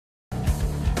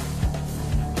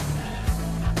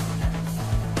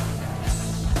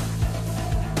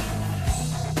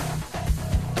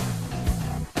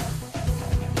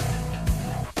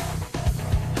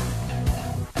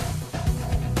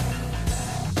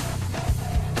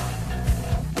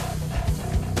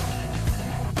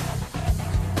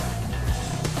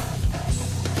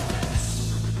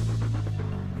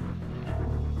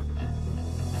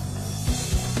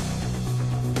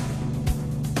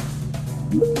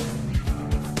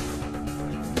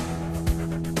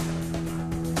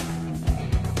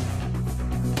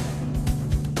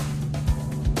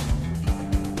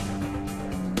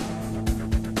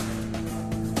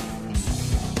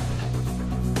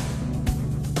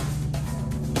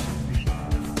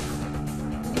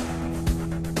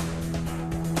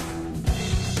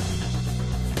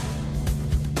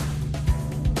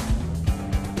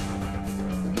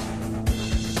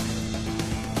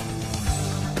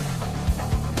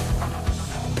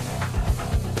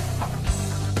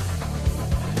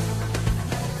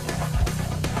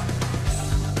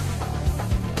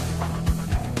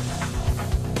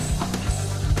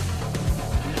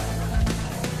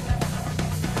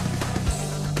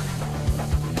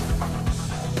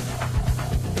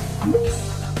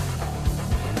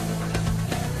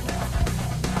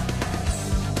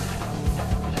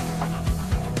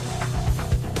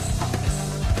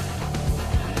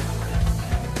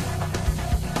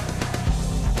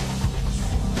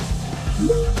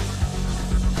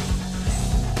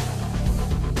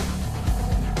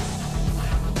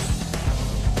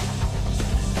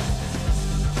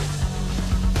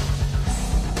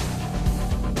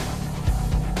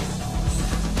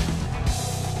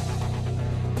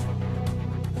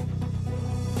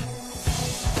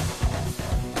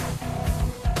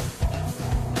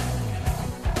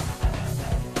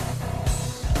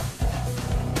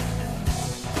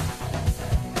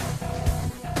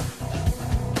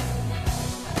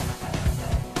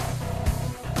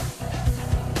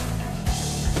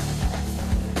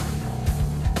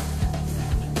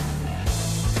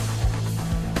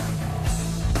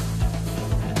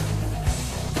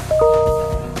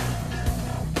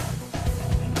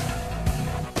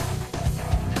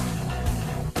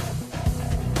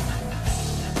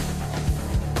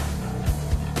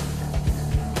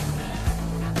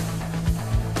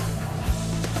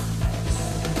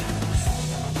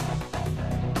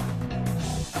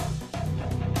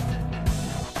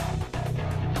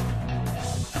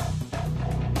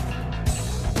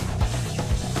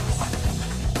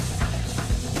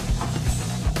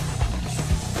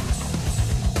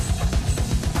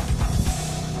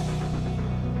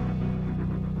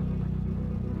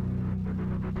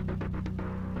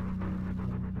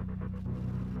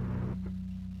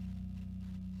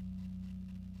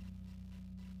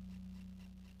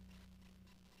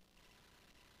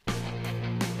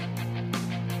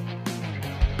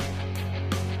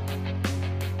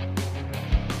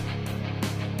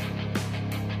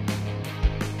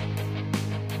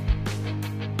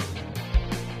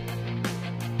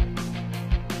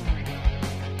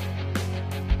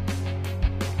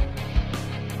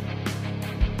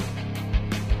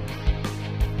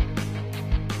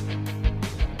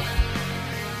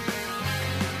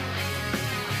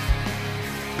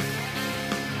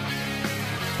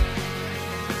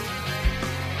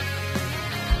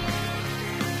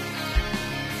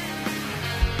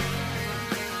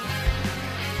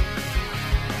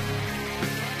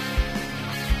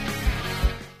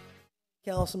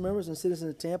Council members and citizens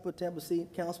of Tampa City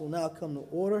Council will now come to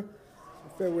order.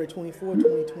 February 24,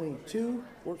 2022,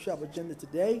 workshop agenda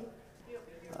today.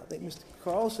 I think Mr.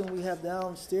 Carlson we have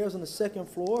downstairs on the second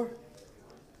floor.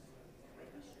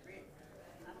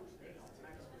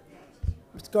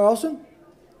 Mr. Carlson?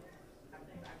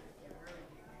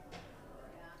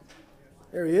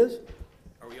 There he is.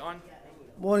 Are we on?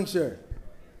 Morning, sir.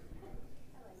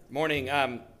 Morning.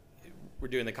 We're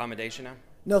doing the commendation now?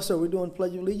 No, sir, we're doing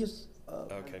Pledge of Allegiance.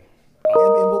 Okay.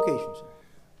 And invocation, sir.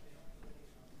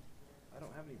 I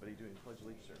don't have anybody doing Pledge of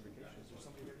Allegiance certification. Is there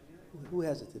somebody there to do? Who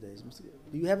has it today?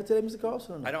 Do you have it today, Mr.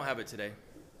 Carlson? Or no? I don't have it today.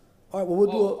 All right, well,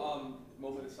 we'll do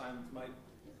Moment of silence, Mike.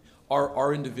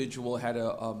 Our individual had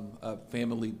a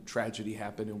family tragedy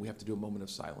happen, and we have to do a moment of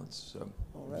silence. So.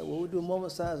 All right, well, we'll do a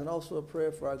moment of silence and also a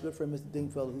prayer for our good friend, Mr.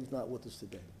 Dingfelder, who's not with us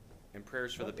today. And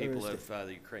prayers for the people of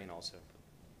the Ukraine also.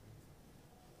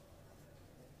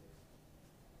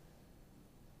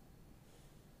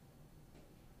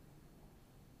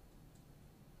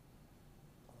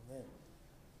 Amen.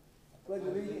 I pledge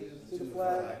allegiance to the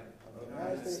flag of the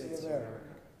United States of America,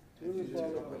 to the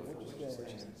republic for which it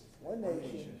stands, one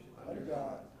nation, under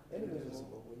God,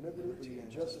 indivisible, with liberty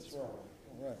and justice for all.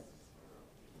 All right.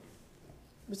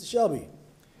 Mr. Shelby.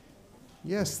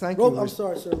 Yes, thank Roll, you. I'm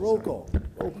sorry, sir. Roll call.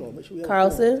 Roll call. Make sure we have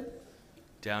Carlson.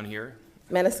 Down here.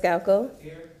 Maniscalco.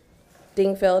 Here.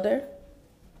 Dingfelder.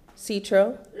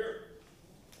 Citro. Here.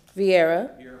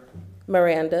 Vieira. Here.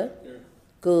 Miranda. Here.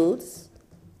 Goods.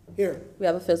 Here. We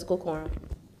have a physical quorum.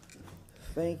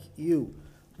 Thank you,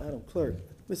 Madam Clerk.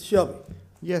 Mr. Shelby.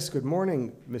 Yes, good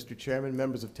morning, Mr. Chairman,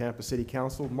 members of Tampa City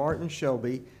Council. Martin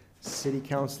Shelby, City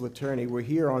Council Attorney. We're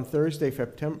here on Thursday,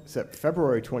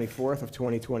 February 24th of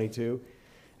 2022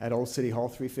 at Old City Hall,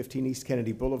 315 East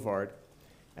Kennedy Boulevard.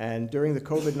 And during the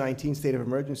COVID-19 state of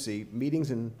emergency,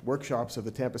 meetings and workshops of the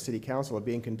Tampa City Council are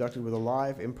being conducted with a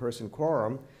live in-person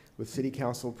quorum with City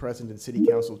Council present in City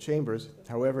Council chambers.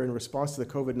 However, in response to the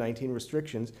COVID-19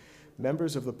 restrictions,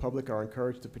 members of the public are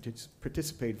encouraged to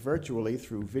participate virtually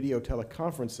through video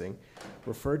teleconferencing,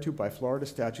 referred to by Florida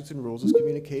statutes and rules as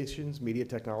Communications Media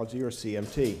Technology, or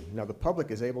CMT. Now, the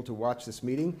public is able to watch this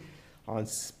meeting on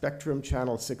Spectrum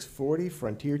Channel 640,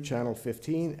 Frontier Channel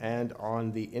 15, and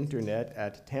on the internet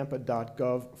at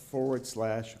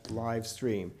tampa.gov/live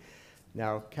stream.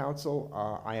 Now, Council,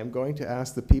 I am going to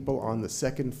ask the people on the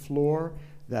second floor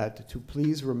that to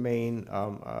please remain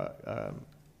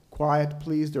quiet,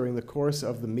 please, during the course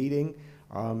of the meeting,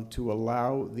 to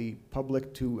allow the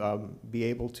public to be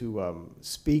able to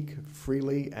speak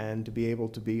freely and to be able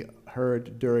to be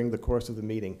heard during the course of the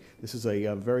meeting. This is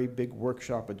a very big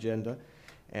workshop agenda,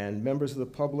 And members of the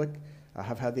public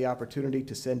have had the opportunity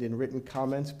to send in written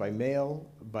comments by mail,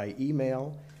 by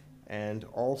email, and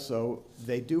also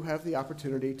they do have the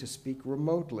opportunity to speak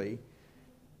remotely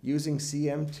using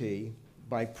CMT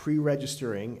by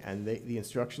pre-registering, and the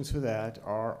instructions for that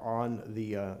are on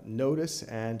the notice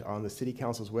and on the City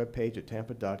Council's webpage at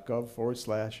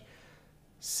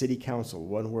tampa.gov/City Council,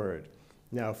 one word.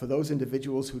 Now, for those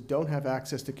individuals who don't have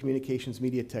access to communications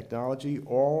media technology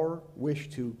or wish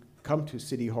to come to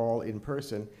City Hall in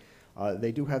person,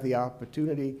 they do have the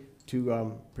opportunity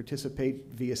to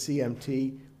participate via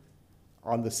CMT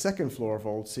on the second floor of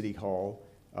Old City Hall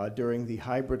during the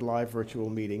hybrid live virtual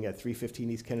meeting at 315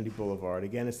 East Kennedy Boulevard.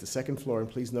 Again, it's the second floor, and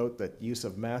please note that use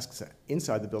of masks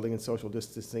inside the building and social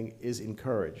distancing is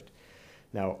encouraged.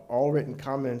 Now, all written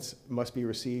comments must be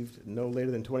received no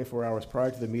later than 24 hours prior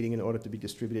to the meeting in order to be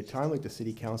distributed timely to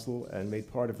City Council and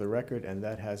made part of the record, and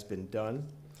that has been done.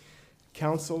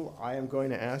 Council, I am going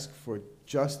to ask for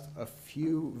just a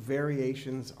few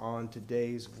variations on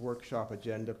today's workshop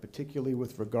agenda, particularly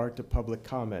with regard to public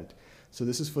comment. So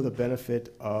this is for the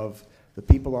benefit of the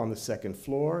people on the second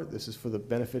floor. This is for the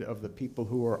benefit of the people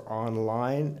who are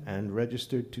online and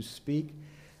registered to speak.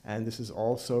 And this is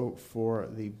also for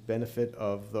the benefit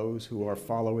of those who are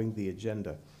following the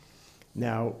agenda.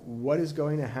 Now, what is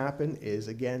going to happen is,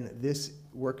 again, this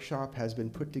workshop has been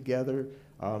put together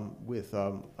with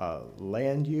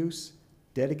land use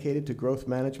dedicated to growth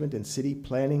management and city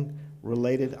planning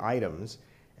related items.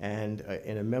 And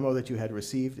in a memo that you had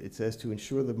received, it says to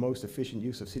ensure the most efficient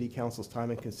use of City Council's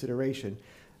time and consideration.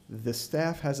 The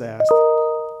staff has asked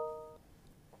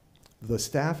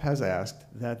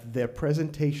that their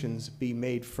presentations be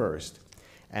made first.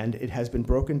 And it has been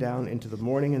broken down into the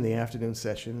morning and the afternoon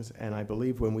sessions, and I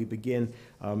believe when we begin,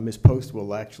 Ms. Post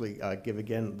will actually give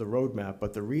again the roadmap.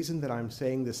 But the reason that I'm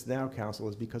saying this now, Council,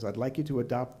 is because I'd like you to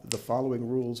adopt the following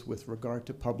rules with regard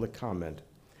to public comment.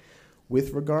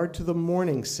 With regard to the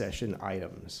morning session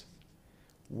items,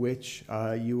 which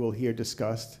you will hear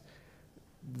discussed,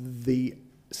 the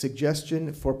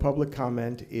suggestion for public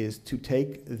comment is to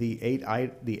take the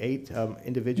eight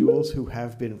individuals who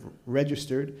have been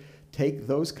registered, take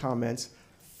those comments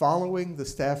following the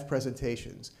staff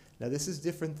presentations. Now, this is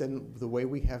different than the way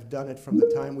we have done it from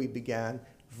the time we began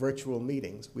virtual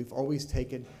meetings. We've always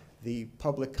taken the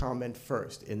public comment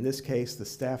first. In this case, the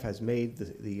staff has made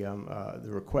the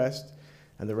request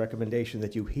and the recommendation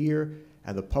that you hear,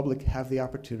 and the public have the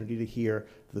opportunity to hear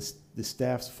the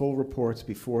staff's full reports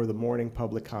before the morning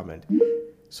public comment.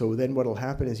 So then what will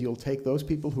happen is you'll take those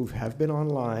people who have been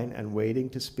online and waiting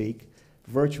to speak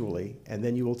virtually, and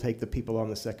then you will take the people on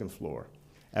the second floor,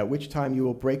 at which time you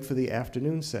will break for the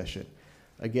afternoon session.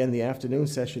 Again, the afternoon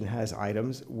session has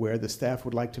items where the staff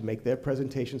would like to make their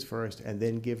presentations first and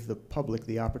then give the public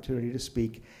the opportunity to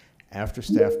speak after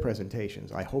staff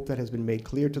presentations. I hope that has been made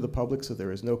clear to the public so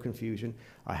there is no confusion.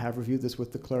 I have reviewed this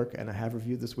with the clerk, and I have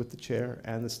reviewed this with the chair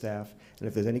and the staff, and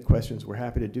if there's any questions, we're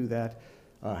happy to do that,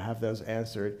 have those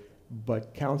answered.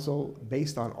 But Council,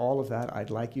 based on all of that, I'd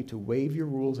like you to waive your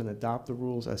rules and adopt the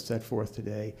rules as set forth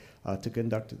today to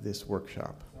conduct this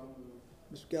workshop.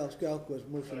 Mr. Scalco has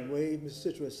motion to waive.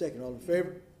 Mr. Citro has second. All in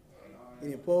favor?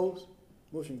 Any opposed?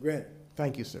 Motion granted.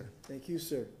 Thank you, sir. Thank you,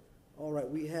 sir. All right,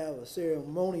 we have a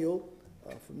ceremonial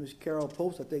from Ms. Carol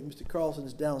Post. I think Mr. Carlson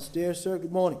is downstairs, sir.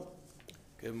 Good morning.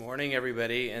 Good morning,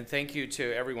 everybody, and thank you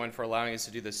to everyone for allowing us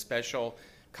to do this special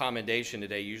commendation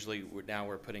today. Usually now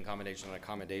we're putting commendation on a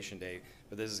commendation day,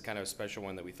 but this is kind of a special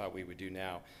one that we thought we would do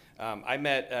now. I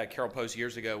met Carol Post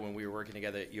years ago when we were working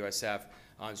together at USF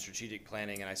on strategic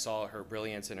planning, and I saw her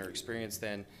brilliance and her experience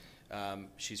then.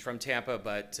 She's from Tampa,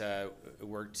 but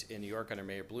worked in New York under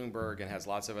Mayor Bloomberg and has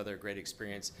lots of other great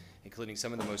experience, including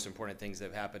some of the most important things that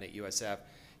have happened at USF.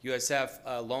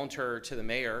 USF loaned her to the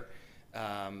mayor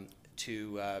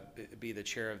to be the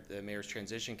chair of the mayor's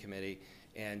transition committee,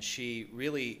 and she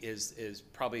really is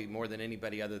probably more than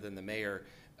anybody other than the mayor,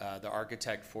 the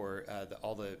architect for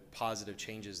all the positive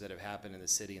changes that have happened in the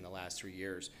city in the last 3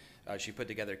 years. She put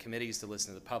together committees to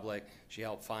listen to the public. She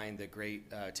helped find the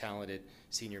great, talented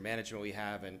senior management we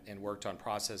have and worked on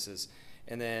processes.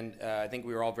 And then I think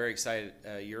we were all very excited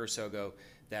a year or so ago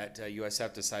that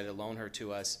USF decided to loan her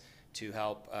to us to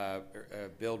help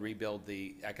rebuild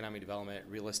the economic development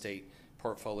real estate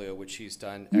portfolio, which she's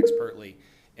done expertly.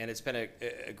 And it's been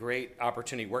a great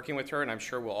opportunity working with her, and I'm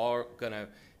sure we're all going to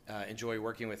enjoy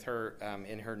working with her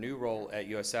in her new role at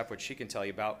USF, which she can tell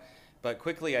you about. But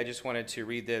quickly, I just wanted to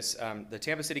read this. The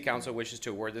Tampa City Council wishes to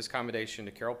award this commendation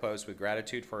to Carol Post with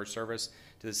gratitude for her service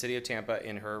to the City of Tampa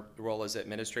in her role as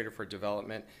Administrator for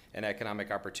Development and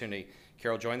Economic Opportunity.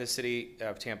 Carol joined the City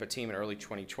of Tampa team in early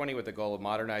 2020 with the goal of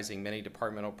modernizing many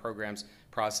departmental programs,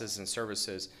 processes, and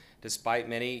services. Despite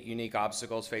many unique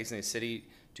obstacles facing the city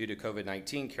due to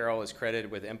COVID-19, Carol is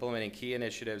credited with implementing key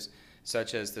initiatives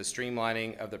such as the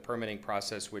streamlining of the permitting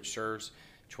process, which serves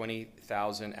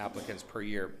 20,000 applicants per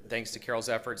year. Thanks to Carol's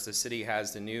efforts, the city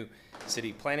has the new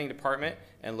city planning department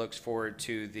and looks forward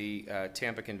to the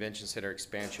Tampa Convention Center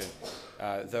expansion.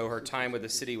 Though her time with the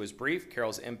city was brief,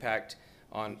 Carol's impact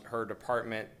on her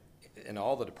department and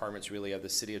all the departments really of the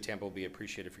city of Tampa will be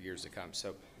appreciated for years to come.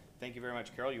 So thank you very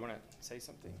much. Carol, you want to say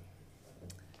something?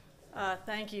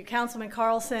 Thank you, Councilman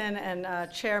Carlson and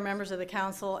Chair, members of the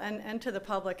council, and to the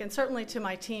public, and certainly to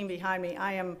my team behind me.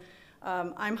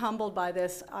 I'm humbled by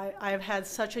this. I have had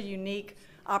such a unique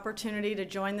opportunity to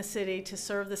join the city, to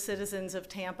serve the citizens of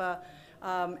Tampa,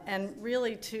 and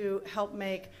really to help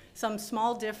make some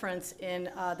small difference in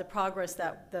the progress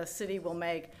that the city will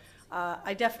make.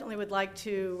 I definitely would like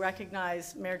to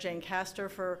recognize Mayor Jane Castor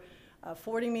for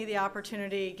affording me the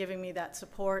opportunity, giving me that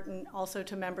support, and also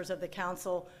to members of the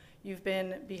council. You've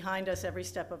been behind us every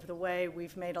step of the way.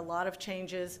 We've made a lot of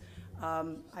changes.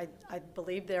 I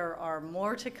believe there are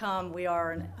more to come. We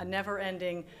are a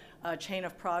never-ending chain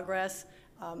of progress,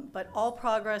 but all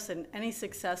progress and any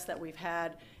success that we've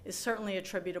had is certainly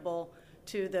attributable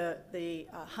to the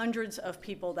hundreds of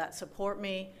people that support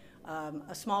me.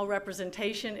 A small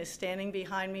representation is standing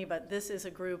behind me, but this is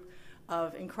a group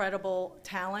of incredible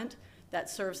talent that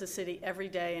serves the city every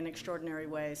day in extraordinary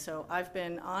ways. So I've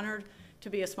been honored to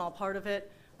be a small part of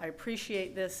it. I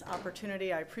appreciate this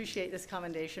opportunity. I appreciate this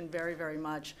commendation very, very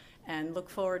much, and look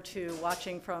forward to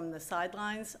watching from the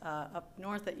sidelines up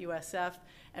north at USF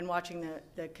and watching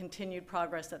the continued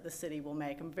progress that the city will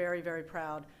make. I'm very, very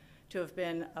proud to have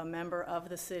been a member of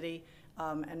the city,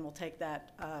 and will take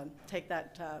that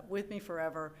with me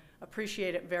forever.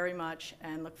 Appreciate it very much,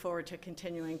 and look forward to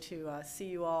continuing to see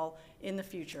you all in the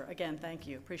future. Again, thank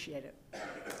you. Appreciate it.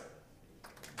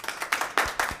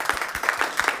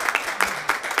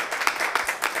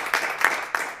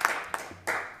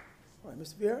 All right,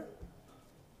 Mr. Vieira?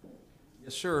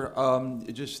 Yes, sir.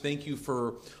 Just thank you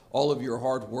for all of your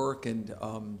hard work, and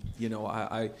you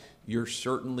know, you're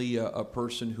certainly a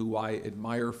person who I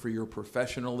admire for your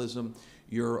professionalism,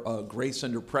 your grace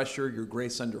under pressure, your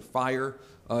grace under fire,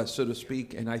 so to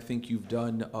speak. And I think you've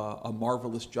done a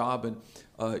marvelous job.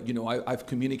 And you know, I've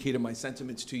communicated my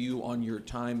sentiments to you on your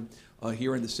time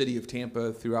here in the city of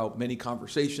Tampa throughout many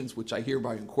conversations, which I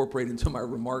hereby incorporate into my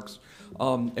remarks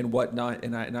and whatnot.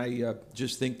 And I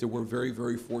just think that we're very,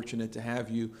 very fortunate to have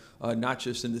you, not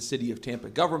just in the city of Tampa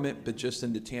government, but just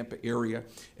in the Tampa area.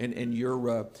 And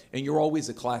you're always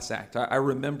a class act. I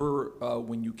remember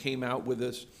when you came out with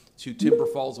us to Timber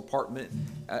Falls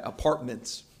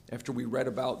apartments after we read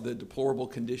about the deplorable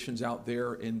conditions out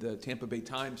there in the Tampa Bay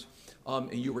Times,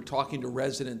 and you were talking to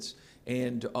residents,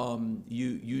 and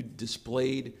you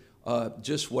displayed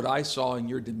just what I saw in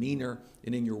your demeanor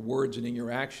and in your words and in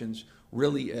your actions,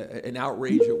 really an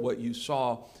outrage at what you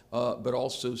saw, but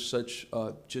also such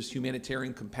just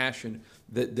humanitarian compassion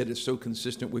that is so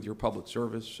consistent with your public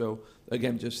service. So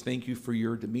again, just thank you for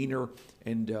your demeanor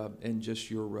and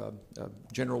just your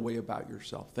general way about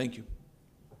yourself. Thank you.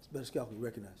 Mr. Scalco, you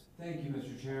recognized. Thank you,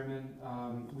 Mr. Chairman.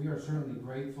 We are certainly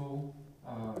grateful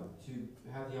to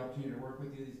have the opportunity to work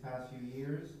with you these past few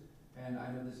years, and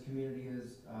I know this community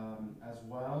is as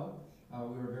well.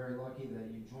 We were very lucky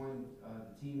that you joined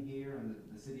the team here and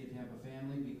the City of Tampa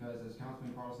family, because as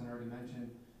Councilman Carlson already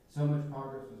mentioned, so much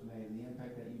progress was made, and the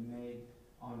impact that you made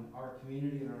on our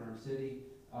community and on our city,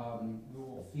 we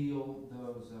will feel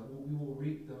those, we will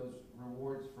reap those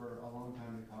rewards for a long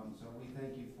time to come. So we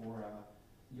thank you for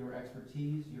your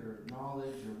expertise, your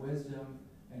knowledge, your wisdom,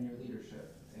 and your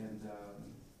leadership. And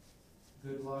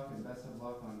good luck and best of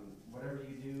luck on whatever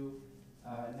you do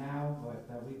now,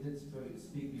 but we did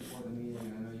speak before the meeting,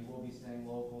 and I know you will be staying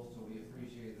local, so we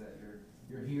appreciate that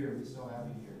you're here. We still have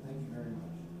you here. Thank you very much.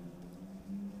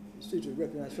 Mr. Teacher,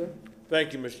 recognized, sir.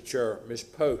 Thank you, Mr. Chair. Ms.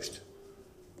 Post,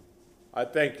 I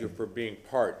thank you for being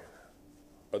part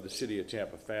of the City of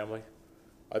Tampa family.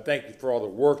 I thank you for all the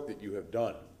work that you have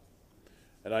done.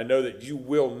 And I know that you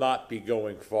will not be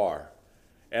going far.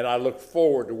 And I look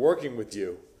forward to working with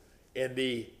you in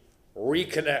the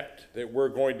reconnect that we're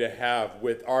going to have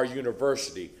with our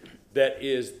university, that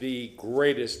is the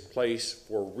greatest place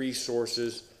for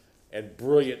resources and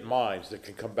brilliant minds that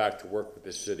can come back to work with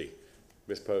this city.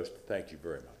 Ms. Post, thank you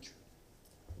very much.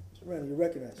 Mr. Mr. Randall, you're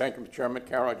recognized. Thank you, Mr. Chairman.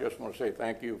 Carol, I just want to say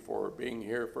thank you for being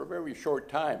here for a very short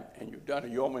time, and you've done a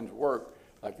yeoman's work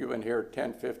like you've been here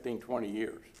 10, 15, 20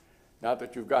 years. Not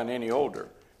that you've gotten any older,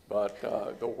 but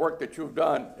the work that you've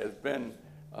done has been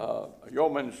a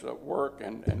yeoman's work,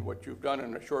 and what you've done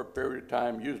in a short period of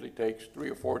time usually takes 3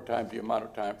 or 4 times the amount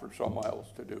of time for someone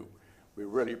else to do. We're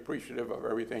really appreciative of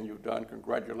everything you've done.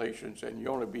 Congratulations, and you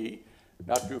only be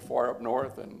not too far up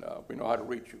north, and we know how to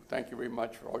reach you. Thank you very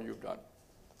much for all you've done.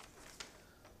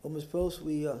 Well, Ms. Post,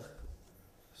 we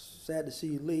sad to see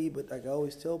you leave, but like I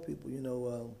always tell people, you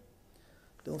know,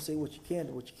 don't say what you can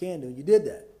do, what you can do. You did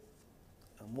that.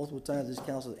 Multiple times this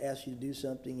council has asked you to do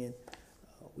something, and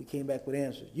we came back with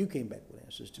answers. You came back with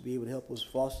answers to be able to help us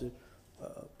foster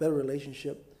a better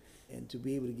relationship and to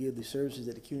be able to give the services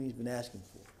that the community's been asking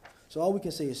for. So all we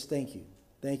can say is thank you,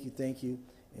 thank you, thank you,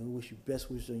 and we wish you best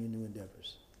wishes on your new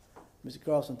endeavors. Mr.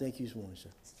 Carlson, thank you this morning, sir.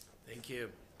 Thank you.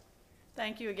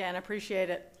 Thank you again, appreciate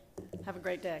it. Have a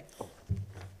great day. All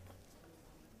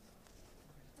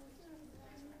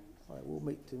right, we'll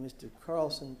wait till Mr.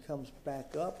 Carlson comes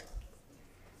back up,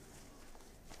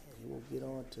 and we'll get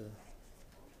on to,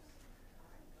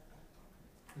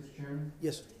 Mr. Chairman,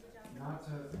 yes, sir. not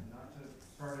to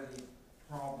start any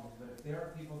problems, but if there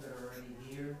are people that are already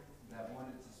here that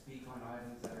wanted to speak on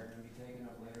items that are gonna be taken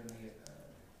up later in the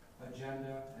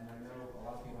agenda, and I know a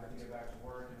lot of people have to get back to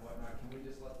work and whatnot, can we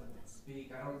just let them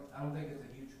speak? I don't think it's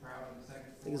a huge crowd on the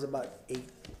second floor. I think it's about 8,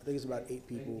 I think it's about 8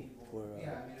 people for,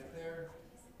 Yeah, I mean, if they're,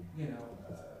 you know,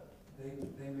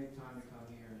 they make time to come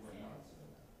here and whatnot, so,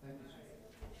 thank you, sir.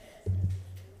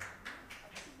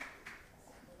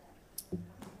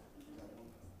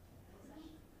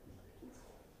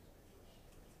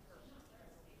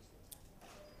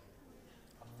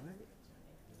 all right.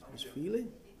 Ms. Feely? Ms.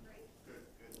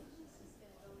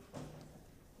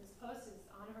 Post is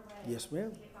on her way. Yes,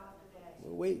 ma'am. Kick off the day.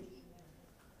 We'll wait.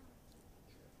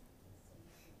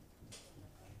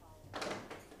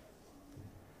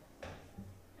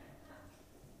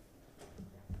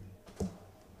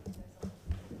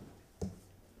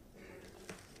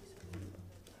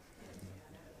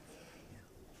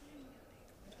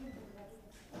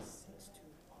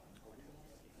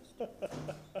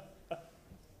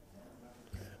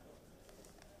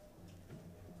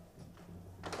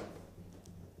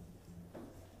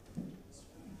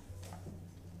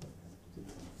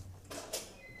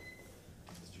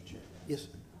 Yes, sir.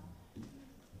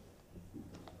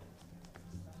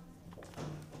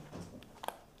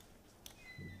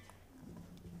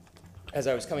 As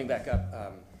I was coming back up,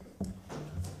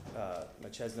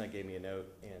 Machesna gave me a note,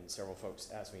 and several folks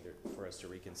asked me for us to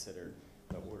reconsider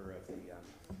the order of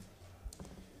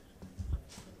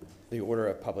the order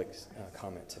of public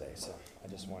comment today. So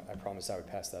I promised I would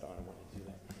pass that on. I wanted to do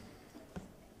that.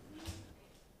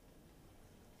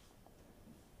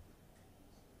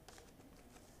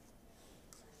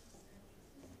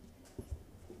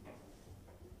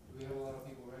 Do we have a lot of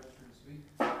people registered to speak?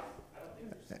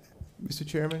 Mr.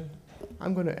 Chairman,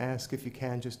 I'm going to ask if you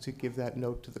can, just to give that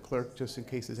note to the clerk, just in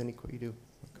case there's any, you do.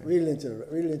 Okay. Read it into the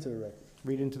record. Read into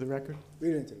the record?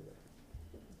 Read it into the record.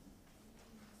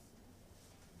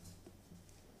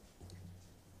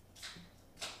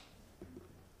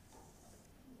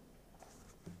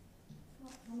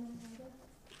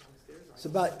 It's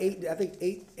about 8, I think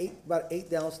about 8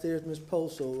 downstairs, Ms.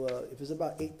 Post, so if it's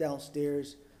about 8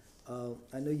 downstairs,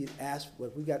 I know you asked, but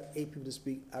if we got 8 people to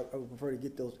speak, I would prefer to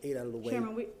get those 8 out of the way, and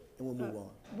Chairman, we'll move on.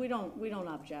 we don't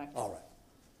object. All right.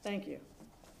 Thank you.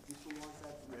 Mr.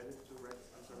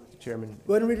 Chairman,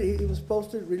 Go ahead and read it. It was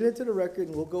posted. Read it into the record,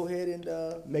 and we'll go ahead and,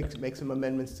 make some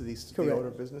amendments to the Correct. order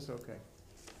of business? Okay.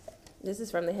 This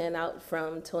is from the handout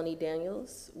from Tony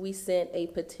Daniels. We sent a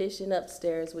petition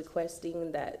upstairs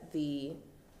requesting that I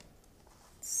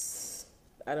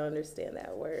don't understand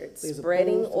that word, Please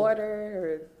spreading oppose to- order,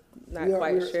 or not we are-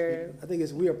 quite we're- sure. I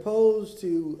think we are opposed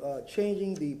to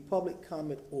changing the public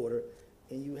comment order,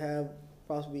 and you have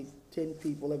possibly 10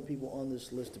 people, 11 people on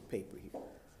this list of paper here.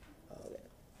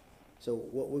 So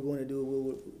what we're going to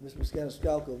do, Mr.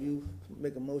 Maniscalco, if you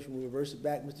make a motion, we'll reverse it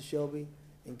back, Mr. Shelby,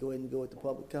 and go ahead and go with the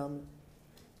public comment.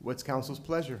 What's council's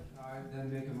pleasure? I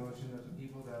then make a motion that the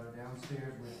people that are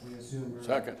downstairs, which we assume are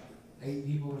Second. 8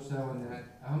 people or so, and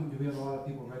that, do we have a lot of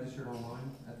people registered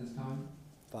online at this time?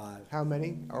 5. How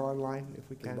many are online, if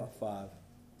we can? About 5.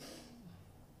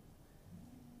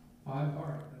 5, all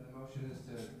right, then the motion is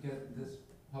to get this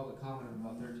public comment of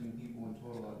about 13 people in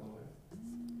total out of the way.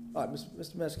 All right,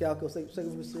 Mr. Maniscalco,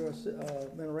 second,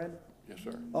 Mr. Memoranda. Yes,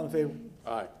 sir. All in favor?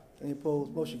 Aye. Any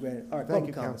opposed? Motion granted. All right, Thank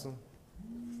you, public comment. council.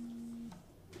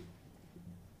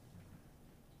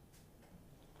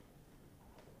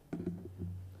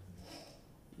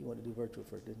 to do virtual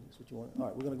first, didn't you? That's what you want? All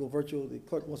right, we're gonna go virtual. The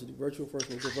clerk wants to do virtual first.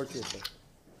 We'll go virtual first.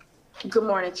 Good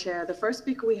morning, Chair. The first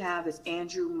speaker we have is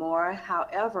Andrew Moore.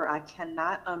 However, I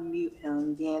cannot unmute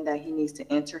him, being that he needs to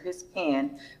enter his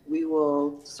PIN. We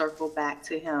will circle back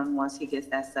to him once he gets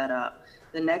that set up.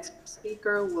 The next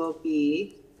speaker will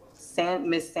be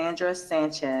Ms. Sandra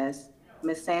Sanchez.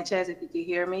 Ms. Sanchez, if you can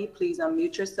hear me, please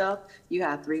unmute yourself. You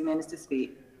have 3 minutes to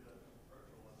speak.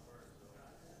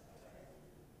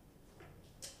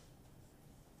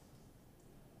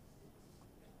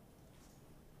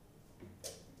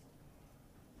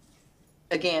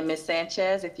 Again, Ms.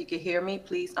 Sanchez, if you can hear me,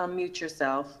 please unmute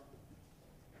yourself.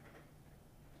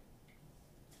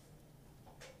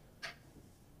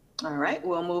 All right,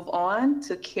 we'll move on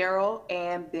to Carol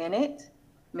Ann Bennett.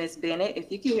 Ms. Bennett, if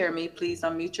you can hear me, please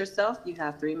unmute yourself. You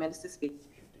have 3 minutes to speak.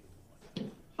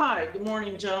 Hi, good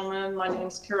morning, gentlemen. My name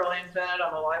is Carol Ann Bennett.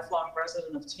 I'm a lifelong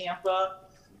resident of Tampa.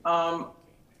 I'm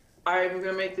going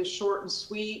to make this short and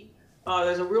sweet.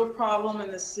 There's a real problem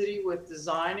in the city with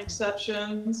design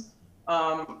exceptions.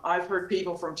 I've heard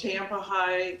people from Tampa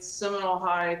Heights, Seminole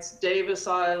Heights, Davis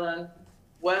Island,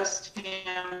 West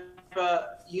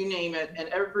Tampa, you name it, and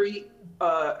every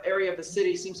area of the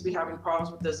city seems to be having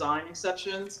problems with design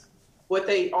exceptions. What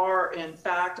they are, in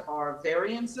fact, are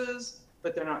variances,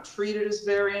 but they're not treated as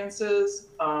variances.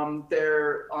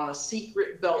 They're on a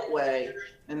secret beltway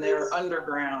and they're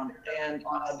underground, and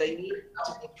they need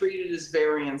to be treated as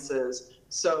variances.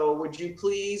 So would you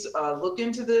please look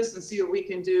into this and see what we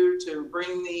can do to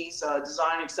bring these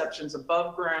design exceptions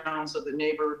above ground so that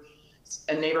neighbors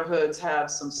and neighborhoods have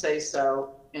some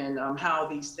say-so in how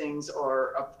these things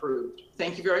are approved.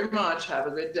 Thank you very much. Have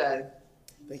a good day.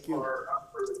 Thank you.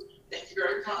 Thank you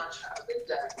very much. Have a good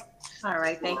day. All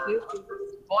right, thank you.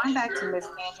 Going back to Ms.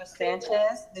 Sandra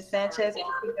Sanchez. Ms. Sanchez, if you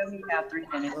can hear me, you have 3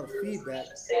 minutes. A lot of feedback.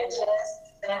 Sanchez,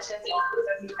 if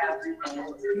you have 3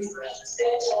 minutes.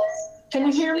 Can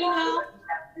you hear me now?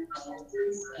 We've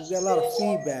got a lot of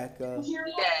feedback.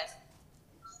 Yes.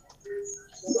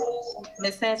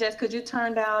 Ms. Sanchez, could you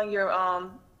turn down your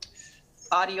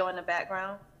audio in the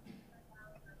background?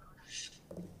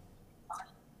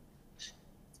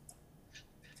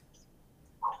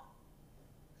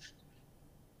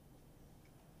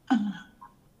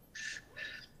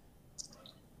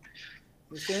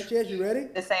 Ms. Sanchez, you ready?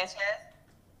 Ms. Sanchez?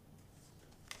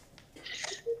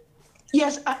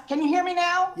 Yes, can you hear me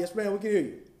now? Yes, ma'am, we can hear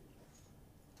you.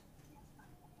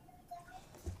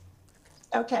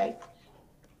 Okay.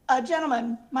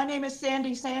 Gentlemen, my name is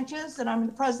Sandy Sanchez, and I'm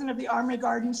the president of the Armory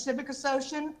Gardens Civic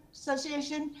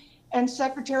Association and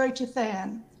secretary to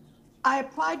THAN. I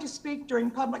applied to speak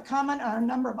during public comment on a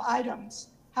number of items.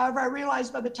 However, I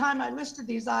realized by the time I listed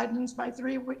these items, my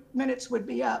 3 minutes would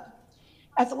be up.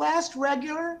 At the last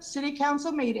regular city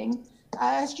council meeting,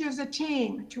 I asked you as a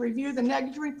team to review the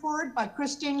negative report by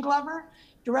Christine Glover,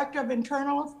 Director of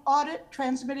Internal Audit,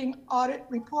 transmitting audit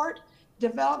report,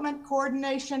 Development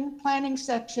Coordination Planning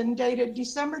Section dated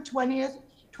December 20th,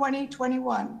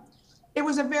 2021. It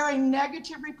was a very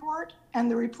negative report, and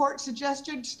the report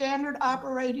suggested standard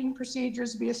operating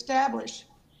procedures be established.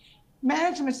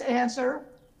 Management's answer,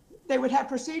 they would have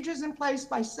procedures in place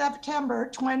by September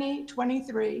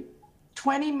 2023,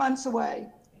 20 months away.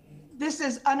 This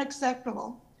is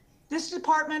unacceptable. This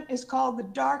department is called the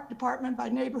dark department by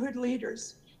neighborhood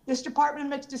leaders. This department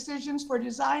makes decisions for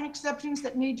design exceptions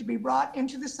that need to be brought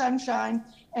into the sunshine,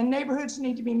 and neighborhoods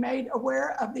need to be made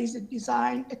aware of these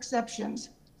design exceptions.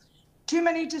 Too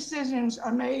many decisions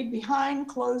are made behind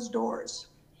closed doors.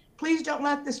 Please don't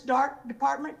let this dark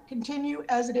department continue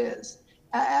as it is.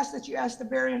 I ask that you ask the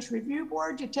Variance Review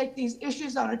Board to take these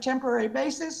issues on a temporary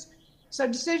basis so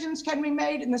decisions can be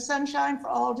made in the sunshine for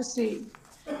all to see.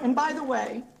 And by the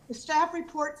way, the staff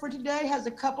report for today has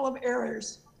a couple of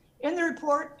errors. In the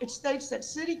report, it states that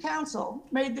City Council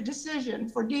made the decision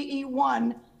for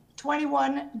DE1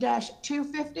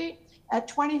 21-250 at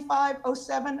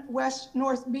 2507 West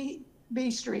North B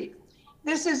Street.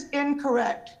 This is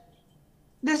incorrect.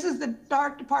 This is the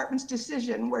dark department's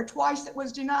decision, where twice it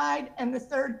was denied and the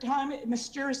third time it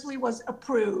mysteriously was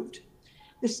approved.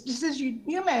 This decision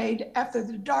you made after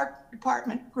the dark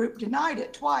department group denied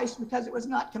it twice because it was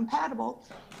not compatible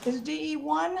is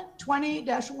DE1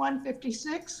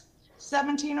 20-156,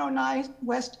 1709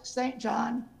 West St.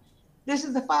 John. This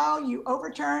is the file you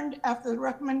overturned after the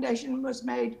recommendation was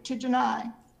made to deny.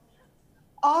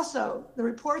 Also, the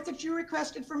report that you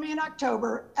requested from me in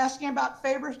October asking about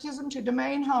favoritism to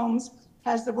Domain Homes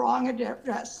has the wrong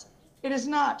address. It is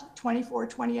not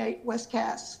 2428 West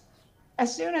Cass.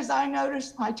 As soon as I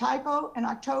noticed my typo in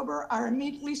October, I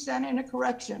immediately sent in a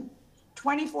correction.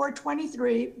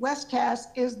 2423 West Cass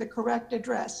is the correct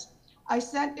address. I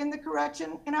sent in the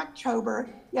correction in October,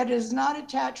 yet it is not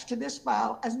attached to this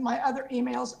file as my other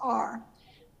emails are.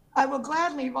 I will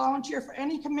gladly volunteer for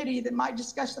any committee that might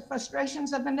discuss the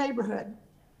frustrations of the neighborhood.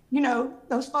 You know,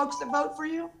 those folks that vote for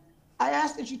you. I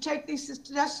ask that you take these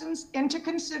suggestions into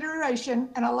consideration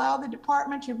and allow the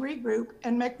department to regroup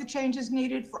and make the changes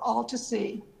needed for all to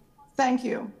see. Thank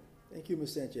you. Thank you,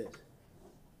 Ms. Sanchez.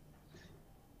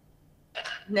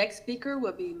 Next speaker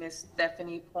will be Ms.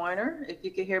 Stephanie Pointer. If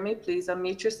you can hear me, please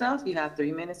unmute yourself. You have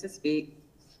 3 minutes to speak.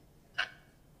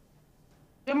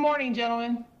 Good morning,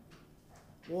 gentlemen.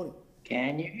 Morning.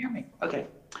 Can you hear me? Okay.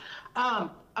 I'm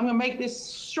gonna make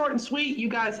this short and sweet. You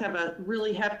guys have a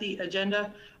really hefty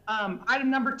agenda. Item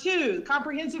number 2, the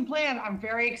comprehensive plan. I'm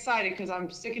very excited because I'm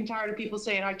sick and tired of people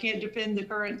saying I can't defend the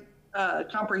current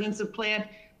comprehensive plan.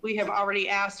 We have already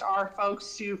asked our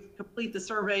folks to complete the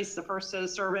surveys, the first set of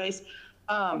surveys.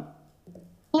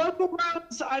 Local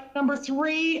roads, item number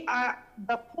 3,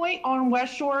 the point on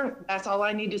West Shore, that's all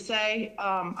I need to say.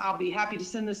 I'll be happy to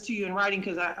send this to you in writing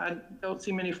because I don't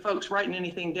see many folks writing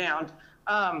anything down.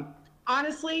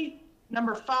 Honestly,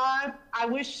 number 5, I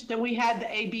wish that we had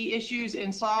the AB issues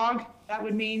in SOG. That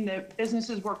would mean that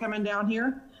businesses were coming down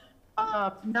here.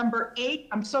 Number 8,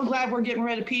 I'm so glad we're getting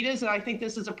rid of PETAs, and I think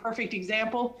this is a perfect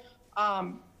example.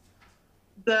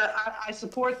 I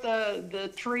support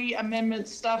the tree amendment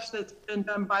stuff that's been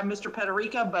done by Mr.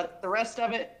 Pederica, but the rest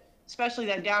of it, especially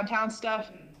that downtown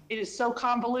stuff, it is so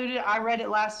convoluted. I read it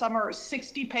last summer, it's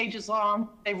 60 pages long.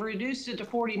 They've reduced it to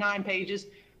 49 pages.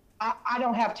 I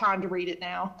don't have time to read it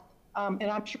now. And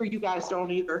I'm sure you guys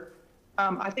don't either.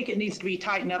 I think it needs to be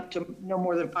tightened up to no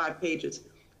more than 5 pages.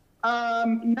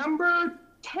 Number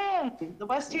 10, the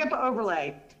West Tampa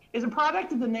overlay is a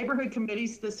product of the neighborhood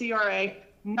committees, the CRA,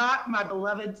 not my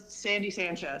beloved Sandy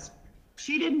Sanchez.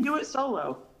 She didn't do it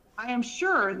solo. I am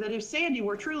sure that if Sandy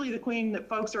were truly the queen that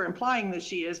folks are implying that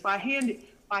she is, by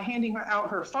handing her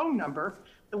out her phone number,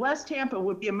 the West Tampa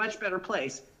would be a much better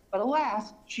place. But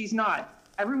alas, she's not.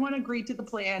 Everyone agreed to the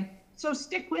plan, so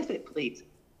stick with it, please.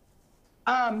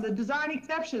 The design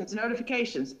exceptions,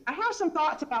 notifications. I have some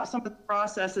thoughts about some of the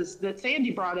processes that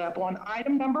Sandy brought up on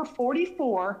item number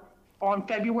 44 on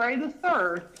February the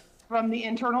 3rd from the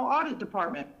Internal Audit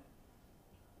Department.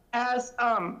 As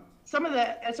some of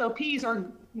the SOPs are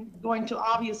going to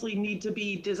obviously need to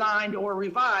be designed or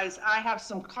revised, I have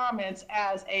some comments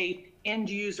as a end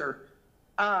user.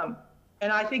 And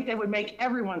I think they would make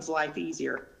everyone's life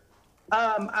easier.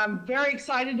 I'm very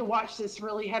excited to watch this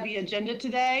really heavy agenda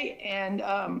today, and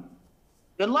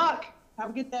good luck. Have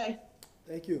a good day.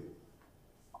 Thank you.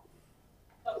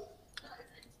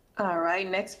 All right,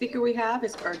 next speaker we have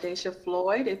is Ardacia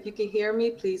Floyd. If you can hear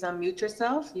me, please unmute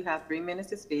yourself. You have 3 minutes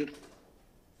to speak.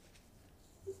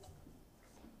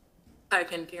 Hi,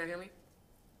 can you hear me?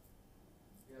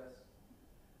 Yes.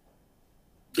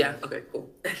 Yeah, okay, cool.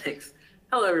 Thanks.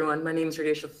 Hello, everyone. My name is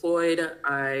Ardacia Floyd.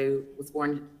 I was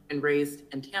born and raised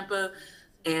in Tampa,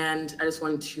 and I just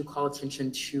wanted to call attention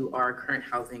to our current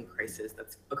housing crisis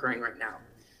that's occurring right now.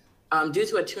 Due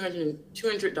to a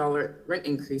 $200 rent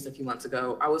increase a few months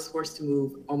ago, I was forced to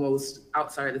move almost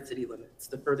outside of the city limits,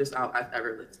 the furthest out I've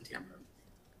ever lived in Tampa.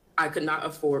 I could not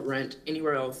afford rent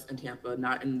anywhere else in Tampa,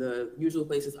 not in the usual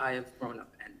places I have grown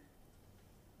up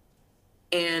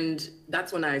in. And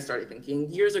that's when I started thinking.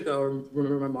 Years ago, I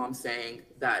remember my mom saying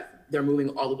that they're moving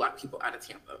all the Black people out of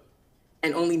Tampa.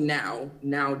 And only now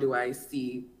do I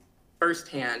see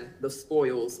firsthand the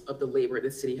spoils of the labor the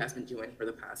city has been doing for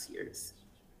the past years.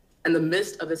 In the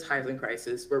midst of this housing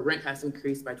crisis, where rent has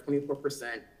increased by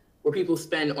 24%, where people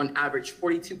spend on average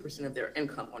 42% of their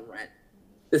income on rent,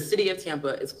 the city of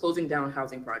Tampa is closing down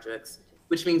housing projects,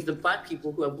 which means the Black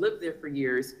people who have lived there for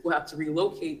years will have to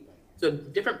relocate to a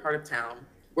different part of town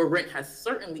where rent has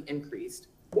certainly increased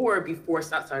or be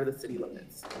forced outside of the city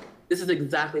limits. This is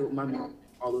exactly what my mom did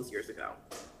all those years ago.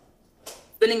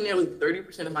 Spending nearly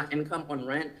 30% of my income on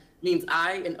rent means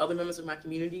I and other members of my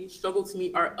community struggle to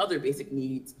meet our other basic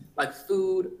needs like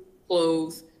food,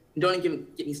 clothes, and don't even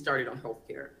get me started on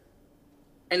healthcare.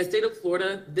 In the state of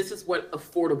Florida, this is what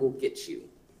affordable gets you.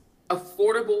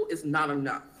 Affordable is not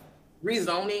enough.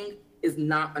 Rezoning is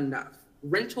not enough.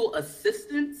 Rental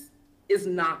assistance is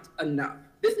not enough.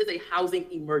 This is a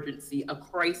housing emergency, a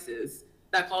crisis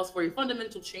that calls for a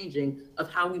fundamental changing of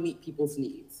how we meet people's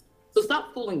needs. So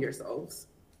stop fooling yourselves.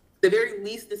 The very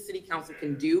least the city council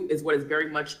can do is what is very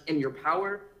much in your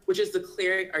power, which is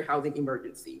declare a housing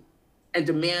emergency and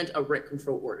demand a rent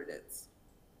control ordinance.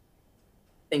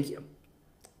 Thank you.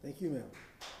 Thank you, ma'am.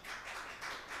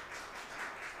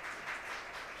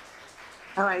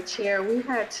 All right, Chair, we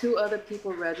had two other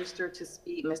people registered to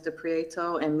speak, Mr.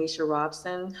 Prieto and Misha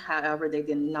Robson. However, they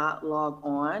did not log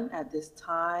on at this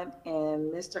time, and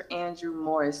Mr. Andrew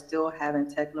Moore is still having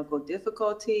technical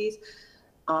difficulties.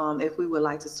 If we would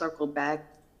like to circle back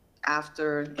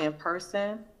after in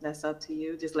person, that's up to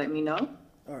you. Just let me know.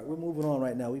 All right, we're moving on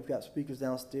right now. We've got speakers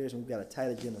downstairs and we've got a tight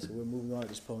agenda, so we're moving on at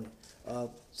this point.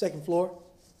 Second floor.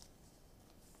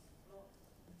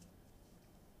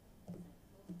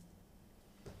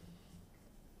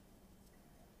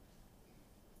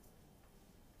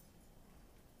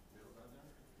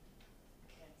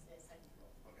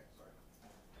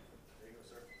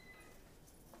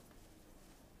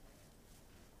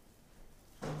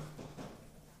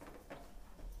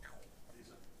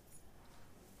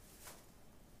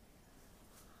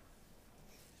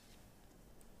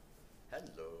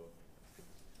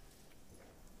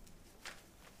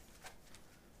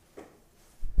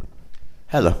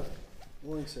 Hello.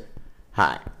 Morning, sir.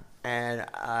 Hi. And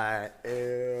I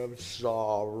am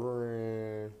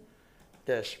sovereign,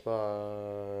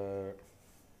 despot,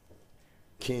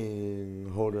 king,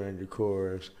 holder and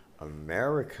decorous,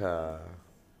 America,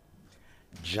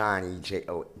 Johnny,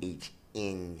 Johnnnie,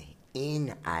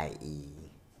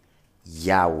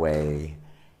 Yahweh,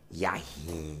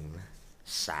 Yahim,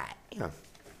 Sai.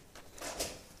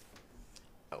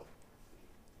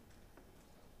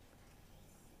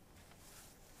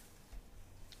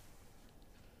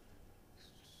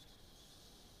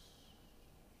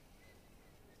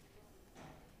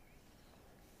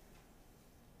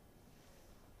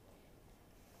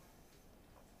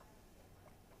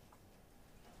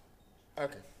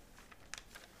 Okay.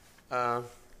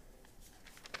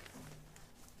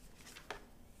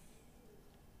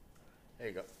 There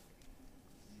you go.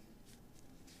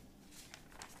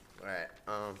 All right.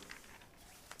 All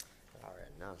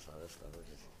right. Now so this stuff is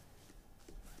just.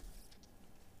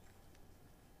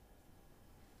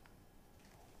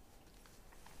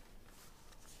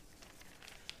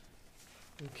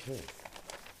 Okay.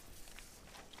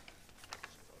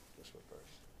 This one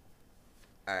first.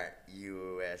 All right.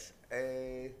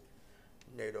 USA.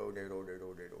 NATO.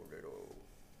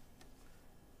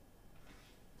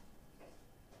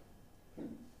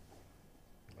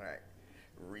 All right.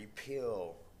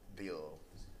 Repeal bill.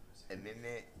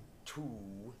 Amendment 2,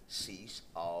 cease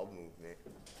all movement.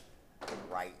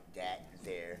 Right that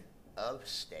there of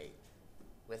state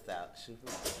without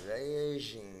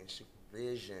supervision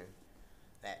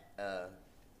that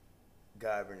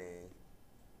governing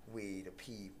we the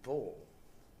people.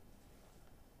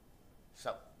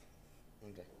 So,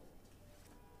 okay.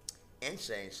 In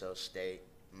saying so, state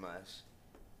must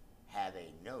have a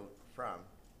note from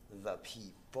the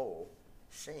people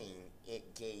saying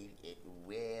it gave it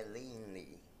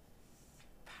willingly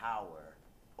power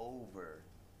over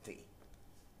thee.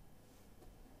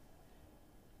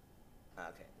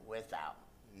 Okay, without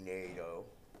NATO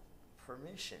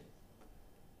permission.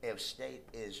 If state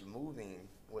is moving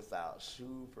without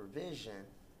supervision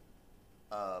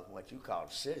of what you call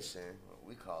citizen, what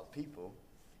we call people,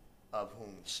 of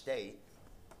whom state,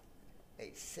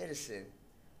 a citizen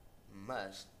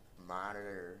must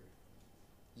monitor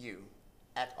you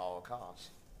at all costs.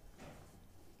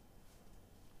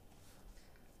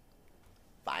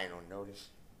 Final notice,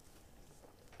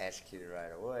 executed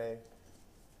right away.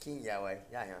 King Yahweh,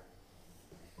 Yahya.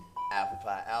 Alpha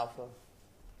Pi Alpha.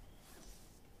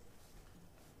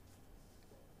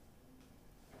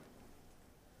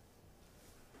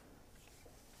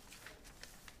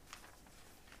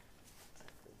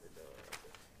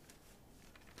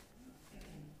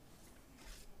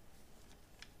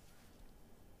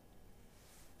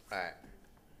 All right.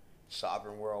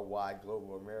 Sovereign Worldwide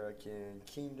Global American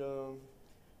Kingdom,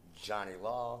 Johnny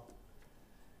Law,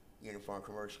 Uniform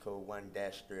Commercial Code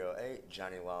 1-308,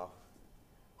 Johnny Law,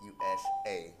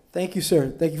 USA. Thank you,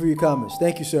 sir. Thank you for your comments.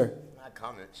 Thank you, sir. My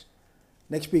comments.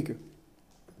 Next speaker.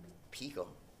 Pico.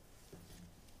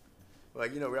 Well,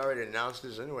 you know, we already announced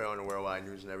this anyway on the Worldwide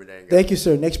News and everything. Thank you,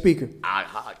 sir. Next speaker.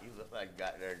 Aha, you look like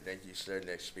got there. Thank you, sir.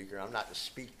 Next speaker. I'm not the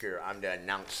speaker. I'm the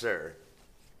announcer.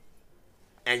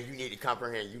 And you need to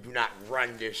comprehend, you do not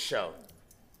run this show.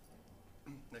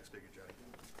 Next speaker,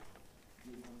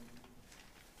 Johnny.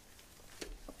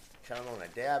 Tell him on the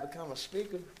day I become a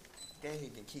speaker, then he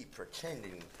can keep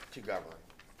pretending to govern.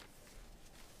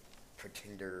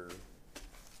 Pretender.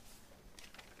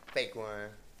 Fake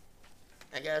one.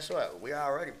 And guess what? We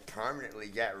already permanently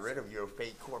got rid of your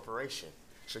fake corporation.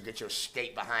 So get your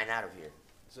state behind out of here.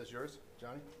 Is this yours,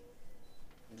 Johnny?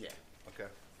 Yeah. Okay.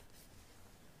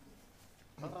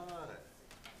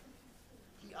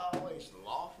 He always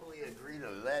lawfully agreed to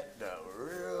let the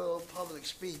real public public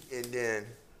speak and then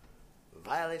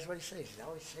violates what he says. He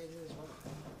always says this one.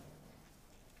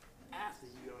 After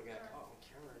you don't got caught on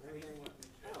camera and everything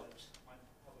else.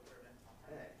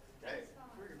 Hey,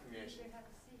 freedom commission.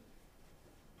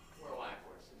 Where law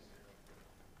enforcement?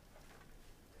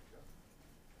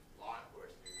 Law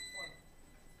enforcement.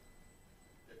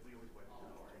 We always wait.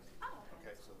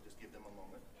 Okay, so just give them a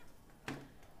moment.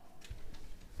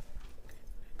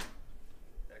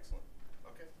 Excellent.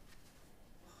 Okay.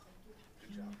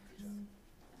 Good job, good job.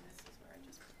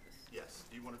 Yes,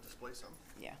 do you want to display some?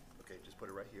 Yeah. Okay, just put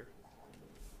it right here.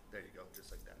 There you go,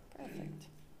 just like that. Perfect.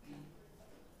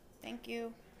 Thank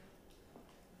you.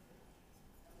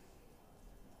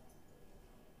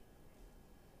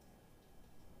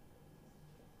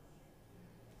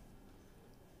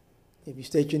 If you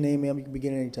state your name, ma'am, you can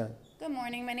begin anytime. Good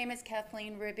morning. My name is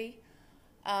Kathleen Ribby.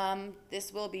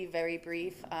 This will be very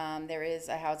brief. There is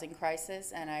a housing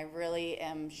crisis, and I really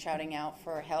am shouting out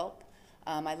for help.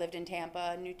 I lived in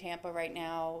Tampa, New Tampa right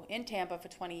now, in Tampa for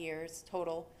 20 years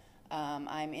total.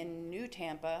 I'm in New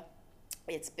Tampa.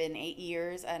 It's been 8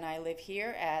 years, and I live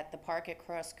here at the park at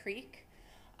Cross Creek.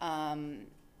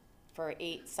 For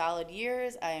 8 solid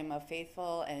years, I am a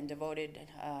faithful and devoted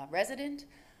resident.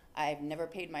 I've never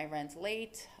paid my rent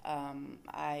late.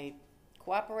 I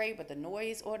cooperate with the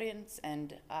noise ordinance,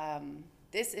 and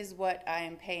this is what I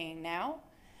am paying now,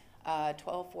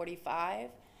 $12.45.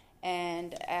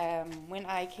 And when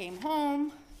I came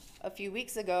home a few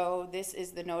weeks ago, this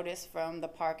is the notice from the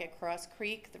park at Cross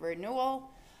Creek, the renewal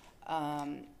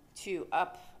to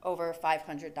up over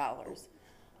 $500.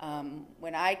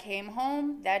 When I came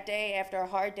home that day after a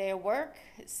hard day of work,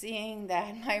 seeing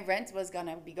that my rent was going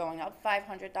to be going up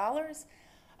 $500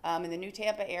 in the New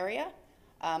Tampa area,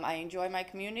 I enjoy my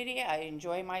community, I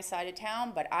enjoy my side of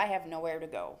town, but I have nowhere to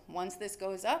go. Once this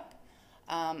goes up,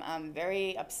 I'm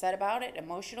very upset about it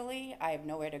emotionally. I have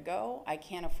nowhere to go. I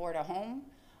can't afford a home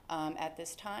at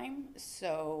this time.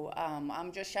 So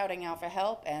I'm just shouting out for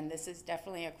help, and this is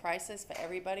definitely a crisis for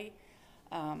everybody.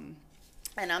 And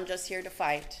I'm just here to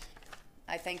fight.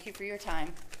 I thank you for your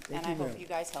time, and I hope you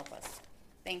guys help us.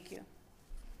 Thank you.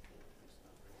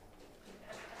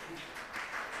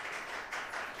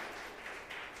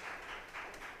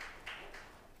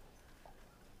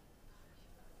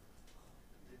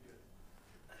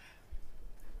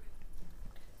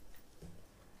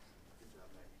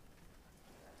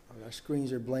 Our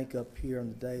screens are blank up here on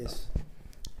the dais.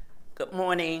 Good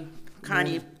morning,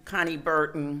 Connie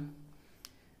Burton.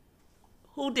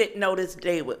 Who didn't know this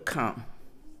day would come?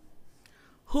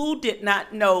 Who did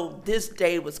not know this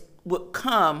day would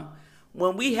come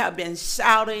when we have been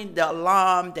shouting the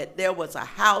alarm that there was a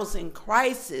housing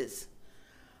crisis?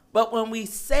 But when we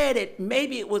said it,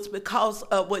 maybe it was because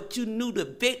of what you knew the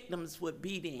victims would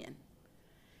be then.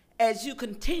 As you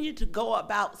continue to go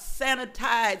about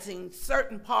sanitizing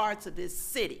certain parts of this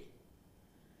city,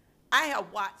 I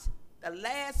have watched the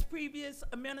last previous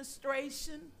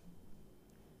administration,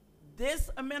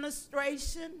 this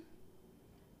administration.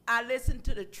 I listened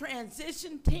to the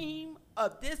transition team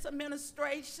of this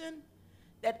administration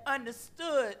that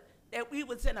understood that we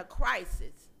was in a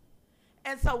crisis.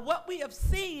 And so what we have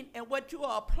seen and what you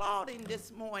are applauding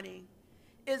this morning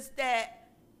is that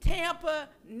Tampa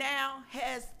now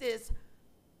has this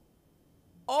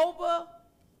over-blossom,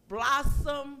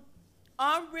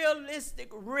 unrealistic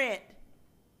rent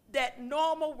that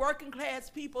normal working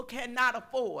class people cannot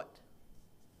afford.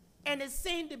 And it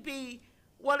seemed to be,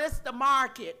 well, it's the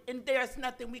market and there's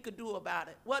nothing we could do about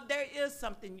it. Well, there is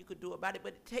something you could do about it,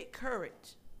 but it takes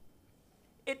courage.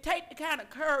 It takes the kind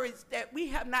of courage that we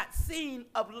have not seen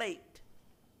of late.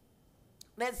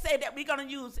 Let's say that we're going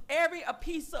to use every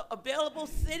piece of available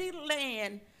city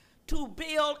land to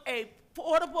build a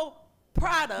affordable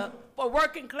product for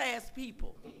working class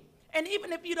people. And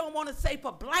even if you don't want to say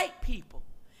for black people,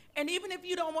 and even if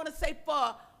you don't want to say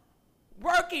for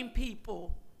working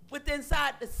people within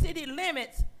inside the city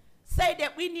limits, say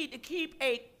that we need to keep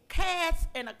a caste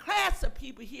and a class of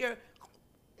people here,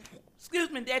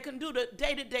 excuse me, that can do the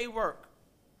day-to-day work.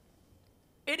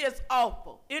 It is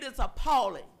awful. It is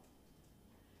appalling.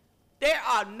 There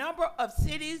are a number of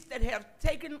cities that have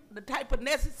taken the type of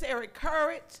necessary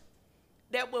courage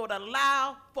that would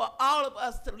allow for all of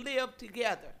us to live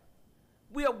together.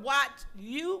 We have watched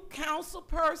you, council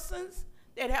persons,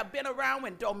 that have been around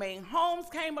when Domain Homes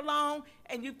came along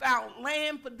and you found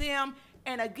land for them.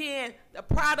 And again, the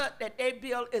product that they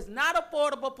build is not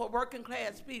affordable for working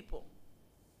class people.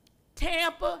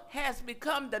 Tampa has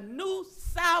become the new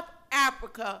South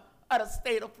Africa of the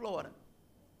state of Florida.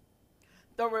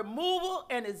 the removal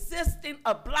and existing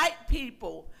of black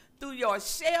people through your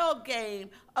shell game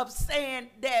of saying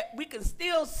that we can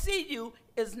still see you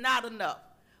is not enough.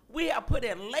 We have put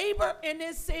in labor in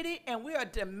this city, and we are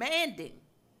demanding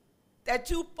that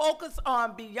you focus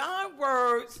on beyond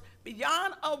words,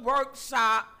 beyond a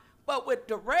workshop, but with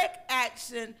direct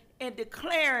action in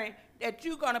declaring that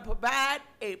you're going to provide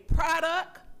a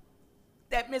product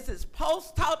that Mrs.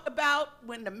 Post talked about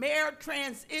when the mayor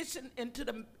transitioned into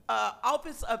the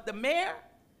office of the mayor,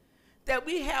 that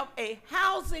we have a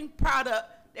housing product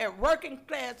that working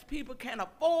class people can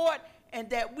afford, and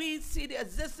that we see the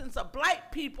existence of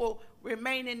black people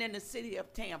remaining in the city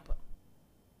of Tampa.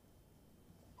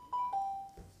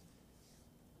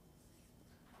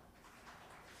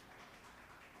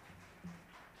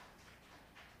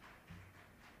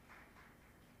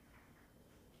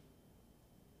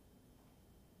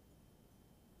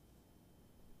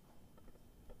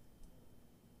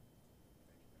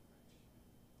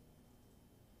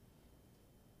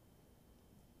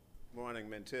 Morning,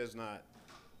 Mentisnot,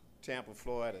 Tampa,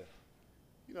 Florida.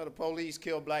 You know, the police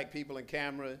kill black people in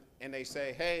camera, and they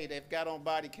say, hey, they've got on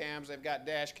body cams, they've got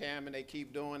dash cam, and they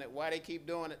keep doing it. Why they keep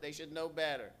doing it? They should know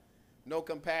better. No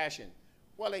compassion.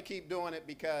 Well, they keep doing it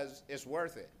because it's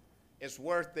worth it. It's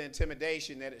worth the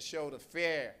intimidation that it showed, the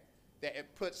fear that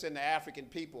it puts in the African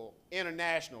people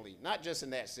internationally, not just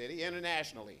in that city,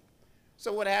 internationally.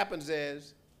 So what happens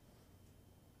is,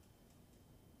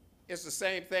 it's the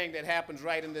same thing that happens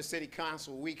right in the city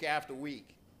council week after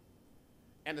week.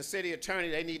 And the city attorney,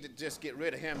 they need to just get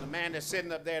rid of him. The man that's sitting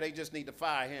up there, they just need to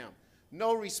fire him.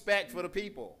 No respect for the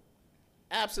people.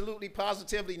 Absolutely,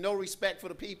 positively, no respect for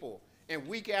the people. And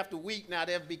week after week now,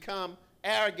 they've become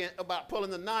arrogant about pulling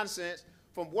the nonsense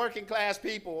from working class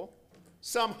people,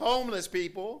 some homeless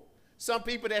people, some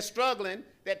people that's struggling,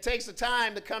 that takes the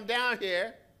time to come down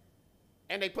here,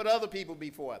 and they put other people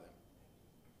before them.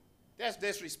 That's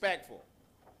disrespectful.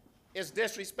 It's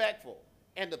disrespectful.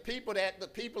 And the people that the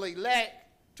people elect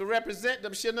to represent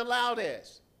them shouldn't allow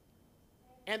this.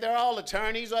 And they're all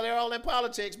attorneys or they're all in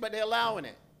politics, but they're allowing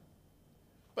it.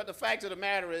 But the fact of the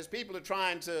matter is, people are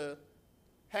trying to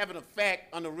have an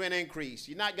effect on the rent increase.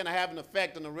 You're not going to have an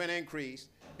effect on the rent increase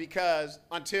because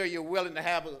until you're willing to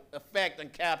have an effect on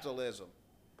capitalism.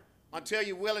 Until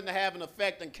you're willing to have an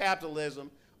effect on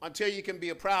capitalism, until you can be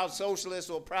a proud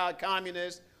socialist or a proud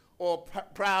communist or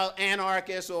proud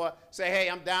anarchist, or say, hey,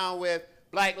 I'm down with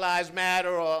Black Lives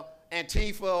Matter or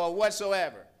Antifa or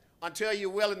whatsoever. Until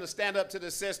you're willing to stand up to the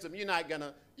system, you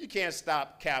can't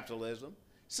stop capitalism.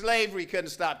 Slavery couldn't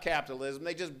stop capitalism.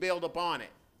 They just build upon it,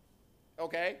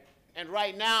 okay? And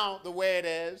right now, the way it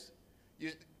is,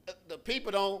 the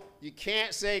people you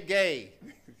can't say gay,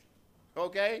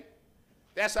 okay?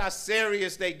 That's how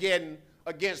serious they're getting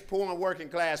against poor and working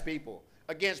class people,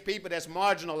 against people that's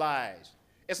marginalized.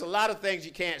 It's a lot of things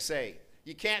you can't say.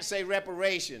 You can't say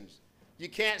reparations. You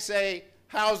can't say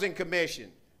housing commission.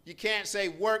 You can't say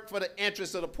work for the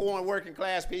interests of the poor and working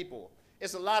class people.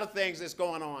 It's a lot of things that's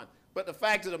going on. But the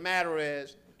fact of the matter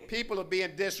is, people are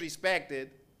being disrespected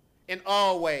in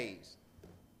all ways.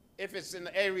 If it's in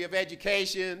the area of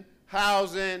education,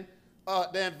 housing,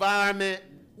 the environment,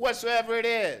 whatsoever it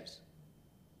is.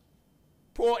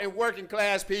 Poor and working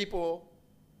class people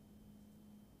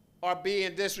are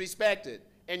being disrespected.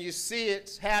 And you see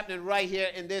it's happening right here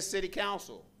in this city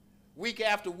council. Week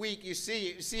after week, you see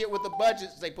it. You see it with the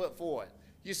budgets they put forward.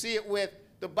 You see it with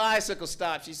the bicycle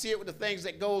stops. You see it with the things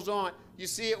that goes on. You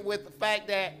see it with the fact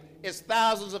that it's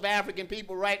thousands of African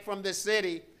people right from this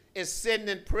city is sitting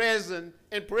in prison,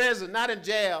 not in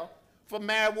jail, for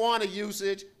marijuana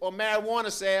usage or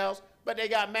marijuana sales, but they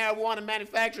got marijuana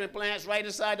manufacturing plants right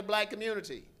inside the black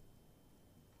community.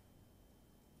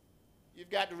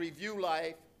 You've got to review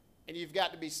life, and you've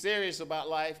got to be serious about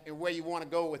life and where you want to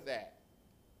go with that.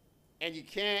 And you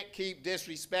can't keep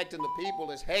disrespecting the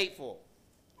people. It's hateful.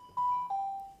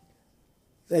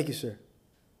 Thank you, sir.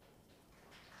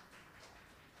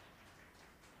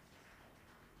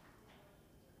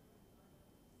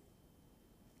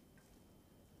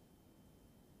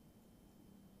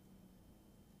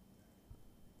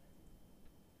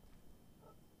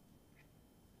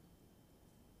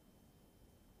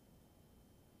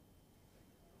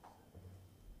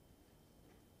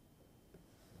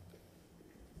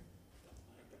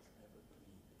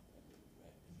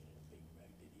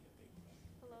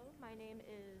 My name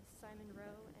is Simon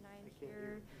Rowe, and I am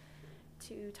here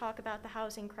to talk about the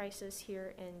housing crisis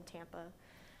here in Tampa.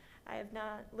 I have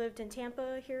not lived in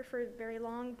Tampa here for very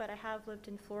long, but I have lived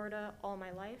in Florida all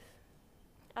my life.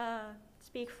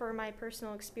 Speak for my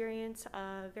personal experience.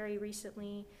 Very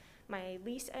recently, My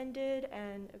lease ended,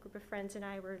 and a group of friends and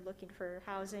I were looking for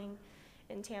housing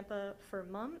in Tampa for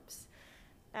months.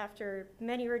 After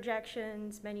many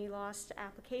rejections, many lost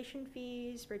application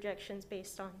fees, rejections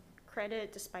based on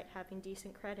credit despite having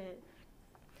decent credit,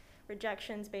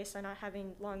 rejections based on not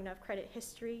having long enough credit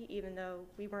history, even though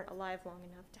we weren't alive long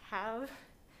enough to have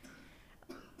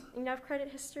enough credit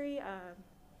history.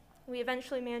 We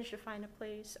eventually managed to find a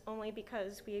place only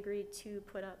because we agreed to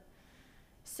put up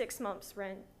 6 months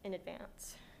rent in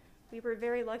advance. We were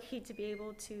very lucky to be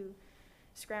able to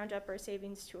scrounge up our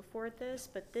savings to afford this,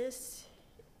 but this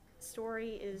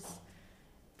story is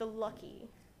the lucky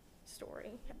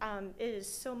story. It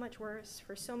is so much worse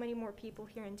for so many more people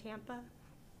here in Tampa,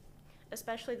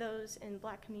 especially those in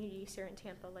Black communities here in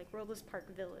Tampa, like Robles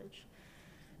Park Village.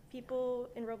 People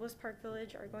in Robles Park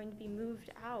Village are going to be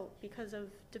moved out because of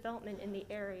development in the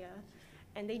area,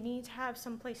 and they need to have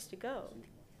some place to go.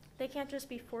 They can't just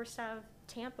be forced out of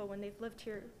Tampa when they've lived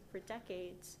here for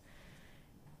decades.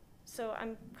 So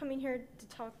I'm coming here to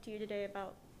talk to you today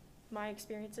about my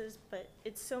experiences, but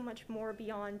it's so much more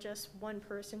beyond just one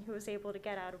person who was able to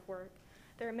get out of work.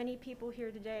 There are many people here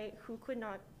today who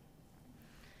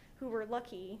were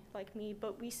lucky like me,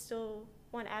 but we still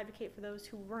want to advocate for those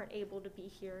who weren't able to be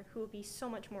here, who will be so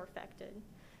much more affected.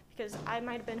 Because I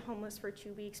might have been homeless for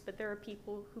 2 weeks, but there are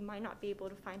people who might not be able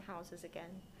to find houses again.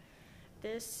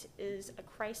 This is a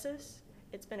crisis.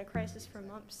 It's been a crisis for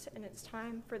months, and it's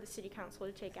time for the City Council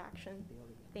to take action.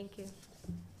 Thank you.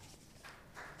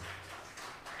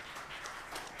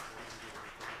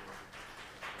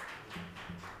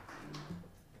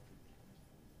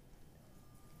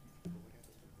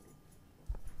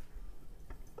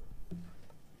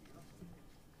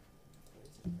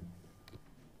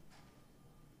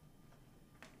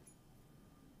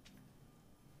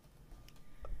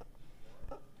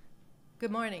 Good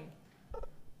morning.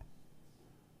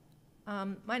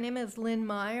 My name is Lynn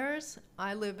Myers.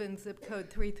 I live in zip code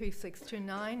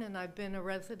 33629, and I've been a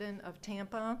resident of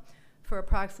Tampa for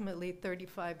approximately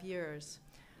 35 years.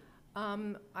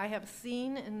 I have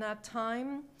seen in that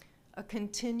time a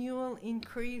continual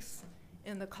increase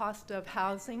in the cost of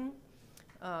housing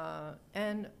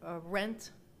and rent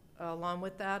along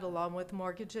with that, along with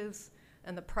mortgages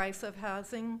and the price of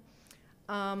housing.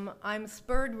 I'm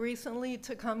spurred recently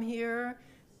to come here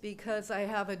because I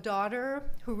have a daughter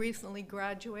who recently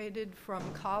graduated from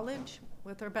college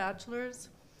with her bachelor's.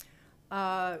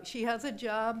 She has a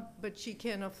job, but she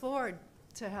can't afford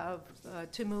to have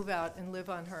to move out and live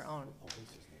on her own.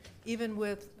 Even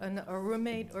with a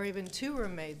roommate or even 2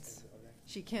 roommates,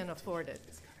 she can't afford it.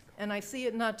 And I see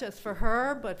it not just for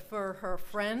her, but for her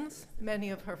friends, many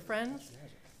of her friends,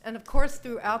 and of course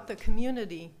throughout the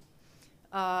community.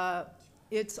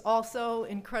 It's also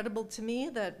incredible to me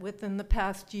that within the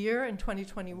past year, in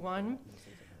 2021,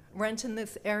 rent in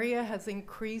this area has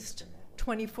increased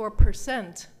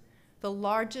 24%, the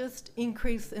largest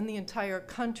increase in the entire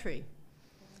country.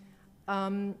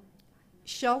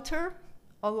 Shelter,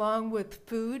 along with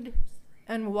food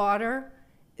and water,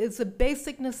 is a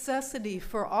basic necessity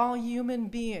for all human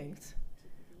beings,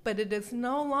 but it is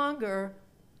no longer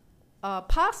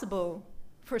possible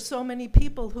for so many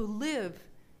people who live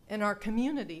in our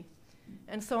community.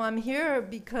 And so I'm here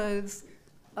because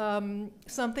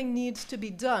something needs to be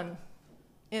done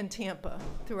in Tampa,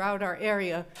 throughout our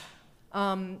area,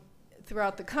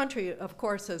 throughout the country, of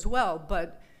course, as well.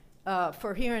 But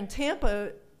for here in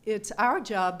Tampa, it's our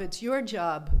job, it's your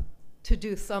job to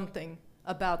do something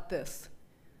about this.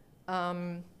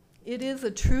 It is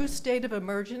a true state of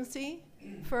emergency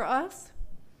for us.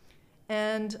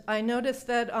 And I noticed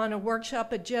that on a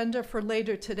workshop agenda for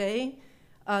later today,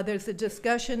 there's a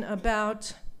discussion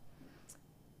about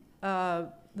the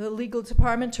legal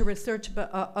department to research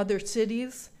about, other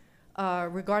cities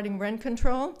regarding rent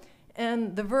control.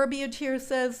 And the verbiage here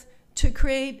says to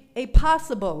create a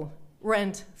possible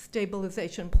rent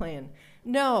stabilization plan.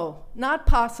 No, not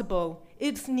possible.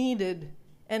 It's needed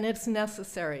and it's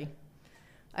necessary.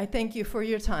 I thank you for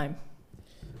your time.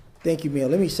 Thank you, Mayor.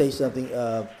 Let me say something.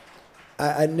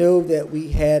 I know that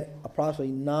we had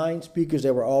approximately 9 speakers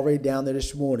that were already down there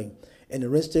this morning. And the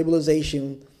rent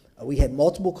stabilization, we had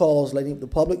multiple calls letting the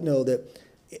public know that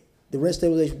the rent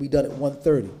stabilization will be done at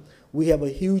 1:30. We have a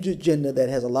huge agenda that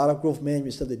has a lot of growth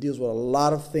management stuff that deals with a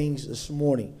lot of things this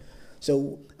morning.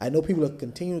 So I know people are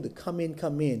continuing to come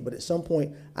in, but at some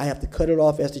point I have to cut it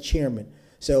off as the chairman.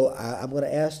 So I'm going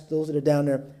to ask those that are down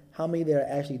there, how many that are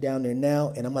actually down there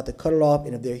now, and I'm going to have to cut it off.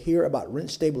 And if they're here about rent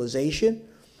stabilization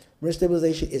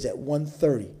is at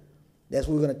 1:30. That's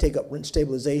when we're going to take up rent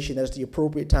stabilization. That's the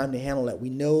appropriate time to handle that.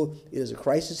 We know it is a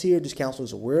crisis here. This council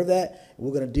is aware of that, and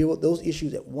we're going to deal with those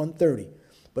issues at 1:30.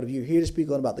 But if you're here to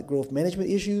speak on about the growth management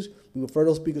issues, we refer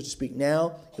those speakers to speak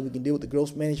now, and we can deal with the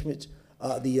growth management,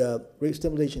 the rate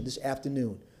stabilization this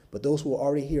afternoon. But those who are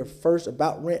already here first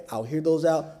about rent, I'll hear those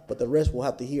out, but the rest we'll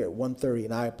have to hear at 1:30.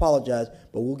 And I apologize,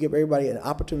 but we'll give everybody an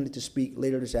opportunity to speak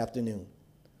later this afternoon.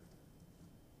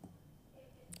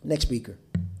 Next speaker.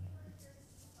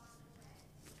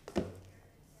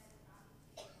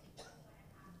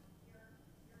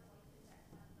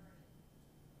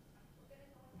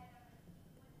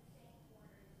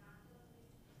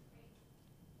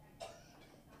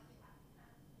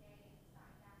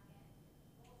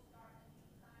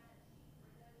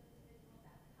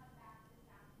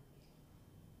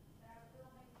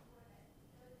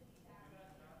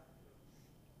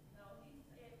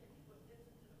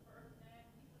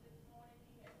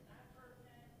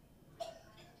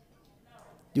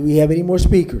 Do we have any more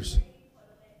speakers?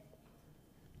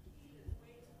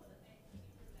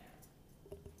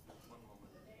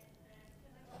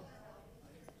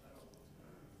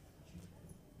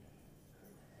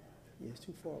 Yeah, it's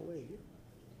too far away.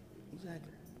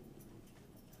 Exactly.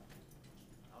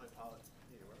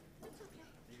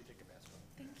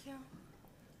 Thank you.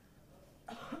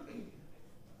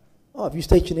 Oh, if you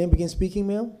state your name, begin speaking,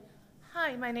 ma'am.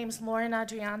 Hi, my name's Lauren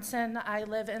Adrianson. I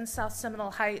live in South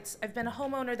Seminole Heights. I've been a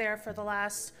homeowner there for the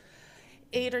last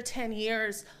 8 or 10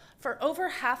 years. For over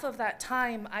half of that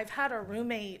time, I've had a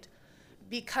roommate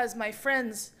because my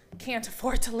friends can't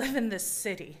afford to live in this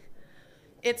city.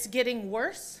 It's getting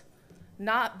worse,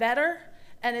 not better,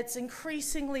 and it's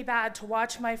increasingly bad to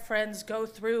watch my friends go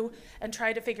through and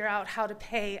try to figure out how to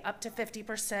pay up to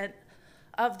 50%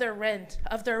 of their rent,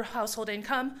 of their household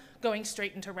income, going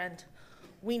straight into rent.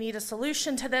 We need a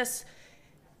solution to this.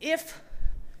 If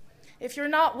you're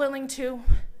not willing to,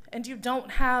 and you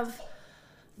don't have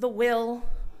the will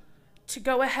to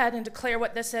go ahead and declare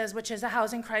what this is, which is a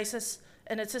housing crisis,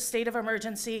 and it's a state of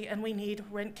emergency, and we need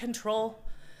rent control,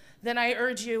 then I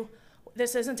urge you,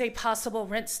 this isn't a possible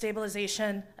rent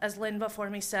stabilization, as Lynn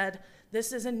before me said.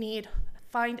 This is a need.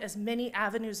 Find as many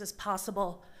avenues as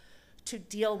possible to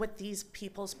deal with these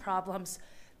people's problems.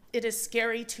 It is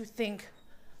scary to think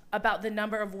about the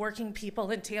number of working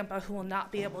people in Tampa who will not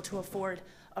be able to afford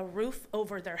a roof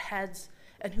over their heads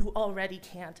and who already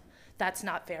can't. That's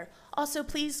not fair. Also,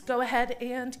 please go ahead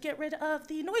and get rid of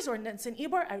the noise ordinance in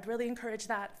Ybor. I would really encourage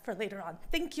that for later on.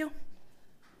 Thank you.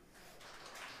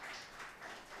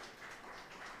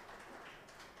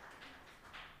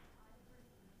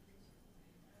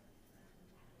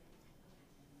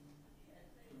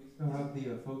 Do we still have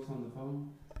the folks on the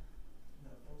phone?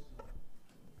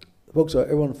 Folks,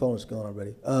 everyone on the phone is gone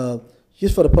already.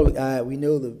 Just for the public eye, we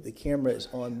know the camera is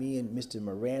on me and Mr.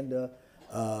 Miranda.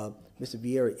 Mr.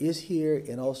 Vieira is here,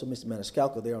 and also Mr.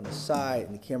 Maniscalco there on the side,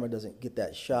 and the camera doesn't get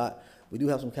that shot. We do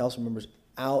have some council members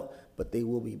out, but they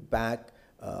will be back.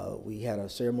 We had a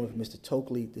ceremony for Mr.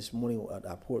 Tokley this morning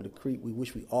at Port of the Creek. We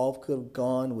wish we all could have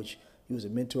gone, which he was a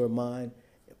mentor of mine,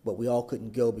 but we all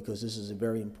couldn't go because this is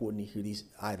very important to hear these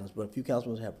items. But a few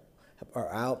councilmen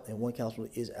are out, and one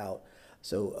councilman is out.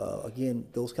 So again,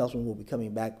 those councilmen will be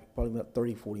coming back probably about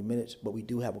 30, 40 minutes, but we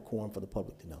do have a quorum for the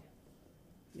public to know.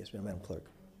 Yes, ma'am, Madam Clerk.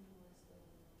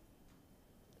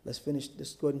 Let's go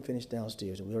ahead and finish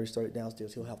downstairs. We already started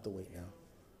downstairs. He'll have to wait now.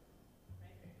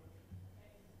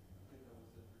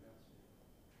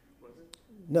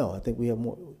 No, I think we have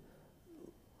more.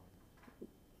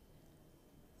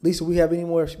 Lisa, we have any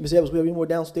more? Ms. Evans, we have any more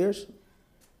downstairs?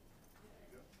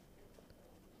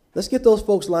 Let's get those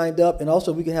folks lined up, and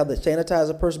also we can have the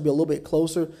sanitizer person be a little bit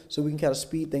closer so we can kind of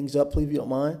speed things up, please, if you don't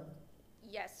mind.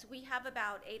 Yes, we have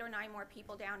about 8 or 9 more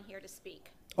people down here to speak.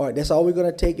 All right, that's all we're going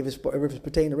to take if it's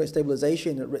pertaining to rent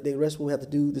stabilization. The rest we'll have to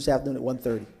do this afternoon at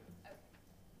 1:30.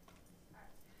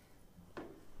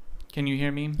 Can you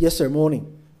hear me? Yes, sir.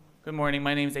 Morning. Good morning.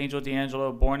 My name is Angel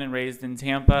D'Angelo, born and raised in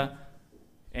Tampa,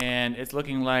 and it's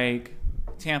looking like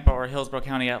Tampa or Hillsborough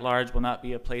County at large will not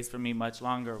be a place for me much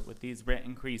longer with these rent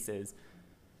increases.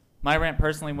 My rent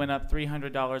personally went up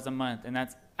 $300 a month, and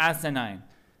that's asinine.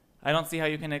 I don't see how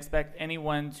you can expect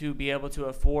anyone to be able to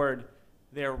afford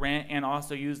their rent and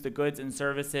also use the goods and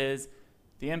services.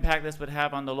 The impact this would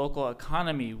have on the local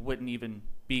economy wouldn't even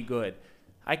be good.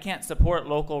 I can't support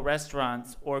local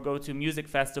restaurants or go to music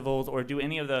festivals or do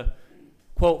any of the,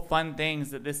 quote, fun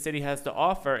things that this city has to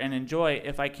offer and enjoy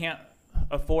if I can't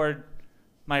afford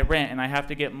my rent and I have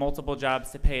to get multiple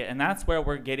jobs to pay it. And that's where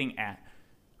we're getting at.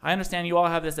 I understand you all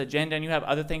have this agenda and you have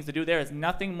other things to do. There is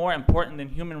nothing more important than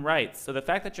human rights. So the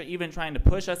fact that you're even trying to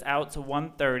push us out to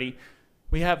 1:30,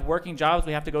 we have working jobs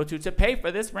we have to go to pay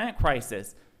for this rent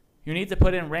crisis. You need to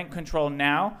put in rent control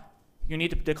now. You need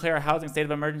to declare a housing state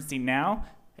of emergency now.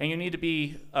 and you need to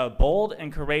be bold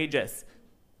and courageous.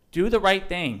 Do the right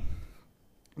thing.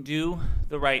 Do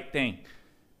the right thing.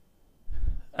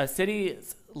 A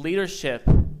city's leadership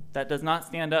that does not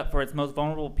stand up for its most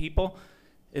vulnerable people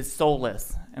is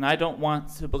soulless. And I don't want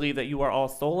to believe that you are all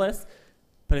soulless,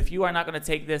 but if you are not going to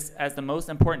take this as the most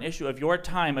important issue of your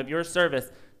time, of your service,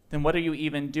 then what are you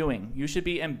even doing? You should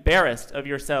be embarrassed of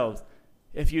yourselves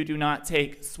if you do not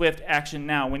take swift action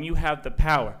now when you have the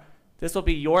power. This will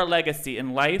be your legacy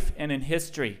in life and in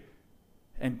history.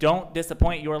 And don't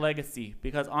disappoint your legacy,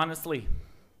 because honestly,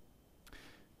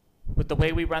 with the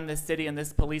way we run this city and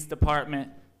this police department,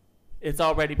 it's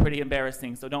already pretty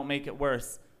embarrassing, so don't make it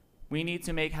worse. We need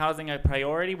to make housing a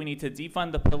priority. We need to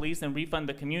defund the police and refund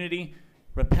the community,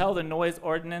 repeal the noise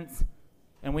ordinance,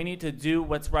 and we need to do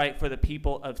what's right for the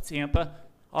people of Tampa.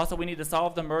 Also, we need to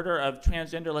solve the murder of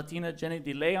transgender Latina Jenny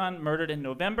DeLeon, murdered in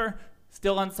November,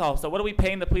 still unsolved. So what are we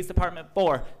paying the police department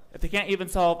for if they can't even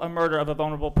solve a murder of a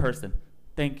vulnerable person?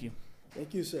 Thank you.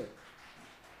 Thank you, sir.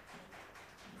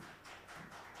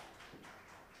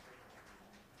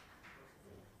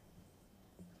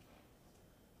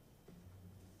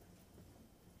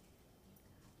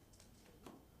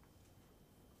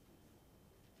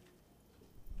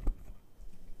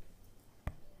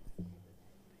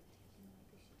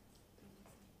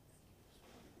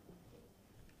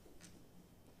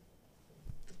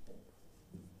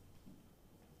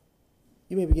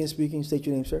 You may begin speaking. State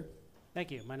your name, sir.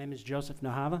 Thank you. My name is Joseph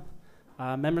Nahava.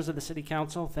 Members of the City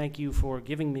Council, thank you for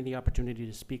giving me the opportunity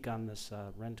to speak on this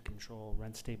rent control,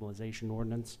 rent stabilization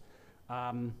ordinance.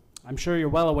 I'm sure you're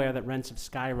well aware that rents have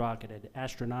skyrocketed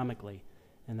astronomically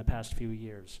in the past few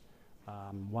years,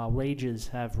 while wages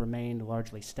have remained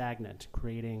largely stagnant,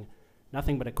 creating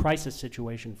nothing but a crisis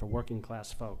situation for working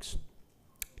class folks.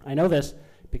 I know this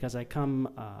because I come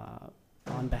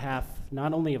on behalf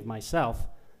not only of myself,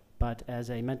 but as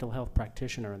a mental health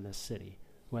practitioner in this city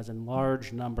who has a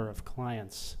large number of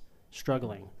clients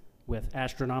struggling with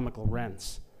astronomical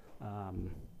rents.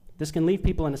 This can leave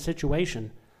people in a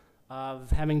situation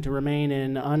of having to remain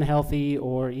in unhealthy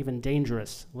or even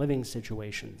dangerous living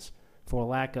situations for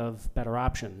lack of better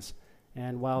options.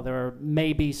 And while there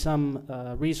may be some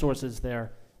resources,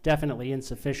 they're definitely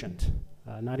insufficient,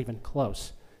 not even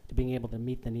close to being able to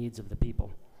meet the needs of the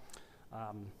people.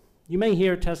 You may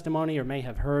hear testimony or may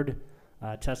have heard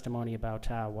testimony about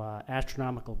how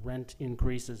astronomical rent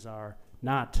increases are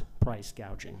not price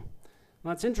gouging.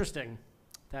 Well, it's interesting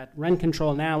that rent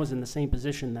control now is in the same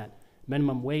position that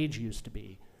minimum wage used to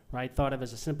be, right? Thought of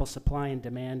as a simple supply and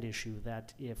demand issue,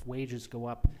 that if wages go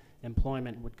up,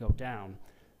 employment would go down.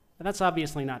 But that's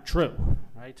obviously not true,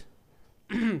 right?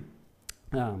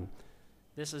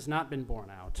 This has not been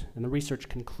borne out, and the research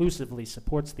conclusively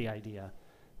supports the idea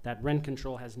that rent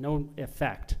control has no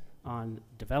effect on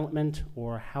development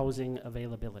or housing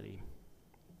availability,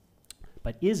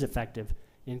 but is effective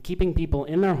in keeping people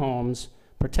in their homes,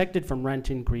 protected from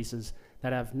rent increases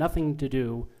that have nothing to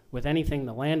do with anything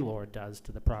the landlord does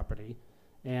to the property,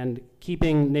 and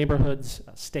keeping neighborhoods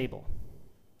stable.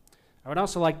 I would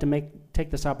also like to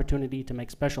take this opportunity to make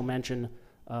special mention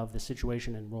of the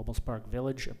situation in Robles Park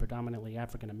Village, a predominantly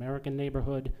African-American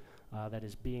neighborhood that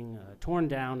is being torn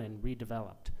down and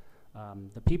redeveloped.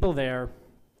 The people there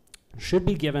should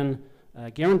be given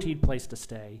a guaranteed place to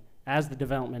stay as the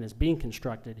development is being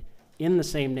constructed in the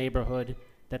same neighborhood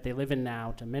that they live in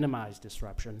now to minimize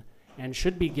disruption, and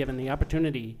should be given the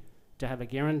opportunity to have a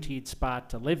guaranteed spot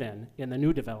to live in the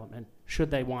new development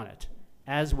should they want it,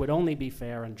 as would only be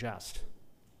fair and just.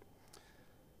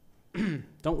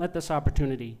 Don't let this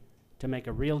opportunity to make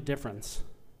a real difference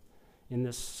in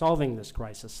solving this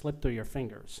crisis slip through your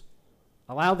fingers.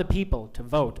 Allow the people to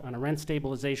vote on a rent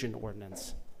stabilization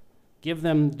ordinance. Give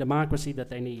them the democracy that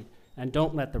they need, and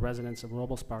don't let the residents of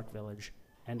Robles Park Village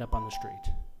end up on the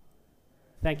street.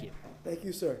 Thank you. Thank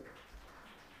you, sir.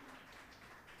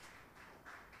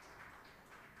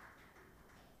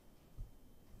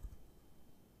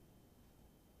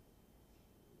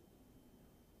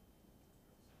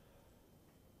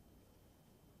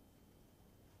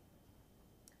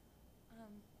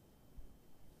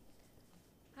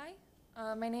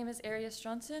 Hi, my name is Arias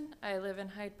Johnson. I live in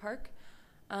Hyde Park.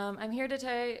 I'm here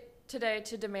today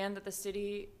to demand that the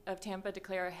City of Tampa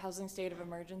declare a housing state of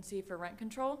emergency for rent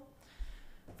control.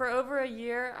 For over a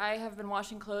year, I have been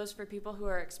washing clothes for people who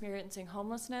are experiencing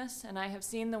homelessness, and I have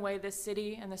seen the way this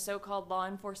city and the so-called law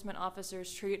enforcement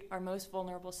officers treat our most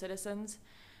vulnerable citizens.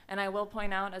 And I will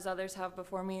point out, as others have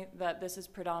before me, that this is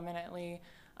predominantly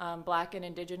Black and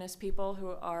Indigenous people who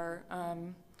are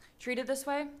treated this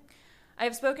way. I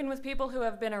have spoken with people who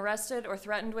have been arrested or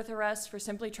threatened with arrest for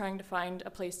simply trying to find a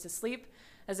place to sleep,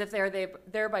 as if they are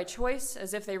there by choice,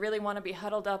 as if they really want to be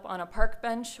huddled up on a park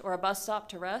bench or a bus stop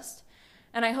to rest.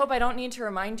 And I hope I don't need to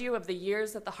remind you of the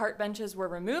years that the HART benches were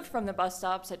removed from the bus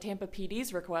stops at Tampa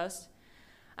PD's request.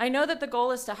 I know that the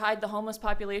goal is to hide the homeless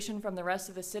population from the rest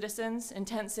of the citizens in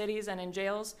tent cities and in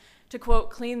jails to, quote,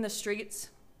 clean the streets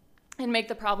and make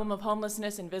the problem of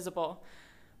homelessness invisible.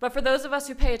 But for those of us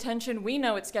who pay attention, we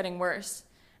know it's getting worse.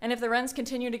 And if the rents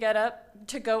continue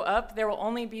to go up, there will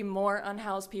only be more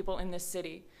unhoused people in this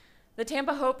city. The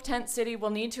Tampa Hope Tent City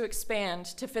will need to expand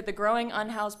to fit the growing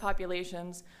unhoused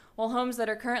populations, while homes that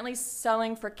are currently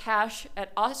selling for cash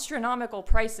at astronomical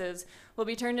prices will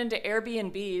be turned into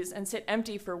Airbnbs and sit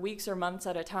empty for weeks or months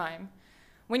at a time.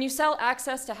 When you sell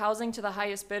access to housing to the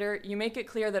highest bidder, you make it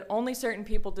clear that only certain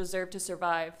people deserve to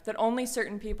survive, that only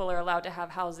certain people are allowed to have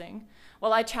housing.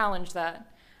 Well, I challenge that.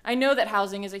 I know that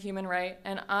housing is a human right,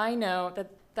 and I know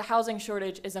that the housing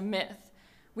shortage is a myth.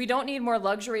 We don't need more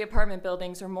luxury apartment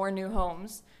buildings or more new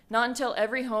homes, not until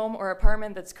every home or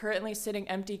apartment that's currently sitting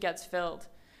empty gets filled.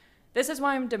 This is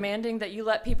why I'm demanding that you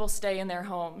let people stay in their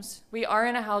homes. We are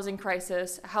in a housing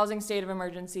crisis, a housing state of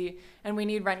emergency, and we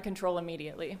need rent control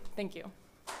immediately. Thank you.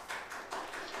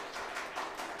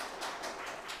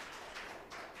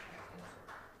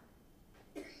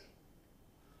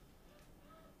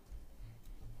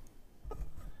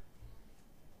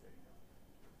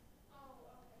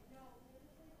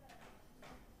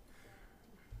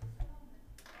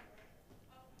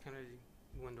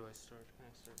 When do I start? Can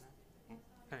I start now?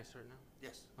 Can I start now?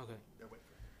 Yes. Okay. They're waiting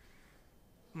for it.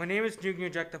 My name is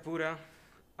Jugnu Jaktapura.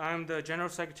 I'm the General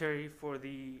Secretary for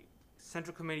the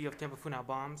Central Committee of Tampa Funau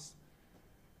Bombs.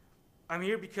 I'm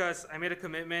here because I made a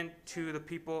commitment to the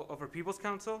people of our People's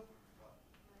Council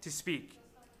to speak.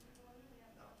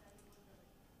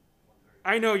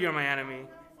 I know you're my enemy,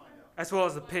 as well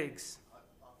as the pigs.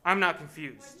 I'm not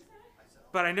confused.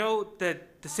 But I know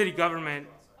that the city government,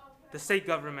 the state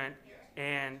government,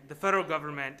 and the federal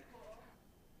government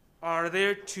are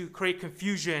there to create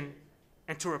confusion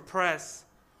and to repress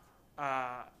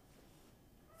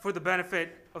for the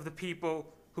benefit of the people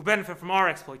who benefit from our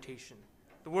exploitation,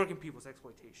 the working people's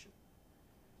exploitation.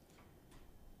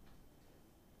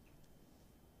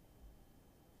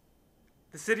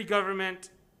 The city government,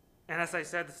 and as I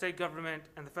said, the state government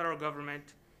and the federal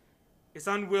government is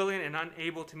unwilling and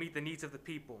unable to meet the needs of the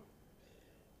people.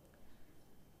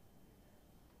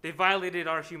 They violated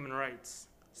our human rights.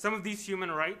 Some of these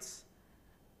human rights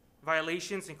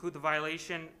violations include the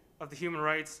violation of the human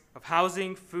rights of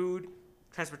housing, food,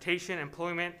 transportation,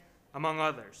 employment, among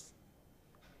others.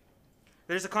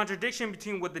 There's a contradiction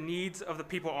between what the needs of the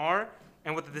people are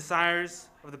and what the desires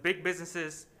of the big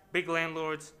businesses, big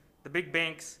landlords, the big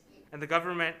banks, and the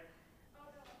government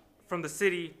from the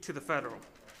city to the federal.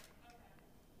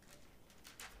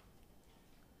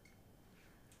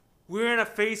 We're in a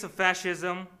phase of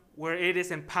fascism where it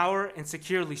is in power and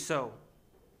securely so.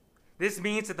 This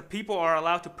means that the people are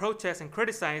allowed to protest and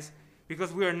criticize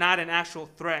because we are not an actual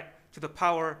threat to the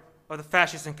power of the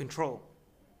fascists in control.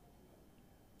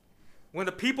 When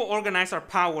the people organize our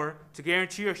power to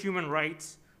guarantee our human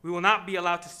rights, we will not be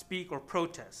allowed to speak or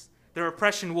protest. Their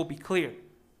oppression will be clear.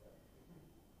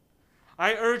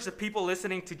 I urge the people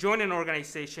listening to join an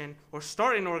organization or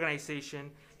start an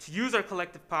organization to use our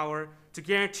collective power to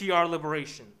guarantee our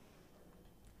liberation.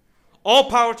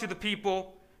 All power to the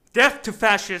people, death to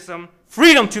fascism,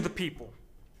 freedom to the people.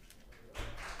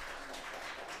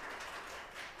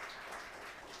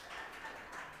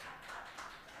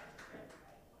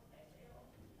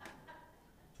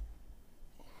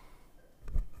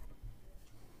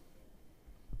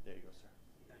 There you go, sir.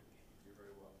 Thank you. You're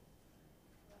very welcome.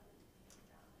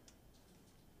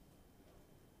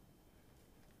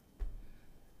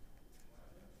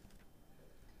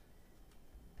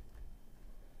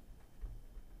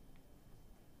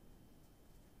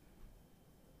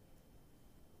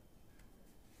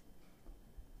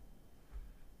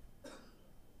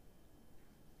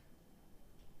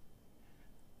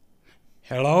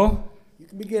 Hello? You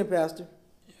can begin, Pastor.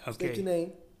 Okay. State your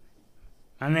name.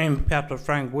 My name is Pastor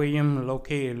Frank Williams,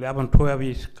 located 1112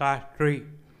 East Scott Street,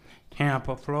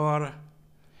 Tampa, Florida,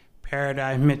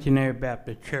 Paradise Missionary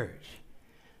Baptist Church.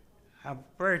 I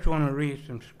first want to read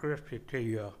some scripture to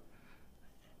you.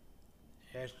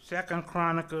 It's 2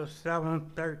 Chronicles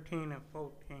 7:13 and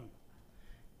 14.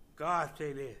 God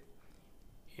said this,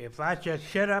 if I shall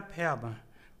shut up heaven,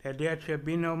 that there shall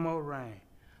be no more rain,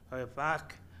 or if I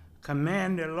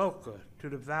command the locusts to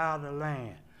devour the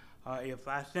land, or if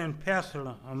I send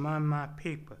pestilence among my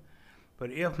people. But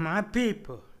if my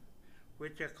people,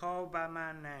 which are called by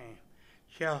my name,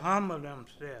 shall humble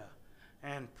themselves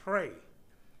and pray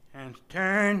and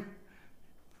turn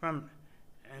and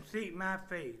seek my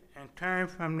face and turn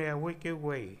from their wicked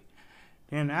way,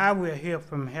 then I will hear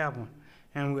from heaven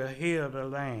and will heal the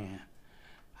land.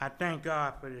 I thank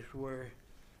God for this word.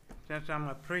 Since I'm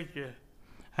a preacher,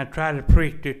 I try to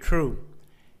preach the truth.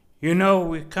 You know,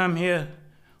 we come here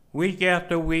week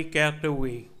after week after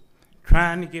week,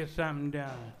 trying to get something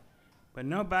done, but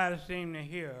nobody seems to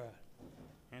hear us.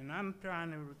 And I'm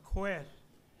trying to request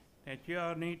that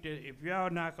y'all need to, if y'all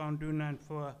not gonna do nothing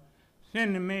for us,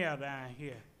 send the mayor down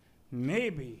here.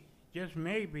 Maybe, just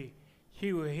maybe,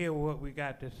 she will hear what we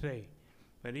got to say.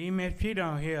 But even if she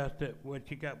don't hear us, what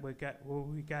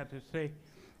we got to say,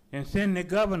 then send the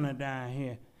governor down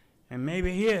here, and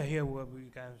maybe he'll hear what we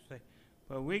got to say.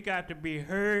 But we got to be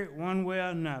heard one way or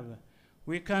another.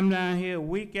 We come down here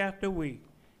week after week.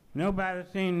 Nobody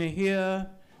seems to hear us.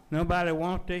 Nobody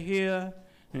wants to hear us.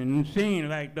 And it seems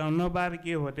like don't nobody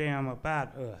give a damn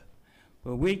about us.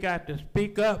 But we got to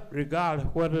speak up regardless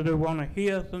whether they want to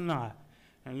hear us or not.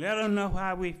 And let them know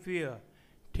how we feel.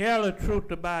 Tell the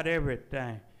truth about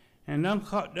everything. And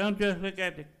don't just look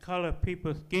at the color of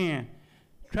people's skin.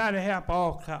 Try to help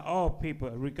all people,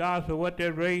 regardless of what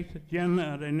their race,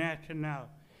 gender, or their nationality.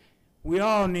 We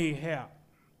all need help.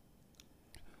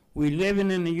 We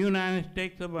living in the United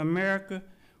States of America,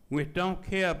 which don't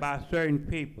care about certain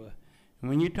people. And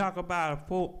when you talk about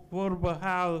affordable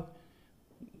housing,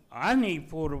 I need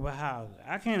affordable housing.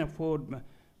 I can't afford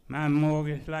my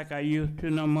mortgage like I used to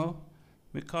no more,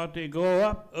 because they go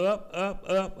up, up, up,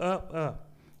 up, up, up.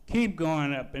 Keep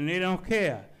going up, and they don't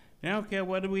care. They don't care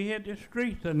whether we hit the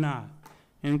streets or not.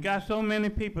 And got so many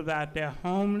people out there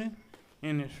homeless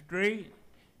in the street,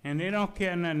 and they don't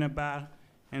care nothing about it.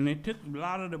 And they took a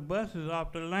lot of the buses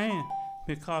off the land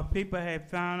because people had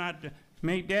found out to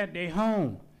make that their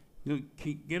home. You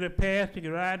get a pass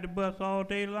to ride the bus all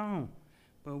day long.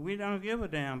 But we don't give a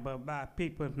damn about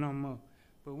people no more.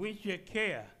 But we should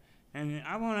care. And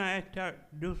I want to ask her to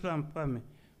do something for me.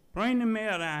 Bring the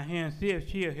mayor down here and see if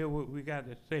she'll hear what we got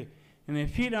to say. And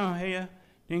if she don't hear,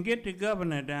 then get the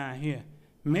governor down here.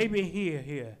 Maybe he'll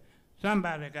hear.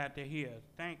 Somebody got to hear.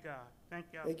 Thank God. Thank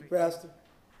y'all. Thank you, Pastor.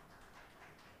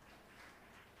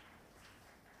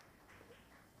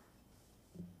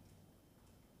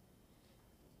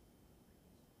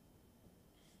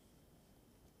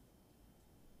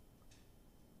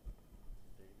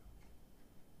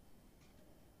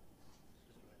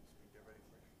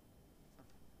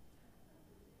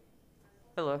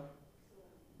 Hello,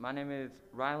 my name is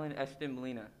Rylan Ashton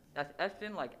Molina. That's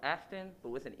Ashton like Ashton, but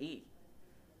with an E.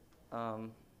 I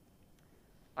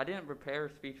didn't prepare a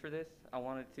speech for this. I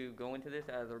wanted to go into this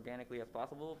as organically as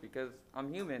possible because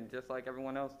I'm human, just like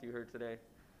everyone else you heard today.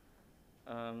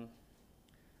 I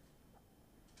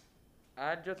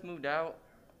just moved out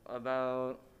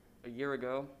about a year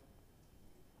ago.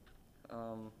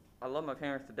 I love my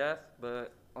parents to death,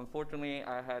 but unfortunately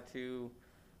I had to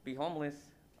be homeless.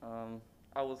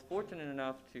 I was fortunate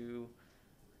enough to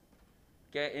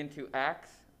get into ACTS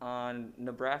on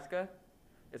Nebraska.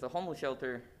 It's a homeless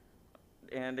shelter,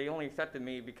 and they only accepted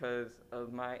me because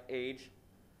of my age.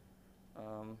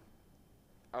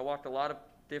 I watched a lot of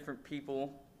different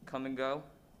people come and go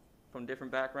from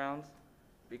different backgrounds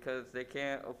because they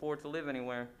can't afford to live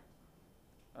anywhere.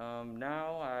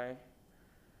 Now I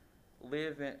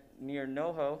live near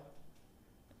NoHo.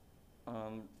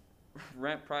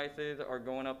 Rent prices are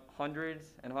going up hundreds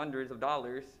and hundreds of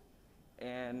dollars,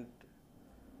 and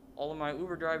all of my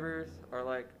Uber drivers are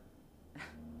like,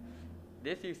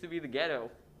 this used to be the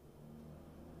ghetto.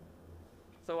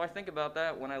 So I think about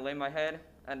that when I lay my head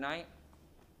at night,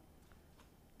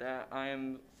 that I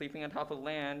am sleeping on top of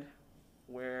land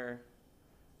where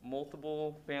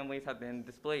multiple families have been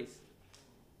displaced.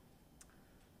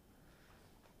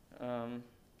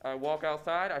 I walk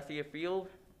outside, I see a field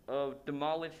of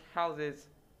demolished houses.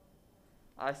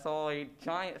 I saw a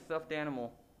giant stuffed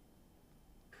animal.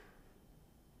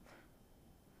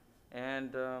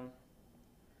 And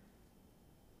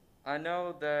I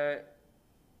know that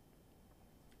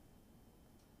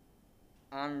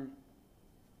I'm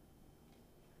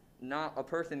not a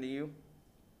person to you,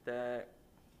 that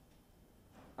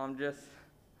I'm just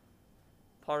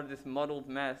part of this muddled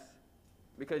mess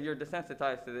because you're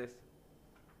desensitized to this.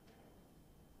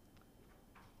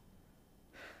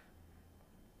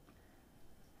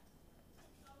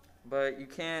 But you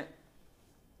can't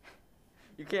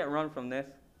run from this,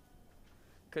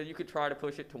 because you could try to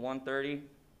push it to 130.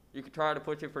 You could try to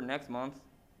push it for next month.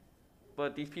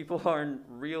 But these people are in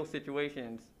real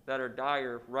situations that are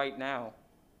dire right now.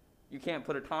 You can't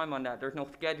put a time on that. There's no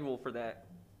schedule for that.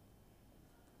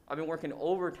 I've been working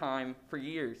overtime for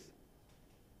years.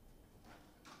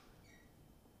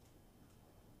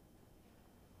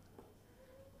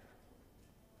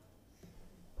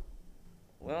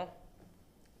 Well,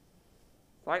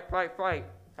 fight, fight, fight.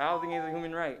 Housing is a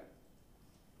human right.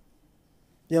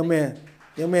 Young man,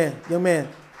 young man, young man,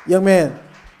 young man,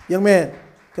 young man,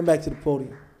 come back to the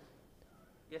podium.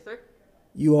 Yes, sir?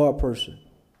 You are a person.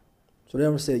 So they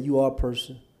ever said you are a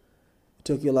person. It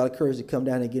took you a lot of courage to come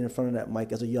down and get in front of that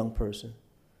mic as a young person.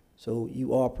 So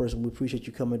you are a person. We appreciate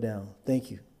you coming down.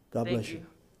 Thank you. God bless you.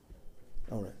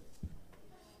 All right.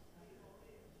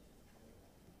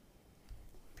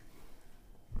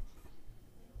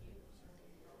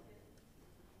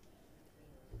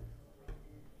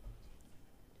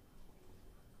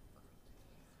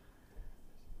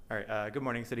 All right, good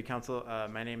morning, City Council.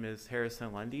 My name is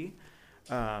Harrison Lundy.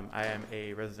 I am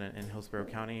a resident in Hillsborough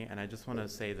County, and I just want to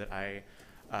say that I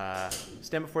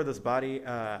stand before this body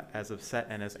as upset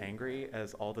and as angry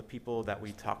as all the people that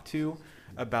we talk to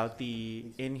about the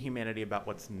inhumanity about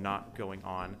what's not going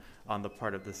on the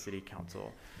part of the City Council.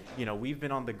 You know, we've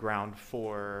been on the ground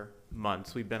for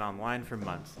months. We've been online for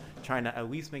months, trying to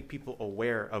at least make people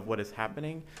aware of what is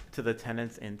happening to the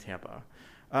tenants in Tampa.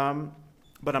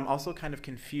 But I'm also kind of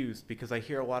confused because I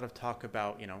hear a lot of talk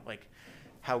about, you know, like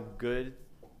how good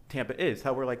Tampa is,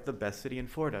 how we're like the best city in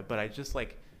Florida. But I just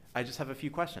have a few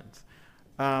questions.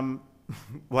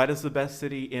 Why does the best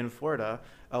city in Florida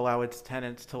allow its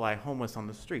tenants to lie homeless on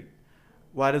the street?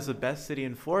 Why does the best city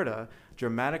in Florida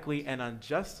dramatically and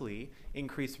unjustly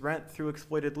increase rent through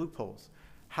exploited loopholes?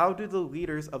 How do the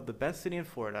leaders of the best city in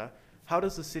Florida, how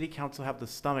does the City Council have the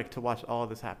stomach to watch all of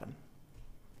this happen?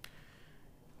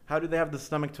 How do they have the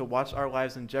stomach to watch our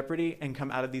lives in jeopardy and come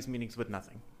out of these meetings with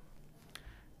nothing?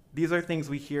 These are things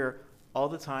we hear all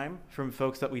the time from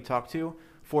folks that we talk to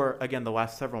for, again, the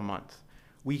last several months.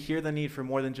 We hear the need for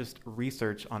more than just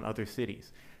research on other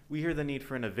cities. We hear the need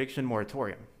for an eviction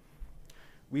moratorium.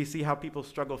 We see how people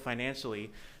struggle financially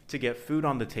to get food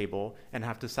on the table and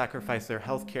have to sacrifice their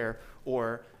health care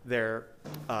or their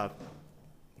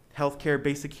healthcare,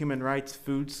 basic human rights,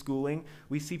 food, schooling.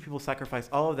 We see people sacrifice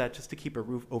all of that just to keep a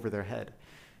roof over their head.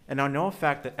 And I know a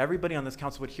fact that everybody on this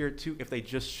council would hear it too if they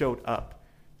just showed up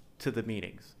to the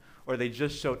meetings, or they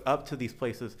just showed up to these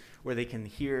places where they can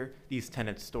hear these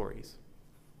tenants' stories.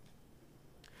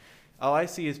 All I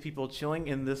see is people chilling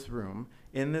in this room,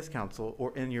 in this council,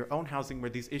 or in your own housing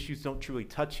where these issues don't truly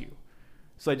touch you.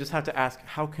 So I just have to ask,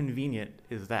 how convenient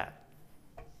is that?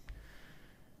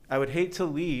 I would hate to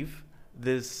leave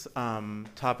this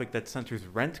topic that centers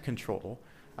rent control.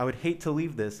 I would hate to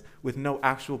leave this with no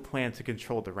actual plan to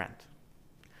control the rent.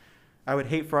 I would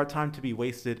hate for our time to be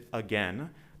wasted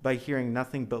again by hearing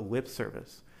nothing but lip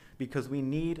service, because we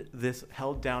need this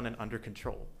held down and under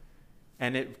control.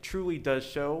 And it truly does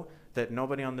show that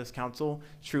nobody on this council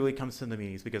truly comes to the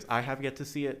meetings, because I have yet to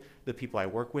see it, the people I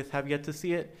work with have yet to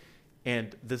see it,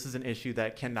 and this is an issue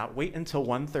that cannot wait until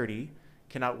 1:30,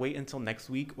 cannot wait until next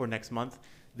week or next month.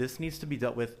 This needs to be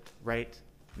dealt with right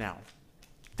now.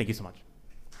 Thank you so much.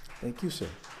 Thank you, sir.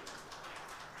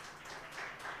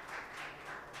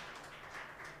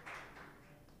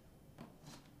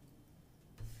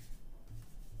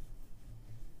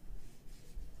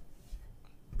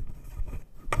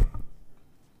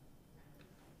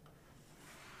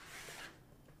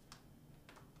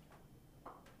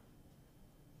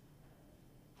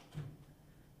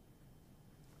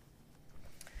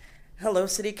 Hello,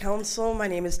 City Council. My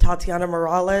name is Tatiana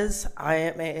Morales.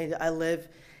 I live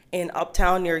in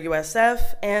Uptown near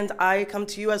USF, and I come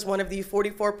to you as one of the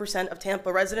 44% of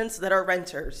Tampa residents that are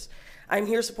renters. I'm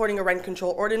here supporting a rent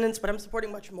control ordinance, but I'm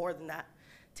supporting much more than that.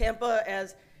 Tampa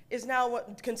is now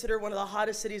considered one of the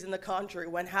hottest cities in the country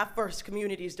when half of our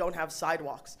communities don't have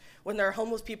sidewalks, when there are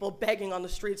homeless people begging on the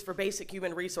streets for basic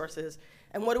human resources.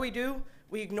 And what do?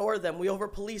 We ignore them, we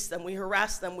over-police them, we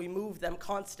harass them, we move them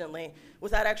constantly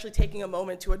without actually taking a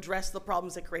moment to address the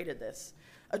problems that created this.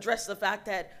 Address the fact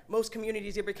that most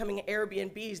communities are becoming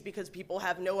Airbnbs because people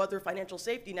have no other financial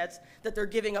safety nets, that they're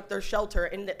giving up their shelter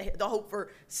in the hope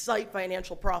for slight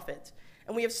financial profit.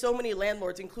 And we have so many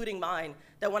landlords, including mine,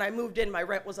 that when I moved in, my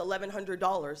rent was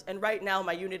 $1,100, and right now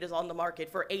my unit is on the market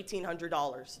for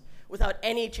 $1,800, without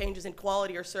any changes in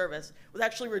quality or service, with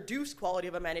actually reduced quality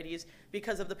of amenities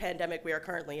because of the pandemic we are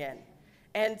currently in.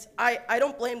 And I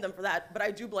don't blame them for that, but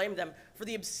I do blame them for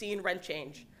the obscene rent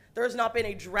change. There has not been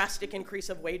a drastic increase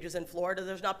of wages in Florida.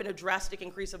 There's not been a drastic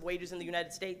increase of wages in the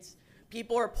United States.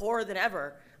 People are poorer than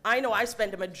ever. I know I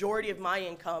spend a majority of my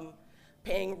income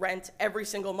paying rent every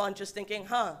single month, just thinking,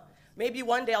 maybe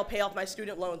one day I'll pay off my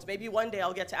student loans. Maybe one day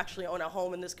I'll get to actually own a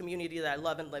home in this community that I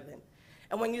love and live in.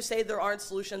 And when you say there aren't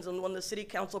solutions, and when the City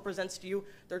Council presents to you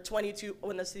their 22,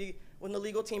 when the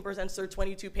legal team presents their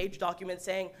 22-page document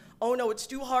saying, oh no, it's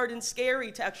too hard and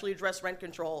scary to actually address rent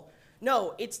control,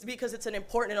 No, it's because it's an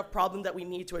important enough problem that we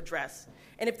need to address.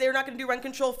 And if they're not going to do rent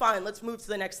control, fine, let's move to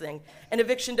the next thing. An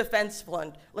eviction defense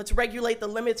fund. Let's regulate the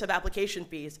limits of application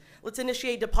fees. Let's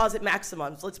initiate deposit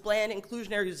maximums. Let's ban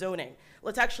inclusionary zoning.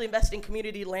 Let's actually invest in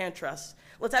community land trusts.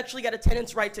 Let's actually get a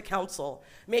tenant's right to counsel.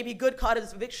 Maybe good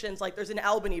cause evictions like there's in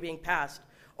Albany being passed.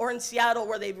 Or in Seattle,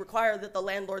 where they require that the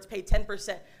landlords pay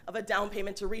 10% of a down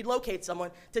payment to relocate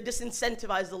someone, to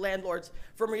disincentivize the landlords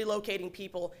from relocating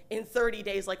people in 30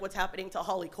 days, like what's happening to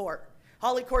Holly Court.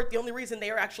 Holly Court, the only reason they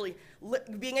are actually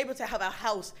being able to have a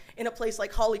house in a place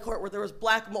like Holly Court where there was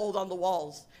black mold on the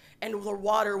walls and the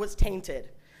water was tainted.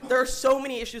 There are so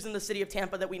many issues in the city of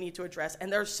Tampa that we need to address,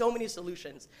 and there are so many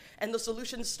solutions. And the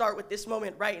solutions start with this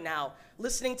moment right now,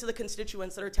 listening to the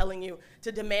constituents that are telling you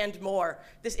to demand more.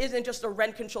 This isn't just a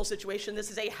rent control situation, this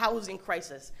is a housing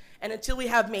crisis. And until we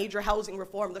have major housing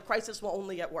reform, the crisis will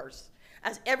only get worse.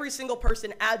 As every single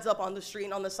person adds up on the street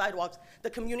and on the sidewalks, the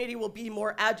community will be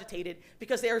more agitated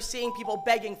because they are seeing people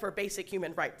begging for basic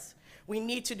human rights. We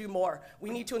need to do more. We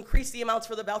need to increase the amounts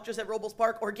for the vouchers at Robles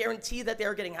Park or guarantee that they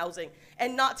are getting housing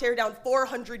and not tear down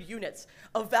 400 units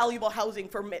of valuable housing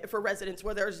for residents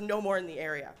where there is no more in the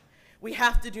area. We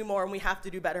have to do more and we have to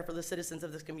do better for the citizens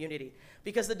of this community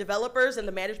because the developers and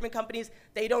the management companies,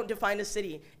 they don't define a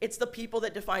city. It's the people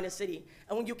that define a city.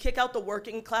 And when you kick out the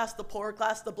working class, the poor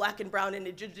class, the black and brown and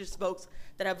indigenous folks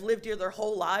that have lived here their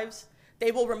whole lives,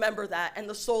 they will remember that and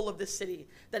the soul of this city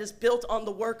that is built on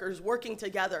the workers working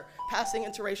together, passing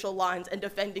interracial lines and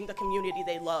defending the community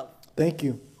they love. Thank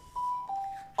you.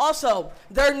 Also,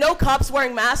 there are no cops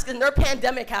wearing masks and there's a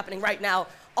pandemic happening right now.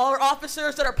 Our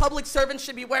officers that are public servants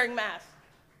should be wearing masks.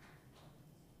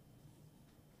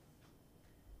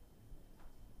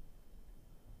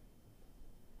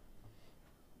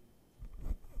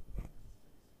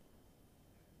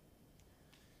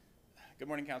 Good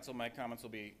morning, Council. My comments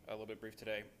will be a little bit brief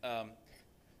today.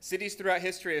 Cities throughout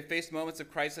history have faced moments of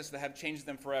crisis that have changed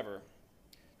them forever.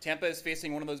 Tampa is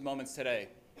facing one of those moments today.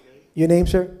 Your name,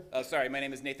 sir? Sorry, my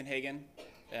name is Nathan Hagan,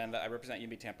 and I represent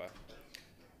UMB Tampa.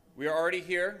 We are already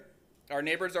here. Our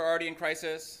neighbors are already in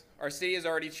crisis. Our city has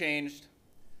already changed.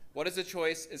 What is the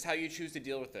choice is how you choose to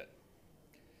deal with it.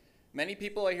 Many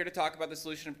people are here to talk about the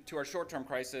solution to our short-term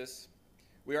crisis.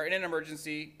 We are in an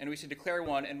emergency, and we should declare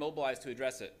one and mobilize to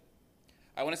address it.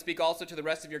 I want to speak also to the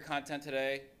rest of your content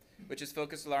today, which is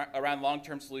focused around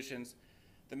long-term solutions.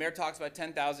 The mayor talks about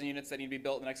 10,000 units that need to be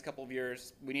built in the next couple of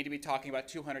years. We need to be talking about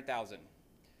 200,000.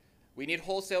 We need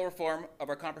wholesale reform of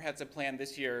our comprehensive plan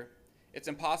this year. It's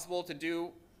impossible to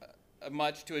do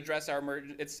much to address our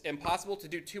It's impossible to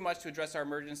do too much to address our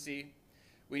emergency.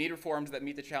 We need reforms that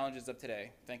meet the challenges of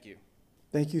today. Thank you.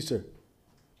 Thank you, sir.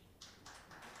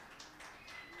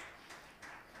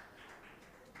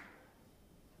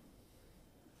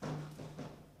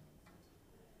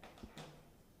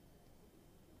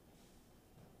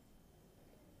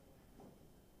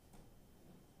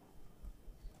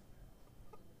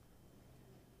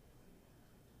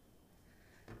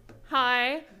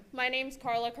 Hi, my name's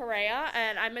Carla Correa,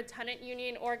 and I'm a tenant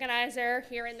union organizer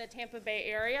here in the Tampa Bay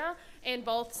area in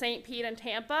both St. Pete and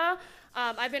Tampa.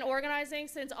 I've been organizing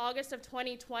since August of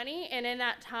 2020, and in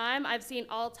that time, I've seen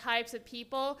all types of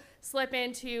people slip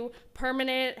into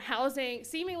permanent housing,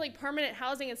 seemingly permanent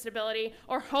housing instability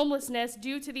or homelessness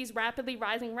due to these rapidly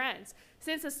rising rents.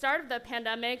 Since the start of the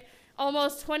pandemic,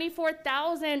 almost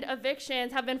 24,000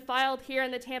 evictions have been filed here in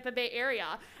the Tampa Bay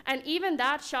area. And even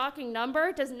that shocking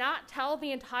number does not tell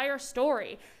the entire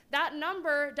story. That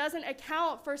number doesn't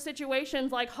account for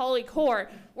situations like Holly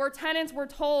Court, where tenants were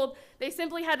told they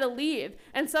simply had to leave,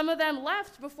 and some of them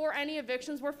left before any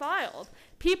evictions were filed.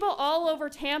 People all over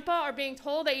Tampa are being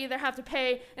told they either have to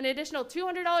pay an additional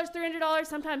 $200, $300,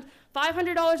 sometimes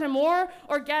 $500 or more,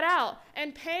 or get out.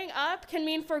 And paying up can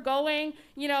mean forgoing,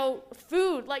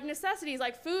 food, like necessities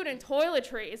like food and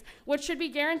toiletries, which should be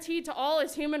guaranteed to all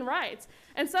as human rights.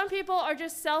 And some people are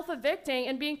just self-evicting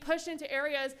and being pushed into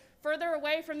areas further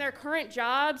away from their current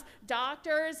jobs,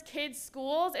 doctors, kids'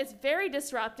 schools. It's very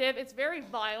disruptive, it's very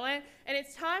violent, and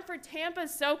it's time for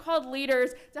Tampa's so-called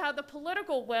leaders to have the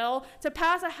political will to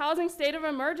pass a housing state of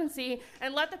emergency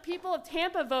and let the people of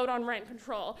Tampa vote on rent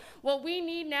control. What we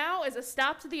need now is a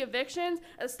stop to the evictions,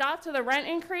 a stop to the rent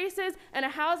increases, and a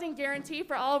housing guarantee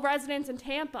for all residents in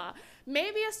Tampa.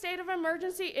 Maybe a state of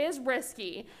emergency is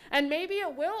risky, and maybe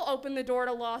it will open the door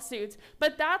to lawsuits,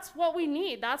 but that's what we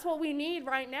need. That's what we need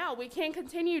right now. now. We can't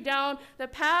continue down the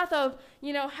path of,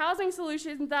 you know, housing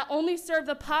solutions that only serve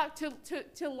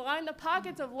to line the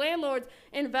pockets of landlords,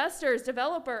 investors,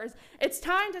 developers. It's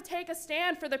time to take a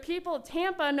stand for the people of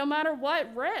Tampa, no matter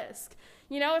what risk.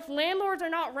 You know, if landlords are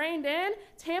not reined in,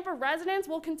 Tampa residents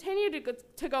will continue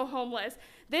to go homeless.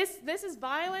 This is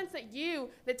violence that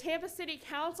the Tampa City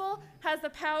Council, has the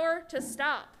power to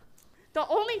stop. The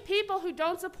only people who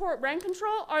don't support rent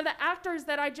control are the actors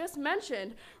that I just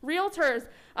mentioned: realtors,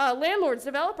 landlords,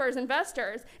 developers,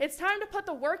 investors. It's time to put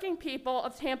the working people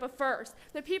of Tampa first,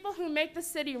 the people who make the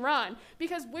city run,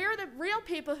 because we're the real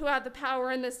people who have the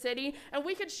power in this city, and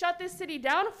we could shut this city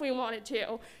down if we wanted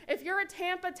to. If you're a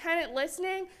Tampa tenant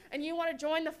listening and you want to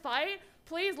join the fight,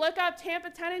 please look up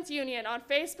Tampa Tenants Union on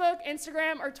Facebook,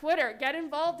 Instagram, or Twitter. Get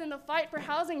involved in the fight for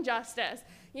housing justice.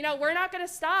 You know, we're not going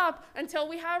to stop until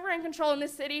we have rent control in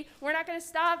this city. We're not going to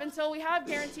stop until we have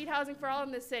guaranteed housing for all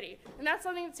in this city. And that's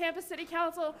something the Tampa City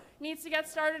Council needs to get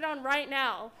started on right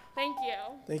now. Thank you.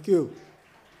 Thank you.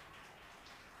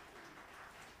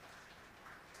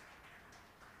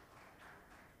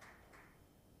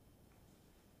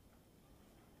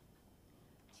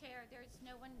 Chair, there's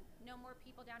no more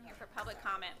people down here for public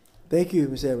comment. Thank you,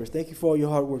 Ms. Evers. Thank you for all your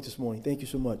hard work this morning. Thank you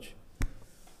so much.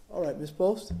 All right, Ms.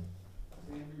 Post.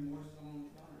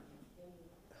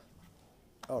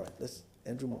 All right,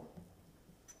 Andrew Moore.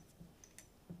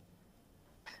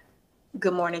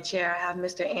 Good morning, Chair. I have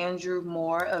Mr. Andrew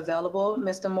Moore available.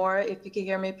 Mr. Moore, if you can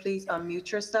hear me, please unmute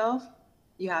yourself.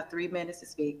 You have 3 minutes to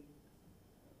speak.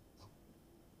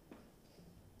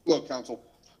 Hello, Council.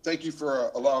 Thank you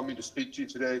for allowing me to speak to you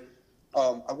today.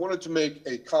 I wanted to make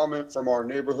a comment from our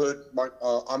neighborhood.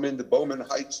 I'm in the Bowman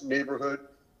Heights neighborhood,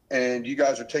 and you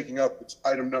guys are taking up, it's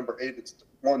item number 8, it's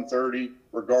 130,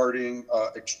 regarding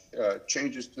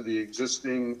changes to the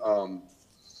existing,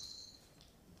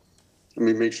 let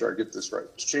me make sure I get this right.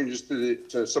 It's changes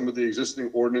to some of the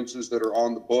existing ordinances that are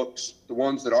on the books. The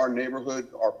ones that our neighborhood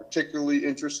are particularly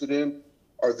interested in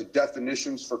are the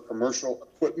definitions for commercial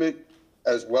equipment,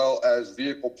 as well as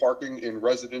vehicle parking in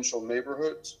residential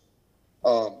neighborhoods.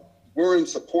 We're in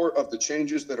support of the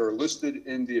changes that are listed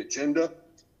in the agenda.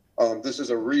 This is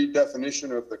a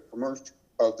redefinition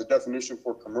of the definition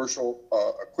for commercial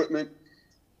equipment,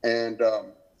 and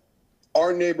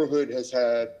our neighborhood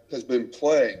has been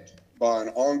plagued by an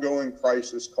ongoing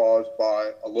crisis caused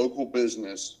by a local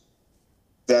business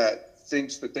that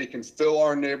thinks that they can fill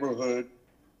our neighborhood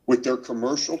with their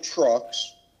commercial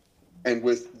trucks and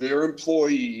with their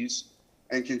employees,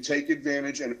 and can take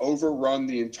advantage and overrun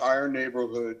the entire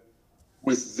neighborhood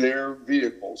with their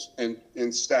vehicles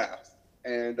and staff.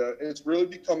 And it's really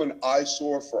become an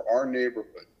eyesore for our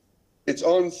neighborhood. It's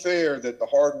unfair that the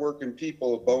hardworking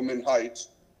people of Bowman Heights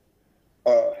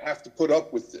have to put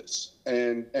up with this.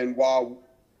 And while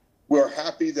we're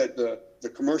happy that the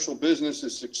commercial business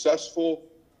is successful,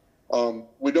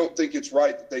 we don't think it's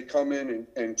right that they come in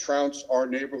and trounce our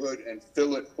neighborhood and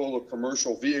fill it full of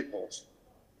commercial vehicles.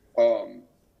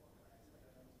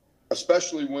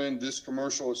 Especially when this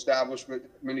commercial establishment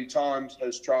many times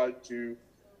has tried to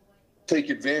take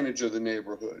advantage of the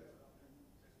neighborhood.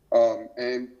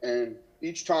 And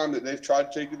each time that they've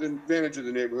tried to take advantage of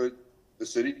the neighborhood, the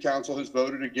city council has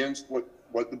voted against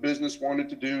what the business wanted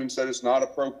to do and said it's not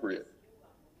appropriate.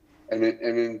 And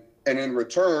in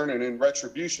return and in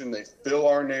retribution, they fill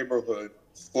our neighborhood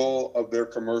full of their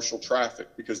commercial traffic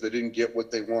because they didn't get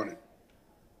what they wanted.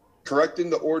 Correcting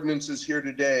the ordinances here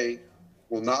today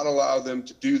will not allow them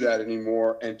to do that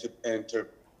anymore, and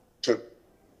to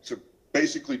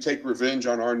basically take revenge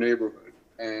on our neighborhood.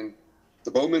 And the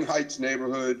Bowman Heights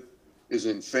neighborhood is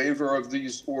in favor of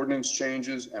these ordinance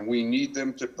changes, and we need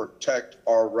them to protect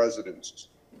our residents.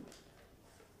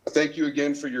 Thank you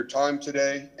again for your time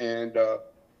today, and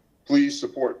please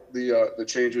support the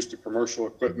changes to commercial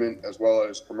equipment as well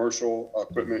as commercial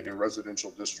equipment in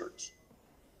residential districts.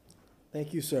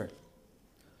 Thank you, sir.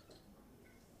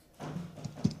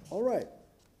 All right.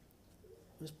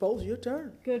 Ms. Bowles, your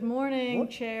turn. Good morning,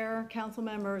 Chair, council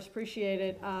members, appreciate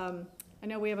it. I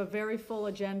know we have a very full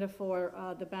agenda for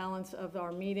the balance of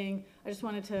our meeting. I just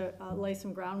wanted to lay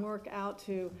some groundwork out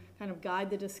to kind of guide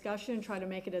the discussion, try to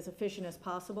make it as efficient as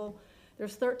possible.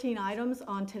 There's 13 items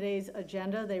on today's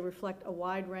agenda. They reflect a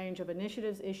wide range of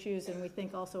initiatives, issues, and we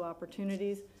think also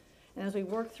opportunities. And as we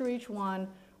work through each one,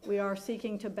 we are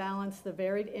seeking to balance the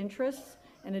varied interests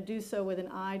and to do so with an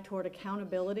eye toward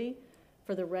accountability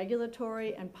for the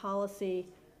regulatory and policy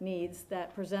needs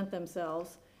that present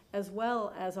themselves, as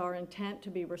well as our intent to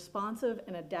be responsive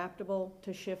and adaptable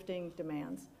to shifting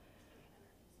demands.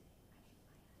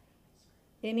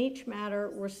 In each matter,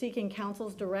 we're seeking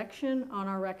council's direction on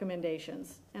our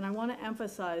recommendations. And I want to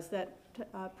emphasize that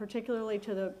particularly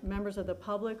to the members of the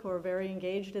public who are very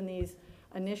engaged in these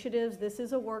initiatives, this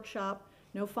is a workshop.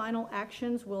 No final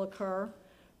actions will occur,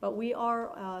 but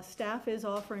staff is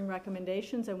offering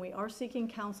recommendations, and we are seeking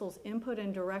council's input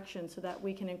and direction so that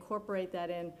we can incorporate that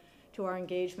into our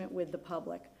engagement with the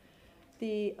public.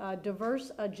 The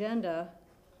diverse agenda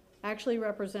actually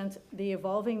represents the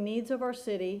evolving needs of our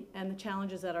city and the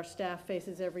challenges that our staff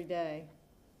faces every day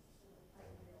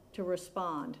to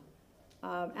respond.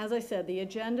 As I said, the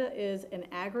agenda is an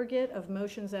aggregate of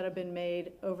motions that have been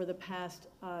made over the past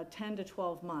 10 to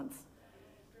 12 months.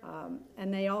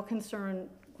 And they all concern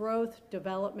growth,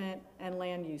 development, and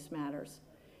land use matters.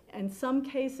 In some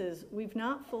cases, we've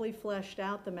not fully fleshed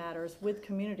out the matters with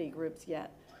community groups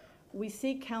yet. We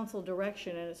seek council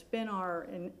direction, and it's been our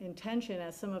intention,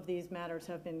 as some of these matters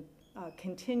have been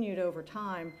continued over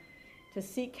time, to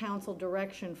seek council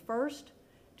direction first,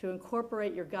 to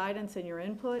incorporate your guidance and your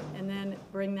input, and then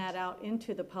bring that out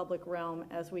into the public realm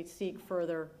as we seek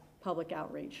further public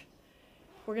outreach.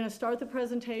 We're going to start the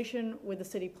presentation with the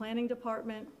City Planning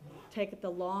Department, take the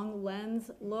long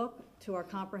lens look to our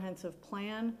comprehensive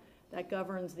plan that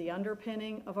governs the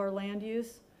underpinning of our land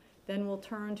use. Then we'll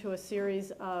turn to a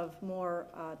series of more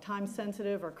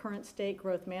time-sensitive or current state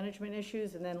growth management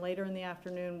issues, and then later in the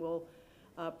afternoon we'll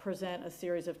present a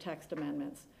series of text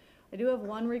amendments. I do have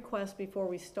one request before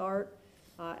we start.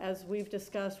 As we've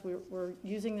discussed, we're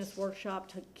using this workshop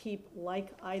to keep like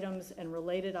items and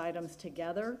related items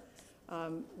together.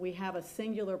 We have a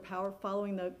singular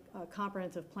following the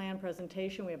comprehensive plan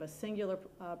presentation, we have a singular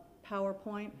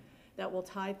PowerPoint that will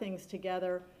tie things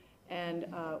together and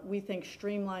we think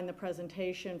streamline the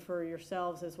presentation for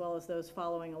yourselves as well as those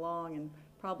following along, and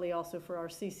probably also for our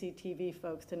CCTV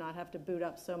folks to not have to boot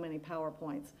up so many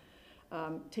PowerPoints.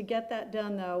 To get that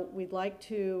done, though, we'd like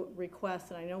to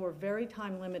request, and I know we're very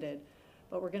time limited,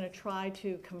 but we're going to try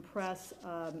to compress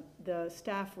the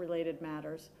staff-related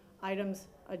matters.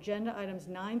 Agenda items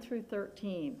 9 through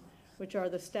 13, which are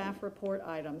the staff report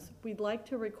items. We'd like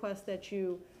to request that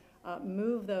you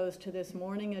move those to this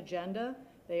morning agenda.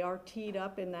 They are teed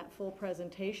up in that full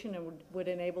presentation and would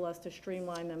enable us to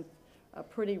streamline them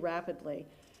pretty rapidly.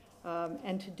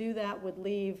 And to do that would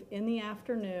leave in the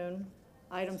afternoon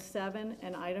item 7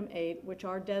 and item 8, which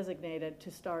are designated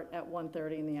to start at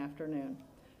 1:30 in the afternoon.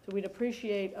 So we'd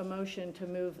appreciate a motion to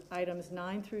move items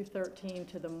 9 through 13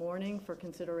 to the morning for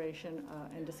consideration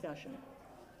and discussion.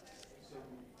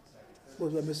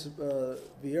 Motion by Mrs.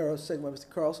 Vieira, second by Mr.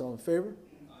 Carlson. All in favor?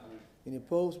 Any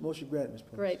opposed? Motion granted, Ms.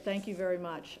 Pons. Great, thank you very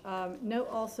much. Note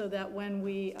also that when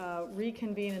we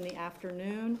reconvene in the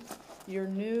afternoon, your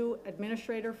new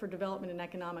Administrator for Development and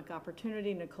Economic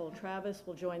Opportunity, Nicole Travis,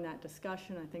 will join that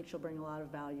discussion. I think she'll bring a lot of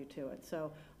value to it.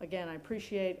 So again, I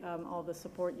appreciate all the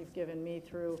support you've given me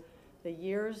through the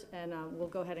years, and we'll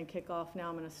go ahead and kick off now.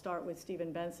 I'm going to start with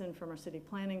Stephen Benson from our City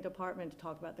Planning Department to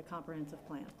talk about the comprehensive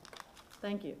plan.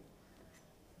 Thank you.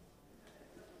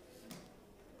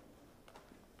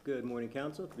 Good morning,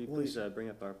 Council. Could we please bring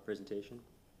up our presentation?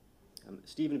 I'm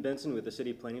Stephen Benson with the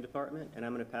City Planning Department, and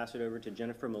I'm going to pass it over to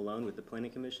Jennifer Malone with the Planning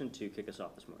Commission to kick us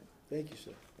off this morning. Thank you, sir.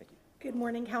 Thank you. Good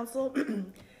morning, Council.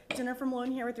 Jennifer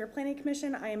Malone here with your Planning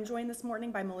Commission. I am joined this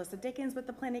morning by Melissa Dickens with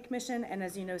the Planning Commission, and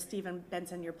as you know, Stephen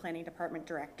Benson, your Planning Department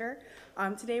Director.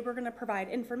 Today we're going to provide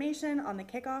information on the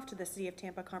kickoff to the City of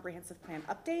Tampa Comprehensive Plan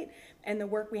update and the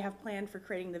work we have planned for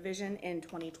creating the vision in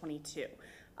 2022.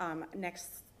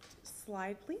 Next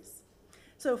slide, please.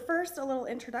 So first, a little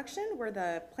introduction. We're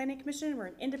the Planning Commission. We're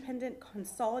an independent,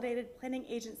 consolidated planning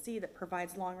agency that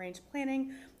provides long-range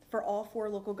planning for all 4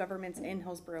 local governments in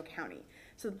Hillsborough County.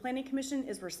 So the Planning Commission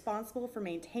is responsible for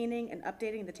maintaining and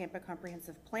updating the Tampa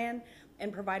Comprehensive Plan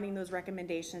and providing those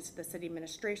recommendations to the City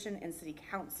Administration and City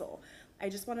Council. I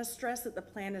just want to stress that the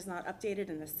plan is not updated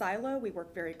in a silo. We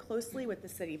work very closely with the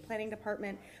City Planning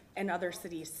Department and other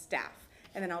city staff.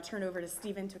 And then I'll turn over to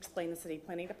Stephen to explain the City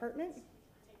Planning Department.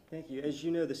 Thank you. As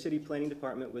you know, the City Planning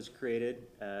Department was created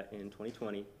in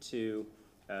 2020 to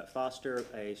foster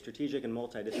a strategic and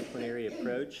multidisciplinary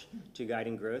approach to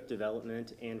guiding growth,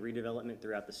 development, and redevelopment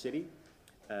throughout the city.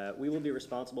 We will be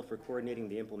responsible for coordinating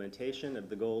the implementation of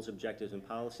the goals, objectives, and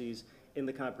policies in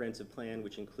the comprehensive plan,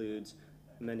 which includes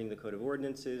amending the Code of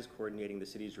Ordinances, coordinating the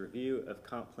city's review of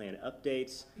comp plan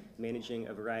updates, managing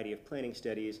a variety of planning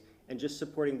studies, and just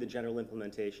supporting the general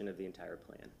implementation of the entire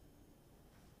plan.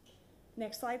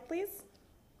 Next slide, please.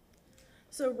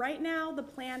 So right now, the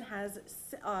plan has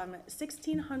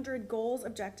 1,600 goals,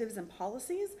 objectives, and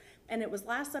policies, and it was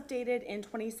last updated in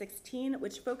 2016,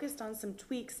 which focused on some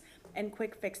tweaks and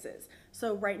quick fixes.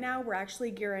 So right now we're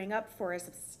actually gearing up for a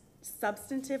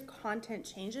substantive content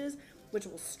changes, which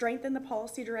will strengthen the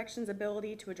policy direction's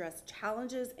ability to address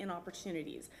challenges and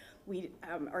opportunities. We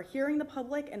are hearing the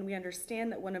public, and we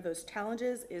understand that one of those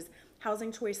challenges is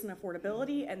housing choice and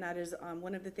affordability, and that is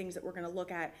one of the things that we're going to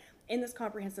look at in this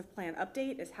comprehensive plan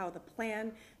update, is how the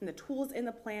plan and the tools in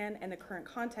the plan and the current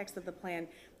context of the plan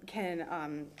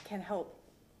can help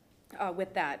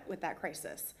with that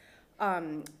crisis.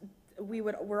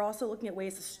 We're also looking at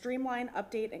ways to streamline,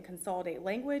 update, and consolidate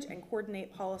language and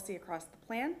coordinate policy across the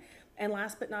plan. And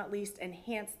last but not least,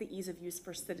 enhance the ease of use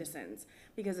for citizens,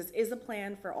 because this is a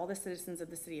plan for all the citizens of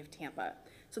the city of Tampa.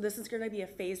 So this is going to be a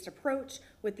phased approach,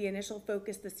 with the initial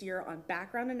focus this year on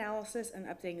background analysis and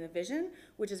updating the vision,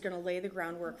 which is going to lay the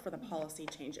groundwork for the policy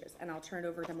changes. And I'll turn it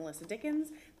over to Melissa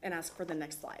Dickens and ask for the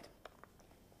next slide.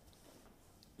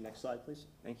 Next slide, please.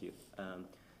 Thank you.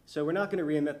 So we're not going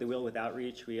to reinvent the wheel with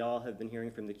outreach. We all have been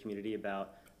hearing from the community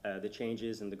about the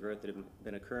changes and the growth that have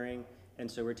been occurring. And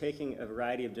so we're taking a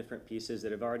variety of different pieces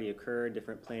that have already occurred,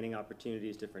 different planning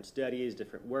opportunities, different studies,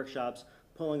 different workshops,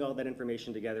 pulling all that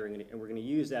information together, and we're going to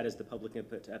use that as the public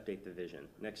input to update the vision.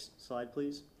 Next slide,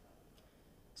 please.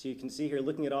 So you can see here,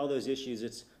 looking at all those issues,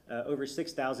 it's over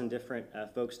 6,000 different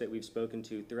folks that we've spoken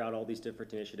to throughout all these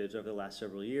different initiatives over the last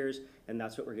several years, and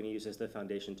that's what we're going to use as the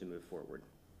foundation to move forward.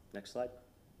 Next slide.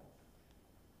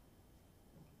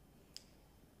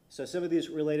 So some of these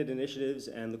related initiatives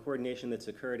and the coordination that's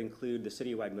occurred include the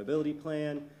citywide mobility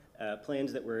plan,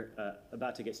 plans that we're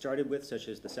about to get started with, such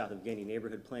as the South of Gandy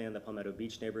Neighborhood Plan, the Palmetto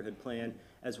Beach Neighborhood Plan,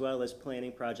 as well as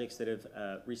planning projects that have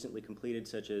recently completed,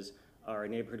 such as our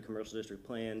Neighborhood Commercial District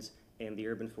plans and the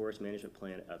Urban Forest Management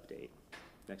Plan update.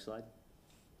 Next slide.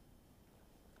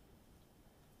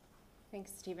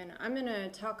 Thanks, Stephen. I'm going to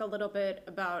talk a little bit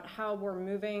about how we're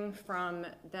moving from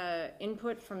the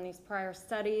input from these prior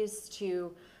studies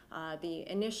to the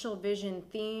initial vision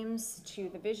themes, to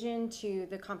the vision, to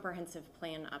the comprehensive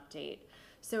plan update.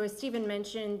 So as Stephen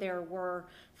mentioned, there were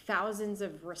thousands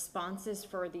of responses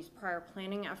for these prior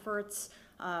planning efforts.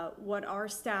 What our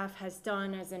staff has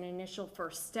done as an initial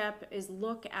first step is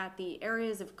look at the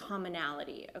areas of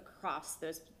commonality across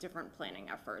those different planning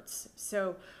efforts.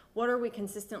 So what are we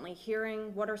consistently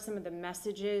hearing? What are some of the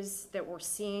messages that we're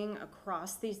seeing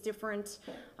across these different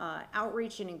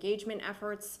outreach and engagement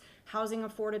efforts? Housing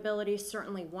affordability is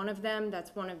certainly one of them.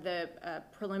 That's one of the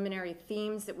preliminary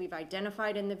themes that we've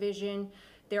identified in the vision.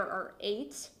 There are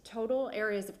 8 total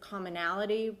areas of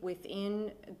commonality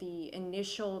within the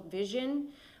initial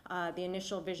vision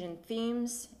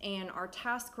themes, and our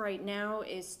task right now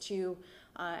is to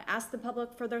ask the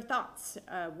public for their thoughts.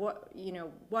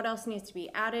 What else needs to be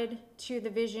added to the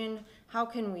vision? How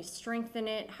can we strengthen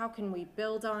it? How can we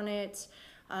build on it?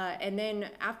 And then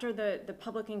after the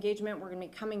public engagement, we're going to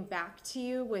be coming back to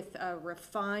you with a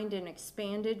refined and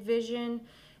expanded vision.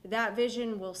 That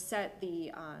vision will set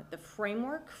the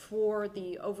framework for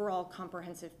the overall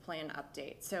comprehensive plan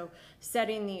update. So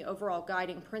setting the overall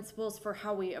guiding principles for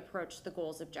how we approach the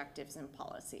goals, objectives, and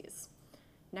policies.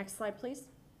 Next slide, please.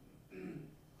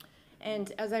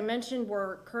 And as I mentioned,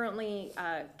 we're currently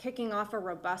kicking off a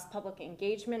robust public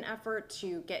engagement effort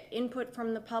to get input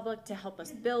from the public to help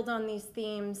us build on these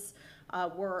themes.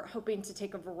 We're hoping to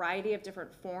take a variety of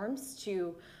different forms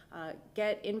to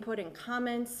get input and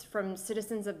comments from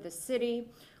citizens of the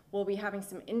city. We'll be having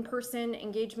some in-person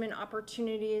engagement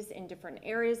opportunities in different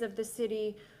areas of the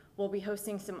city. We'll be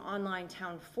hosting some online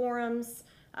town forums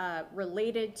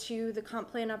related to the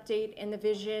comp plan update and the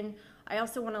vision. I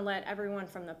also want to let everyone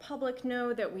from the public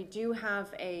know that we do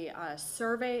have a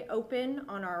survey open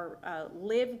on our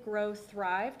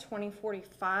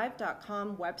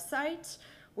livegrowthrive2045.com website.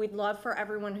 We'd love for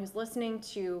everyone who's listening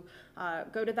to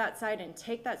go to that site and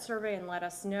take that survey and let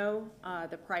us know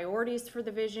the priorities for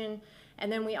the vision. And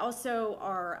then we also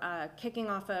are kicking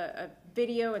off a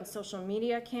video and social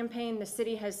media campaign. The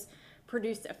city has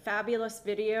produced a fabulous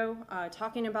video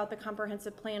talking about the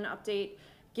comprehensive plan update.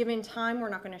 Given time, we're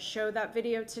not going to show that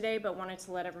video today, but wanted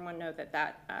to let everyone know that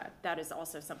that is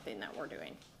also something that we're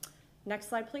doing. Next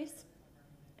slide, please.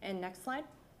 And next slide.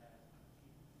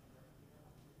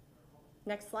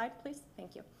 Next slide, please.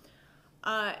 Thank you.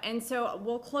 And so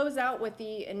we'll close out with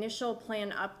the initial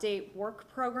plan update work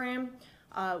program.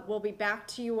 We'll be back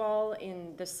to you all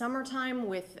in the summertime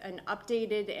with an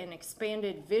updated and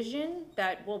expanded vision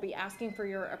that we'll be asking for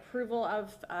your approval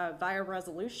of via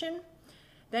resolution.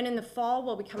 Then in the fall,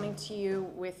 we'll be coming to you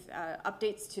with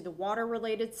updates to the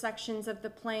water-related sections of the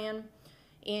plan.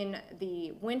 In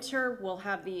the winter, we'll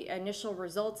have the initial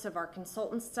results of our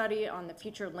consultant study on the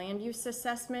future land use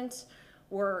assessment.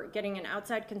 We're getting an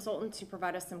outside consultant to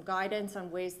provide us some guidance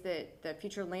on ways that the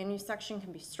future land use section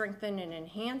can be strengthened and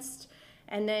enhanced.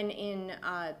 And then in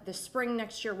the spring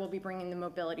next year, we'll be bringing the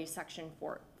mobility section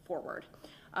forward.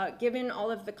 Given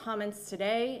all of the comments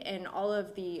today and all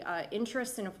of the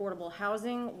interest in affordable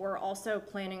housing, we're also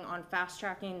planning on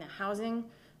fast-tracking the housing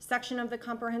section of the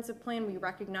comprehensive plan. We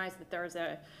recognize that there's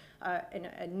a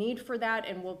need for that,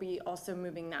 and we'll be also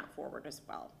moving that forward as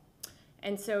well.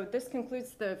 And so this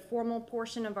concludes the formal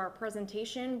portion of our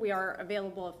presentation. We are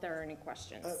available if there are any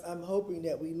questions. I'm hoping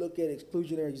that we look at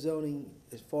exclusionary zoning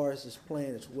as far as this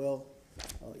plan as well.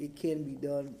 It can be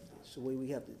done, it's the way we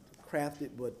have to craft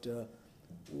it, but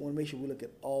we want to make sure we look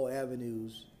at all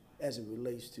avenues as it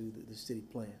relates to the city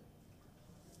plan.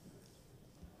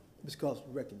 Ms. Cost,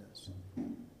 recognize.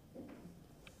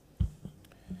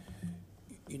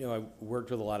 You know, I worked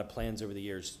with a lot of plans over the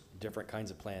years, different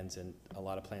kinds of plans, and a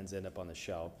lot of plans end up on the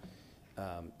shelf.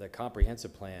 The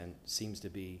comprehensive plan seems to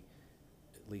be,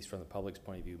 at least from the public's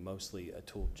point of view, mostly a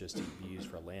tool just to be used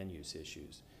for land use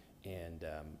issues. And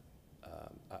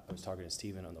I was talking to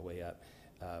Stephen on the way up.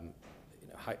 You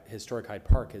know, Historic Hyde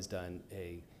Park has done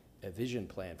a vision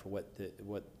plan for what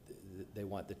they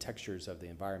want the textures of the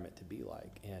environment to be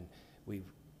like. And we've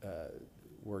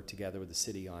worked together with the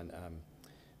city on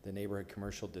the neighborhood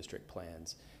commercial district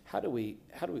plans.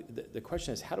 The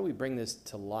question is, how do we bring this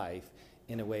to life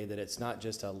in a way that it's not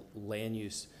just a land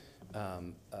use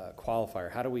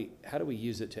qualifier? How do we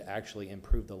use it to actually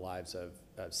improve the lives of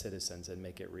citizens and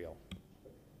make it real?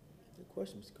 Good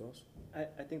question, Mr. Cost.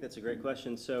 I think that's a great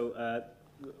question. So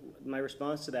my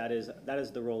response to that is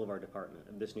the role of our department,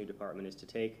 of this new department, is to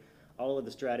take all of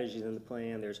the strategies in the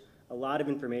plan. There's a lot of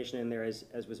information in there, as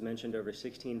was mentioned, over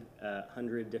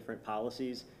 1,600 different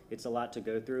policies. It's a lot to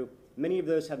go through. Many of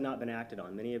those have not been acted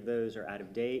on. Many of those are out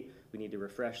of date. We need to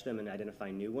refresh them and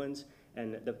identify new ones.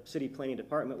 And the city planning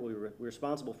department will be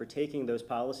responsible for taking those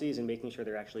policies and making sure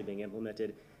they're actually being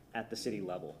implemented at the city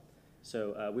level.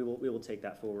 So we will take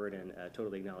that forward and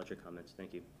totally acknowledge your comments.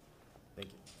 Thank you. Thank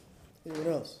you.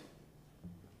 Anyone else?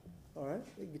 All right,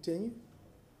 we can continue.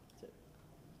 That's it.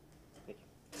 Thank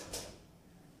you.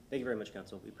 Thank you very much,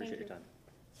 Council. We appreciate your time.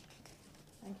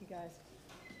 Thank you, guys.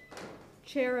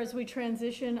 Chair, as we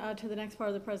transition to the next part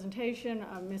of the presentation,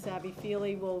 Ms. Abby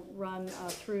Feely will run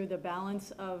through the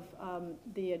balance of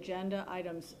the agenda,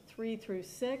 items 3 through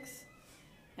 6,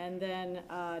 and then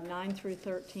 9 through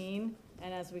 13.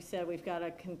 And as we said, we've got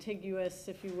a contiguous,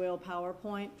 if you will,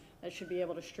 PowerPoint that should be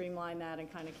able to streamline that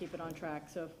and kind of keep it on track.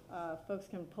 So if folks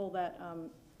can pull that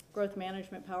growth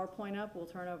management PowerPoint up, we'll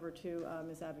turn over to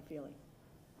Ms. Abby Feely.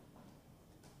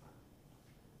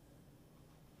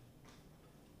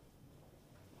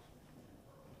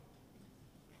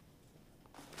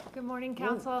 Good morning,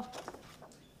 Council.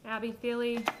 Abby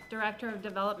Feely, Director of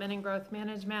Development and Growth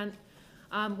Management.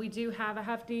 We do have a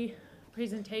hefty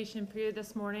presentation for you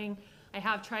this morning. I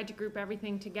have tried to group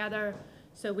everything together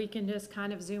so we can just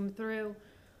kind of zoom through.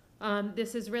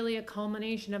 This is really a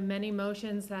culmination of many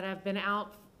motions that have been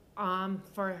out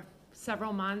for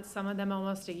several months, some of them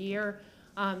almost a year,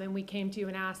 and we came to you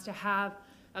and asked to have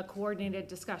a coordinated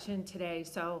discussion today.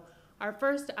 So our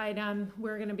first item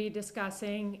we're going to be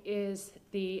discussing is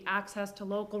the access to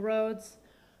local roads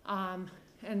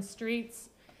and streets.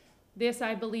 This,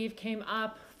 I believe, came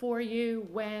up for you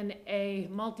when a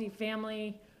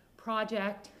multifamily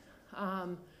project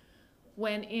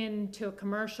went into a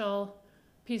commercial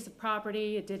piece of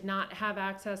property. It did not have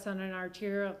access on an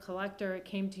arterial collector. It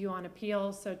came to you on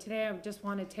appeal. So today I just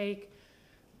want to take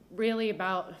really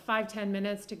about 5-10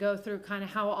 minutes to go through kind of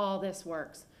how all this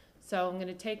works. So I'm going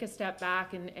to take a step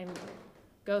back and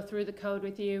go through the code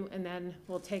with you, and then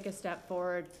we'll take a step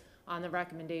forward on the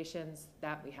recommendations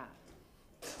that we have.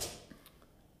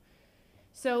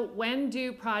 So when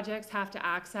do projects have to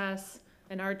access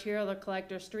an arterial or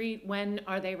collector street? When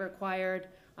are they required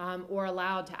or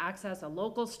allowed to access a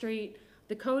local street?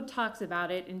 The code talks about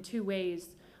it in two ways.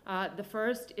 The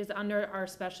first is under our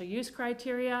special use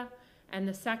criteria, and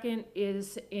the second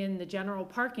is in the general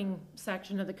parking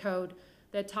section of the code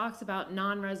that talks about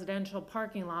non-residential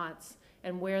parking lots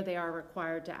and where they are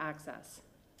required to access.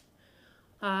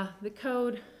 The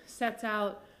code sets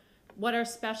out what are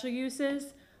special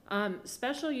uses.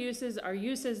 Special uses are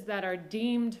uses that are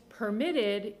deemed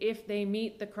permitted if they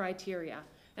meet the criteria.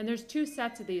 And there's two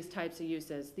sets of these types of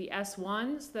uses: the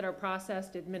S1s that are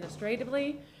processed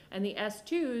administratively, and the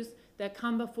S2s that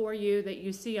come before you that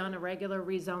you see on a regular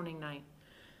rezoning night.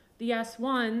 The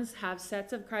S1s have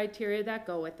sets of criteria that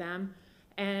go with them,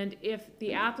 And if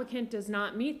the applicant does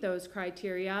not meet those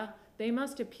criteria, they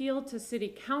must appeal to City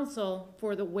Council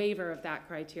for the waiver of that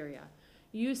criteria.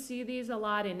 You see these a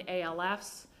lot in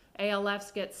ALFs.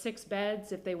 ALFs get 6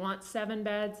 beds. If they want 7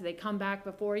 beds, they come back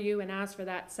before you and ask for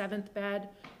that 7th bed,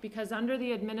 because under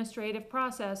the administrative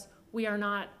process, we are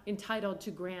not entitled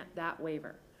to grant that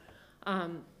waiver.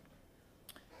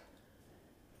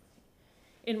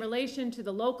 In relation to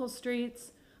the local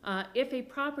streets, if a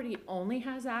property only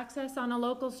has access on a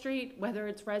local street, whether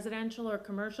it's residential or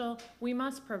commercial, we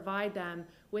must provide them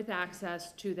with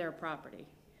access to their property.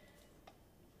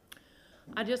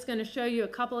 I'm just going to show you a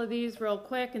couple of these real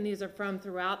quick, and these are from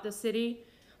throughout the city.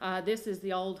 This is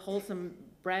the old Wholesome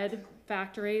Bread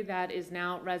factory that is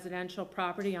now residential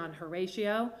property on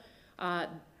Horatio.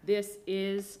 This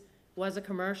was a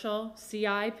commercial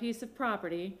CI piece of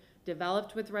property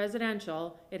developed with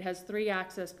residential. It has 3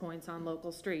 access points on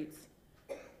local streets.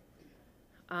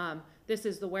 This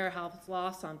is the Warehouse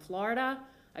Loss on Florida.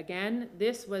 Again,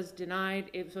 this was denied.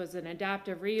 It was an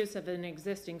adaptive reuse of an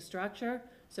existing structure,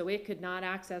 so it could not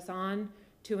access on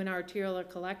to an arterial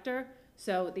collector,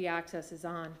 so the access is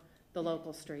on the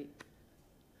local street.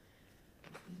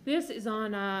 This is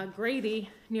on Grady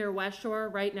near West Shore,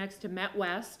 right next to Met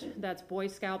West. That's Boy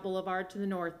Scout Boulevard to the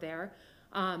north there.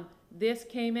 This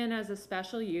came in as a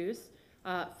special use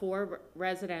for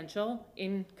residential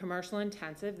in commercial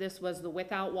intensive. This was the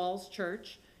Without Walls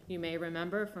Church, you may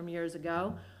remember from years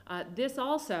ago. This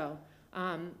also,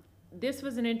 this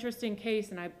was an interesting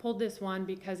case, and I pulled this one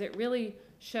because it really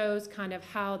shows kind of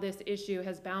how this issue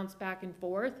has bounced back and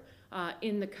forth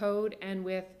in the code and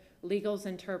with legal's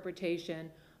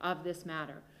interpretation of this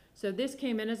matter. So this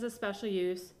came in as a special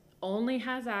use, only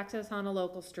has access on a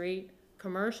local street,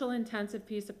 commercial intensive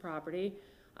piece of property.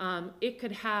 It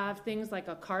could have things like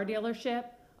a car dealership,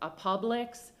 a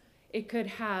Publix. It could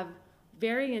have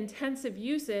very intensive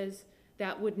uses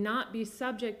that would not be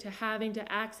subject to having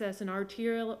to access an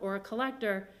arterial or a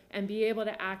collector and be able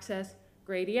to access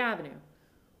Grady Avenue.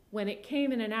 When it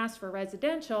came in and asked for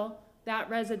residential, that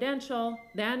residential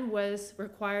then was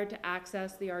required to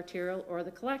access the arterial or the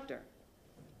collector.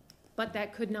 But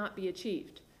that could not be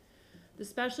achieved. The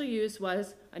special use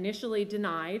was initially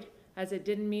denied as it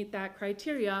didn't meet that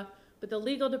criteria, but the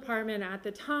legal department at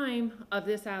the time of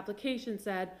this application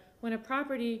said when a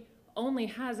property only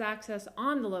has access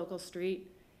on the local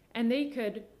street and they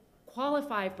could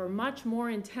qualify for much more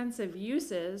intensive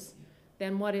uses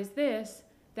than what is this,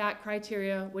 that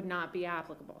criteria would not be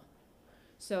applicable.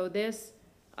 So this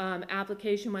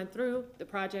application went through, the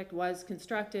project was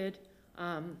constructed,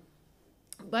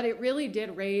 but it really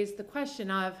did raise the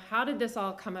question of how did this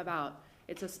all come about?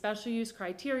 It's a special use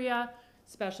criteria.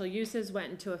 Special uses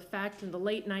went into effect in the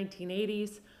late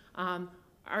 1980s.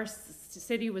 Our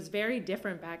city was very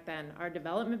different back then. Our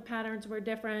development patterns were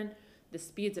different. The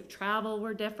speeds of travel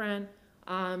were different.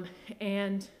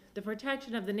 And the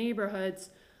protection of the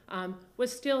neighborhoods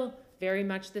was still very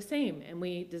much the same. And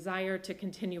we desire to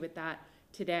continue with that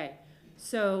today.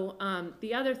 So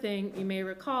the other thing you may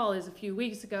recall is a few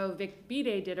weeks ago, Vic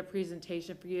Bide did a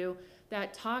presentation for you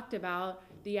that talked about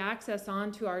the access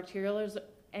onto arterials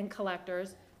and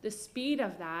collectors, the speed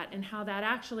of that, and how that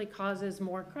actually causes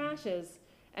more crashes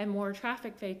and more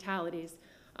traffic fatalities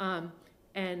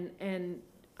and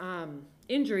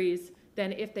injuries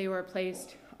than if they were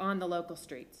placed on the local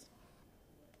streets.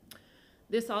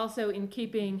 This also in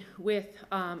keeping with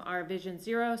our Vision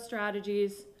Zero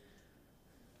strategies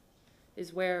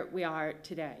is where we are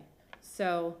today.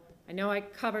 So I know I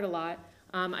covered a lot.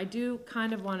 I do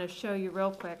kind of want to show you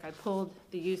real quick. I pulled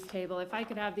the use table. If I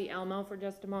could have the Elmo for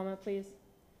just a moment, please.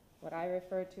 What I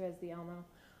refer to as the Elmo.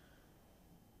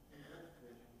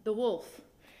 The wolf.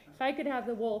 If I could have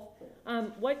the wolf.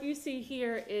 What you see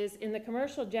here is in the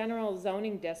commercial general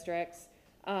zoning districts,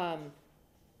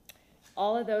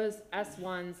 all of those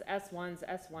S1s, S1s,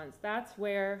 S1s, that's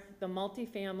where the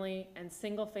multifamily and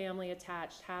single family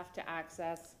attached have to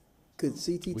access. Could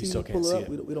CTT pull up?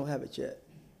 We don't have it yet.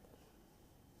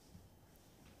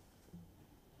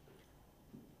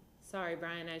 Sorry,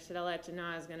 Brian, I should have let you know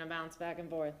I was going to bounce back and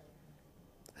forth.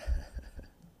 Okay.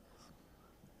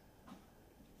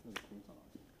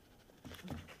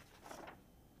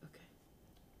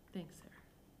 Thanks, Sarah.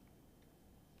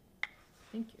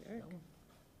 Thank you, Eric.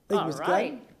 Thank you, Mr.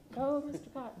 Cotton. Go,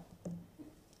 Mr.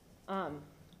 Cotton.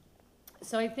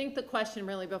 So I think the question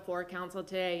really before council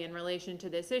today in relation to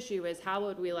this issue is how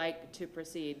would we like to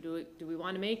proceed? Do we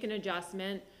want to make an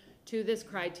adjustment to this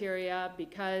criteria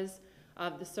because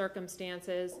of the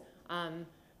circumstances?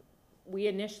 We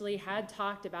initially had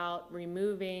talked about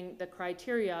removing the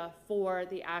criteria for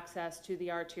the access to the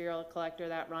arterial collector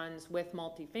that runs with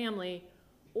multifamily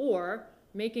or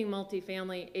making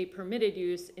multifamily a permitted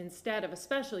use instead of a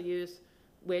special use,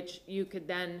 which you could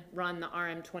then run the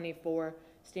RM24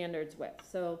 standards with.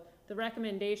 So the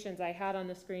recommendations I had on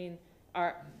the screen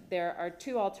there are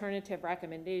two alternative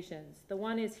recommendations. The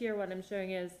one is here, what I'm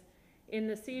showing is in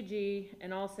the CG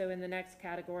and also in the next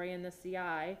category in the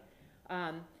CI,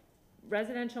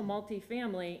 residential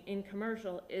multifamily in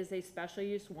commercial is a special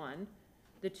use one.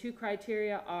 The two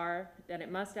criteria are that it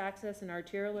must access an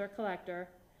arterial or collector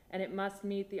and it must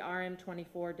meet the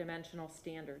RM24 dimensional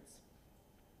standards.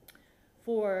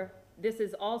 This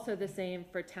is also the same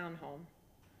for townhome.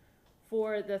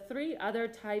 For the three other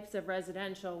types of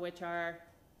residential, which are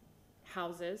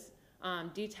houses,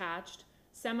 detached,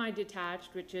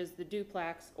 semi-detached, which is the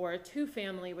duplex, or a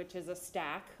two-family, which is a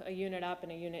stack, a unit up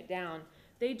and a unit down,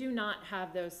 they do not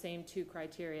have those same two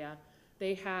criteria.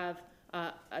 They have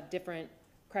a different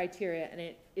criteria, and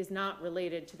it is not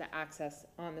related to the access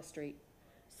on the street.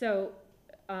 So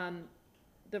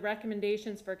the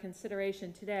recommendations for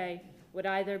consideration today would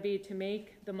either be to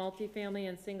make the multifamily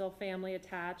and single family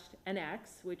attached an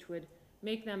X, which would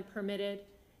make them permitted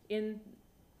in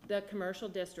the commercial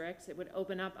districts. It would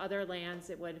open up other lands.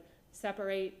 It would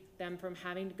separate them from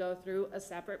having to go through a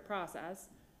separate process.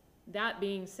 That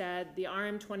being said, the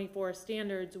RM24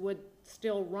 standards would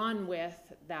still run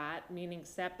with that, meaning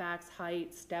setbacks,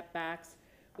 height, step backs,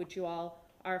 which you all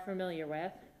are familiar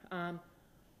with.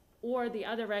 Or the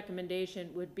other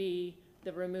recommendation would be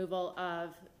the removal of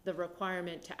the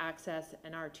requirement to access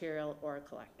an arterial or a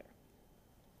collector.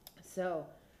 So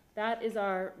that is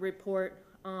our report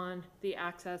on the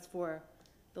access for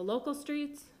the local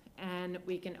streets, and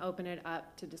we can open it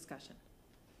up to discussion.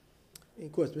 Any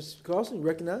questions? Mr. Carlson, you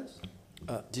recognize?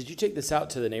 Did you take this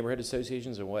out to the neighborhood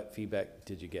associations, and what feedback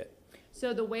did you get?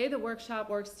 So the way the workshop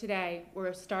works today,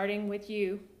 we're starting with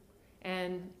you,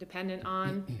 and dependent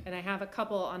on, and I have a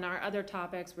couple on our other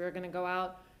topics, we're gonna go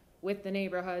out with the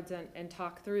neighborhoods and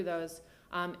talk through those.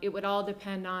 It would all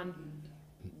depend on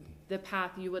the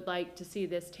path you would like to see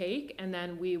this take, and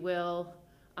then we will,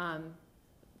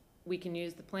 we can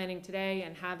use the planning today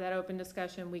and have that open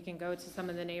discussion. We can go to some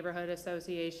of the neighborhood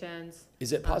associations.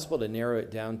 Is it possible to narrow it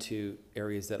down to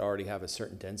areas that already have a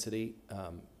certain density?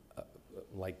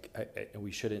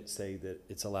 We shouldn't say that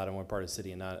it's allowed in one part of the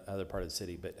city and not another part of the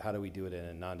city, but how do we do it in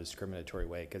a non-discriminatory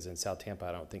way? Because in South Tampa,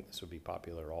 I don't think this would be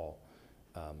popular at all.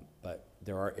 But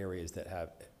there are areas that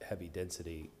have heavy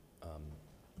density.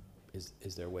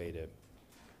 Is there a way to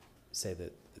say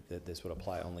that this would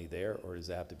apply only there, or does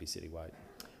it have to be citywide?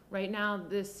 Right now,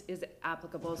 this is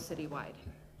applicable citywide.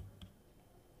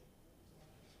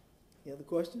 Any other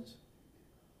questions?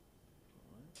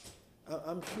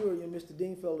 I'm sure Mr.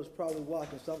 Dingfelder is probably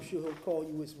watching, so I'm sure he'll call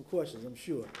you with some questions, I'm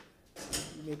sure.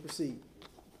 You may proceed.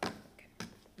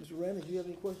 Mr. Randall, do you have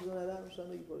any questions on that item? I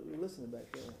know you're listening back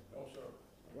there. No, sir.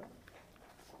 All right.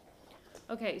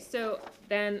 Okay, so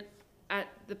then at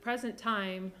the present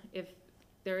time, if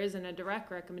there isn't a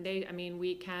direct recommendation, I mean,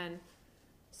 we can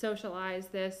socialize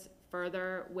this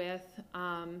further with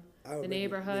the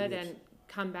neighborhood and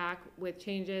come back with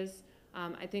changes.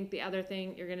 I think the other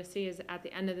thing you're gonna see is at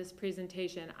the end of this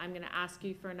presentation, I'm gonna ask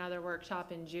you for another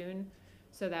workshop in June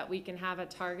so that we can have a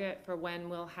target for when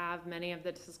we'll have many of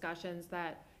the discussions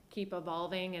that keep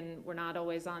evolving, and we're not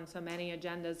always on so many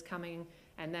agendas coming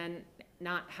and then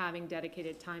not having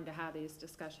dedicated time to have these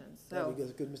discussions. So That'd be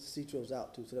good, because Mr. Citro's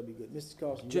out too, so that'd be good. Mr.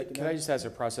 Carlson, you Can I recognize? just ask a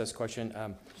process question?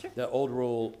 Sure. The old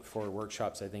rule for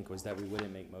workshops, I think, was that we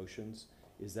wouldn't make motions.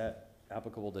 Is that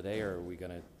applicable today, or are we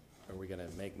gonna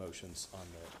make motions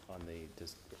on the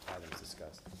items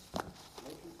discussed?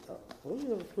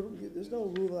 There's no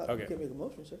rule out, you Okay. can't make a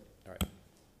motion, sir. All right.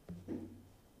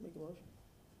 Make a motion.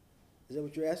 Is that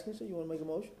what you're asking, sir? You wanna make a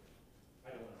motion?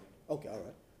 I don't want to. Okay, all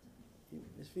right.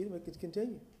 Ms. Fiedler, can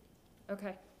continue.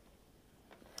 okay.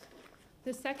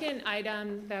 The second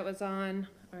item that was on,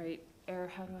 all right,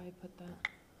 how do I put that?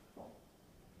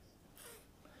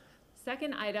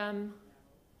 Second item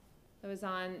that was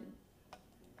on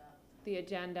the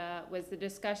agenda was the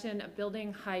discussion of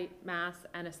building height, mass,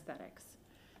 and aesthetics.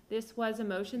 This was a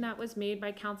motion that was made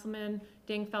by Councilman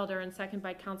Dingfelder and second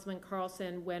by Councilman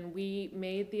Carlson when we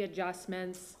made the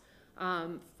adjustments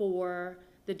for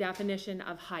the definition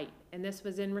of height. And this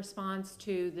was in response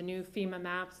to the new FEMA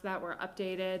maps that were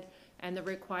updated and the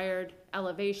required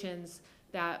elevations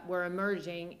that were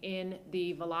emerging in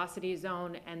the velocity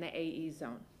zone and the AE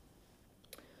zone.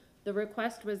 The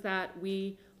request was that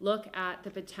we look at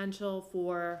the potential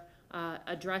for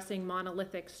addressing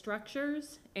monolithic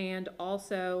structures and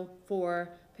also for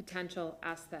potential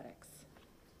aesthetics.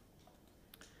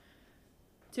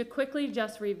 To quickly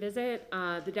just revisit,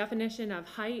 the definition of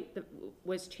height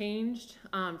was changed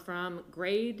from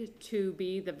grade to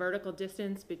be the vertical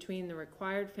distance between the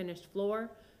required finished floor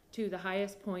to the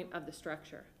highest point of the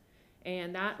structure.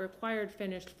 And that required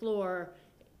finished floor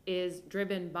is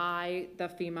driven by the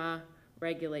FEMA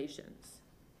regulations.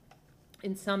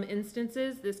 In some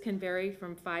instances, this can vary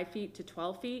from 5 feet to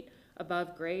 12 feet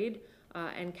above grade,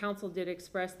 and council did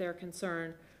express their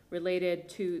concern related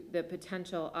to the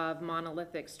potential of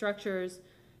monolithic structures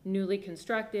newly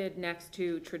constructed next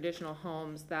to traditional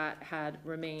homes that had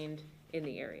remained in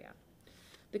the area.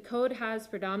 The code has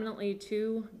predominantly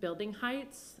 2 building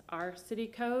heights, our city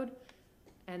code,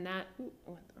 and that, ooh,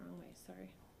 I went the wrong way, sorry.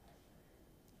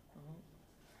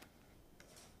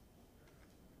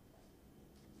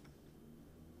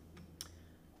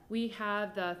 We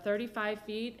have the 35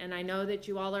 feet, and I know that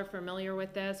you all are familiar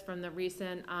with this from the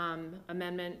recent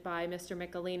amendment by Mr.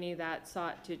 Michelini that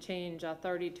sought to change a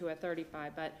 30 to a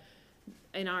 35. But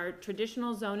in our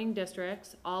traditional zoning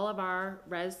districts, all of our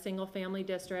res single-family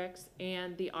districts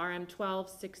and the RM 12,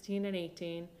 16, and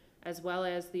 18, as well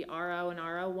as the RO and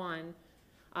RO1,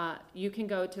 you can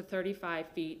go to 35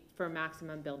 feet for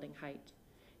maximum building height.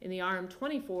 In the RM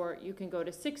 24, you can go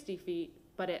to 60 feet,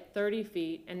 but at 30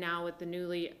 feet, and now with the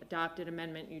newly adopted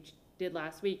amendment you did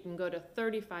last week, you can go to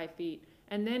 35 feet,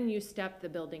 and then you step the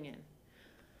building in.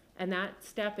 And that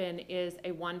step in is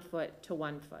a 1 foot to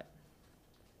 1 foot.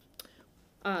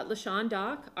 LaShawn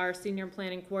Dock, our senior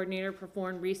planning coordinator,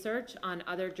 performed research on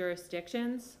other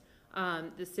jurisdictions.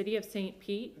 The city of St.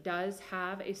 Pete does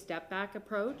have a step back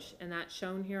approach, and that's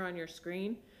shown here on your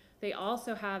screen. They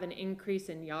also have an increase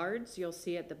in yards. You'll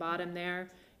see at the bottom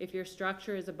there. If your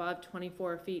structure is above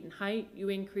 24 feet in height, you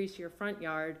increase your front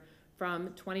yard from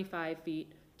 25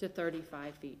 feet to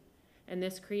 35 feet. And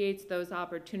this creates those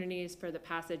opportunities for the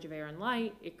passage of air and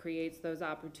light. It creates those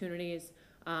opportunities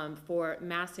for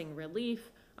massing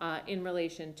relief in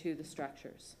relation to the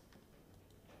structures.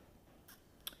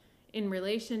 In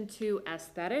relation to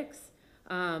aesthetics,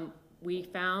 we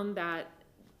found that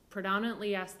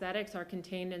predominantly aesthetics are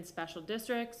contained in special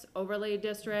districts, overlay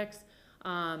districts,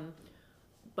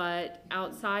 but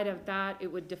outside of that, it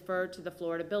would defer to the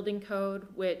Florida Building Code,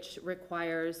 which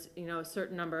requires, a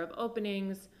certain number of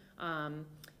openings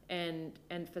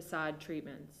and facade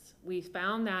treatments. We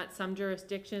found that some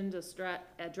jurisdictions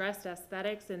addressed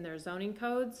aesthetics in their zoning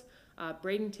codes.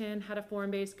 Bradenton had a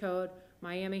form-based code.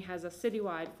 Miami has a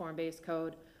citywide form-based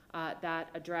code that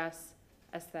address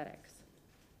aesthetics.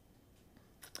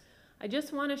 I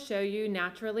just want to show you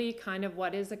naturally kind of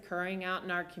what is occurring out in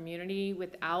our community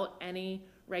without any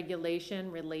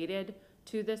regulation related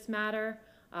to this matter.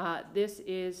 This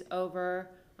is over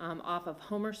off of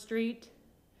Homer Street.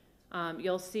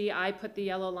 You'll see I put the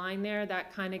yellow line there.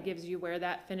 That kind of gives you where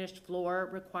that finished floor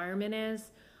requirement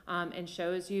is and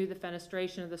shows you the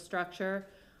fenestration of the structure.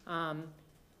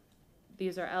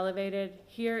 These are elevated.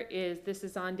 This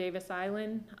is on Davis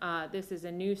Island. This is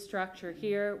a new structure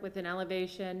here with an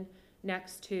elevation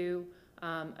next to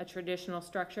a traditional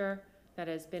structure that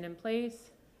has been in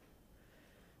place.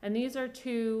 And these are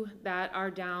 2 that are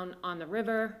down on the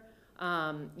river.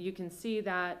 You can see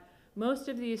that most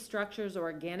of these structures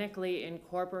organically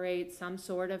incorporate some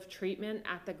sort of treatment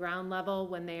at the ground level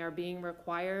when they are being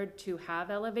required to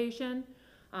have elevation.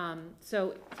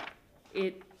 So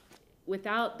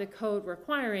without the code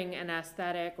requiring an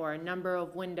aesthetic or a number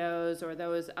of windows or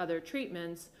those other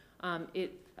treatments,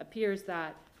 it appears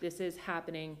that this is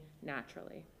happening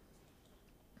naturally.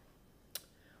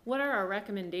 What are our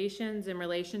recommendations in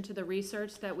relation to the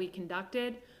research that we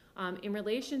conducted? In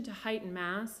relation to height and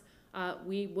mass,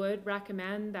 we would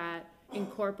recommend that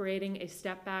incorporating a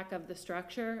step back of the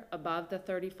structure above the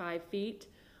 35 feet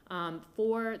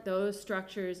for those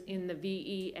structures in the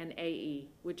VE and AE,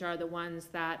 which are the ones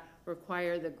that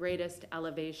require the greatest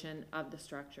elevation of the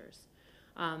structures.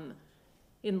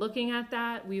 In looking at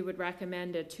that, we would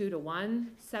recommend a 2 to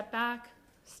 1 step back.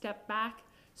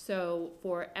 So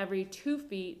for every 2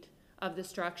 feet of the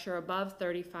structure above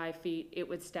 35 feet, it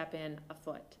would step in a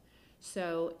foot.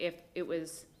 So if it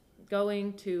was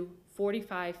going to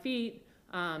 45 feet,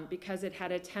 because it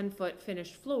had a 10-foot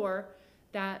finished floor,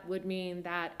 that would mean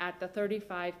that at the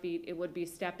 35 feet, it would be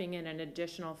stepping in an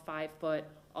additional 5 foot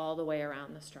all the way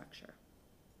around the structure.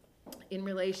 In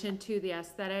relation to the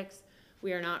aesthetics,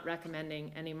 we are not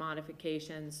recommending any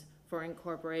modifications for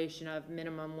incorporation of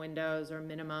minimum windows or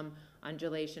minimum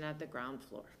undulation at the ground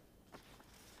floor.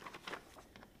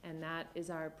 And that is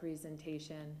our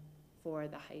presentation for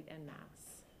the height and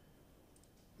mass.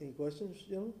 Any questions,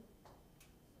 gentlemen? All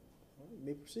right, you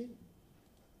may proceed.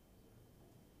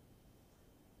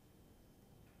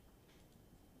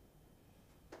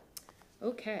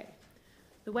 Okay,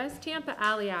 the West Tampa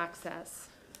Alley access.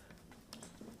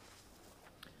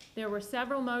 There were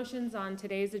several motions on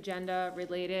today's agenda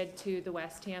related to the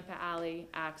West Tampa Alley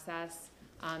access.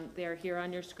 They're here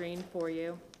on your screen for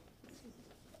you.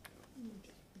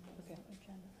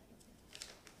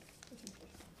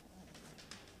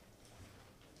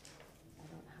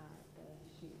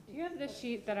 Do you have the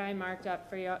sheet that I marked up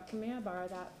for you? May I borrow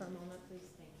that for a moment, please?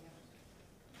 Thank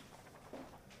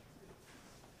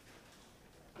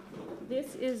you.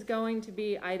 This is going to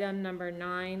be item number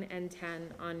 9 and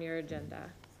 10 on your agenda.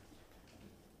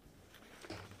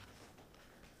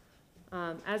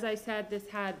 As I said, this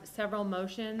had several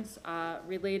motions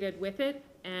related with it,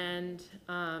 and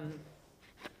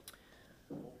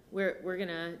we're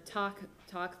gonna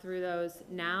talk through those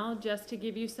now. Just to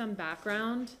give you some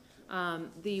background,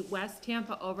 the West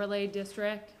Tampa Overlay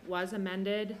District was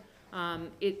amended.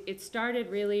 It started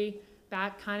really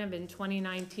back kind of in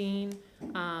 2019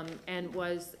 and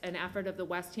was an effort of the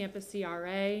West Tampa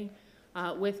CRA.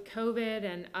 With COVID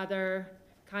and other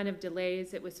kind of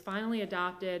delays, it was finally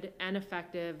adopted and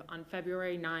effective on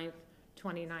February 9th,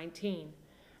 2019.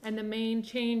 And the main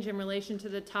change in relation to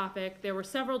the topic, there were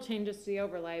several changes to the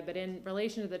overlay, but in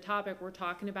relation to the topic we're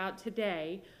talking about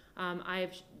today,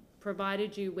 I've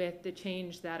provided you with the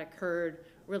change that occurred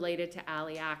related to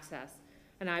alley access.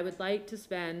 And I would like to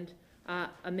spend a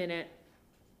minute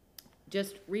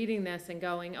just reading this and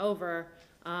going over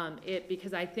it,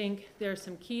 because I think there are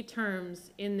some key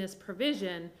terms in this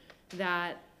provision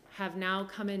that have now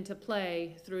come into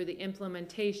play through the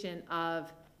implementation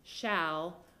of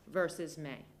shall versus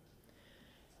may.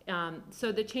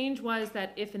 So the change was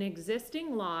that if an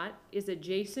existing lot is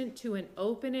adjacent to an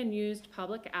open and used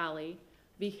public alley,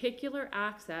 vehicular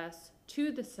access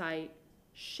to the site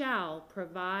shall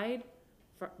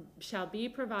be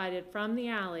provided from the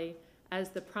alley as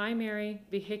the primary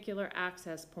vehicular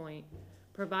access point,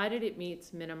 provided it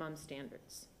meets minimum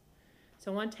standards.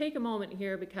 So I want to take a moment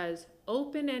here, because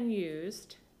open and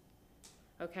used,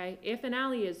 okay, if an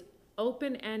alley is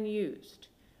open and used,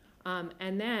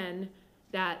 and then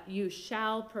that you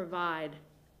shall provide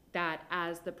that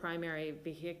as the primary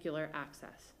vehicular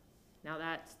access. Now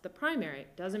that's the primary.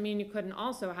 Doesn't mean you couldn't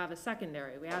also have a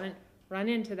secondary. We haven't run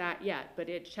into that yet, but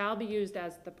it shall be used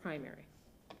as the primary.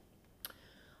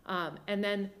 And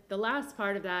then the last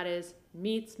part of that is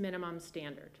meets minimum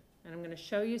standard. And I'm going to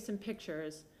show you some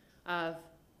pictures of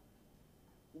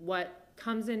what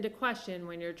comes into question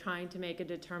when you're trying to make a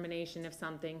determination if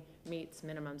something meets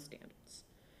minimum standards.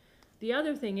 The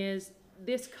other thing is,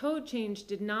 this code change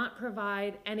did not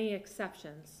provide any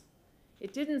exceptions.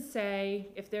 It didn't say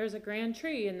if there's a grand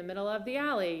tree in the middle of the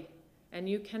alley and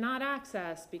you cannot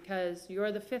access because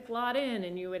you're the 5th lot in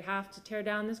and you would have to tear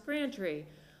down this grand tree.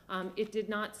 It did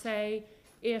not say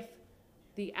if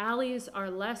the alleys are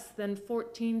less than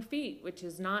 14 feet, which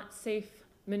is not safe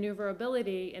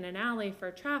maneuverability in an alley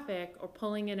for traffic or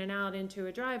pulling in and out into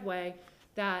a driveway,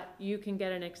 that you can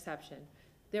get an exception.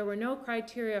 There were no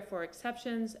criteria for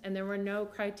exceptions, and there were no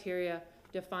criteria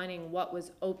defining what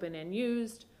was open and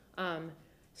used.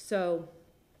 So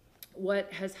what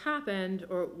has happened,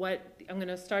 or what I'm going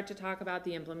to start to talk about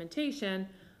the implementation,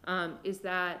 is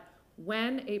that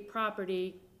when a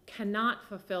property cannot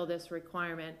fulfill this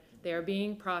requirement, they are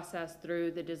being processed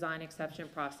through the design exception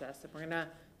process, and we're going to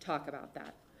talk about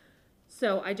that.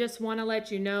 So I just want to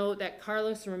let you know that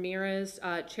Carlos Ramirez,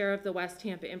 chair of the West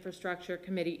Tampa Infrastructure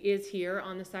Committee, is here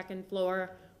on the 2nd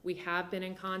floor. We have been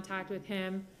in contact with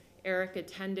him. Eric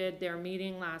attended their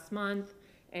meeting last month,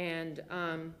 and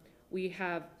we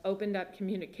have opened up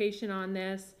communication on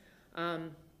this.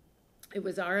 It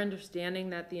was our understanding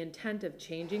that the intent of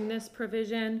changing this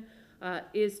provision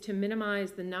is to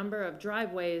minimize the number of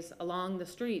driveways along the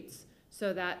streets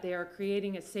so that they are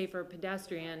creating a safer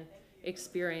pedestrian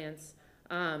experience,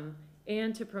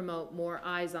 and to promote more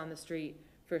eyes on the street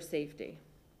for safety.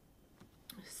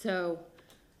 So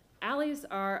alleys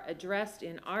are addressed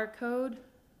in our code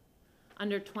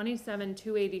under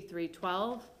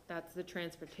 27-283-12. That's the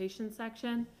transportation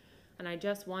section. And I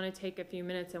just want to take a few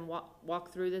minutes and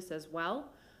walk through this as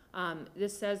well.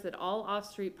 This says that all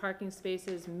off-street parking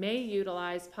spaces may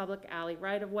utilize public alley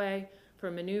right-of-way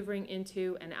for maneuvering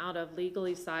into and out of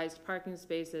legally sized parking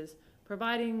spaces,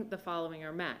 providing the following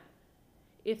are met.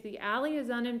 If the alley is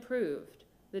unimproved,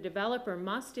 the developer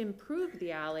must improve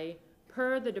the alley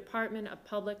per the Department of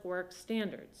Public Works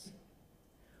standards.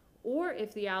 Or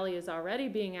if the alley is already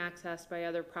being accessed by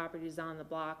other properties on the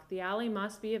block, the alley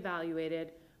must be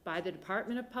evaluated by the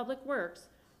Department of Public Works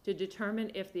to determine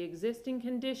if the existing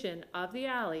condition of the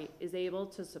alley is able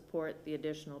to support the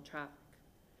additional traffic.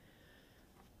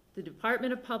 The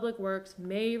Department of Public Works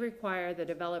may require the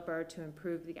developer to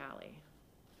improve the alley.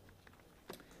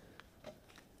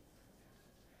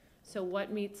 So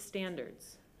what meets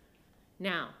standards?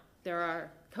 Now,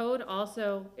 code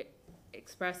also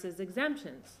expresses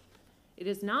exemptions. It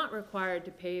is not required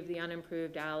to pave the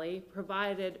unimproved alley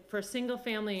provided for single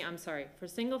family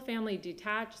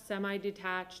detached,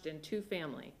 semi-detached, and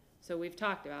two-family. So we've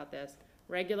talked about this.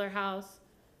 Regular house,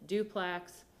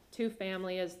 duplex,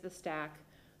 two-family is the stack,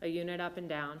 a unit up and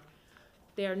down.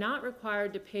 They are not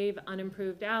required to pave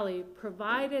unimproved alley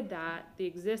provided that the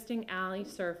existing alley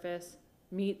surface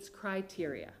meets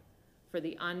criteria for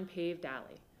the unpaved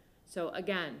alley. So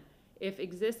again, if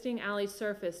existing alley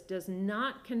surface does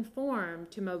not conform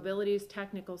to mobility's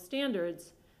technical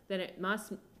standards, then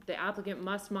the applicant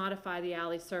must modify the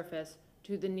alley surface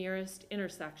to the nearest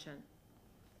intersection.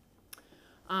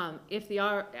 If the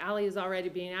alley is already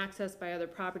being accessed by other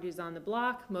properties on the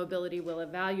block, mobility will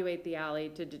evaluate the alley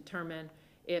to determine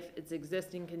if its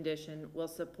existing condition will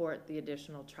support the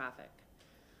additional traffic.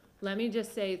 Let me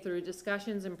just say, through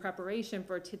discussions and preparation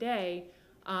for today,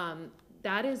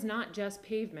 that is not just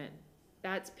pavement.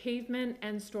 That's pavement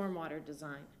and stormwater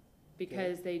design,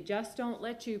 because they just don't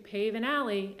let you pave an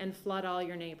alley and flood all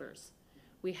your neighbors.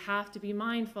 We have to be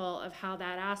mindful of how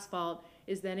that asphalt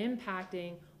is then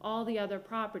impacting all the other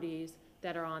properties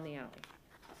that are on the alley.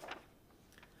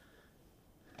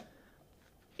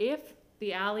 If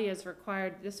the alley is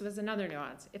required, this was another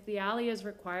nuance, if the alley is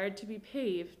required to be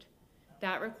paved,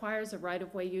 that requires a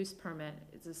right-of-way use permit.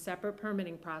 It's a separate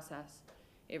permitting process.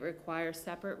 It requires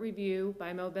separate review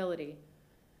by mobility,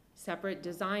 separate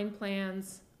design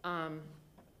plans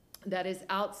that is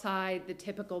outside the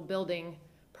typical building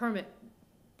permit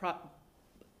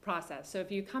process. So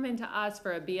if you come into us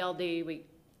for a BLD,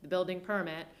 the building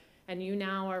permit, and you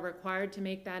now are required to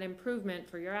make that improvement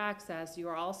for your access, you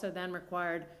are also then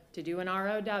required to do an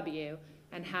ROW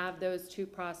and have those two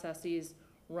processes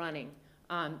running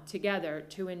together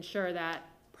to ensure that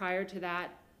prior to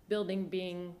that building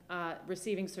being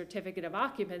receiving certificate of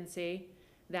occupancy,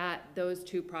 that those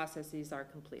two processes are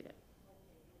completed.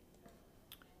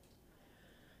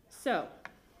 So,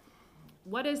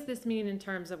 what does this mean in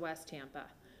terms of West Tampa?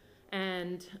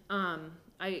 And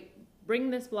I bring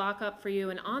this block up for you,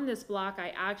 and on this block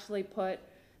I actually put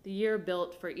the year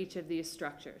built for each of these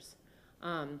structures.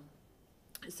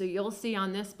 So you'll see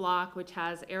on this block, which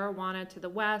has Arawana to the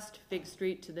west, Fig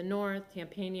Street to the north,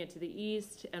 Campania to the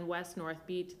east, and West North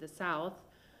B to the south.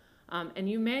 And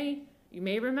you may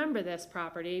remember this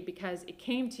property because it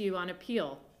came to you on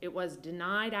appeal. It was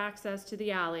denied access to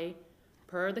the alley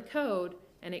per the code,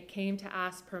 and it came to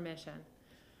ask permission.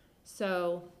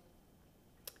 So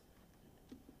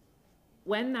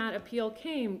when that appeal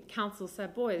came, council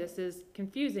said, boy, this is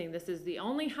confusing. This is the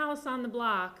only house on the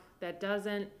block that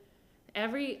doesn't,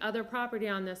 every other property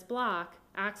on this block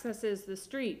accesses the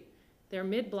street. They're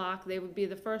mid-block, they would be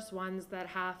the first ones that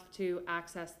have to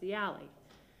access the alley.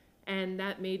 And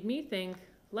that made me think,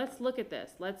 let's look at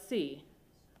this, let's see.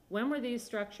 When were these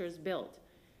structures built?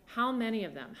 How many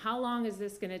of them? How long is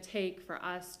this gonna take for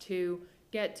us to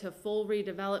get to full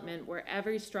redevelopment where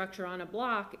every structure on a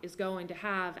block is going to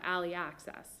have alley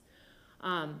access?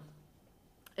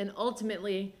 And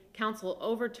ultimately, council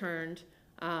overturned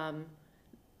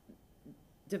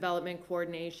development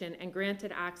coordination and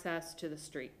granted access to the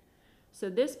street. So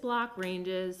this block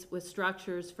ranges with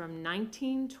structures from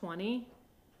 1920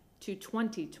 to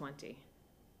 2020.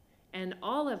 And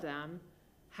all of them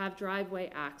have driveway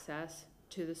access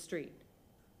to the street.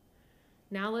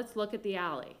 Now let's look at the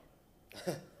alley.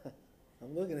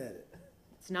 I'm looking at it.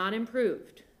 It's not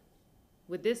improved.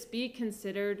 Would this be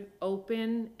considered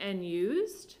open and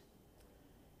used?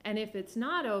 And if it's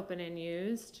not open and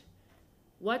used,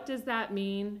 what does that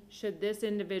mean should this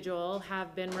individual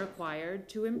have been required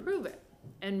to improve it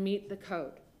and meet the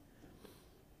code?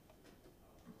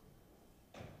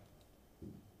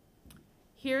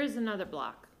 Here's another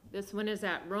block. This one is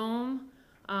at Rome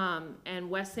and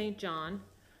West St. John.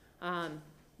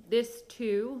 This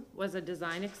too was a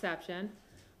design exception.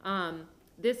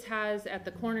 This has, at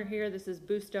the corner here, this is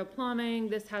Busto Plumbing.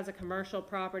 This has a commercial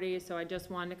property, so I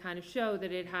just wanted to kind of show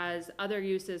that it has other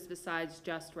uses besides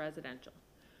just residential.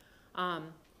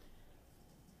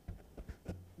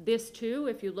 This too,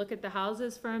 if you look at the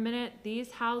houses for a minute,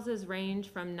 these houses range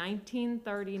from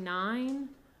 1939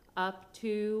 up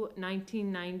to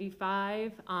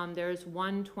 1995. There's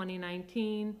one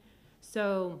 2019.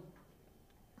 So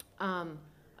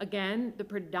again, the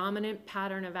predominant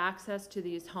pattern of access to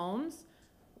these homes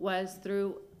was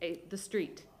through the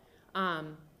street.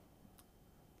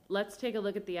 Let's take a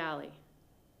look at the alley.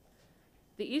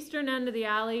 The eastern end of the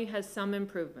alley has some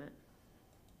improvement.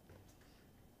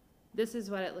 This is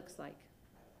what it looks like.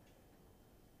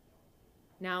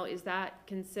 Now, is that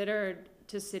considered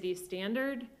to city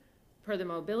standard per the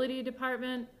mobility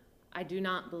department? I do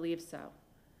not believe so.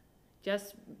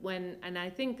 Just when, and I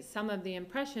think some of the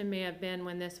impression may have been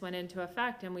when this went into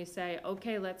effect and we say,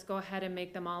 okay, let's go ahead and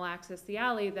make them all access the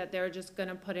alley, that they're just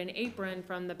gonna put an apron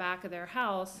from the back of their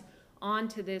house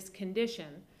onto this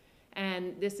condition.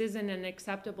 And this isn't an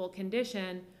acceptable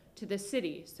condition to the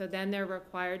city, so then they're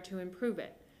required to improve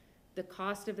it. The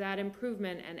cost of that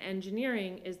improvement and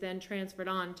engineering is then transferred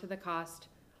on to the cost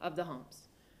of the homes.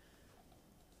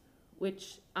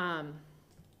 Which, oh,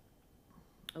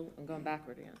 I'm going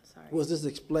backward again, sorry. Was this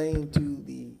explained to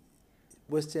the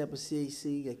West Tampa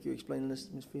CAC, like you're explaining this,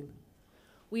 Ms. Feely?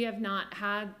 We have not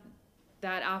had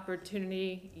that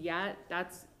opportunity yet.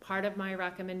 That's part of my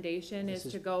recommendation, is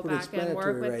to go back and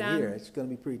work with them. It's gonna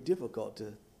be pretty difficult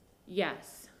to.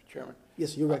 Yes. Chairman?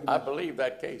 Yes, you're I believe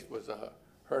that case was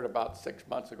heard about 6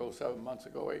 months ago, 7 months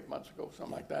ago, 8 months ago,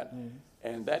 something like that. Mm-hmm.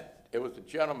 And that, it was a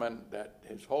gentleman that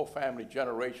his whole family,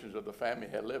 generations of the family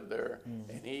had lived there, Mm-hmm.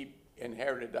 and he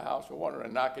inherited the house and wanted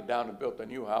to knock it down and built a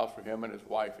new house for him and his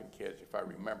wife and kids, if I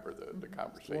remember the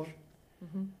conversation.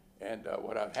 Mm-hmm. And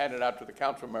what I've handed out to the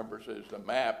council members is the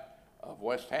map of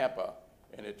West Tampa,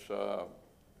 and it's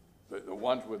the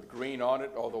ones with green on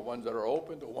it, or the ones that are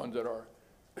open, the ones that are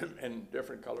in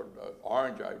different color,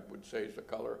 orange I would say is the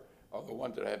color, are the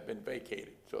ones that have been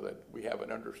vacated, so that we have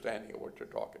an understanding of what you're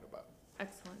talking about.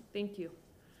 Excellent, thank you.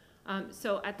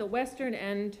 So at the western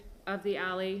end of the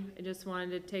alley, I just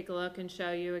wanted to take a look and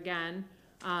show you again.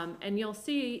 And you'll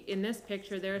see in this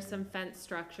picture, there are some fence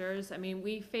structures. I mean,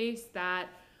 we face that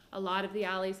a lot of the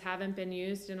alleys haven't been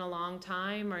used in a long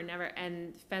time or never,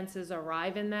 and fences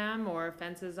arrive in them or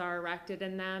fences are erected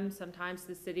in them. Sometimes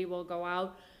the city will go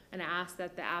out and ask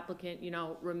that the applicant, you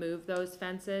know, remove those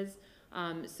fences.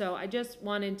 So I just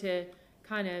wanted to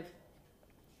kind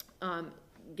of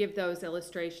give those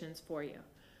illustrations for you.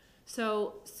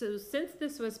 So since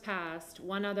this was passed,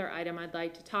 one other item I'd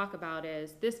like to talk about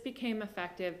is this became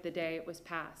effective the day it was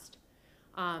passed.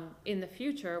 In the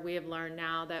future, we have learned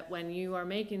now that when you are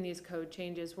making these code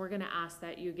changes, we're gonna ask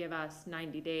that you give us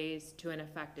 90 days to an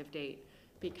effective date,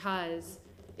 because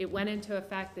it went into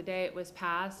effect the day it was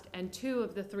passed, and 2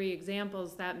 of the 3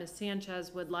 examples that Ms.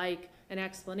 Sanchez would like an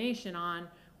explanation on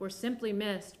were simply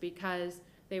missed because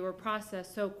they were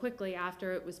processed so quickly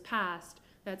after it was passed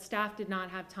that staff did not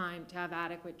have time to have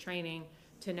adequate training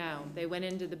to know. They went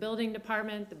into the building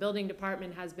department. The building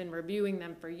department has been reviewing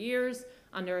them for years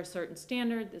under a certain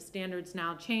standard. The standard's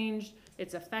now changed.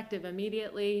 It's effective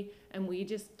immediately, and we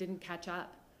just didn't catch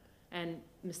up, and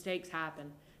mistakes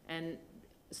happen. And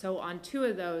so on 2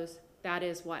 of those, that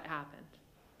is what happened.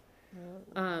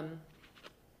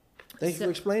 Thank you for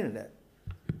explaining that.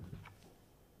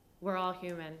 We're all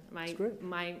human. That's great.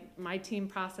 My team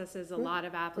processes a lot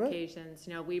of applications.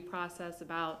 You know, we process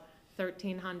about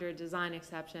 1,300 design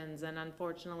exceptions, and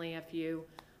unfortunately, a few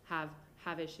have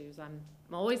issues. I'm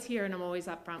always here, and I'm always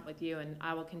upfront with you, and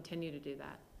I will continue to do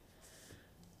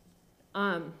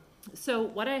that. So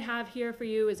what I have here for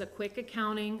you is a quick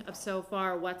accounting of so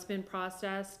far what's been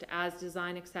processed as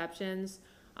design exceptions,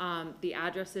 the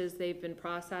addresses they've been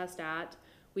processed at.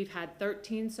 We've had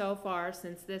 13 so far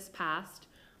since this passed.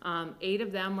 8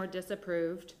 of them were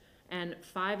disapproved, and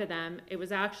 5 of them, it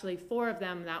was actually 4 of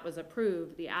them that was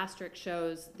approved. The asterisk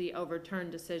shows the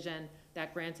overturned decision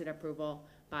that granted approval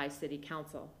by City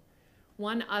Council.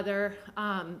 One other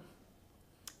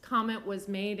comment was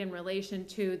made in relation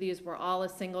to these were all a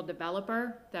single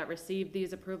developer that received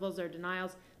these approvals or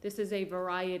denials. This is a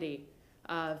variety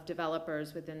of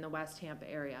developers within the West Tampa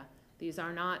area. These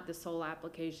are not the sole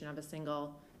application of a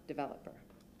single developer.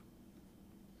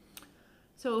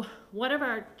 So what are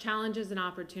our challenges and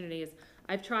opportunities?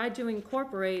 I've tried to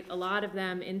incorporate a lot of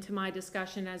them into my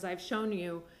discussion as I've shown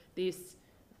you the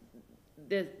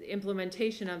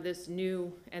implementation of this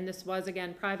new, and this was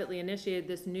again privately initiated,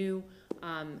 this new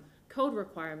code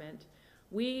requirement.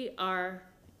 We are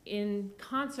in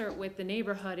concert with the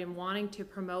neighborhood in wanting to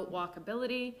promote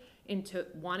walkability, into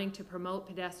wanting to promote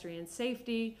pedestrian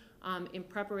safety. In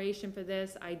preparation for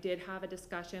this, I did have a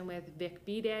discussion with Vic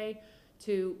Bide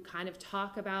to kind of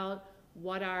talk about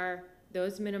what are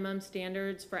those minimum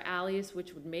standards for alleys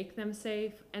which would make them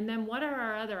safe, and then what are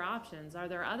our other options? Are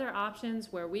there other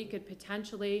options where we could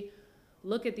potentially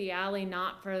look at the alley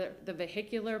not for the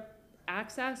vehicular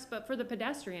access, but for the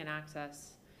pedestrian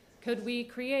access? Could we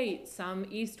create some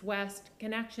east-west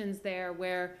connections there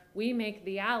where we make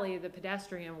the alley the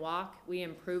pedestrian walk, we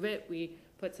improve it, we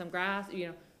put some grass, you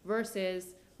know,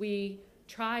 versus we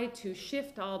try to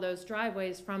shift all those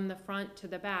driveways from the front to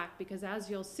the back, because as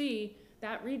you'll see,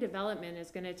 that redevelopment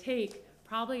is gonna take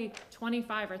probably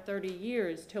 25 or 30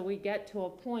 years till we get to a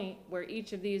point where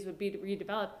each of these would be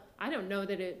redeveloped. I don't know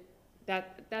that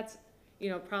that's, you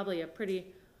know, probably a pretty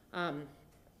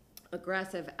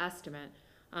aggressive estimate.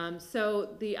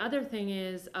 So the other thing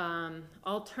is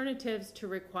alternatives to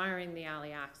requiring the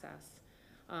alley access.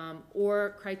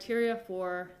 Or criteria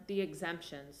for the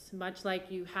exemptions. Much like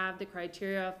you have the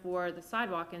criteria for the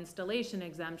sidewalk installation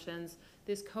exemptions,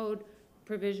 this code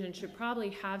provision should probably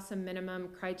have some minimum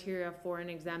criteria for an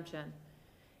exemption.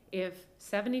 If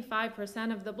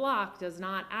 75% of the block does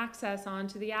not access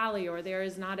onto the alley, or there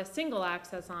is not a single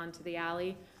access onto the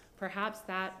alley, perhaps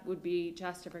that would be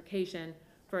justification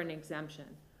for an exemption.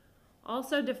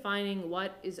 Also defining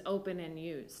what is open and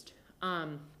used.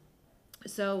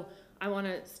 So I want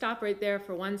to stop right there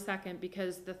for 1 second,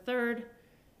 because the third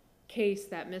case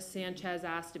that Ms. Sanchez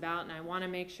asked about, and I want to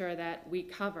make sure that we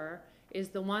cover, is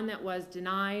the one that was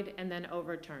denied and then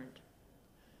overturned.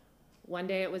 One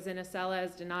day it was in Acela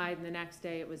as denied, and the next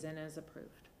day it was in as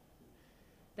approved.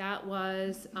 That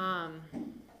was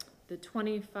the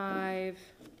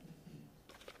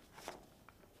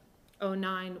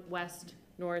 2509 West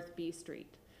North B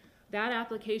Street. That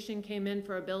application came in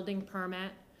for a building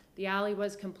permit. The alley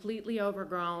was completely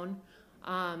overgrown.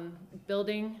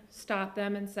 Building stopped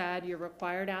them and said, "You're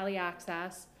required alley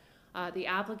access." The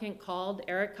applicant called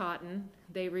Eric Cotton.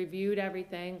 They reviewed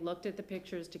everything, looked at the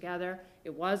pictures together.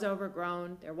 It was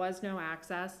overgrown. There was no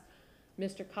access.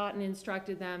 Mr. Cotton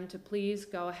instructed them to please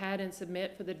go ahead and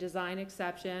submit for the design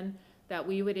exception, that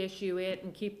we would issue it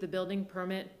and keep the building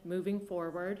permit moving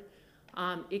forward.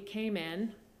 It came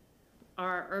in.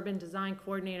 Our urban design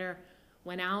coordinator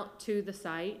went out to the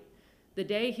site. The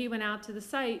day he went out to the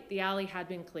site, the alley had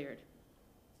been cleared.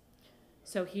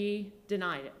 So he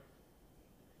denied it,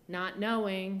 not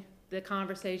knowing the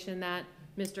conversation that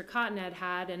Mr. Cotton had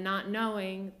had, and not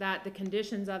knowing that the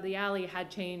conditions of the alley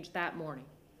had changed that morning.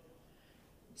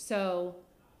 So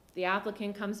the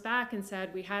applicant comes back and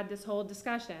said, "We had this whole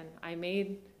discussion. I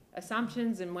made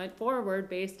assumptions and went forward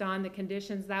based on the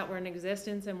conditions that were in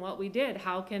existence and what we did.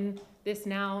 How can this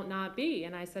now not be?"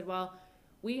 And I said, "Well,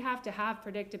 we have to have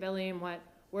predictability in what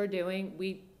we're doing.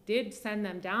 We did send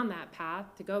them down that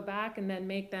path to go back and then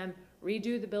make them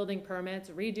redo the building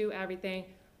permits, redo everything.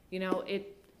 You know,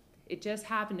 it just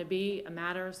happened to be a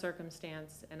matter of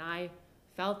circumstance, and I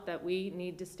felt that we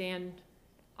need to stand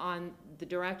on the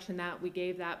direction that we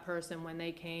gave that person when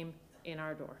they came in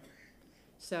our door."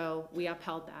 So we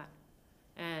upheld that.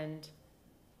 And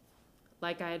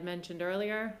like I had mentioned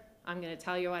earlier, I'm gonna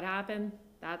tell you what happened.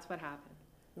 That's what happened.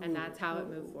 And that's how it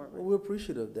moved forward. Well, we're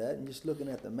appreciative of that, and just looking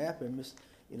at the map, and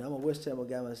you know, I'm a West Tampa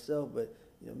guy myself, but,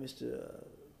 you know, Mr.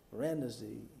 Miranda's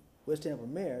the West Tampa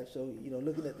mayor, so, you know,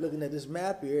 looking at this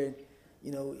map here, and,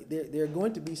 you know, there are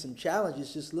going to be some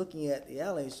challenges just looking at the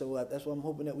alley, so that's why I'm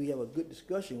hoping that we have a good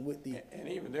discussion with the. And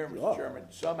even there, Mr.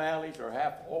 Chairman, some alleys are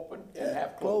half open and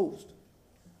half closed.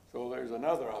 So there's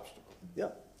another obstacle.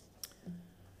 Yep.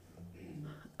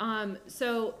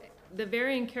 So the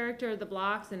varying character of the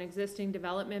blocks and existing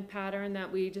development pattern that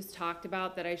we just talked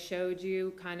about, that I showed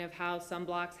you, kind of how some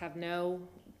blocks have no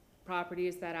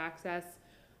properties that access,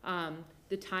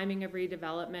 the timing of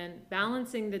redevelopment,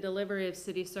 balancing the delivery of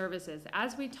city services.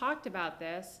 As we talked about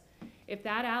this, if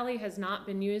that alley has not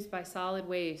been used by solid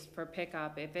waste for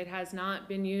pickup, if it has not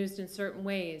been used in certain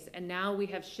ways, and now we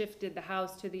have shifted the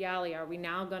house to the alley, are we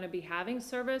now gonna be having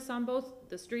service on both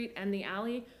the street and the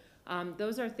alley?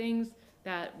 Those are things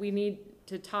that we need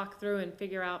to talk through and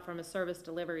figure out from a service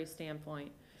delivery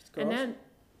standpoint. And then,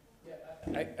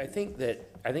 I think that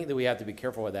we have to be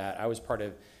careful with that. I was part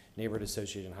of Neighborhood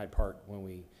Association in Hyde Park when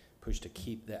we pushed to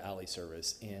keep the alley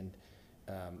service, and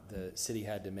the city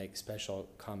had to make special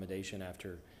accommodation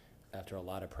after a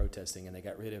lot of protesting, and they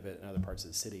got rid of it in other parts of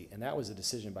the city. And that was a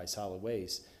decision by solid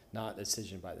waste, not a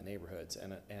decision by the neighborhoods.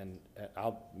 And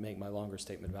I'll make my longer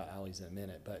statement about alleys in a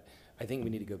minute, but I think we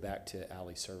need to go back to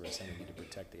alley service, and we need to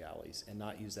protect the alleys and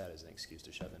not use that as an excuse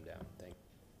to shut them down. Thank you.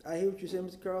 I hear what you're saying,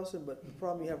 Mr. Carlson, but the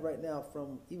problem you have right now,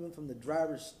 even from the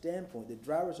driver's standpoint, the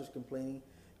drivers are complaining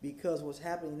because what's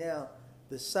happening now,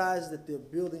 the size that they're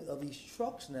building of these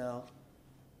trucks now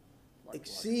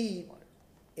exceed,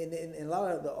 and a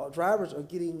lot of the drivers are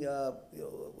getting, I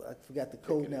forgot the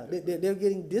code now. They're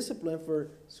getting disciplined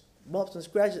for bumps and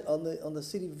scratches on the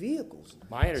city vehicles.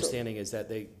 My understanding is that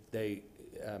they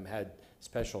had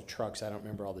special trucks. I don't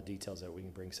remember all the details that we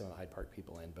can bring some of the Hyde Park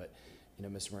people in, but you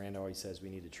know, Mr. Miranda always says we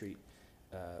need to treat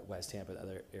West Tampa and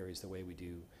other areas the way we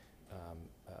do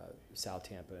South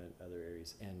Tampa and other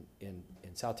areas. And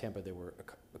in South Tampa, there were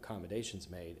accommodations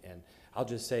made. And I'll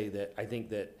just say that I think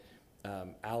that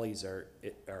alleys are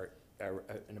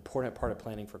an important part of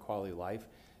planning for quality of life.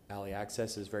 Alley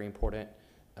access is very important.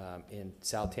 In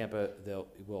South Tampa,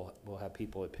 we'll have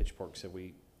people at pitchforks if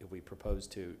we propose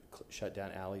to shut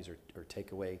down alleys or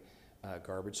take away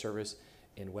garbage service.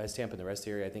 In West Tampa and the rest of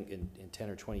the area, I think in 10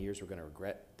 or 20 years, we're going to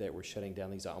regret that we're shutting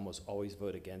down these. I almost always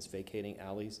vote against vacating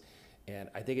alleys. And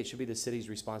I think it should be the city's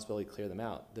responsibility to clear them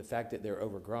out. The fact that they're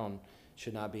overgrown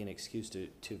should not be an excuse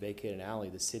to vacate an alley.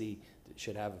 The city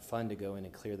should have a fund to go in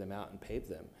and clear them out and pave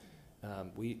them.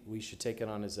 We should take it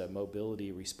on as a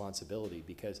mobility responsibility,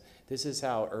 because this is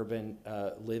how urban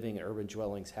living and urban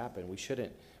dwellings happen. We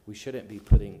shouldn't be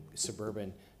putting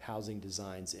suburban housing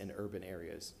designs in urban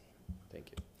areas.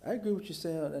 Thank you. I agree with you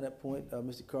saying on that point,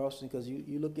 Mr. Carlson, because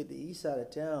you look at the east side of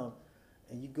town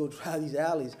and you go drive these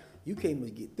alleys, you can't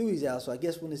even get through these alleys. So I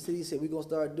guess when the city said we're going to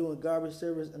start doing garbage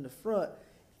service in the front,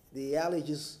 the alley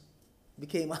just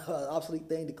became an obsolete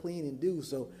thing to clean and do.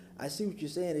 So I see what you're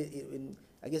saying.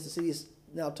 I guess the city has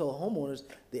now told homeowners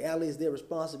the alley is their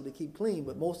responsibility to keep clean,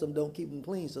 but most of them don't keep them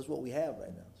clean, so that's what we have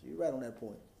right now. So you're right on that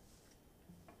point.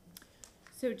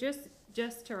 So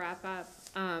just to wrap up,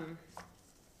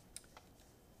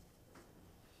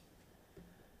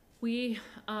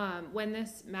 when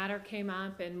this matter came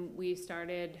up and we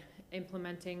started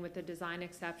implementing with the design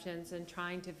exceptions and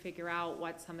trying to figure out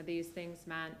what some of these things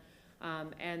meant,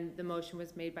 and the motion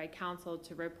was made by council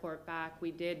to report back, we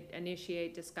did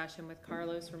initiate discussion with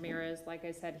Carlos Ramirez. Like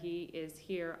I said, he is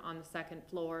here on the second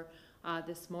floor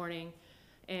this morning.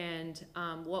 And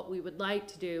what we would like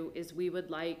to do is we would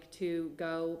like to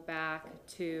go back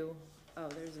to, oh,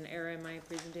 there's an error in my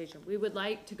presentation. We would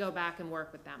like to go back and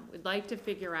work with them. We'd like to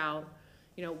figure out,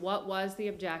 what was the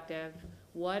objective?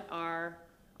 What are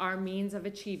our means of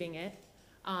achieving it?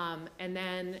 And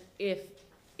then if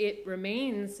it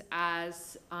remains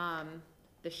as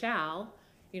the shall,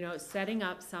 setting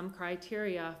up some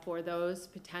criteria for those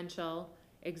potential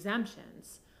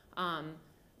exemptions.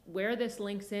 Where this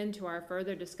links into our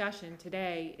further discussion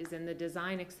today is in the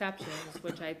design exceptions,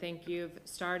 which I think you've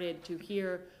started to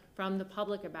hear from the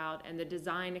public about, and the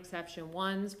design exception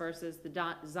ones versus the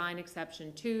design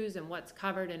exception twos and what's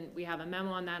covered. And we have a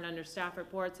memo on that under staff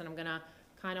reports, and I'm gonna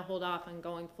kind of hold off on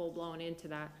going full blown into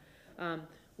that.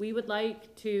 We would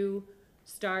like to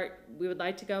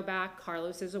go back,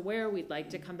 Carlos is aware, we'd like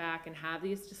to come back and have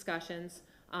these discussions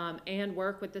and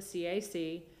work with the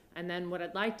CAC. And then what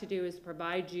I'd like to do is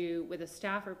provide you with a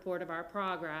staff report of our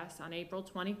progress on April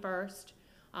 21st.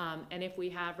 And if we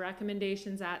have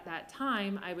recommendations at that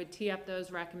time, I would tee up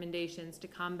those recommendations to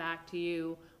come back to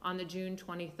you on the June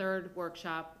 23rd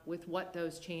workshop with what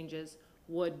those changes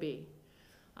would be.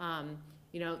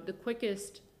 The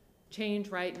quickest change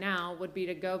right now would be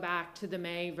to go back to the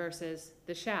may versus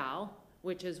the shall,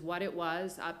 which is what it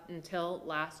was up until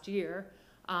last year.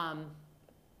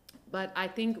 But I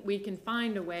think we can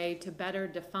find a way to better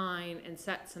define and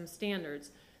set some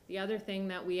standards. The other thing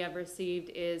that we have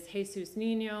received is Jesus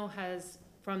Nino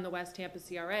from the West Tampa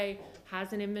CRA,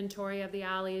 has an inventory of the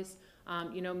alleys.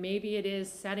 Maybe it is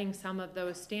setting some of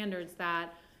those standards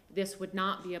that this would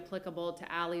not be applicable to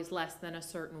alleys less than a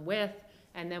certain width,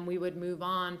 and then we would move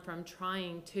on from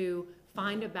trying to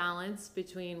find a balance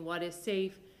between what is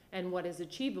safe and what is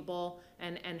achievable,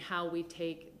 and how we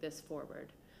take this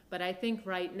forward. But I think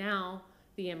right now,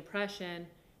 the impression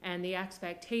and the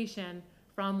expectation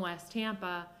from West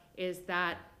Tampa is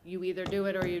that you either do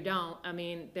it or you don't. I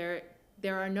mean, there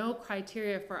are no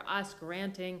criteria for us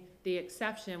granting the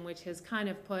exception, which has kind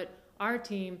of put our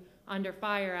team under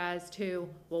fire as to,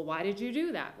 well, why did you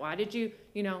do that? Why did you,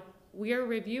 we are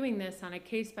reviewing this on a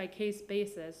case-by-case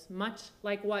basis, much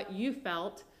like what you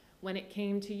felt when it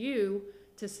came to you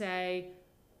to say,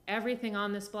 everything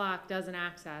on this block doesn't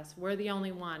access. We're the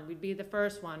only one. We'd be the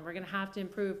first one. We're going to have to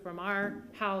improve from our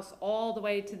house all the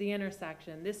way to the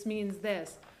intersection. This means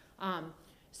this.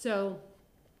 So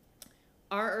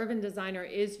our urban designer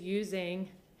is using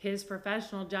his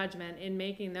professional judgment in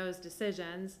making those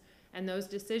decisions, and those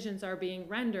decisions are being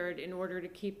rendered in order to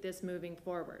keep this moving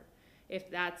forward. If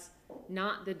that's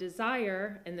not the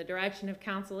desire and the direction of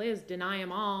council is deny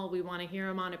them all, we want to hear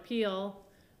them on appeal,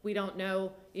 we don't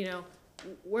know,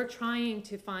 we're trying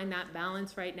to find that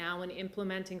balance right now, and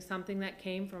implementing something that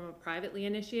came from a privately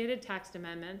initiated text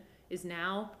amendment is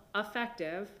now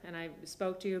effective, and I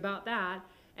spoke to you about that,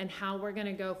 and how we're going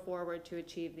to go forward to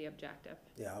achieve the objective.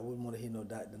 Yeah, I wouldn't want to hear no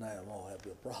deny them all. That'd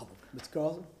be a problem. Mr.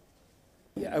 Carlson?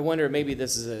 Yeah, I wonder, maybe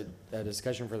this is a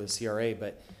discussion for the CRA,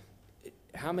 but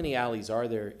how many alleys are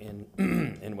there in,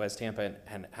 in West Tampa,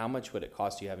 and how much would it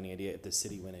cost? Do you have any idea if the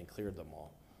city went and cleared them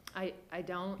all? I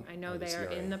don't. I know Or the they are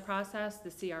in CRA. the process. The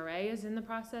CRA is in the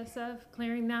process of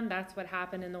clearing them. That's what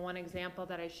happened in the one example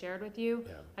that I shared with you.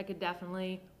 Yeah. I could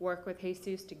definitely work with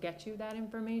Jesus to get you that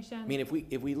information. I mean, if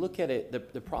we look at it,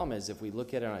 the problem is if we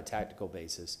look at it on a tactical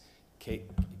basis,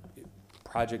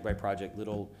 project by project,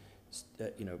 little,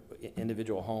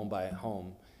 individual home by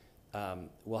home,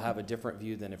 we'll have a different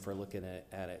view than if we're looking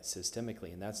at it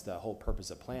systemically. And that's the whole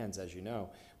purpose of plans, as you know.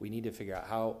 We need to figure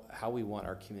out how we want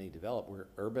our community developed. We're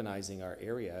urbanizing our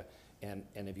area. And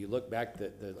if you look back,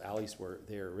 the alleys were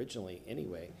there originally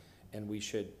anyway. And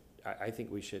I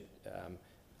think we should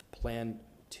plan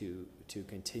to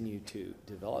continue to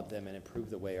develop them and improve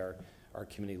the way our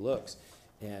community looks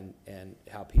and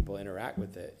how people interact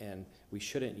with it. And we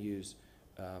shouldn't use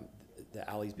the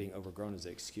alleys being overgrown as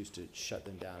an excuse to shut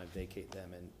them down and vacate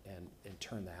them and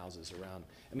turn the houses around.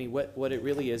 I mean, what it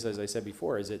really is, as I said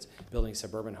before, is it's building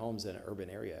suburban homes in an urban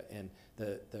area. And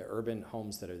the urban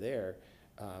homes that are there,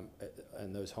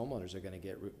 and those homeowners are gonna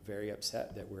get very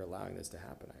upset that we're allowing this to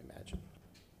happen, I imagine.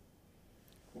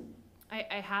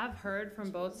 I have heard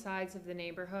from both sides of the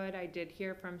neighborhood. I did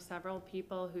hear from several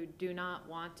people who do not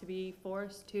want to be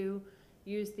forced to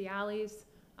use the alleys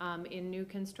in new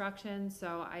construction.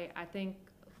 So I think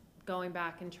going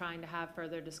back and trying to have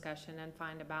further discussion and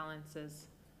find a balance is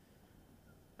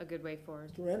a good way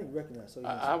forward. Mr. Randy, recognize. So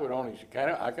I would only,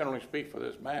 I can only speak for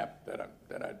this map that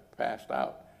I passed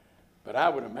out. But I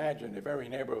would imagine if every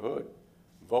neighborhood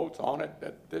votes on it,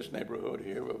 that this neighborhood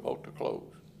here will vote to close.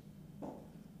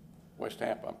 West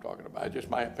Tampa I'm talking about, it's just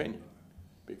my opinion.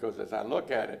 Because as I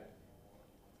look at it,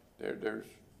 there's,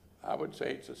 I would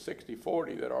say it's a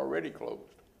 60-40 that are already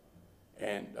closed.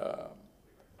 And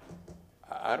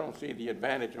I don't see the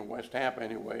advantage in West Tampa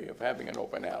anyway of having an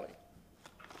open alley.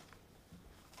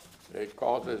 It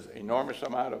causes enormous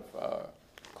amount of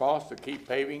cost to keep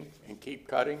paving and keep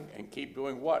cutting and keep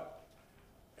doing what?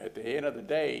 At the end of the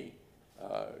day,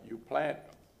 you plant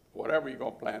whatever you're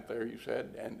going to plant there, you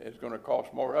said, and it's going to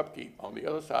cost more upkeep. On the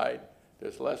other side,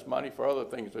 there's less money for other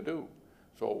things to do.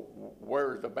 So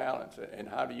where is the balance, and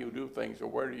how do you do things, or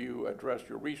where do you address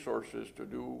your resources to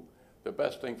do the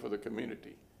best thing for the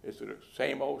community? Is it a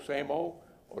same old,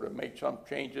 or to make some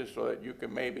changes so that you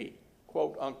can maybe,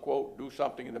 quote unquote, do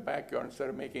something in the backyard instead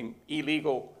of making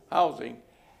illegal housing,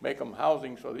 make them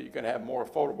housing so that you can have more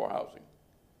affordable housing?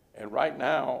 And right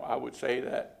now, I would say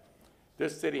that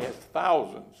this city has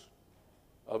thousands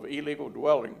of illegal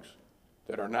dwellings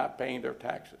that are not paying their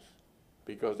taxes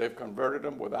because they've converted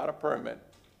them without a permit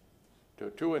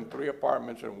to 2 and 3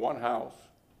 apartments in one house,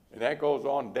 and that goes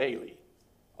on daily.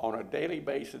 On a daily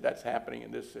basis, that's happening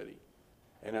in this city.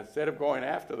 And instead of going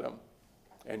after them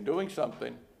and doing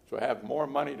something to have more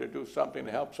money to do something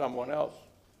to help someone else,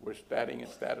 we're staying in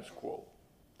status quo.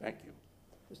 Thank you.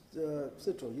 Mr.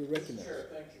 Citro, you're recognized. Sure,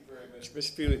 thank you very much. Ms.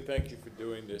 Feely, thank you for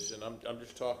doing this, and I'm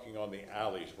just talking on the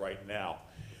alleys right now.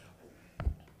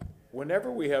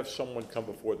 Whenever we have someone come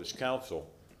before this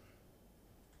council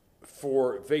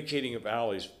for vacating of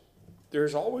alleys,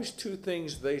 there's always 2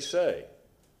 things they say: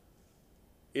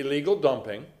 illegal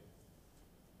dumping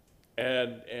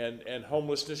and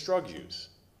homelessness, drug use.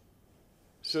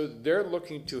 So they're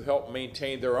looking to help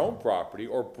maintain their own property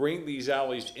or bring these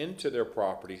alleys into their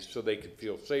property so they can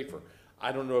feel safer.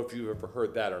 I don't know if you've ever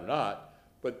heard that or not,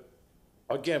 but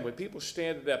again, when people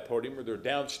stand at that podium or they're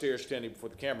downstairs standing before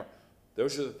the camera,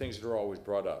 those are the things that are always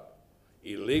brought up.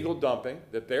 Illegal dumping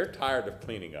that they're tired of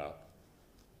cleaning up,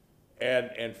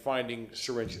 and finding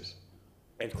syringes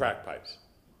and crack pipes.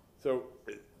 So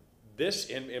this,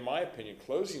 in my opinion,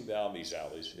 closing down these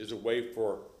alleys is a way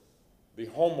for the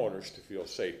homeowners to feel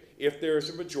safe, if there's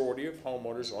a majority of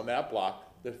homeowners on that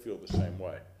block that feel the same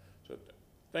way. So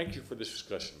thank you for this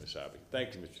discussion, Ms. Abbey.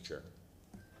 Thank you, Mr. Chair.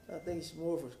 I think it's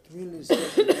more for community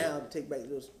discussion now to take back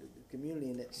those the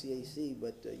community in that CAC,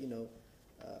 but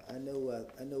I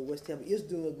know West Tampa is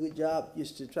doing a good job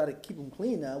just to try to keep them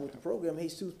clean now with the program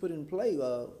Jesus put in play.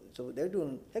 So they're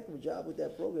doing a heck of a job with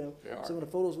that program. Some of the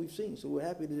photos we've seen, so we're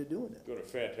happy that they're doing that. Doing a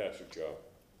fantastic job.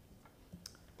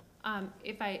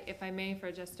 If I may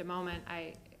for just a moment,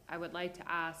 I would like to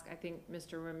ask, I think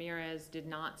Mr. Ramirez did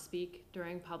not speak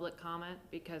during public comment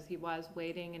because he was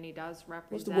waiting and he does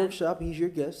represent. What's the workshop? He's your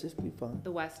guest. This will be fun.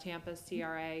 The West Tampa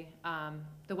CRA,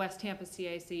 the West Tampa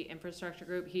CAC Infrastructure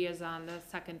Group. He is on the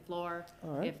 2nd floor.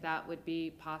 All right. If that would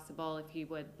be possible, if he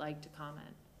would like to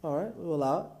comment. All right, we'll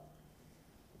allow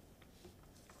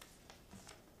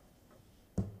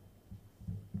it.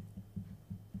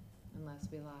 Unless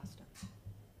we lost him.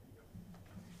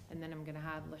 and then I'm gonna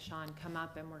have LaShawn come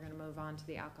up, and we're gonna move on to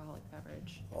the alcoholic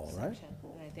beverage All right. section.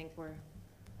 And I think we're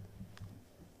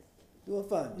Doing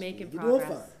fine. Mr. making You're doing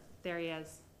progress. fine. There he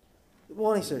is. Good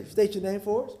morning, sir. State your name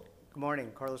for us. Good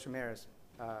morning, Carlos Ramirez,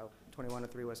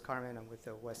 2103 West Carmen. I'm with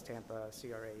the West Tampa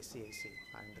CRA CAC.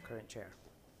 I'm the current chair.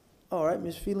 All right,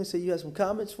 Ms. Phelan, so you have some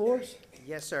comments for us?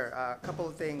 Yes, sir. A couple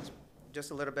of things,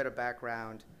 just a little bit of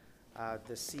background.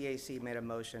 The CAC made a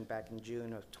motion back in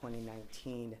June of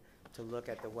 2019 to look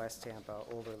at the West Tampa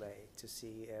overlay to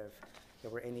see if there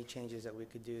were any changes that we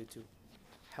could do to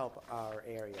help our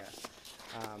area.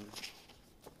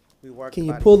 We worked. Can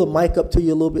you about- pull the mic up to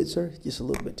you a little bit, sir? Just a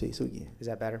little bit to you, so we can. Is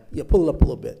that better? Yeah, pull it up a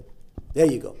little bit. There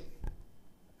you go.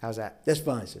 How's that? That's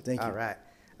fine, sir. Thank you. All right.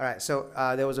 All right. So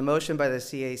there was a motion by the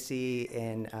CAC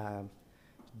in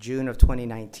June of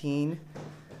 2019.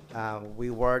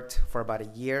 We worked for about a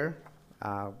year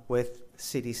with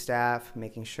city staff,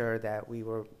 making sure that we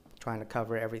were trying to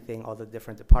cover everything, all the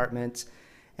different departments.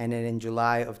 And then in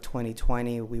July of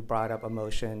 2020, we brought up a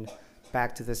motion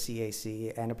back to the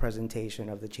CAC and a presentation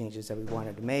of the changes that we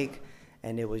wanted to make,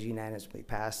 and it was unanimously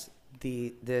passed.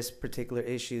 This particular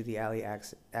issue, the alley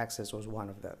access, was one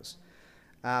of those.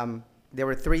 There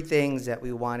were three things that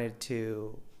we wanted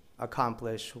to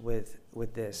accomplish with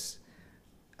this.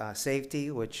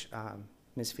 Safety, which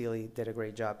Ms. Feely did a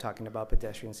great job talking about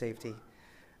pedestrian safety.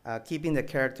 Keeping the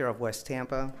character of West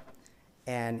Tampa,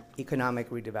 and economic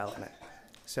redevelopment.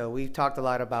 So we've talked a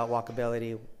lot about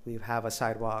walkability. We have a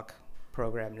sidewalk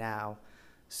program now.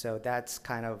 So that's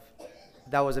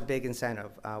that was a big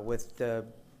incentive. With the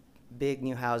big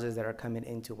new houses that are coming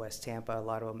into West Tampa, a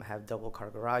lot of them have double car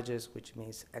garages, which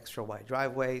means extra wide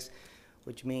driveways,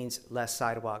 which means less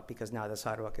sidewalk because now the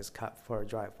sidewalk is cut for a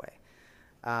driveway.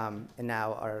 And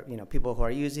now people who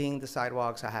are using the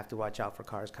sidewalks, I have to watch out for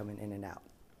cars coming in and out.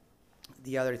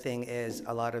 The other thing is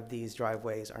a lot of these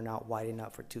driveways are not wide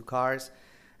enough for two cars.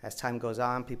 As time goes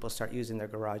on, people start using their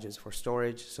garages for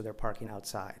storage, so they're parking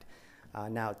outside.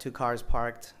 Now, two cars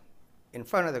parked in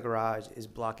front of the garage is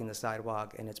blocking the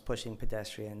sidewalk, and it's pushing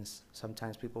pedestrians,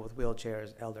 sometimes people with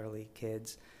wheelchairs, elderly,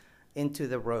 kids, into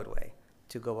the roadway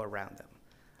to go around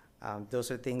them.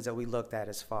 Those are things that we looked at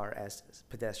as far as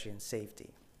pedestrian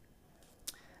safety.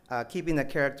 Keeping the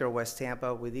character of West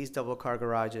Tampa with these double car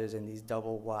garages and these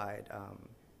double wide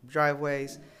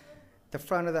driveways, the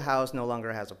front of the house no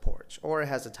longer has a porch, or it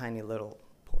has a tiny little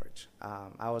porch.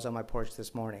 I was on my porch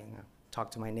this morning,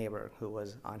 talked to my neighbor who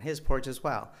was on his porch as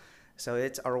well. So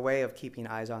it's our way of keeping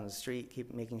eyes on the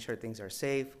street, making sure things are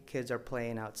safe. Kids are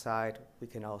playing outside, we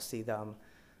can all see them.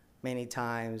 Many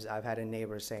times I've had a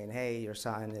neighbor saying, hey, your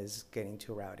son is getting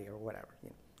too rowdy or whatever.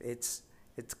 It's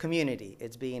community,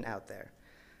 it's being out there.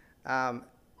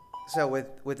 So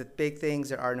with the big things,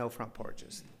 there are no front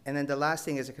porches. And then the last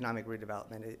thing is economic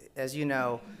redevelopment. As you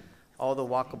know, all the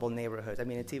walkable neighborhoods, I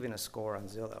mean, it's even a score on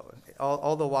Zillow.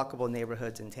 All the walkable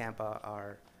neighborhoods in Tampa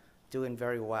are doing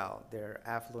very well. They're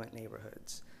affluent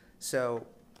neighborhoods. So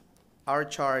our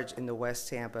charge in the West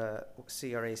Tampa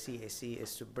CRA CAC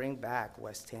is to bring back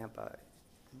West Tampa,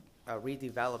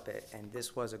 redevelop it, and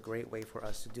this was a great way for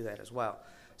us to do that as well.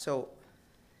 So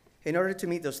in order to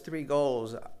meet those three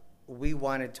goals, we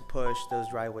wanted to push those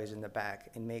driveways in the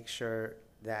back and make sure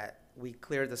that we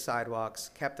cleared the sidewalks,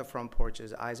 kept the front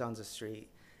porches, eyes on the street,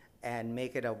 and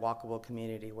make it a walkable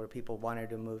community where people wanted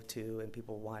to move to and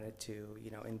people wanted to,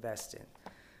 invest in.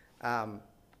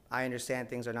 I understand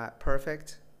things are not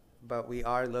perfect, but we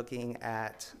are looking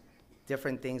at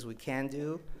different things we can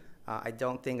do. I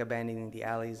don't think abandoning the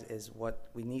alleys is what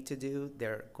we need to do.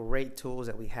 They're great tools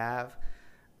that we have.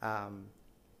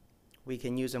 We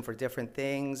can use them for different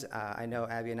things. I know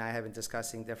Abby and I have been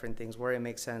discussing different things, where it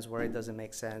makes sense, where it doesn't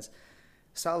make sense.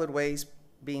 Solid waste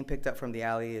being picked up from the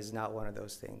alley is not one of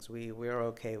those things. We're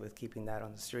okay with keeping that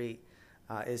on the street.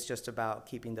 It's just about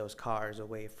keeping those cars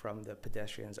away from the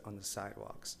pedestrians on the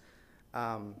sidewalks.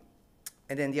 And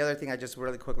then the other thing I just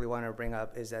really quickly want to bring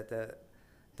up is that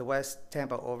the West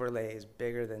Tampa overlay is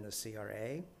bigger than the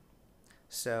CRA.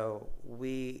 So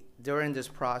during this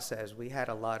process, we had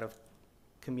a lot of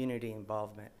community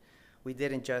involvement. We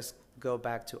didn't just go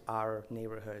back to our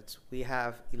neighborhoods. We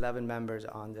have 11 members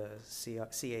on the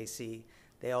CAC.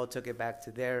 They all took it back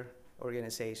to their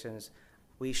organizations.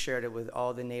 We shared it with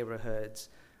all the neighborhoods.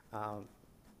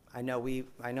 I know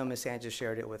Ms. Sanchez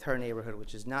shared it with her neighborhood,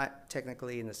 which is not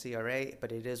technically in the CRA,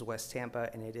 but it is West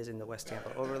Tampa, and it is in the West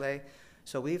Tampa overlay.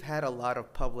 So we've had a lot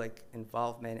of public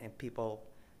involvement and people,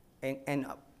 and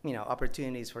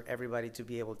opportunities for everybody to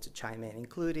be able to chime in,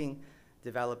 including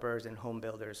developers and home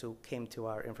builders who came to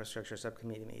our infrastructure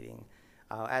subcommittee meeting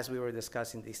as we were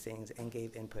discussing these things and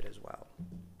gave input as well.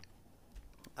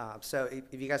 So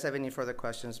if you guys have any further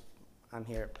questions, I'm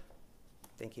here.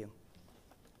 Thank you.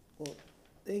 Well,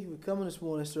 thank you for coming this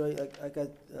morning, sir. Like I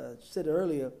said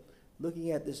earlier,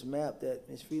 looking at this map that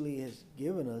Ms. Feely has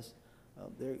given us,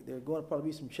 there are going to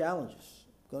probably be some challenges,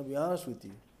 going to be honest with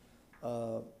you,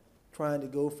 trying to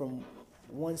go from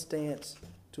one stance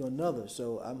to another.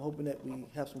 So I'm hoping that we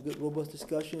have some good, robust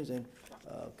discussions and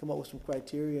come up with some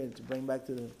criteria to bring back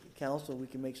to the council. We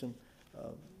can make some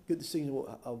good decisions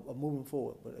of moving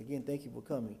forward. But again, thank you for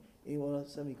coming. Anyone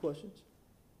else have any questions?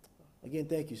 Again,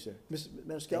 thank you, sir.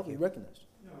 Madam Scalper, you recognized.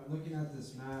 No, looking at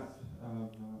this map of,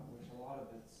 which a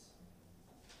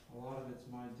lot of it's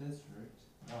my district,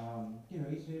 you know,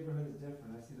 each neighborhood is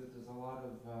different. I see that there's a lot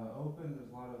of open, there's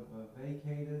a lot of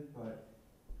vacated, but,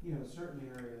 you know, certain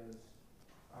areas,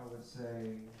 I would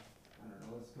say, I don't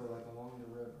know, let's go like along the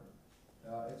river.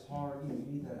 It's hard, you know, you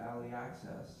need that alley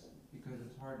access because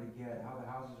it's hard to get how the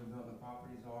houses are built, the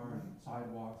properties are, and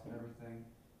sidewalks and everything.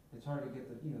 It's hard to get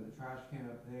the, you know, the trash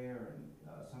can up there, and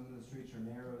some of the streets are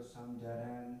narrow, some dead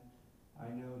end.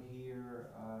 I know here,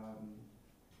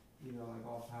 you know, like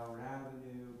off Howard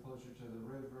Avenue, closer to the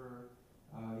river,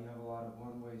 you have a lot of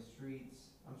one-way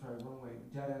streets, one-way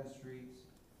dead-end streets.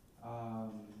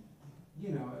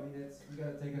 You know, I mean, you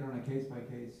gotta take it on a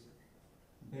case-by-case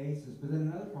basis, but then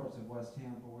in other parts of West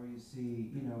Tampa where you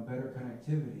see, you know, better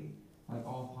connectivity, like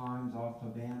off Himes, off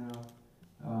Havana,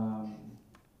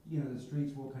 you know, the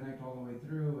streets will connect all the way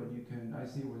through, and I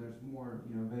see where there's more,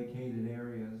 you know, vacated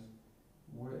areas.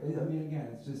 Where, I mean, again,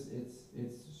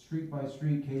 it's street by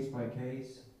street, case by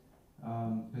case,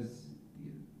 because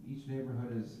each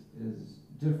neighborhood is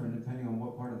different depending on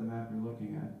what part of the map you're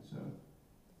looking at, so.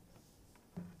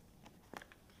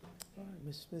 All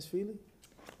right, Ms. Feely?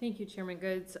 Thank you, Chairman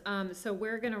Goods. So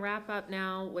we're going to wrap up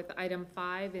now with item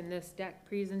 5 in this deck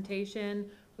presentation.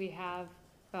 We have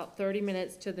about 30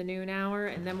 minutes to the noon hour,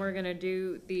 and then we're going to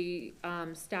do the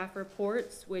staff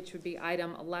reports, which would be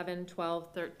item 11, 12,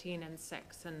 13, and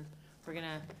 6. And we're going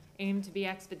to aim to be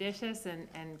expeditious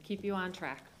and keep you on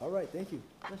track. All right, thank you.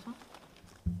 LaShawn?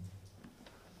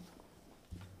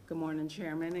 Good morning,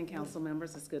 Chairman and council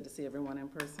members. It's good to see everyone in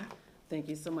person. Thank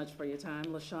you so much for your time.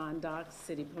 LaShawn Dox,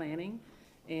 City Planning.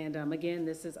 And again,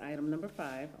 this is item number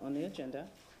 5 on the agenda.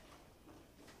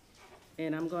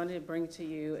 And I'm going to bring to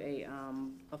you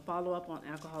a follow-up on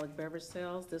alcoholic beverage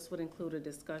sales. This would include a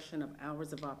discussion of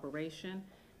hours of operation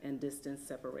and distance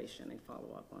separation, a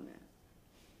follow-up on that.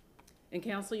 And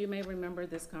council, you may remember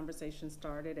this conversation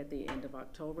started at the end of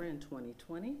October in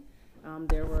 2020.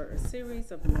 There were a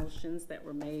series of motions that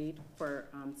were made for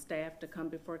staff to come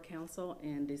before council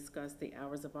and discuss the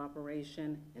hours of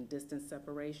operation and distance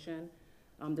separation.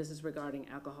 This is regarding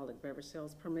alcoholic beverage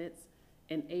sales permits.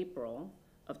 In April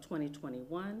of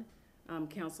 2021,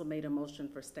 council made a motion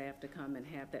for staff to come and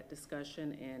have that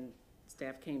discussion, and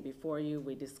staff came before you.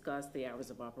 We discussed the hours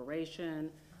of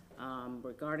operation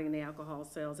regarding the alcohol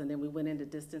sales, and then we went into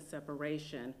distance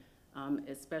separation,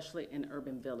 especially in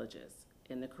urban villages,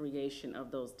 in the creation of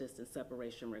those distance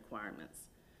separation requirements.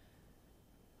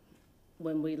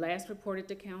 When we last reported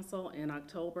to council in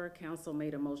October, council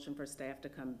made a motion for staff to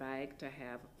come back to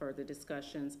have further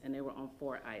discussions, and they were on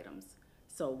 4 items.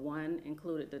 So 1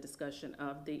 included the discussion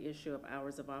of the issue of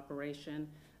hours of operation.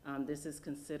 This is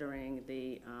considering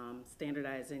the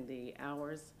standardizing the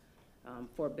hours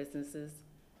for businesses.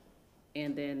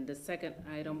 And then the second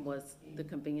item was the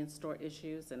convenience store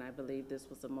issues, and I believe this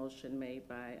was a motion made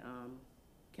by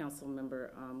Councilmember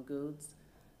Goods.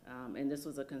 And this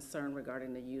was a concern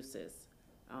regarding the uses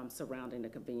surrounding the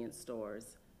convenience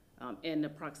stores and the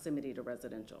proximity to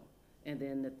residential. And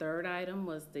then the third item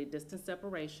was the distance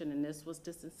separation, and this was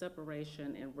distance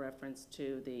separation in reference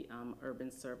to the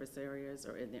urban service areas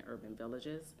or in the urban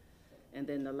villages. And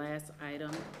then the last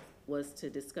item was to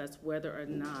discuss whether or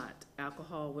not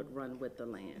alcohol would run with the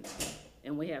land.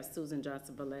 And we have Susan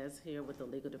Johnson-Velez here with the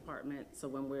legal department, so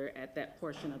when we're at that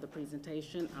portion of the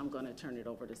presentation, I'm going to turn it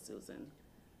over to Susan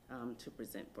to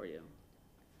present for you.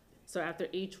 So after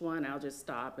each one, I'll just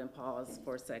stop and pause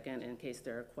for a second in case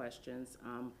there are questions.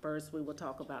 First, we will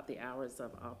talk about the hours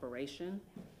of operation.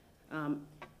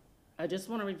 I just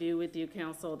want to review with you,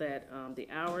 council, that the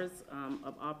hours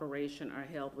of operation are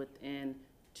held within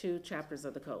 2 chapters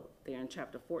of the code. They're in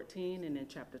chapter 14 and in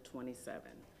chapter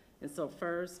 27. And so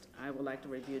first, I would like to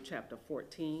review chapter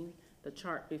 14. The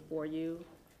chart before you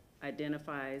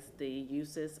identifies the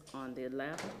uses on the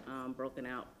left, broken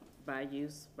out by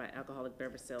use, by alcoholic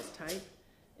beverage sales type,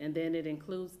 and then it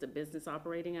includes the business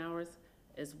operating hours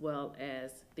as well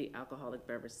as the alcoholic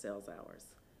beverage sales hours.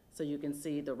 So you can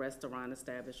see the restaurant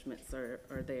establishments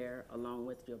are there, along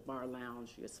with your bar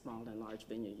lounge, your small and large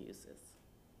venue uses.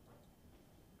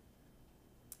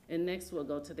 And next, we'll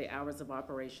go to the hours of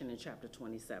operation in chapter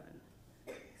 27.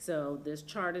 So this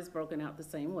chart is broken out the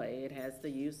same way. It has the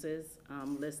uses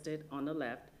listed on the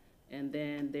left, and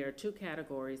then there are two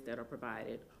categories that are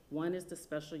provided. One is the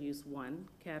special use 1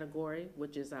 category,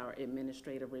 which is our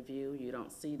administrative review. You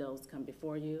don't see those come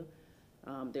before you.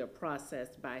 They're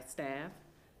processed by staff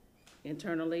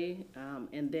internally,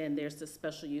 and then there's the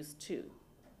special use 2.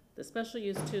 The special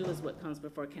use 2 is what comes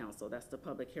before council. That's the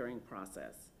public hearing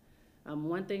process.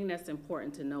 One thing that's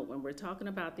important to note when we're talking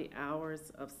about the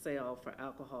hours of sale for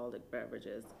alcoholic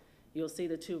beverages, you'll see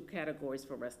the two categories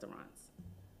for restaurants.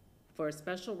 For a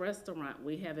special restaurant,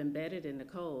 we have embedded in the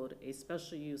code a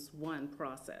special use 1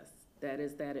 process. That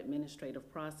is that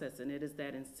administrative process, and it is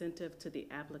that incentive to the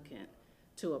applicant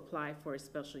to apply for a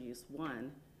special use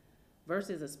 1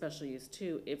 versus a special use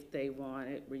 2 if they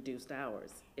wanted reduced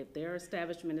hours. If their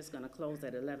establishment is going to close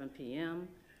at 11 p.m.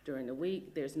 during the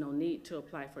week, there's no need to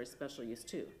apply for a special use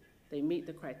 2. They meet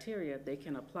the criteria, they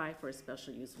can apply for a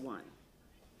special use 1.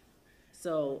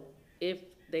 So if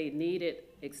they needed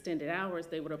extended hours,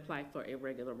 they would apply for a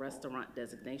regular restaurant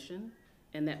designation,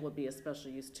 and that would be a special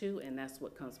use 2, and that's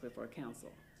what comes before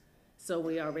council. So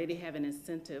we already have an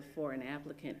incentive for an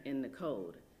applicant in the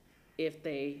code if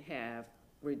they have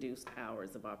reduced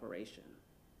hours of operation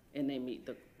and they meet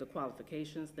the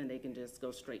qualifications, then they can just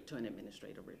go straight to an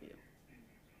administrative review.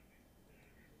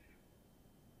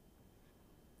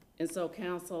 And so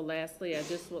council, lastly, I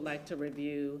just would like to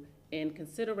review in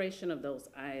consideration of those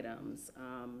items,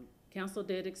 council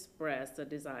did express a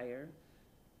desire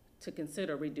to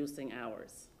consider reducing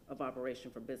hours of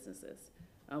operation for businesses.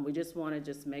 We just want to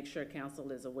just make sure council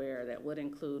is aware that would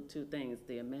include two things,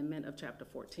 the amendment of chapter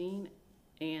 14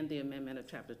 and the amendment of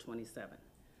chapter 27.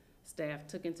 Staff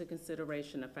took into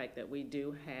consideration the fact that we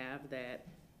do have that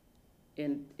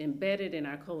embedded in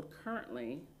our code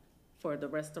currently for the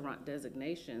restaurant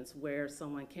designations where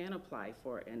someone can apply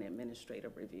for an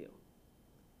administrative review.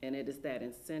 And it is that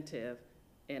incentive,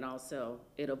 and also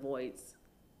it avoids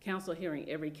council hearing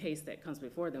every case that comes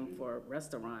before them for a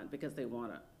restaurant because they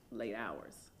want late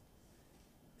hours.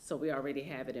 So we already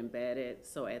have it embedded,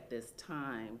 so at this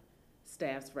time,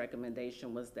 staff's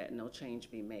recommendation was that no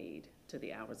change be made to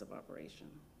the hours of operation.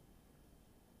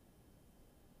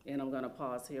 And I'm gonna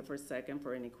pause here for a second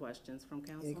for any questions from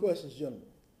council. Any questions, gentlemen?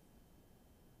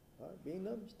 All right, being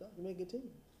none, Mr. Doctor, you may continue.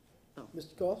 Oh.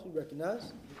 Mr. Cost, you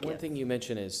recognize? One thing you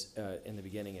mentioned is, in the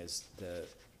beginning, is the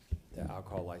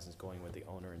alcohol license going with the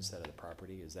owner instead of the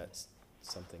property. Is that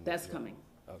something? That's coming.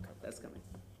 Okay. That's coming.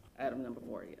 Item number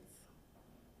 4, yes.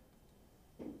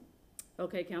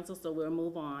 Okay, council, so we'll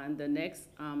move on. The next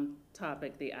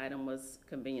topic, the item was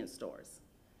convenience stores.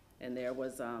 And there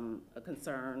was a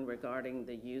concern regarding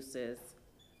the uses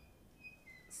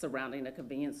surrounding the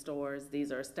convenience stores.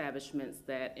 These are establishments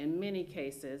that in many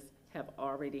cases have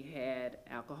already had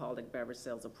alcoholic beverage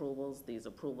sales approvals. These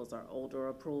approvals are older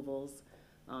approvals.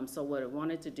 So what I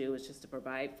wanted to do is just to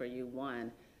provide for you,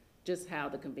 one, just how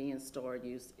the convenience store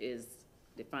use is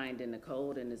defined in the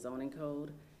code, in the zoning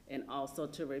code, and also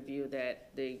to review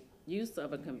that the use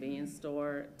of a convenience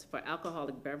store for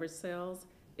alcoholic beverage sales,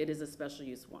 it is a special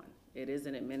use 1. It is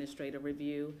an administrative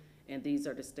review, and these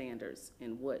are the standards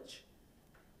in which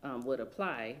would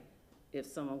apply if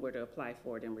someone were to apply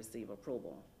for it and receive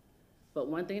approval. But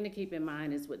one thing to keep in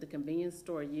mind is with the convenience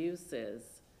store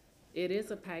uses, it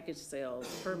is a package sales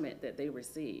permit that they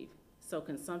receive. So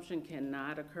consumption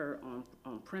cannot occur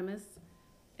on premise,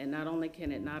 and not only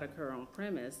can it not occur on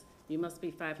premise, you must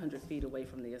be 500 feet away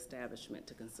from the establishment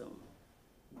to consume.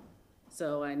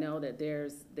 So I know that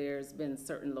there's been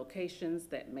certain locations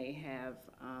that may have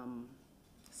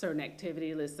certain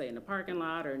activity, let's say in the parking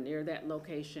lot or near that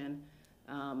location.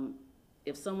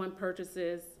 If someone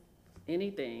purchases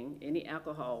anything, any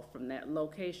alcohol from that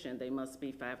location, they must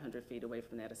be 500 feet away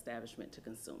from that establishment to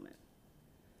consume it.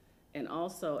 And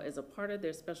also, as a part of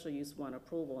their special use 1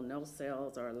 approval, no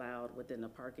sales are allowed within the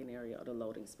parking area or the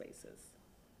loading spaces.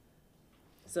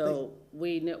 So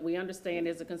we understand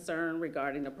there's a concern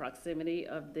regarding the proximity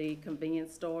of the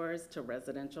convenience stores to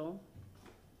residential.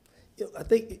 I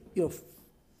think,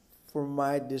 for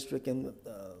my district, and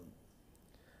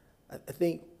I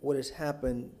think what has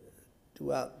happened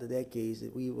throughout the decades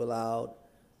that we've allowed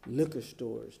liquor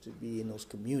stores to be in those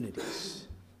communities.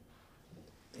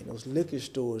 And those liquor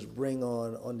stores bring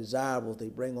on undesirables, they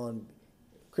bring on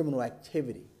criminal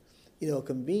activity. A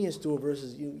convenience store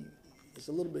versus it's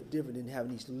a little bit different than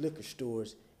having these liquor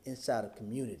stores inside of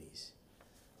communities.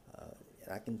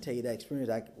 And I can tell you that experience.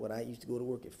 When I used to go to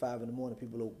work at 5 in the morning,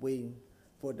 people are waiting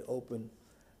for it to open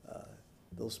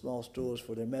those small stores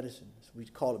for their medicine. So we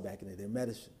call it back in there, their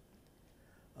medicine.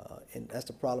 And that's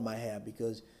the problem I have,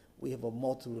 because we have a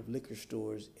multitude of liquor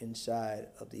stores inside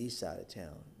of the east side of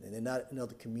town, and they're not in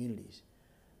other communities.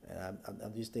 And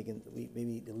I'm just thinking we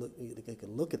maybe they could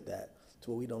look at that to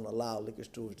where we don't allow liquor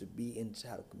stores to be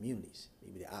inside of communities.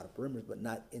 Maybe they're out of perimeters, but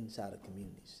not inside of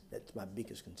communities. That's my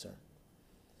biggest concern.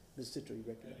 Ms. Citro, you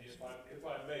recognize? And if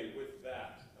I may, with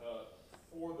that,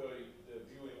 for the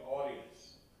viewing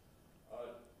audience,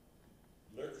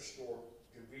 liquor store,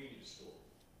 convenience store.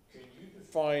 Can you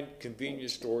define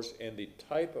convenience stores and the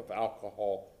type of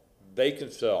alcohol they can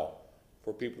sell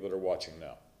for people that are watching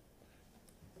now?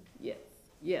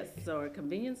 Yes, so a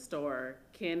convenience store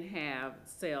can have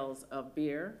sales of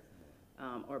beer,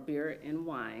 or beer and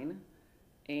wine,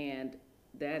 and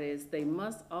that is, they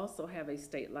must also have a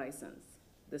state license.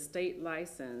 The state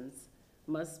license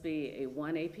must be a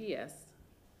 1 APS,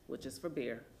 which is for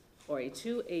beer, or a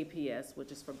 2 APS,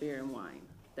 which is for beer and wine.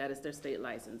 That is their state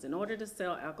license. In order to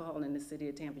sell alcohol in the city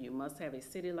of Tampa, you must have a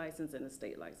city license and a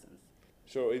state license.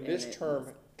 So in this term,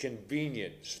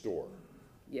 convenience store,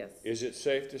 Yes. is it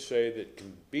safe to say that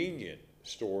convenient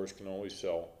stores can only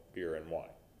sell beer and wine?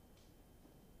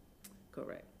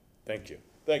 Correct. Thank you.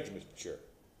 Thank you, Mr. Chair.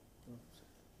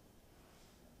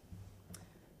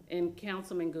 And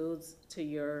Councilman Goods, to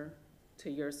your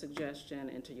suggestion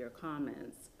and to your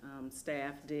comments,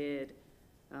 staff did,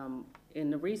 in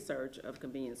the research of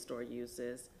convenience store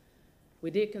uses,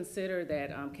 we did consider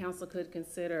that council could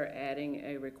consider adding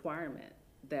a requirement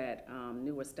that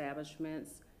new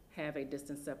establishments have a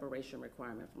distance separation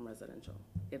requirement from residential,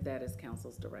 if that is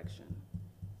council's direction.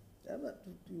 I'm not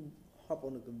to hop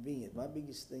on the convenience. My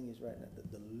biggest thing is right now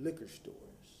the liquor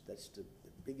stores. That's the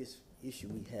biggest issue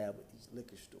we have with these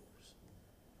liquor stores.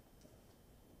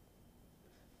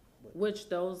 Which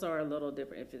those are a little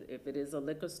different. If it is a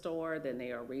liquor store, then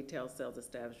they are retail sales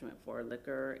establishment for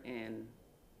liquor and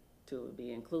to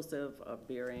be inclusive of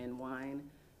beer and wine.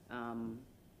 And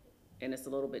it's a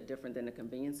little bit different than a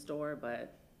convenience store,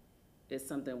 but it's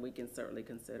something we can certainly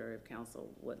consider if council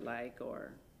would like,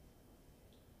 or.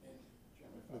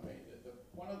 Chairman, if I may,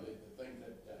 one of the things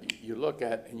that you look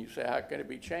at and you say, how can it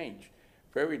be changed?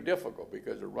 Very difficult,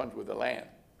 because it runs with the land.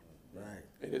 Right.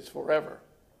 It is forever,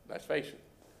 let's face it.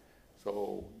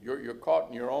 So you're caught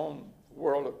in your own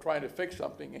world of trying to fix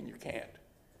something, and you can't.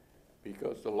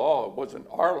 Because the law wasn't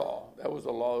our law, that was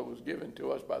a law that was given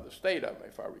to us by the state,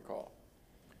 if I recall.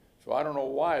 So I don't know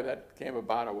why that came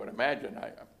about. I would imagine,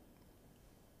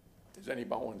 it's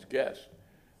anyone's guess.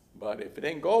 But if it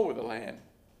didn't go with the land,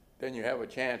 then you have a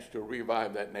chance to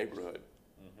revive that neighborhood.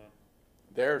 Mm-hmm.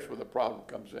 There's where the problem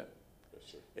comes in.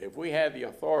 Yes, sir. If we had the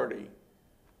authority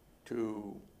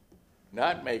to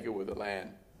not make it with the land,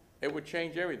 it would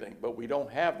change everything, but we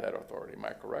don't have that authority, am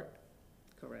I correct?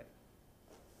 Correct.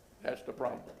 That's the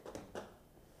problem.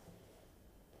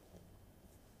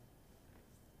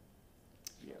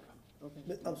 Yeah.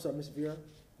 Okay. I'm sorry, Mr. Vieira?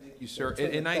 Thank you, sir.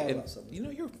 And you know,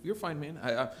 you're fine, man.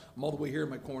 I'm all the way here in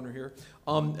my corner here.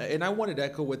 And I wanted to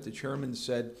echo what the chairman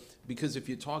said, because if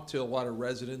you talk to a lot of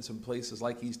residents in places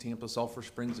like East Tampa, Sulphur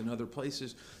Springs, and other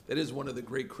places, that is one of the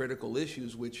great critical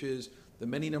issues, which is the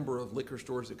many number of liquor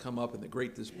stores that come up and the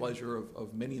great displeasure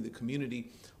of many in the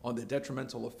community on the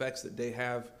detrimental effects that they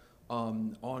have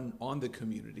on the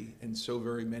community in so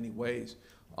very many ways.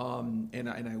 And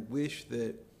I wish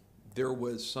that there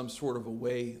was some sort of a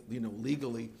way,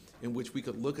 legally, in which we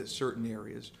could look at certain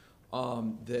areas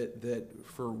that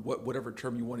for whatever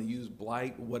term you want to use,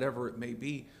 blight, whatever it may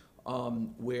be,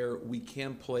 where we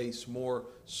can place more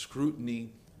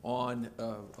scrutiny on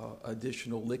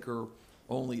additional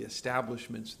liquor-only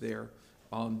establishments there,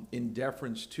 in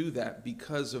deference to that,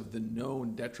 because of the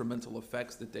known detrimental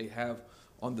effects that they have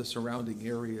on the surrounding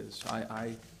areas.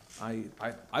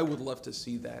 I would love to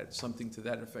see that, something to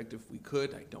that effect if we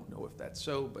could. I don't know if that's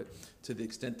so, but to the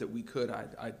extent that we could,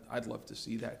 I'd love to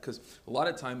see that, because a lot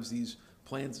of times these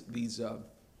plans, these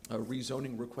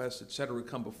rezoning requests, et cetera,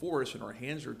 come before us and our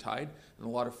hands are tied, and a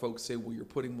lot of folks say, well, you're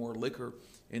putting more liquor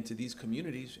into these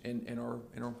communities, and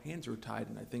our hands are tied,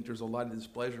 and I think there's a lot of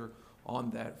displeasure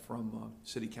on that from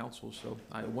City Council, so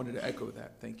I wanted to echo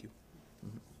that. Thank you.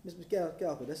 Ms.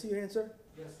 McGallico, that's your answer?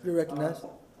 Yes, sir. You're recognized.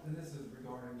 And this is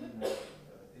regarding,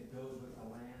 it goes with the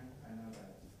land. I know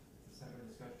that it's a separate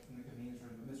discussion from the convenience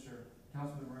room, but Mr.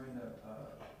 Councilman Miranda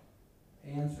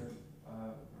answered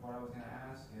what I was going to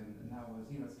ask, and that was,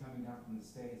 it's coming down from the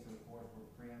state, so of course we're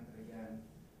preempted again.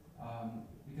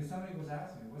 Because somebody was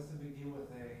asking me, what's the big deal with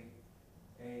a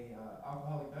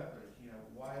alcoholic beverage?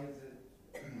 Why is it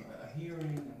a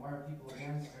hearing, and why are people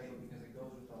against it? Because it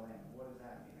goes with the land. What does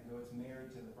that mean? I go, it's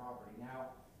married to the property.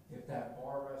 Now, if that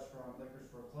bar, restaurant, liquor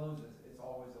store closes, it's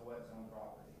always a wet zone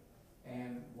property.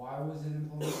 And why was it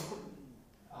implemented?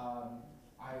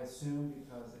 I assume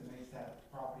because it makes that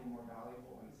property more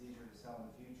valuable and it's easier to sell in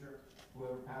the future.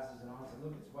 Whoever passes it on says,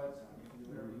 look, it's white zone, you can do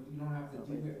whatever, you don't have to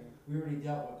do it. We already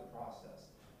dealt with the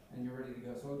process and you're ready to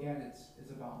go. So again, it's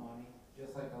about money.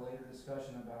 Just like the later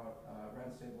discussion about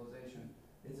rent stabilization,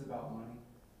 it's about money.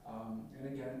 And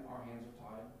again, our hands are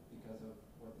tied because of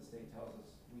what the state tells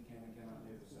us we can and cannot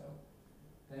do. So,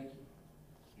 thank you.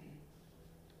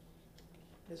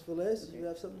 Ms. Velez, you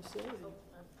have something to say?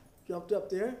 Jumped up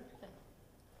there.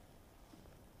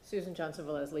 Susan Johnson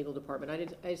Velez, Legal Department.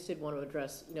 I just did want to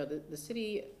address, the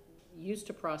city used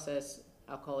to process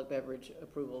alcoholic beverage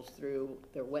approvals through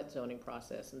their wet zoning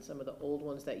process, and some of the old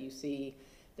ones that you see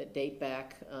that date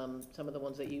back, some of the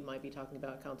ones that you might be talking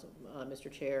about, Mr.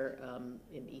 Chair,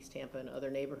 in East Tampa and other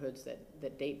neighborhoods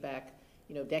that date back,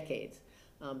 decades,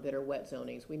 that are wet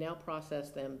zonings. We now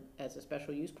process them as a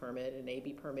special use permit. An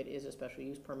AB permit is a special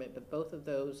use permit, but both of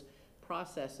those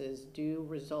processes do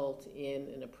result in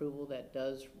an approval that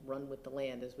does run with the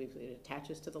land, it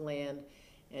attaches to the land,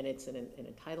 and it's an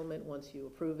entitlement once you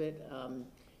approve it.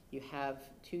 You have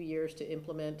 2 years to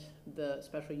implement the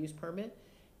special use permit,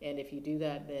 and if you do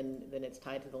that, then it's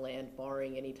tied to the land,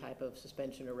 barring any type of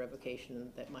suspension or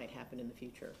revocation that might happen in the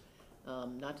future.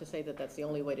 Not to say that that's the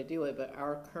only way to do it, but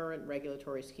our current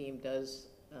regulatory scheme does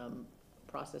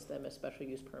process them as special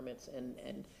use permits,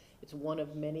 and it's one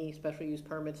of many special use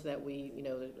permits that we,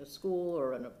 a school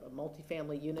or a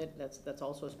multifamily unit, that's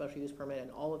also a special use permit, and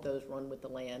all of those run with the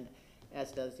land,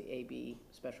 as does the AB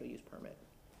special use permit.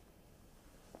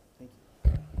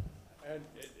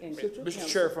 And Mr.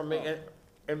 Chair, if I may,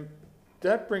 and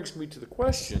that brings me to the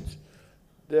questions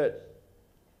that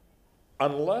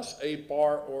unless a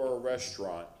bar or a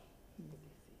restaurant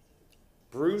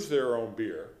brews their own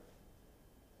beer,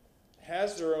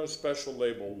 has their own special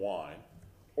label wine,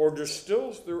 or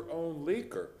distills their own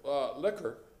liquor,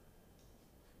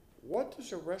 what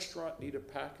does a restaurant need a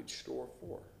package store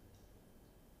for?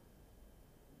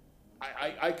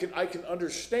 I can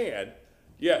understand,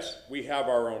 yes, we have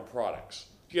our own products.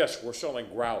 Yes, we're selling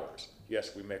growlers.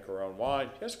 Yes, we make our own wine.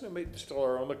 Yes, we may distill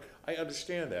our own liquor. I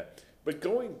understand that. But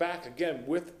going back again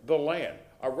with the land,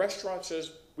 a restaurant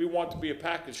says, we want to be a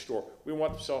package store. We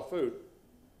want to sell food.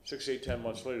 6, 8, 10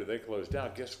 months later, they close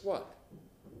down. Guess what?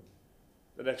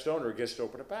 The next owner gets to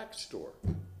open a package store.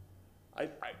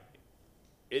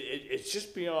 It's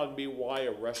just beyond me why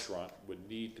a restaurant would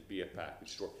need to be a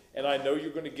package store. And I know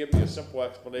you're going to give me a simple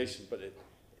explanation, but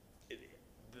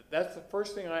that's the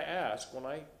first thing I ask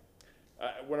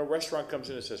when a restaurant comes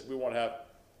in and says, we want to have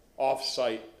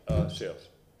off-site sales,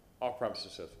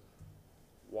 off-premises sales.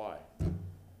 Why?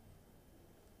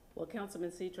 Well,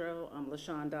 Councilman Citro,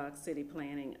 LaShawn Dock, City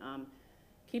Planning,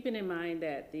 keeping in mind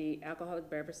that the alcoholic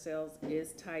beverage sales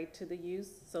is tied to the use.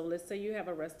 So let's say you have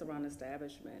a restaurant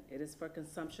establishment. It is for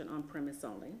consumption on premise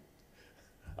only.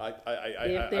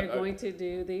 If they're going to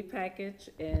do the package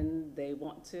and they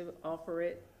want to offer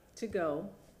it to go,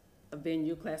 a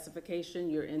venue classification,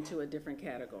 you're into a different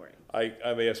category.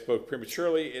 I may have spoke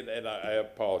prematurely, and I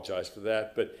apologize for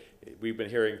that, but we've been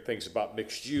hearing things about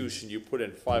mixed use, and you put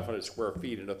in 500 square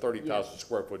feet in a 30,000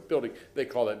 square foot building, they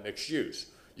call that mixed use.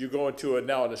 You go into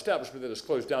now an establishment that is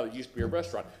closed down that used to be a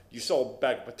restaurant. You sell a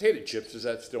bag of potato chips, does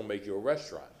that still make you a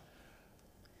restaurant?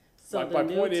 So my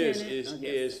point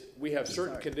is we have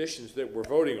certain conditions that we're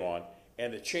voting on,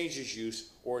 and it changes use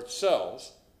or it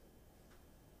sells.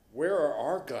 Where are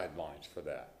our guidelines for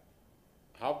that?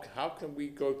 How can we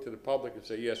go to the public and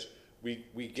say, yes,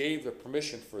 we gave the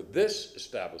permission for this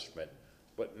establishment,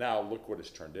 but now look what it's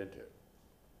turned into?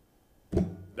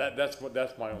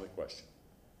 That's my only question.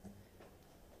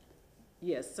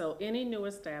 Yes, so any new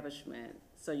establishment,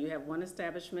 so you have one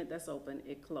establishment that's open,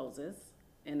 it closes,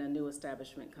 and a new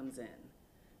establishment comes in.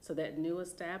 So that new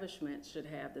establishment should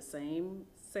have the same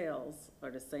sales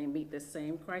or meet the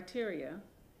same criteria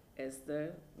as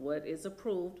what is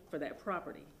approved for that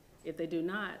property. If they do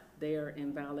not, they are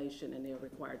in violation and they're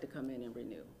required to come in and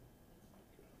renew.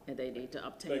 And they need to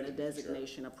obtain a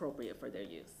designation appropriate for their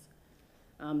use.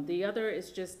 The other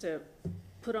is just to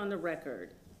put on the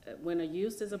record, when a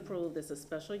use is approved, it's a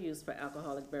special use for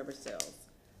alcoholic beverage sales.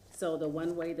 So the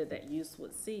one way that use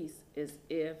would cease is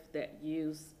if that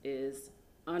use is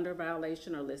under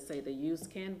violation, or let's say the use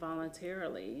can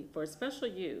voluntarily, for a special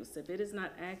use, if it is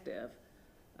not active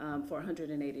for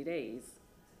 180 days,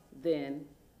 then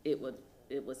it would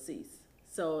cease.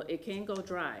 So it can go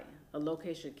dry. A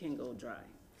location can go dry,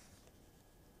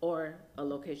 or a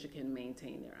location can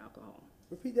maintain their alcohol.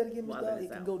 Repeat that again, Ms. Dowd.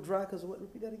 It can go dry because of what?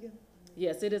 Repeat that again.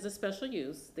 Yes, it is a special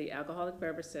use. The alcoholic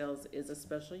beverage sales is a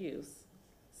special use.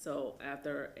 So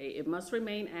it must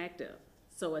remain active.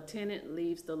 So a tenant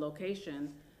leaves the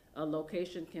location, a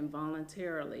location can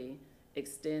voluntarily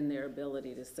extend their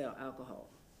ability to sell alcohol.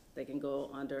 They can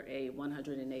go under a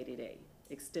 180-day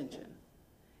extension.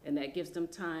 And that gives them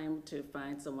time to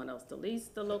find someone else to lease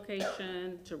the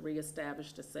location, to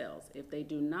reestablish the sales. If they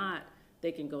do not,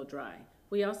 they can go dry.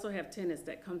 We also have tenants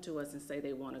that come to us and say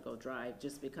they want to go dry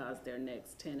just because their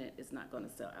next tenant is not going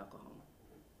to sell alcohol.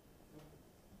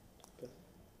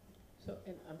 So,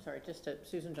 and I'm sorry, just to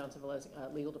Susan Johnson Velez,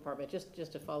 Legal Department,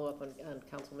 just to follow up on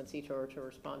Councilman Cito, or to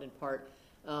respond in part,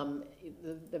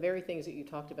 the very things that you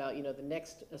talked about, you know, the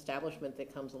next establishment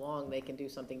that comes along, they can do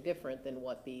something different than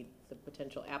what the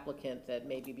potential applicant that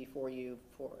may be before you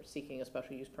for seeking a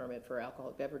special use permit for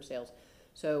alcoholic beverage sales.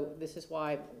 So this is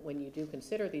why when you do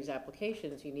consider these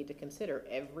applications, you need to consider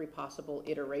every possible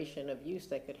iteration of use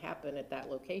that could happen at that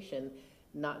location,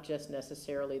 not just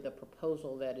necessarily the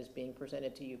proposal that is being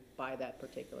presented to you by that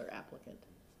particular applicant.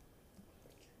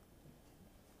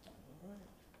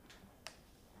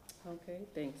 Okay,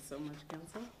 thanks so much,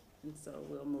 Council. And so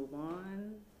we'll move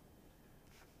on.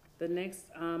 The next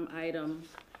item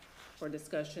for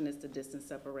discussion is the distance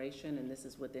separation, and this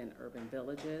is within urban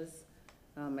villages.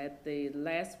 At the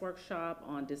last workshop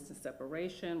on distance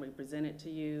separation, we presented to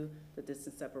you the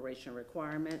distance separation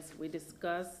requirements. We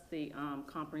discussed the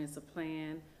comprehensive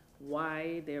plan,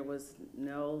 why there was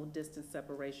no distance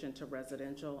separation to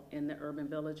residential in the urban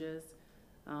villages.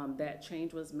 That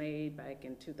change was made back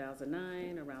in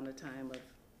 2009, around the time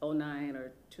of 09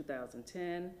 or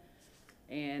 2010.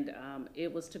 And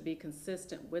it was to be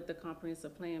consistent with the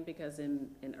comprehensive plan because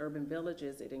in urban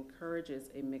villages, it encourages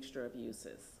a mixture of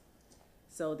uses.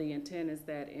 So the intent is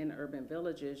that in urban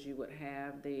villages, you would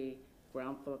have the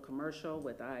ground floor commercial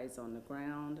with eyes on the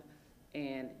ground,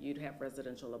 and you'd have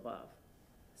residential above.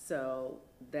 So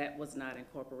that was not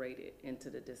incorporated into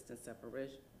the distance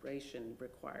separation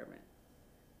requirement.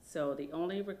 So the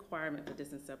only requirement for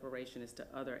distance separation is to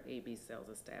other AB sales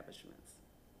establishments.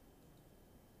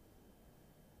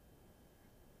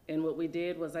 And what we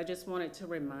did was I just wanted to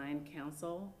remind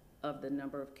council of the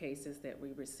number of cases that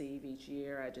we receive each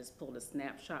year. I just pulled a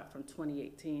snapshot from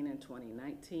 2018 and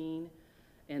 2019.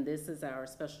 And this is our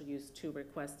special use 2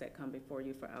 requests that come before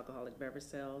you for alcoholic beverage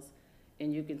sales.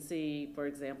 And you can see, for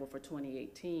example, for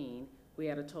 2018, we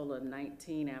had a total of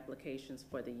 19 applications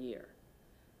for the year.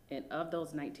 And of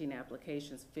those 19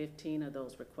 applications, 15 of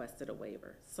those requested a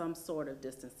waiver, some sort of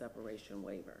distance separation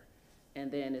waiver. And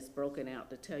then it's broken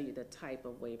out to tell you the type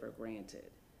of waiver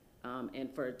granted.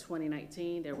 And for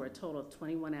 2019, there were a total of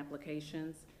 21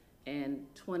 applications, and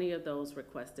 20 of those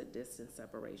requested distance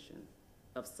separation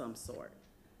of some sort.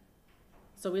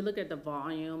 So we look at the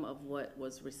volume of what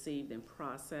was received and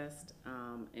processed,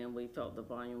 and we felt the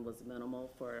volume was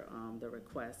minimal for the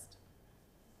request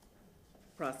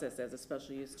processed as a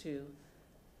special use 2.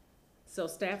 So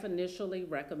staff initially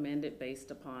recommended,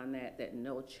 based upon that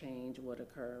no change would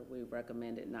occur. We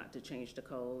recommended not to change the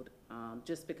code,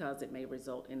 just because it may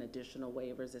result in additional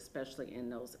waivers, especially in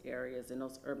those areas, in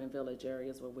those urban village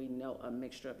areas where we know a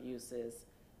mixture of uses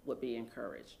would be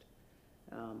encouraged.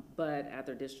 But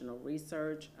after additional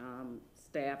research,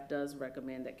 staff does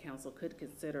recommend that council could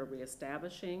consider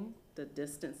reestablishing the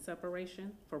distance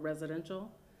separation for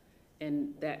residential.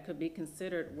 And that could be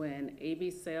considered when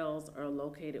AB sales are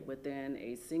located within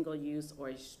a single use or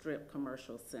a strip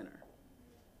commercial center.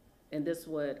 And this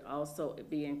would also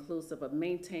be inclusive of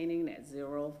maintaining that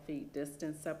 0 feet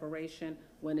distance separation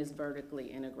when it's vertically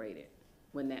integrated,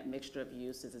 when that mixture of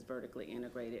uses is vertically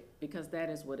integrated, because that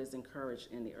is what is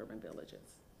encouraged in the urban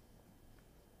villages.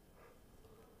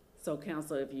 So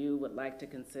council, if you would like to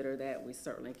consider that, we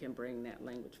certainly can bring that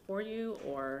language for you,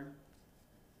 or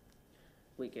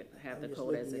we could have the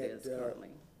code as it is currently.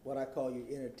 What I call your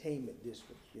entertainment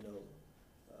district, you know,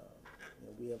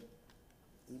 we have,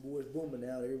 Ybor is booming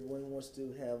now, everyone wants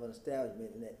to have an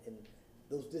establishment, and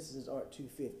those distances aren't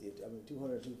 250, I mean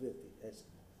 200, 250,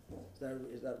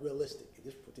 it's not realistic at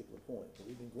this particular point. But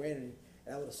we've been granting,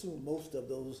 and I would assume most of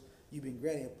those you've been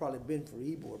granting have probably been for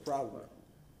Ybor, probably.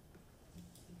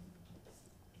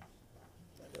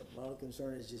 My only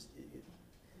concern is just,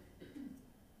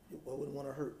 I wouldn't want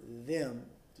to hurt them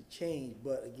to change,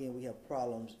 but again, we have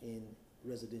problems in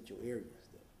residential areas.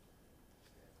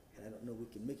 And I don't know if we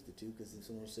can mix the two, because if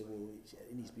someone say, well,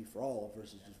 it needs to be for all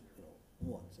versus just, you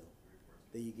know, one. So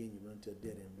there again, you run into a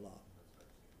dead end block.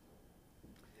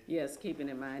 Yes, keeping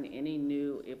in mind, any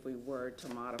new, if we were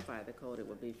to modify the code, it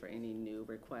would be for any new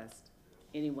request.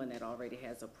 Anyone that already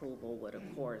has approval would,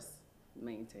 of course,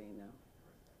 maintain them.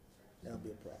 That'll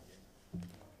be a problem.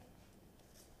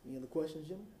 Any other questions,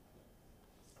 Jim?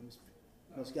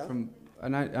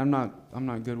 I'm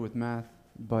not good with math,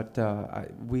 but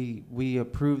we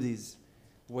approve these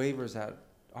waivers at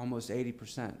almost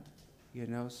 80%, you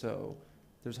know, so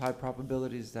there's high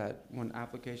probabilities that when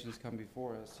applications come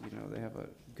before us, you know, they have a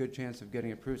good chance of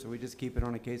getting approved. So we just keep it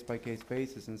on a case-by-case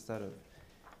basis instead of,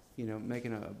 you know,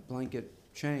 making a blanket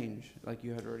change like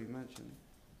you had already mentioned.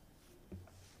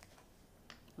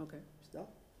 Okay. Stop.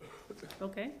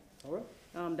 Okay. All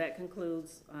right. That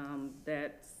concludes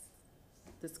that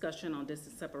discussion on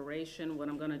distance separation. What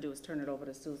I'm going to do is turn it over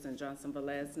to Susan Johnson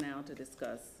Velez now to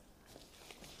discuss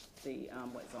the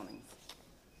wet zonings.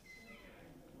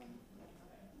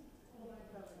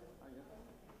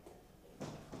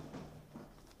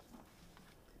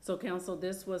 So council,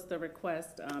 this was the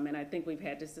request, and I think we've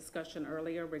had this discussion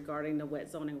earlier regarding the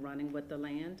wet zoning running with the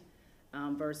land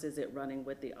versus it running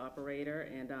with the operator,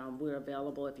 and we're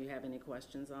available if you have any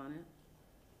questions on it.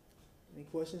 Any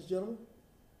questions, gentlemen?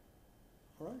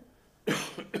 All right.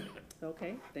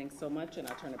 Okay, thanks so much, and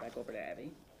I'll turn it back over to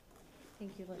Abby.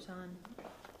 Thank you, LaShawn.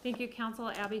 Thank you, Council.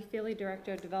 Abby Feely,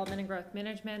 Director of Development and Growth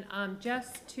Management.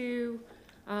 Just to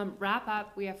wrap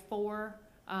up, we have 4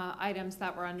 items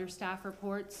that were under staff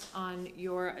reports on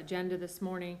your agenda this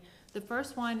morning. The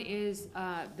first one is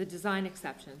the design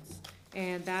exceptions,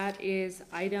 and that is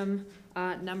item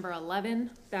number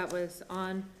 11 that was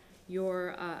on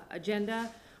your agenda.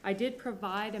 I did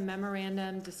provide a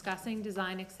memorandum discussing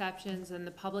design exceptions and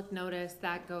the public notice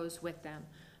that goes with them.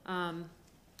 Let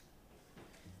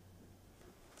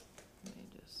me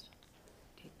just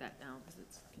take that down because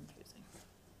it's confusing.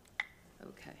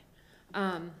 Okay.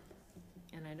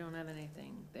 And I don't have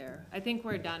anything there. I think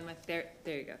we're done with there.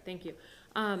 There you go. Thank you.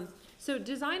 So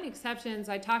design exceptions,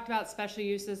 I talked about special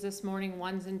uses this morning,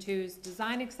 1s and 2s.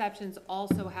 Design exceptions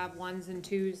also have 1s and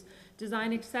 2s.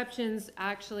 Design exceptions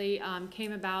actually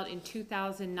came about in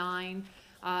 2009.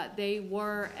 They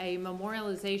were a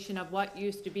memorialization of what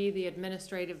used to be the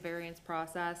administrative variance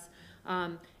process.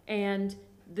 And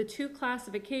the 2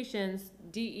 classifications,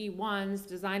 DE1s,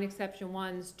 design exception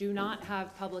 1s, do not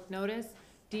have public notice.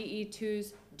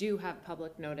 DE2s do have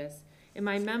public notice. In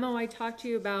my memo, I talked to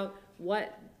you about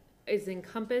what is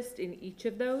encompassed in each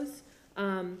of those.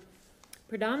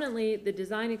 Predominantly, the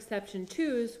design exception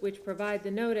 2s, which provide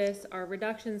the notice, are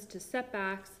reductions to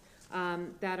setbacks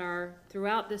that are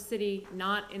throughout the city,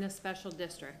 not in a special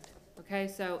district. Okay,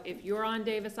 so if you're on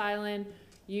Davis Island,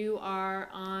 you are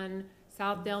on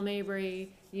South Dale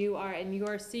Mabry, you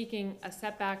are seeking a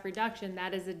setback reduction,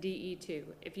 that is a DE2.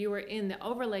 If you were in the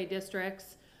overlay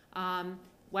districts,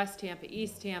 West Tampa,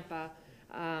 East Tampa,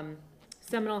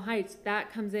 Seminole Heights,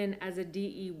 that comes in as a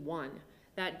DE1.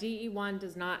 That DE1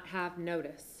 does not have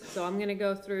notice. So I'm gonna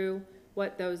go through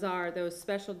what those are, those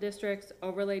special districts,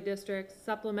 overlay districts,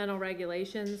 supplemental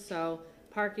regulations, so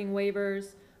parking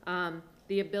waivers,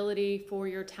 the ability for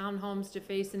your townhomes to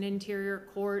face an interior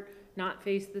court, not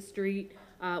face the street,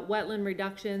 wetland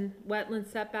reduction, wetland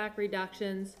setback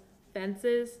reductions,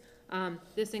 fences.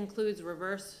 This includes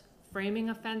reverse framing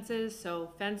of fences,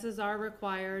 so fences are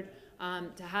required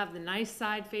to have the nice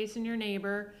side facing your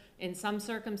neighbor. In some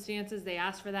circumstances, they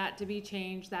ask for that to be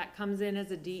changed. That comes in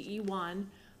as a DE1,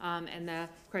 and the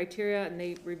criteria, and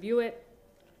they review it.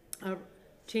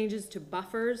 Changes to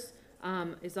buffers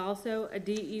is also a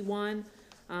DE1,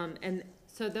 and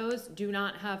so those do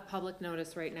not have public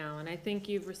notice right now. And I think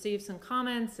you've received some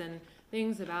comments and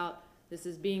things about this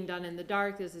is being done in the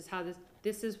dark. This is how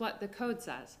this is what the code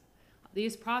says.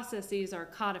 These processes are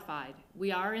codified.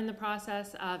 We are in the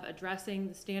process of addressing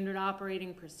the standard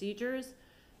operating procedures,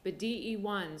 but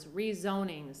DE1s,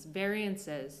 rezonings,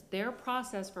 variances, their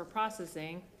process for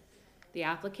processing, the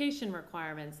application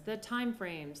requirements, the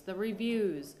timeframes, the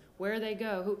reviews, where they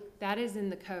go, that is in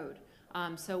the code.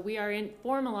 So we are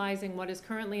formalizing what is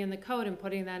currently in the code and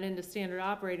putting that into standard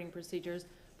operating procedures,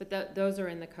 but those are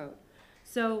in the code.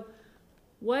 So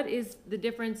what is the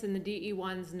difference in the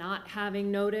DE1s not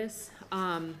having notice?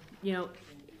 You know,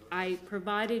 I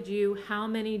provided you how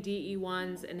many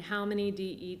DE1s and how many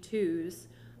DE2s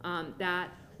that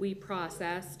we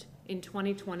processed in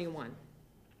 2021.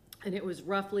 And it was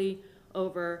roughly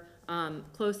over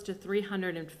close to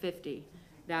 350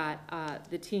 that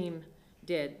the team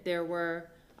did. There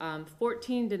were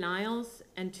 14 denials,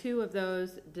 and 2 of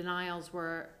those denials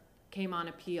came on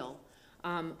appeal.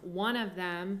 One of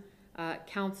them,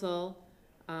 council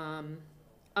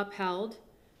upheld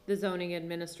the zoning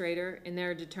administrator in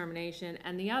their determination,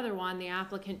 and the other one, the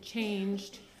applicant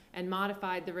changed and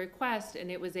modified the request,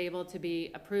 and it was able to be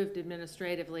approved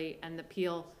administratively, and the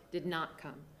appeal did not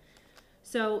come.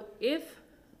 So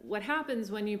what happens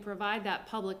when you provide that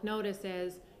public notice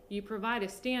is you provide a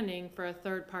standing for a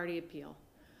third-party appeal.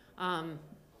 And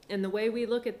the way we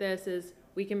look at this is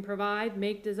we can provide,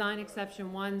 make design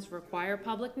exception ones require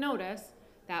public notice.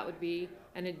 That would be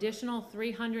an additional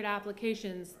 300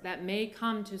 applications that may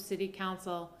come to city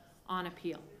council on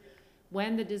appeal.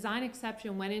 When the design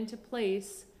exception went into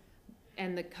place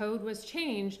and the code was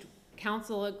changed,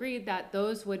 council agreed that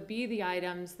those would be the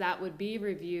items that would be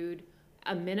reviewed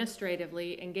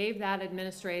administratively and gave that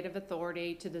administrative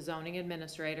authority to the zoning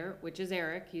administrator, which is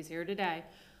Eric, he's here today.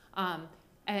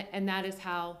 And that is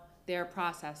how they're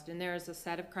processed. And there is a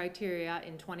set of criteria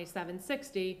in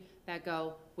 2760 that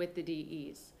go with the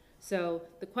DEs. So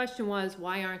the question was,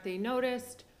 why aren't they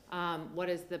noticed? What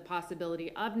is the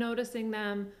possibility of noticing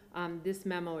them? This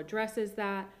memo addresses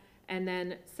that. And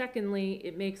then secondly,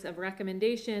 it makes a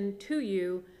recommendation to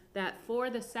you that for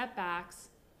the setbacks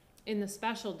in the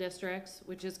special districts,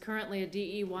 which is currently a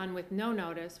DE1 with no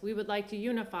notice, we would like to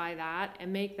unify that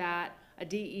and make that a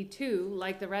DE2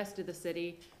 like the rest of the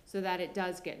city so that it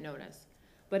does get notice.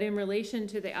 But in relation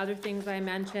to the other things I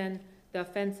mentioned, the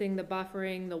fencing, the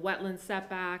buffering, the wetland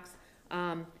setbacks,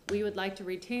 we would like to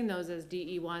retain those as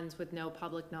DE1s with no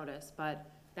public notice, but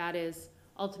that is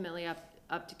ultimately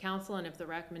up to council, and if the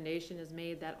recommendation is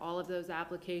made that all of those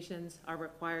applications are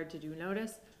required to do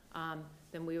notice,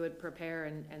 then we would prepare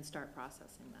and start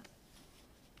processing that.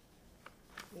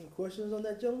 Any questions on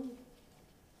that, gentlemen?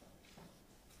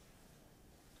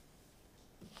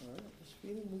 All right, Ms.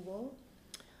 Feely, move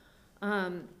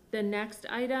on. The next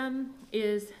item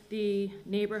is the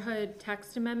neighborhood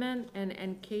text amendment,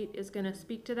 and Kate is gonna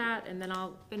speak to that, and then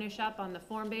I'll finish up on the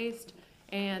form-based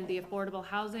and the affordable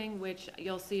housing, which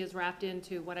you'll see is wrapped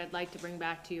into what I'd like to bring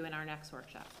back to you in our next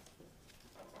workshop.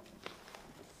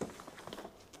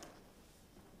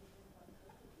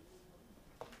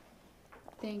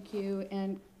 Thank you.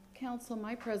 And council,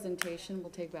 my presentation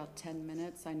will take about 10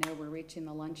 minutes. I know we're reaching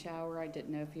the lunch hour. I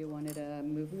didn't know if you wanted to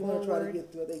move We want to try to forward.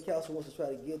 get through, I think council wants to try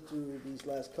to get through these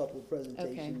last couple of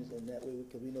presentations, and that way,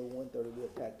 because we know 1:30 we're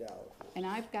packed out. And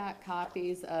I've got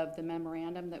copies of the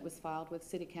memorandum that was filed with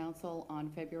City Council on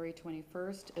February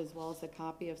 21st, as well as a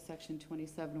copy of Section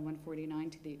 27-149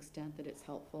 to the extent that it's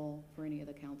helpful for any of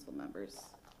the council members.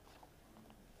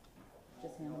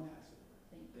 Just hand them out.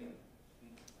 Thank you.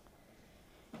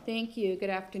 Thank you.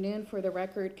 Good afternoon. For the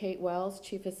record, Kate Wells,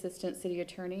 Chief Assistant City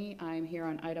Attorney. I'm here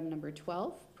on item number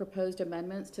 12, proposed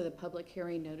amendments to the public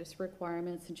hearing notice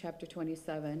requirements in Chapter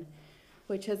 27,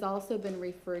 which has also been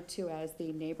referred to as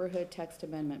the Neighborhood Text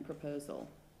Amendment Proposal.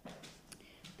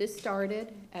 This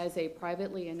started as a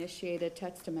privately initiated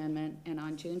text amendment, and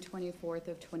on June 24th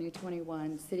of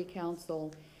 2021, City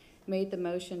Council made the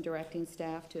motion directing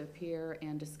staff to appear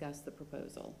and discuss the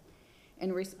proposal.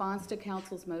 In response to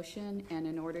council's motion, and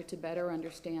in order to better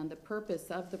understand the purpose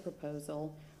of the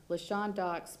proposal, LaShawn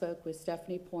Dock spoke with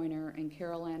Stephanie Pointer and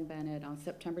Carol Ann Bennett on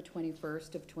September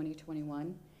 21st of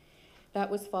 2021. That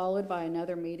was followed by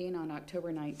another meeting on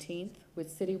October 19th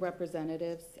with city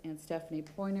representatives and Stephanie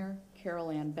Pointer, Carol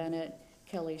Ann Bennett,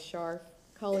 Kelly Scharf,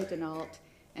 Cully Denault,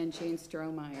 and Jane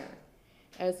Strohmeyer.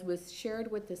 As was shared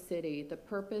with the city, the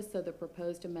purpose of the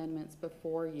proposed amendments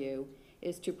before you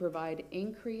is to provide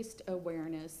increased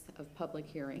awareness of public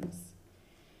hearings.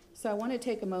 So I want to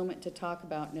take a moment to talk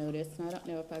about notice, and I don't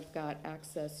know if I've got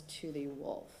access to the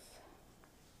Wolf.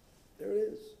 There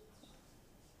it is.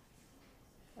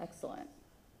 Excellent.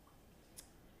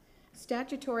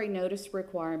 Statutory notice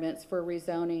requirements for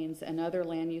rezonings and other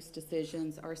land use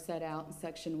decisions are set out in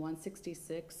Section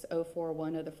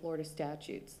 166.041 of the Florida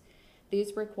statutes.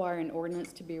 These require an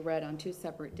ordinance to be read on 2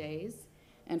 separate days,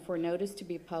 and for notice to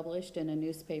be published in a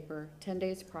newspaper 10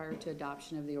 days prior to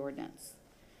adoption of the ordinance.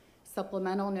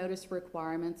 Supplemental notice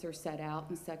requirements are set out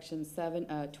in Section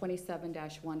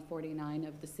 27-149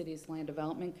 of the city's Land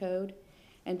Development Code,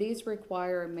 and these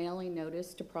require a mailing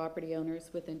notice to property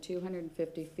owners within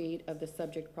 250 feet of the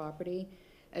subject property,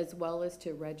 as well as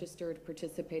to registered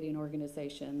participating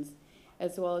organizations,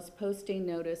 as well as posting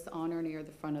notice on or near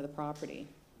the front of the property.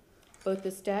 Both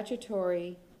the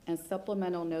statutory and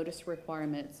supplemental notice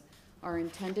requirements are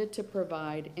intended to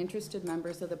provide interested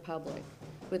members of the public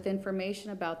with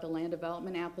information about the land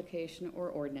development application or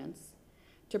ordinance,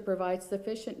 to provide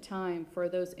sufficient time for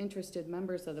those interested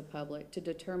members of the public to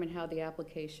determine how the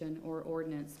application or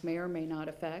ordinance may or may not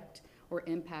affect or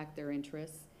impact their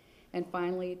interests, and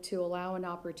finally, to allow an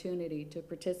opportunity to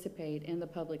participate in the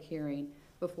public hearing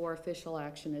before official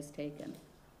action is taken.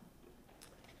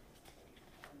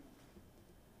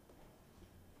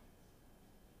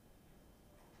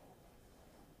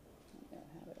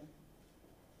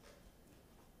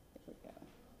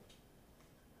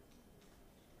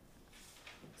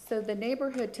 So the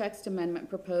neighborhood text amendment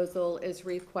proposal is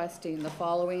requesting the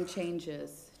following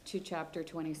changes to Chapter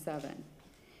 27.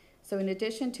 So in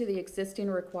addition to the existing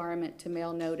requirement to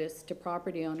mail notice to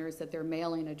property owners at their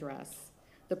mailing address,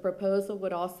 the proposal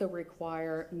would also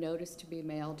require notice to be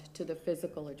mailed to the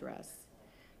physical address.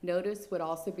 Notice would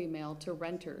also be mailed to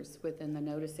renters within the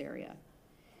notice area.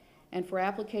 And for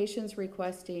applications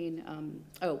requesting,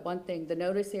 one thing, the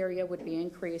notice area would be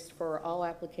increased for all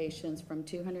applications from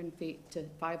 200 feet to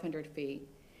 500 feet.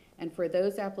 And for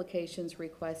those applications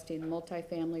requesting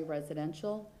multifamily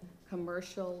residential,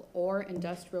 commercial, or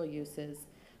industrial uses,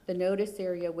 the notice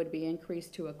area would be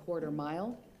increased to a 1/4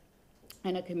 mile,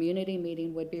 and a community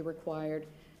meeting would be required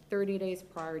 30 days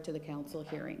prior to the council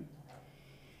hearing.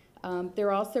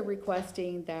 They're also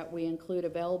requesting that we include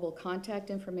available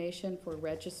contact information for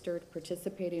registered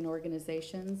participating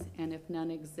organizations, and if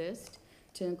none exist,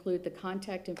 to include the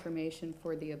contact information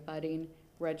for the abutting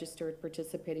registered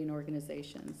participating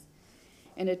organizations.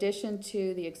 In addition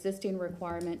to the existing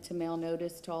requirement to mail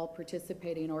notice to all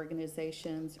participating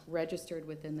organizations registered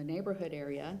within the neighborhood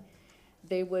area,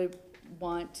 they would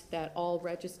want that all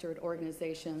registered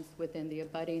organizations within the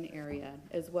abutting area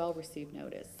as well receive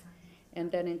notice, and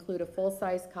then include a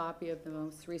full-size copy of the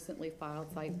most recently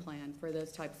filed site plan for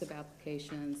those types of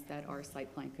applications that are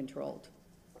site plan controlled.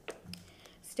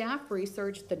 Staff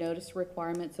researched the notice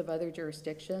requirements of other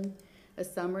jurisdictions. A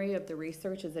summary of the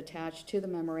research is attached to the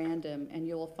memorandum, and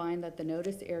you will find that the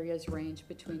notice areas range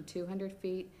between 200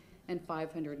 feet and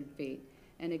 500 feet.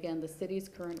 And again, the city's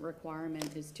current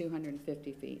requirement is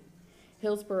 250 feet.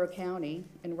 Hillsborough County,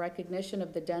 in recognition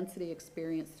of the density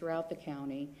experienced throughout the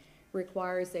county,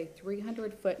 requires a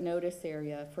 300-foot notice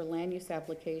area for land use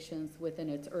applications within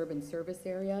its urban service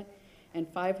area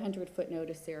and 500-foot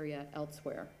notice area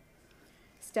elsewhere.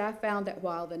 Staff found that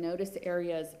while the notice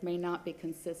areas may not be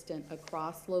consistent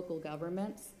across local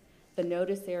governments, the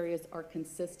notice areas are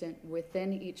consistent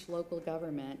within each local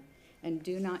government and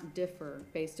do not differ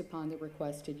based upon the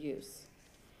requested use.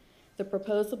 The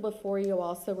proposal before you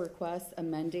also requests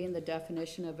amending the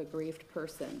definition of aggrieved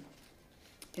person.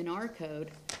 In our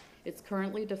code, it's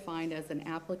currently defined as an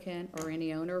applicant or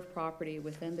any owner of property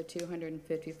within the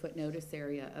 250-foot notice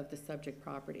area of the subject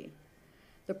property.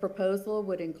 The proposal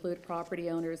would include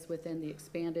property owners within the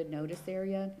expanded notice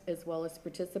area, as well as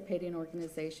participating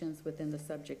organizations within the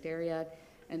subject area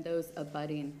and those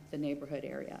abutting the neighborhood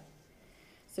area.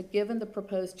 So given the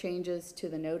proposed changes to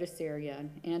the notice area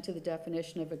and to the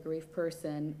definition of aggrieved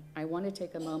person, I want to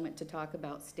take a moment to talk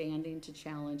about standing to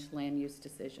challenge land use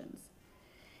decisions.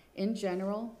 In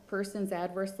general, persons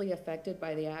adversely affected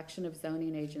by the action of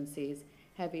zoning agencies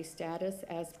have a status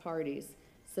as parties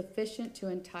sufficient to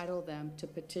entitle them to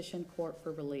petition court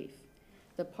for relief.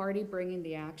 The party bringing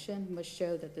the action must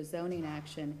show that the zoning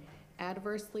action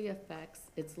adversely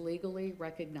affects its legally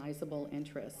recognizable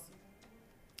interests.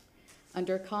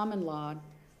 Under common law,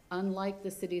 unlike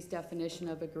the city's definition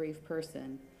of aggrieved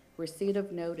person, receipt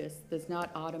of notice does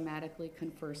not automatically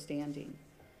confer standing.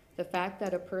 The fact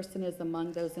that a person is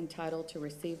among those entitled to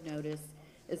receive notice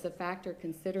is a factor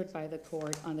considered by the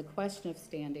court on the question of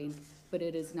standing, but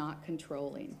it is not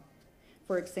controlling.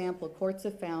 For example, courts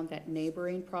have found that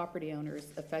neighboring property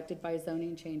owners affected by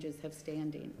zoning changes have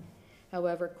standing.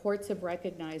 However, courts have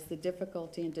recognized the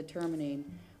difficulty in determining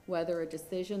whether a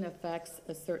decision affects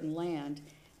a certain land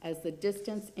as the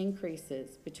distance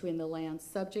increases between the land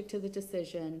subject to the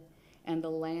decision and the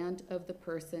land of the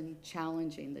person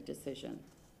challenging the decision.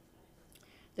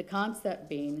 The concept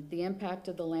being the impact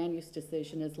of the land use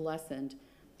decision is lessened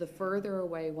the further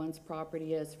away one's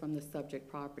property is from the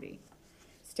subject property.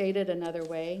 Stated another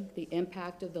way, the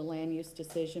impact of the land use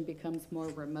decision becomes more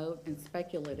remote and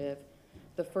speculative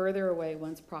the further away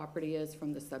one's property is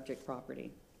from the subject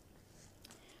property.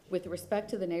 With respect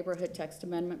to the neighborhood text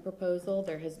amendment proposal,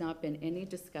 there has not been any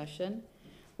discussion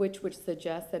which would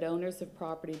suggest that owners of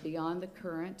property beyond the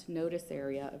current notice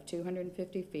area of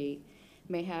 250 feet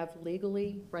may have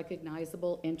legally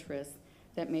recognizable interests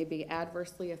that may be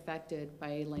adversely affected by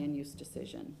a land use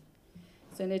decision.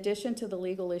 So in addition to the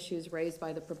legal issues raised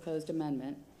by the proposed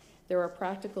amendment, there are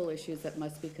practical issues that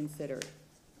must be considered.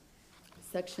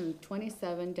 Section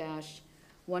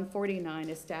 27-149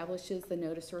 establishes the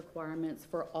notice requirements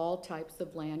for all types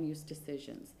of land use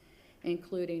decisions,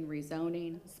 including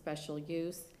rezoning, special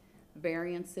use,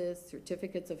 variances,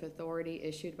 certificates of authority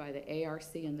issued by the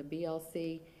ARC and the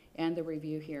BLC, and the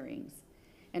review hearings.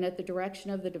 And at the direction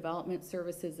of the Development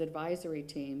Services Advisory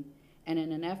Team, and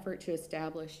in an effort to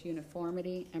establish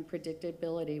uniformity and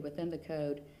predictability within the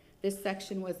code, this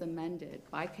section was amended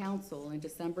by Council in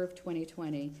December of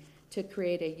 2020 to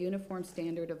create a uniform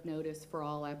standard of notice for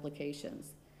all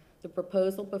applications. The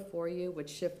proposal before you would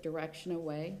shift direction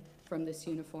away from this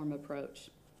uniform approach.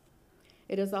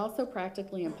 It is also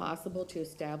practically impossible to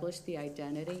establish the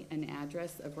identity and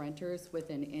address of renters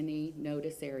within any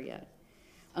notice area.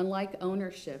 Unlike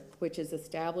ownership, which is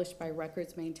established by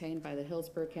records maintained by the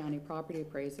Hillsborough County Property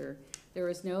Appraiser, there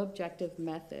is no objective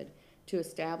method to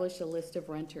establish a list of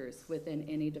renters within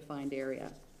any defined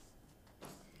area.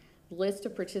 The list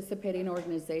of participating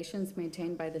organizations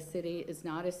maintained by the city is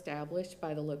not established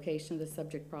by the location of the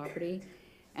subject property,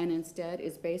 and instead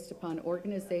is based upon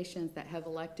organizations that have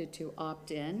elected to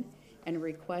opt in and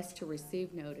request to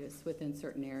receive notice within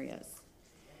certain areas.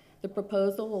 The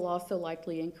proposal will also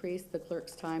likely increase the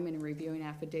clerk's time in reviewing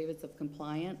affidavits of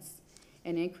compliance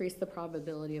and increase the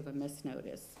probability of a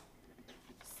misnotice.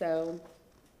 So,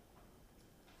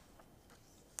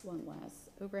 one last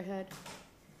overhead.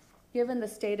 Given the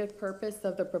stated purpose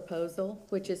of the proposal,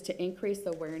 which is to increase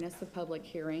awareness of public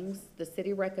hearings, the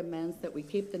city recommends that we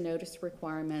keep the notice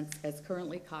requirements as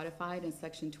currently codified in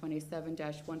section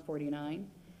 27-149,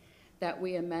 that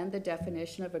we amend the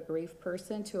definition of a aggrieved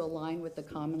person to align with the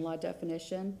common law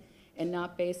definition and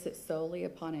not base it solely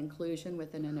upon inclusion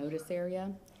within a notice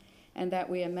area, and that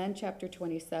we amend chapter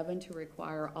 27 to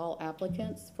require all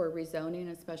applicants for rezoning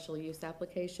and special use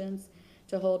applications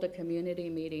to hold a community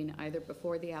meeting either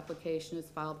before the application is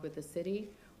filed with the city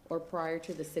or prior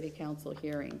to the city council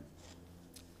hearing.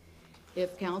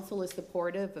 If council is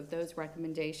supportive of those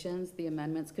recommendations, the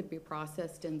amendments could be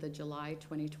processed in the July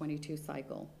 2022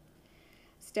 cycle.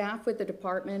 Staff with the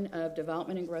Department of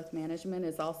Development and Growth Management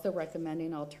is also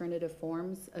recommending alternative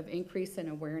forms of increase in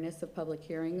awareness of public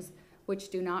hearings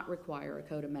which do not require a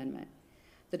code amendment.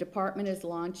 The department is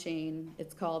launching,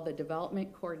 it's called the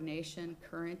Development Coordination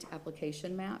Current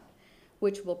Application Map,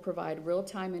 which will provide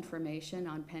real-time information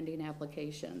on pending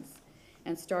applications.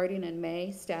 And starting in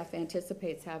May, staff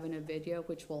anticipates having a video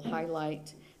which will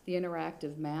highlight the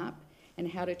interactive map and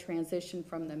how to transition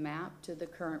from the map to the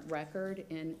current record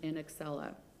in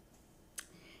Excella.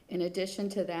 In addition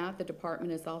to that, the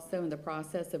department is also in the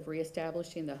process of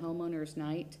reestablishing the Homeowners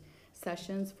Night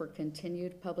sessions for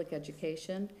continued public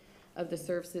education of the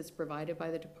services provided by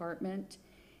the department.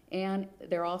 And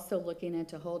they're also looking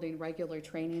into holding regular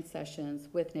training sessions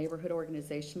with neighborhood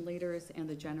organization leaders and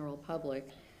the general public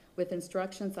with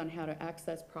instructions on how to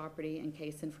access property and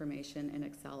case information in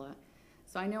Excella.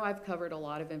 So I know I've covered a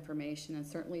lot of information and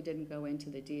certainly didn't go into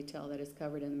the detail that is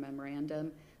covered in the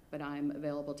memorandum, but I'm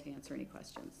available to answer any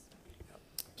questions.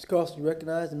 Mr. Carlson, you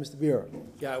recognize, and Mr. Vera.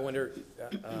 Yeah, I wonder,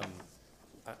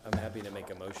 I'm happy to make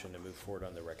a motion to move forward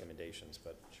on the recommendations,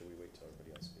 but should we wait till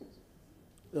everybody else speaks?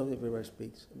 No, if everybody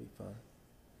speaks, it'll be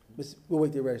fine. We'll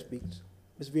wait till everybody speaks.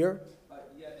 Ms. Vera?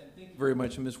 Yeah, and thank you very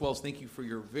much. And Ms. Wells, thank you for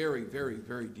your very, very,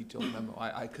 very detailed memo.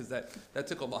 Because that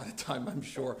took a lot of time, I'm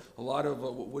sure. A lot of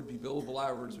what would be billable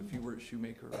hours if you were a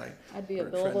shoemaker, right? I'd be a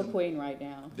billable queen right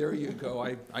now. There you go.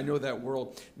 I know that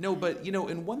world. No, but, you know,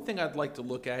 and one thing I'd like to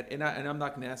look at, and I'm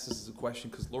not going to ask this as a question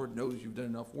because Lord knows you've done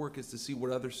enough work, is to see what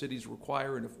other cities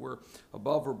require and if we're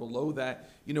above or below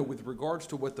that. You know, with regards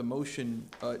to what the motion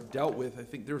dealt with, I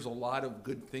think there's a lot of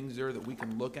good things there that we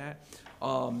can look at.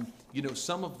 You know,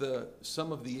 some of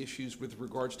the issues with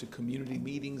regards to community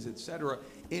meetings, et cetera,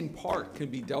 in part can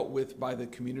be dealt with by the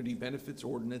community benefits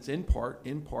ordinance, in part,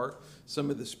 some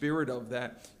of the spirit of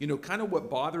that. You know, kind of what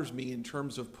bothers me in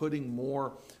terms of putting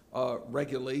more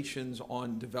regulations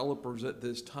on developers at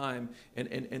this time,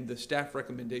 and the staff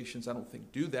recommendations I don't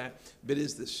think do that, but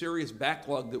is the serious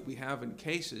backlog that we have in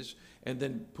cases, and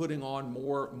then putting on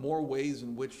more ways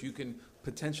in which you can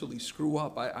potentially screw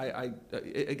up.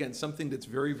 Again, something that's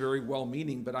very, very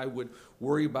well-meaning, but I would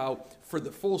worry about, for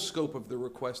the full scope of the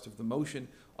request of the motion,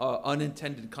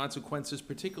 unintended consequences,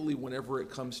 particularly whenever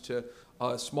it comes to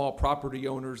small property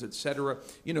owners, et cetera.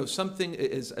 You know, something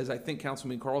as I think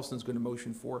Councilman Carlson's going to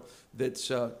motion for,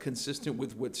 that's consistent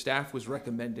with what staff was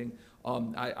recommending.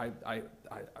 From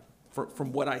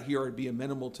what I hear, I'd be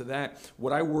amenable to that.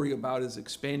 What I worry about is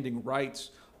expanding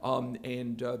rights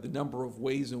and the number of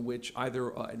ways in which either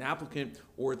an applicant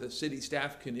or the city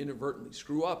staff can inadvertently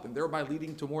screw up, and thereby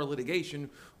leading to more litigation,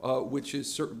 which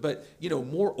is certain. But, you know,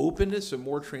 more openness and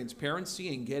more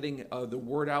transparency and getting the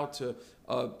word out to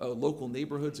local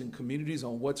neighborhoods and communities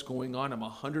on what's going on. I'm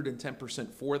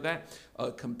 110% for that.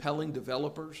 Compelling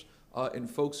developers and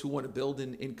folks who want to build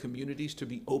in communities to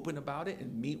be open about it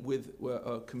and meet with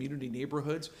community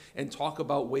neighborhoods and talk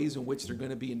about ways in which they're going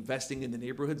to be investing in the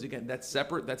neighborhoods. Again, that's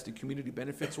separate. That's the community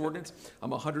benefits ordinance.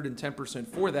 I'm 110%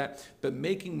 for that. But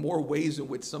making more ways in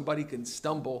which somebody can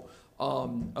stumble,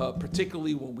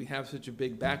 particularly when we have such a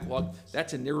big backlog,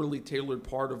 that's a narrowly tailored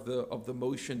part of the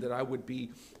motion that I would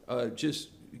be just,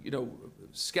 you know,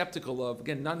 skeptical of.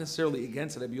 Again, not necessarily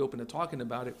against it, I'd be open to talking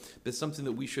about it, but something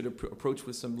that we should approach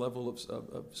with some level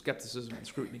of skepticism and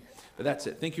scrutiny. But that's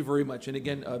it. Thank you very much. And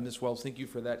again, Ms. Wells, thank you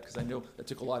for that, because I know that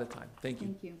took a lot of time. Thank you.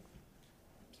 Thank you.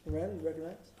 Mr. Randall, you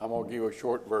recognize? I'm gonna give you a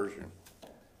short version.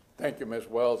 Thank you, Ms.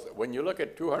 Wells. When you look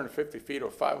at 250 feet or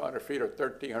 500 feet or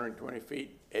 1,320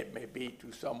 feet, it may be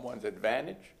to someone's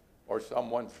advantage or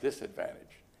someone's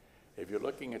disadvantage. If you're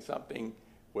looking at something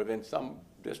within some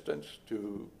distance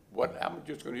to what, I'm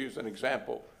just gonna use an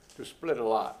example, to split a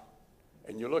lot,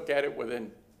 and you look at it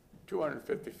within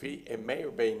 250 feet, it may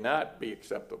or may not be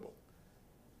acceptable.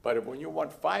 But if when you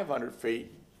want 500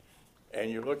 feet, and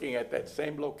you're looking at that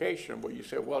same location where you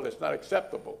say, well, it's not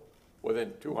acceptable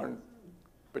within 200,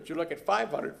 but you look at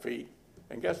 500 feet,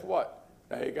 and guess what?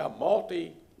 Now you got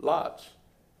multi-lots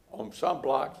on some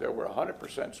blocks that were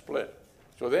 100% split.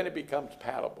 So then it becomes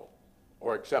palatable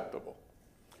or acceptable.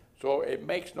 So it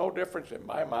makes no difference in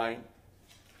my mind,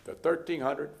 the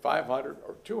 1,300, 500,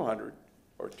 or 200,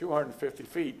 or 250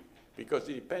 feet, because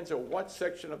it depends on what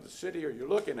section of the city you're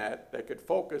looking at that could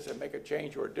focus and make a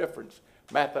change or a difference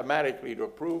mathematically to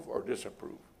approve or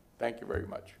disapprove. Thank you very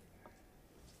much.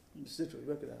 Mr. Citro, you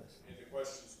recognize? And the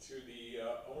questions to the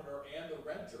owner and the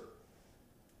renter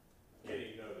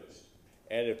getting noticed.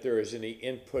 And if there is any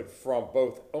input from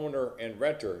both owner and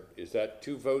renter, is that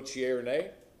 2 votes, yea or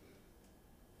nay?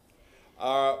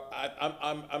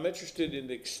 I'm interested in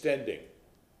extending.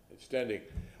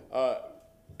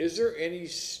 Is there any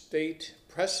state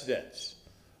precedence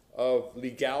of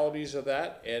legalities of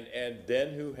that, and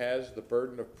then who has the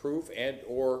burden of proof, and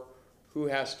or who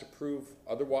has to prove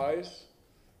otherwise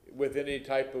with any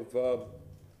type of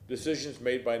decisions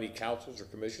made by any councils or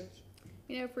commissions?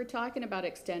 You know, if we're talking about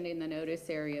extending the notice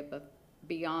area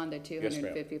beyond the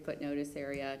 250-foot notice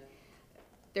area,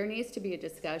 there needs to be a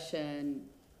discussion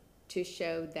to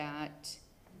show that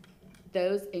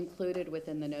those included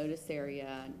within the notice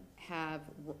area have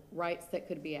rights that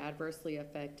could be adversely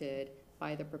affected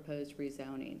by the proposed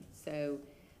rezoning. So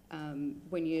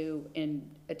when you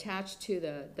attached to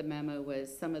the memo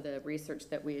was some of the research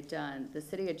that we had done. The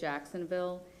city of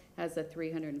Jacksonville has a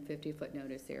 350-foot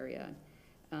notice area.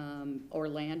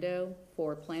 Orlando,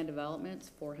 for planned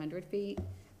developments, 400 feet.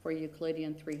 For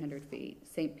Euclidean, 300 feet.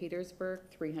 St. Petersburg,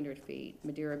 300 feet.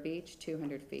 Madeira Beach,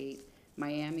 200 feet.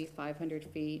 Miami, 500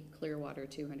 feet. Clearwater,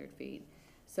 200 feet.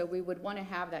 So we would want to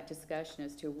have that discussion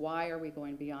as to why are we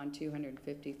going beyond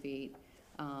 250 feet,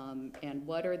 and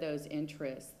what are those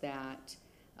interests that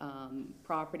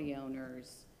property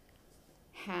owners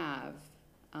have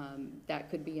that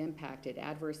could be impacted,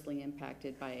 adversely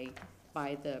impacted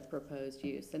by the proposed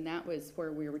use. And that was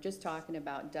where we were just talking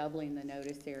about doubling the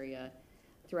notice area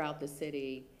throughout the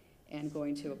city and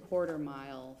going to a quarter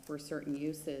mile for certain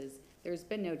uses. There's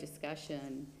been no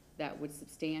discussion that would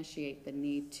substantiate the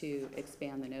need to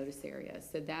expand the notice area.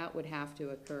 So that would have to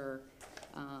occur.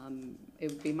 It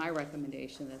would be my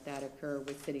recommendation that that occur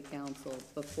with City Council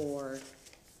before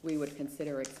we would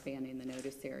consider expanding the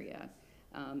notice area.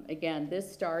 Again,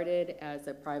 this started as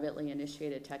a privately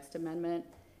initiated text amendment,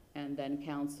 and then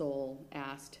Council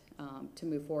asked to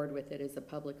move forward with it as a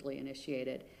publicly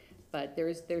initiated. But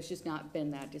there's just not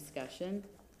been that discussion,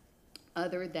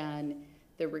 other than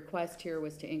the request here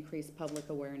was to increase public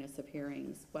awareness of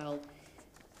hearings. Well,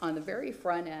 on the very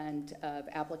front end of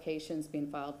applications being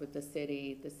filed with the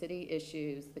city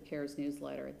issues the CARES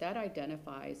newsletter. That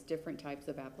identifies different types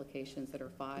of applications that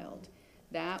are filed.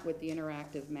 That, with the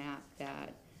interactive map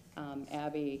that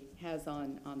Abby has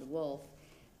on the Wolf,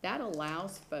 that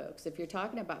allows folks, if you're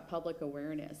talking about public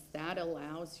awareness, that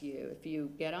allows you, if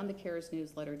you get on the CARES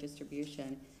newsletter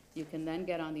distribution, you can then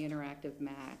get on the interactive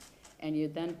map, and you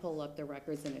then pull up the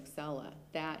records in Excella.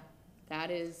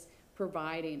 That is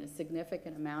providing a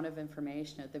significant amount of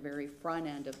information at the very front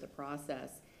end of the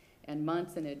process and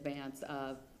months in advance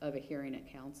of a hearing at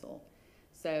council.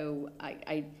 So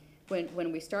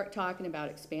when we start talking about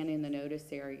expanding the notice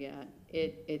area,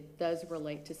 it does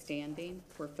relate to standing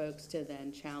for folks to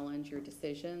then challenge your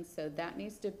decisions. So that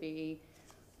needs to be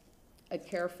a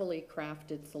carefully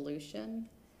crafted solution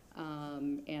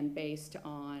and based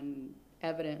on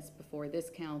evidence before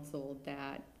this council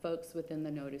that folks within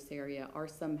the notice area are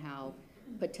somehow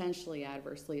potentially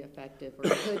adversely affected or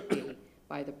could be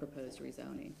by the proposed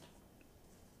rezoning.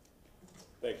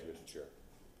 Thank you, Mr. Chair.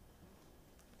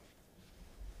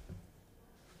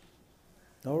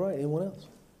 All right, anyone else?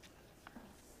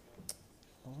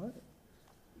 All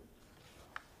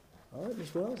right,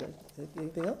 Ms. Wells,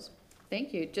 anything else?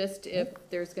 Thank you. Just if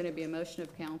there's going to be a motion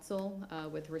of council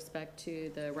with respect to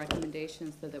the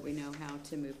recommendations so that we know how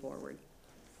to move forward.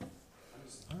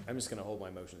 I'm just going to hold my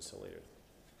motions till later.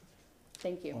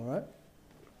 Thank you. All right.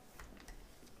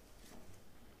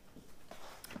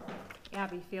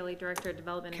 Abby Feely, Director of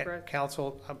Development and Growth.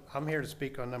 Council, I'm here to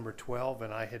speak on number 12,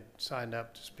 and I had signed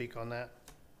up to speak on that.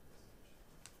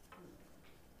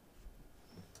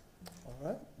 All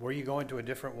right. Were you going to a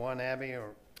different one, Abby,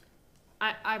 or?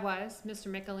 I was, Mr.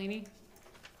 Michelini.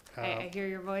 I hear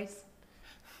your voice.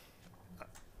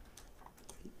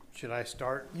 Should I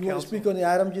start, You want to speak on the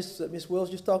item Ms. Wills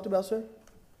just talked about, sir?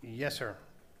 Yes, sir.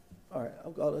 All right,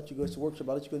 I'll let you go. It's a workshop.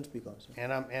 I'll let you go and speak on it,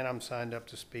 sir. And I'm signed up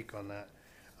to speak on that.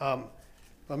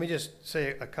 Let me just say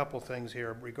a couple things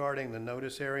here regarding the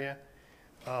notice area.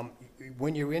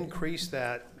 When you increase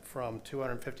that from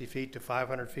 250 feet to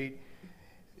 500 feet,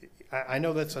 I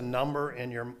know that's a number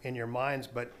in your minds,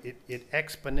 but it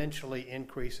exponentially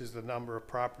increases the number of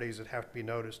properties that have to be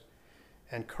noticed.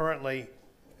 And currently,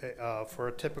 for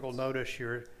a typical notice,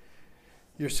 you're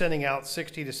sending out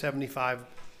 60 to 75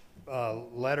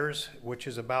 letters, which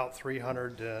is about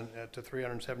 $300 to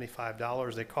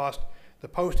 $375. They cost, the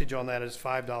postage on that is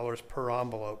 $5 per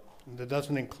envelope. That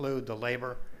doesn't include the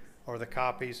labor or the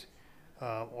copies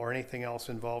or anything else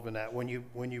involved in that. When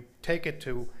you take it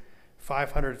to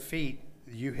 500 feet,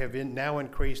 you have now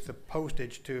increased the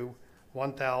postage to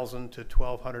 $1,000 to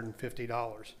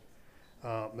 $1,250.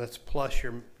 That's plus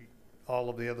all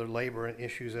of the other labor and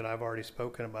issues that I've already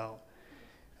spoken about.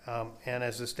 And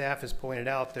as the staff has pointed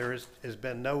out, there has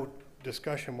been no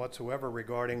discussion whatsoever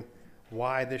regarding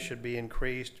why this should be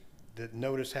increased. The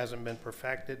notice hasn't been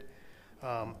perfected.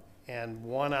 And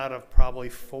 1 out of probably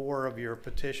 4 of your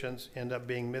petitions end up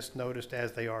being misnoticed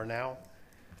as they are now.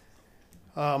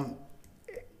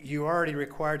 You are already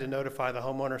required to notify the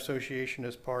homeowner association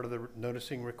as part of the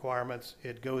noticing requirements.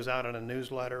 It goes out in a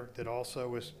newsletter that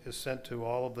also is sent to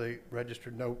all of the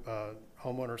registered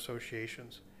homeowner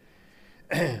associations.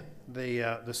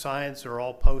 The signs are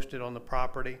all posted on the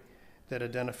property that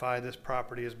identify this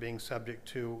property as being subject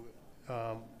to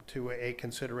a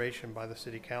consideration by the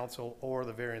city council or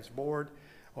the variance board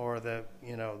or the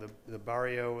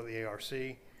barrio or the ARC.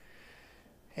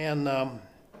 And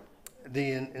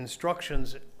the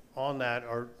instructions on that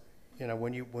are,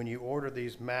 when you order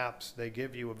these maps, they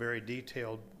give you a very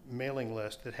detailed mailing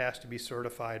list that has to be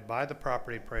certified by the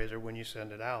property appraiser when you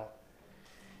send it out.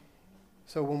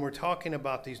 So when we're talking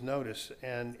about these notice,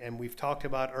 and we've talked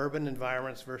about urban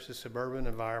environments versus suburban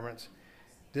environments,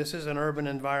 this is an urban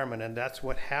environment, and that's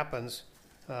what happens.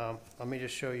 Let me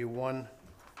just show you one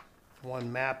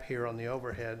map here on the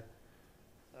overhead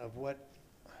of what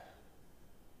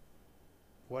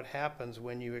happens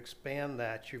when you expand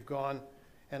that. You've gone,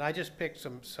 and I just picked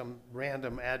some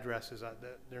random addresses.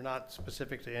 They're not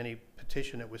specific to any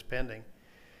petition that was pending.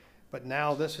 But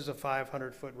now this is a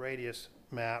 500-foot radius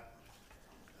map,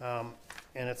 and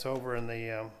it's over in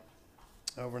the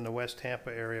West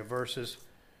Tampa area versus,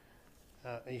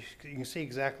 you can see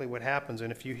exactly what happens.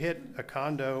 And if you hit a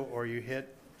condo or you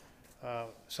hit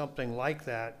something like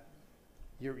that,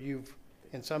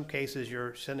 in some cases,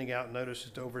 you're sending out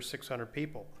notices to over 600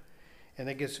 people. And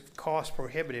it gets cost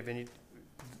prohibitive. And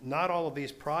not all of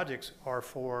these projects are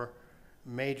for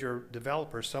major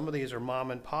developers. Some of these are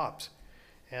mom and pops.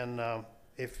 And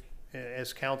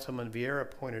as Councilman Vieira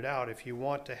pointed out, if you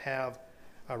want to have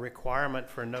a requirement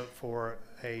for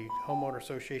a homeowner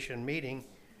association meeting,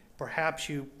 perhaps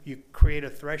you create a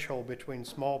threshold between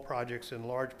small projects and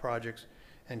large projects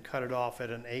and cut it off at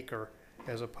an acre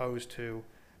as opposed to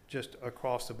just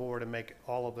across the board and make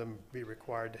all of them be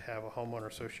required to have a homeowner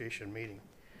association meeting.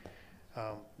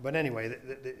 But anyway,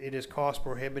 it is cost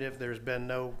prohibitive. There's been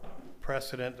no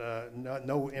precedent,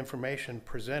 no information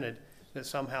presented that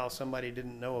somehow somebody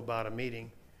didn't know about a meeting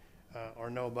or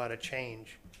know about a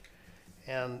change.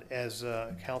 And as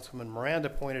Councilman Miranda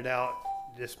pointed out,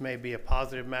 this may be a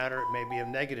positive matter, it may be a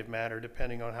negative matter,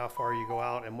 depending on how far you go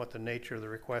out and what the nature of the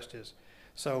request is.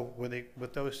 So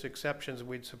with those exceptions,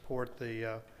 we'd support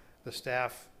the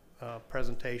staff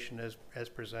presentation as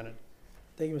presented.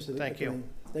 Thank you, Mr. Thank you.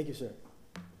 Thank you, sir.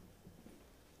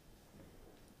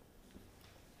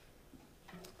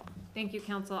 Thank you,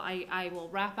 Council. I will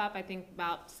wrap up, I think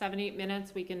about 7-8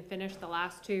 minutes. We can finish the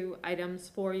last 2 items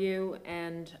for you.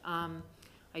 And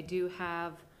I do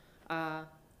have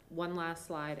one last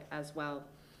slide as well.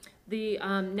 The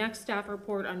next staff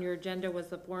report on your agenda was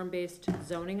the form-based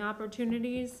zoning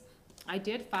opportunities. I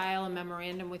did file a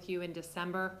memorandum with you in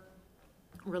December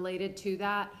related to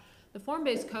that. The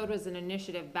form-based code was an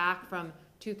initiative back from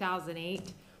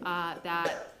 2008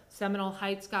 that Seminole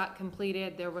Heights got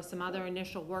completed. There was some other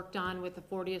initial work done with the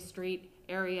 40th Street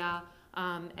area,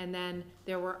 and then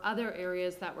there were other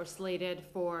areas that were slated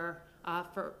for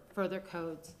further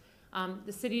codes.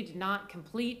 The city did not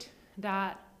complete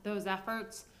those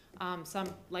efforts.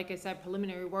 Some, like I said,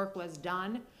 preliminary work was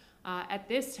done, At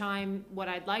this time, what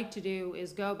I'd like to do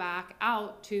is go back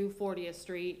out to 40th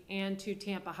Street and to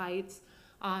Tampa Heights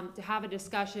to have a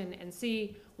discussion and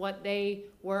see what they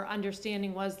were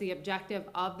understanding was the objective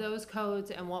of those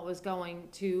codes and what was going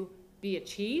to be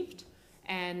achieved.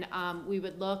 And we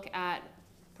would look at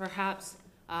perhaps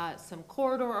some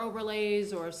corridor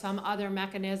overlays or some other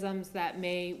mechanisms that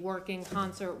may work in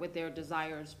concert with their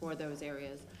desires for those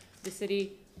areas. The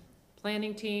city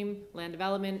planning team, land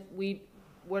development,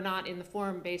 we're not in the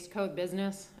form-based code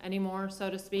business anymore, so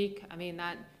to speak. I mean,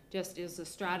 that just is a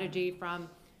strategy from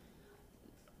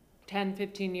 10,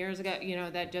 15 years ago, you know,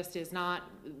 that just is not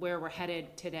where we're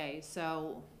headed today.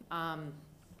 So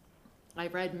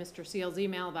I've read Mr. Seal's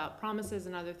email about promises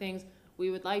and other things. We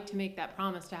would like to make that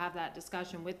promise to have that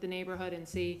discussion with the neighborhood and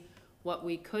see what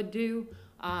we could do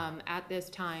at this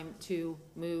time to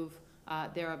move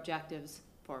their objectives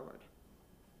forward.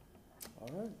 All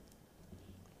right.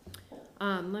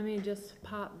 Let me just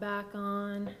pop back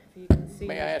on, if you can see.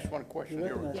 May I ask one question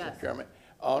here, Yes. Mr. Chairman?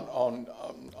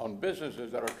 On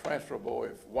businesses that are transferable,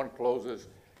 if one closes,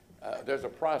 there's a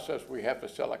process where you have to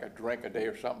sell like a drink a day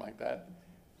or something like that?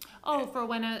 Oh, for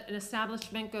when an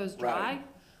establishment goes dry? Right.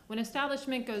 When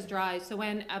establishment goes dry, so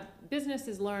when a business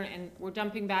is learned, and we're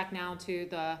jumping back now to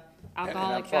the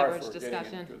alcoholic beverage discussion. And I'm sorry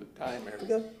for getting into the time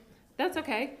area. That's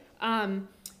okay.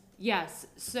 Yes,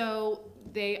 so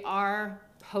they are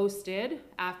posted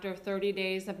after 30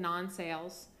 days of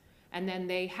non-sales, and then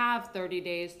they have 30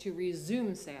 days to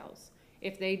resume sales.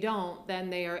 If they don't, then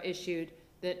they are issued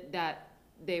that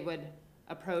they would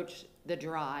approach the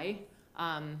dry.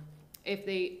 If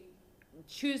they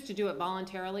choose to do it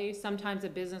voluntarily, sometimes a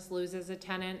business loses a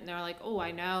tenant and they're like, oh,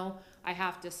 I know I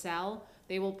have to sell.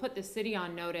 They will put the city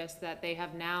on notice that they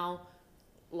have now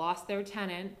lost their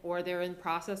tenant, or they're in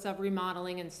process of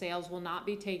remodeling and sales will not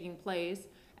be taking place.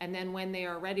 And then when they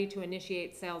are ready to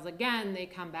initiate sales again, they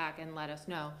come back and let us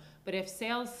know. But if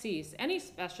sales cease, any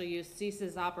special use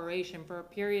ceases operation for a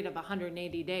period of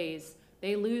 180 days,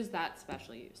 they lose that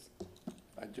special use.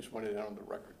 I just wanted that on the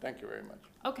record. Thank you very much.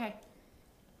 Okay.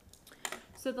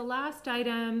 So the last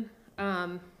item,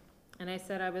 and I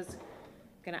said I was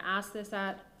gonna ask this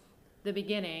at the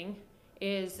beginning,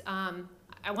 is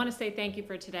I want to say thank you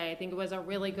for today. I think it was a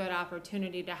really good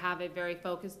opportunity to have a very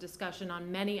focused discussion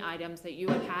on many items that you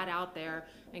had out there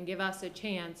and give us a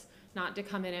chance not to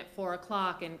come in at 4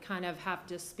 o'clock and kind of have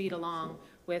to speed along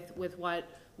with what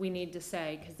we need to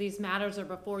say, because these matters are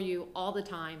before you all the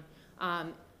time,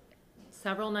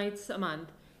 several nights a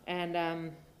month, and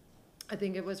I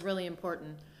think it was really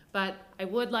important. But I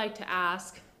would like to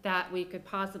ask that we could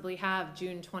possibly have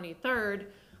June 23rd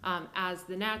as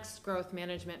the next growth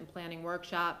management and planning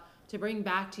workshop to bring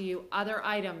back to you other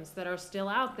items that are still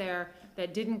out there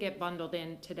that didn't get bundled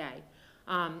in today.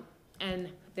 And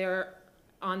they're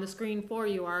on the screen for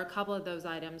you are a couple of those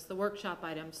items, the workshop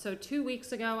items. So 2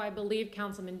 weeks ago, I believe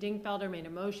Councilman Dingfelder made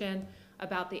a motion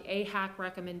about the AHAC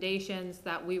recommendations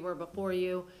that we were before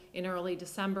you in early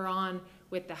December on,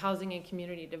 with the Housing and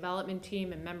Community Development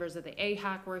team, and members of the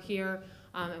AHAC were here,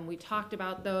 and we talked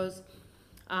about those.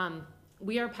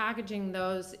 We are packaging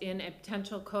those in a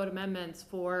potential code amendments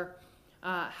for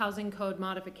housing code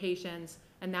modifications,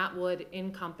 and that would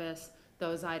encompass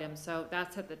those items. So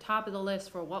that's at the top of the list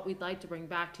for what we'd like to bring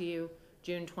back to you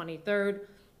June 23rd.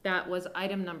 That was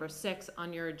item number 6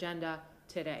 on your agenda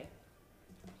today.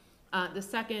 The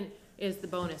second is the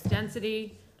bonus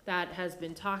density that has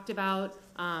been talked about,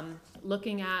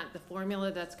 looking at the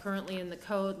formula that's currently in the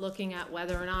code, looking at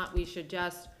whether or not we should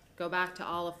just go back to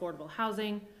all affordable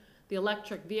housing. The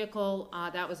electric vehicle,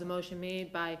 that was a motion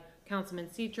made by Councilman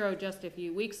Citro just a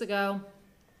few weeks ago.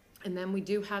 And then we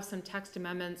do have some text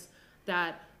amendments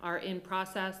that are in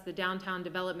process. The downtown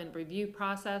development review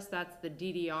process, that's the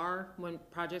DDR, when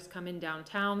projects come in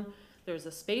downtown. There's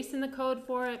a space in the code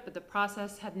for it, but the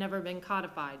process had never been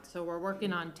codified. So we're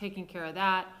working on taking care of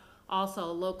that. Also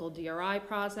a local DRI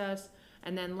process.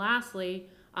 And then lastly,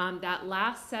 that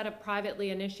last set of privately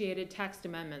initiated text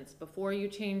amendments, before you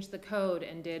changed the code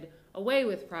and did away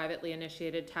with privately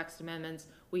initiated text amendments,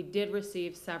 we did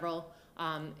receive several,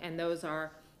 and those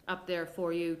are up there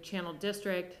for you. Channel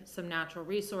District, some natural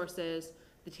resources,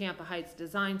 the Tampa Heights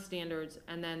design standards,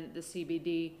 and then the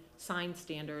CBD sign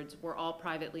standards were all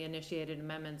privately initiated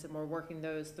amendments, and we're working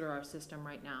those through our system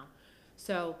right now.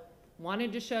 So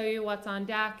wanted to show you what's on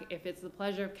deck. If it's the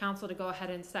pleasure of council to go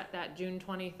ahead and set that June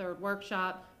 23rd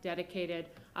workshop dedicated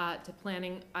to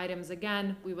planning items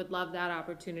again, we would love that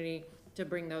opportunity to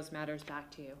bring those matters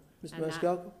back to you. Mr. And that-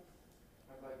 Maniscalco?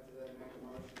 I'd like to then make a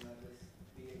motion that this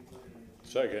be included in.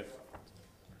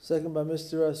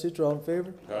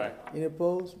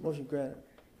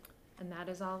 And that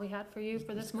is all we had for you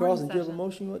for this Mr. morning's Carlson, do you have a session.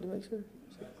 motion you want to make, sir?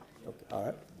 Okay, all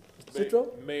right. Mr.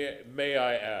 Citro? May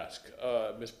I ask,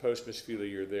 Ms. Post, Ms. Feely,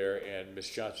 you're there, and Ms.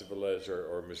 Johnson Velez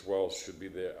or Ms. Wells should be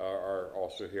there, are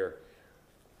also here.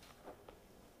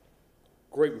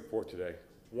 Great report today,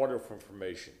 wonderful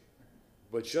information.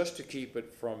 But just to keep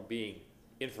it from being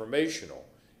informational,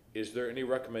 is there any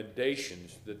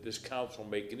recommendations that this council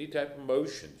make, any type of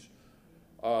motions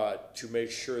to make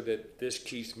sure that this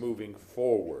keeps moving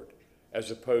forward, as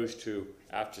opposed to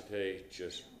after today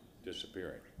just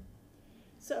disappearing?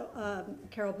 So,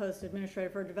 Carol Post, Administrator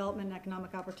for Development and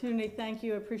Economic Opportunity, thank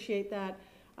you, appreciate that.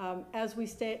 As we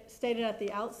stated at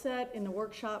the outset, in the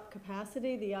workshop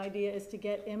capacity, the idea is to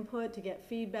get input, to get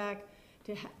feedback,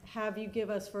 to have you give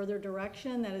us further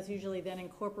direction that is usually then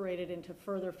incorporated into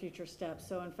further future steps.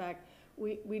 So in fact,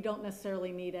 we don't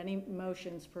necessarily need any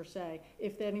motions per se.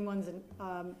 If anyone's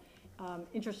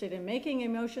interested in making a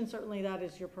motion, certainly that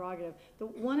is your prerogative. The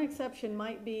one exception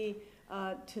might be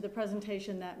to the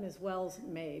presentation that Ms. Wells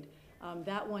made.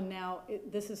 That one now,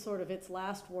 this is sort of its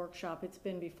last workshop. It's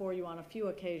been before you on a few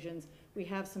occasions. We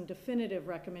have some definitive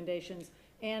recommendations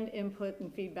and input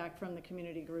and feedback from the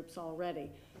community groups already.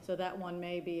 So that one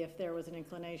may be, if there was an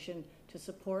inclination to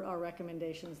support our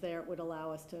recommendations there, it would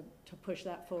allow us to push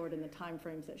that forward in the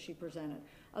timeframes that she presented.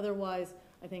 Otherwise,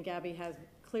 I think Abby has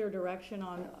clear direction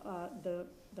on the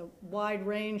wide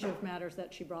range of matters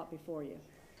that she brought before you.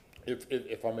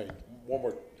 If I may, one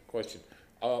more question.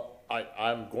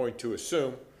 I'm going to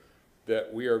assume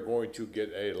that we are going to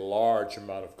get a large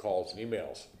amount of calls and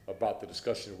emails about the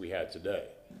discussion we had today.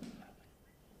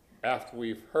 After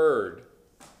we've heard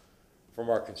from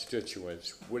our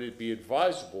constituents, would it be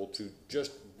advisable to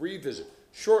just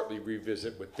shortly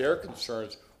revisit with their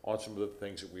concerns on some of the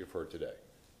things that we've heard today?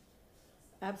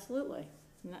 Absolutely.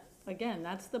 Again,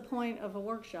 that's the point of a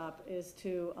workshop, is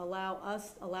to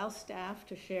allow staff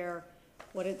to share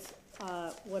what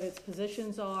its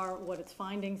positions are, what its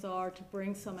findings are, to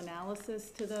bring some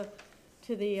analysis to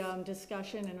the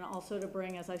discussion, and also to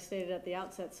bring, as I stated at the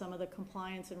outset, some of the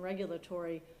compliance and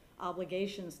regulatory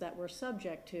obligations that we're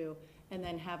subject to, and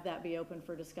then have that be open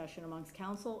for discussion amongst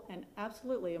council and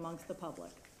absolutely amongst the public.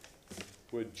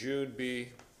 Would June be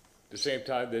the same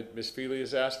time that Ms. Feely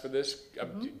has asked for this?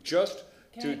 Just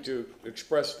to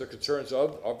express the concerns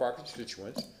of our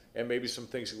constituents and maybe some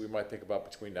things that we might think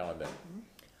about between now and then.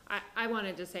 I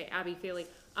wanted to say, Abby Feely,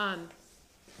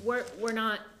 we're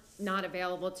not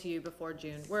available to you before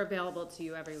June. We're available to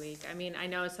you every week. I mean, I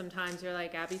know sometimes you're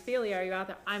like, Abby Feely, are you out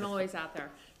there? I'm always out there.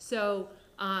 So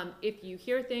if you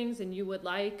hear things and you would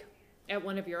like at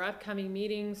one of your upcoming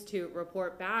meetings to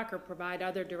report back or provide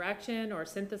other direction or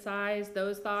synthesize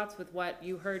those thoughts with what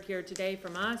you heard here today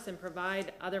from us and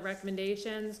provide other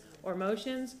recommendations or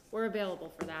motions, we're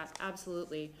available for that,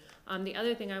 absolutely. The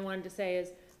other thing I wanted to say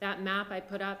is that map I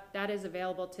put up, that is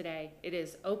available today. It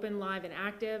is open, live, and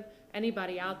active.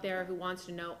 Anybody out there who wants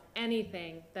to know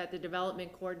anything that the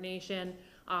Development Coordination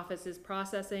Office is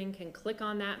processing can click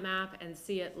on that map and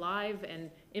see it live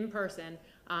and in person,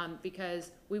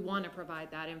 because we want to provide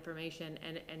that information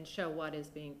and show what is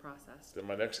being processed. Then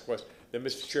my next question, then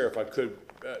Mr. Chair, if I could,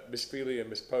 Ms. Feely and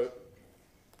Ms.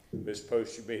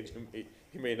 Post,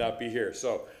 you may not be here.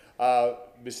 So,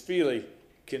 Ms. Feely,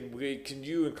 can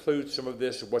you include some of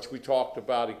this, what we talked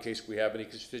about, in case we have any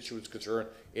constituents concerned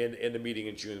in the meeting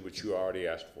in June, which you already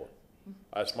asked for?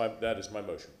 That is my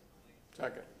motion.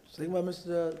 Second. Second by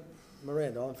Mr.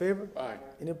 Miranda. All in favor? Aye.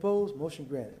 Any opposed? Motion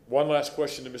granted. One last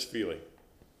question to Ms. Feely.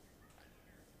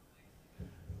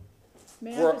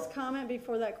 May I just comment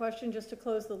before that question, just to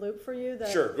close the loop for you?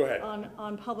 That Sure, go ahead.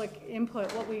 On public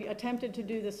input, what we attempted to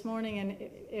do this morning, and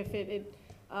if it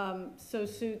so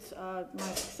suits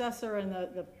my successor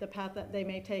and the path that they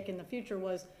may take in the future,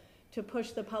 was to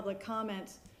push the public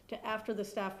comments to after the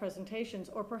staff presentations,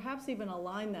 or perhaps even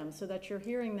align them so that you're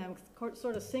hearing them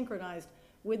sort of synchronized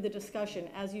with the discussion,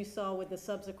 as you saw with the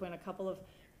subsequent, a couple of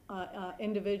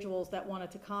individuals that wanted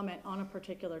to comment on a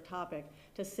particular topic,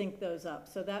 to sync those up.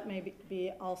 So that may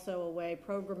be also a way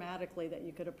programmatically that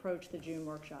you could approach the June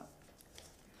workshop.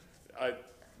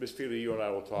 Ms. Feely, you and I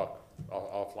will talk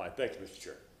offline. Thank you, Mr.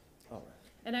 Chair. All right.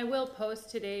 And I will post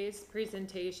today's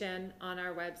presentation on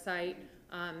our website,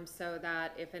 so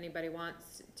that if anybody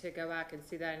wants to go back and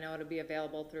see that, I know it'll be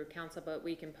available through council, but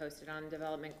we can post it on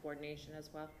Development Coordination as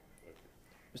well.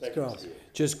 Mr. Carlson.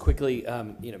 Just quickly,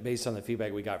 based on the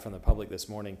feedback we got from the public this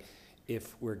morning,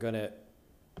 if we're going to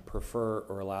prefer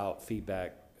or allow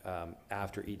feedback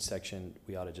after each section,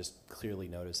 we ought to just clearly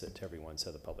notice it to everyone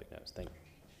so the public knows. Thank you.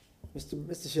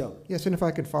 Mr. Sheldon. Yes, and if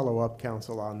I could follow up,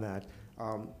 counsel, on that.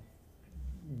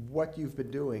 What you've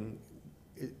been doing,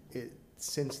 it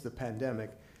since the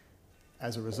pandemic,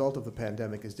 as a result of the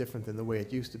pandemic, is different than the way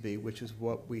it used to be, which is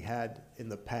what we had in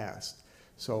the past.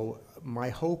 So my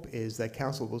hope is that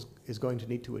council is going to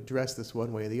need to address this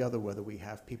one way or the other, whether we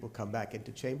have people come back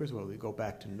into chambers, whether we go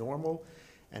back to normal,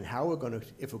 and how we're going to,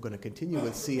 if we're going to continue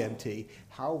with CMT,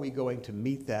 how are we going to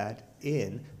meet that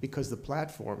in, because the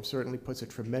platform certainly puts a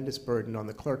tremendous burden on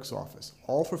the clerk's office,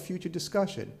 all for future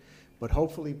discussion, but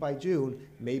hopefully by June,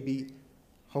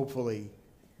 hopefully,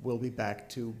 we'll be back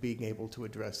to being able to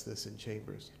address this in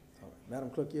chambers. All right. Madam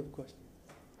Clerk, you have a question?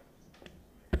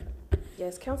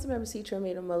 Yes, Councilmember Citro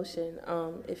made a motion.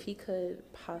 If he could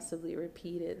possibly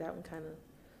repeat it, that one kind of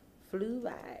flew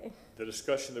by. The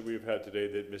discussion that we've had today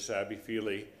that Ms. Abby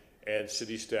Feely and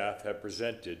city staff have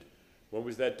presented, when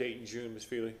was that date in June, Ms.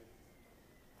 Feely?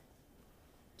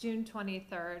 June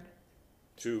 23rd.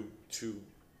 To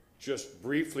just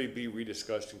briefly be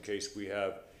rediscussed in case we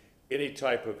have any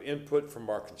type of input from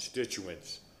our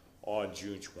constituents on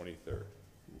June 23rd.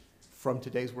 From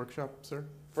today's workshop, sir?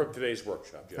 From today's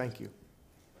workshop, yes. Thank you.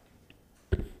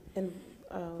 And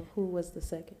who was the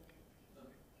second?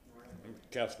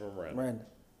 Councilman Miranda. Miranda.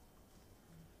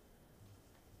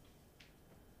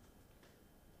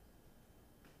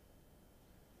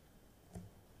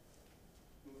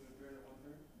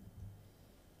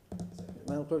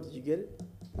 Madam Clerk, did you get it?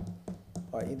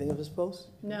 All right, anything else, Ms. Post?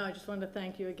 No, I just wanted to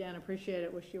thank you again, appreciate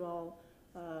it, wish you all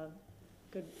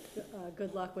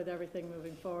good luck with everything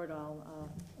moving forward,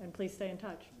 and please stay in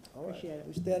touch. All right. Appreciate it.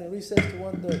 We stand in recess to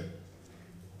 1:30.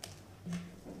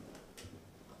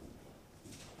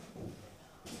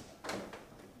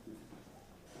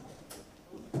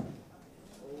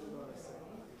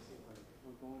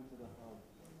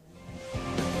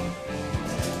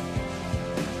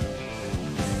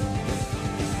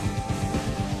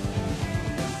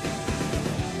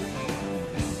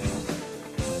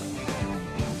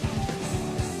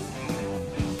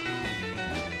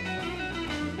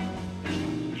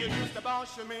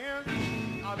 Boss you in,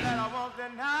 I bet I won't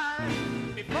deny.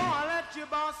 Before I let you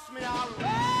boss me, I'll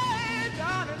lay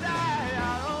down and die.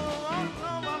 I don't want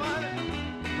no woman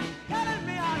telling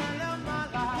me how to live my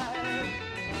life.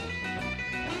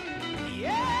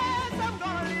 Yes, I'm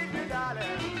gonna leave you,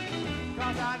 darling,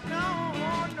 'cause I know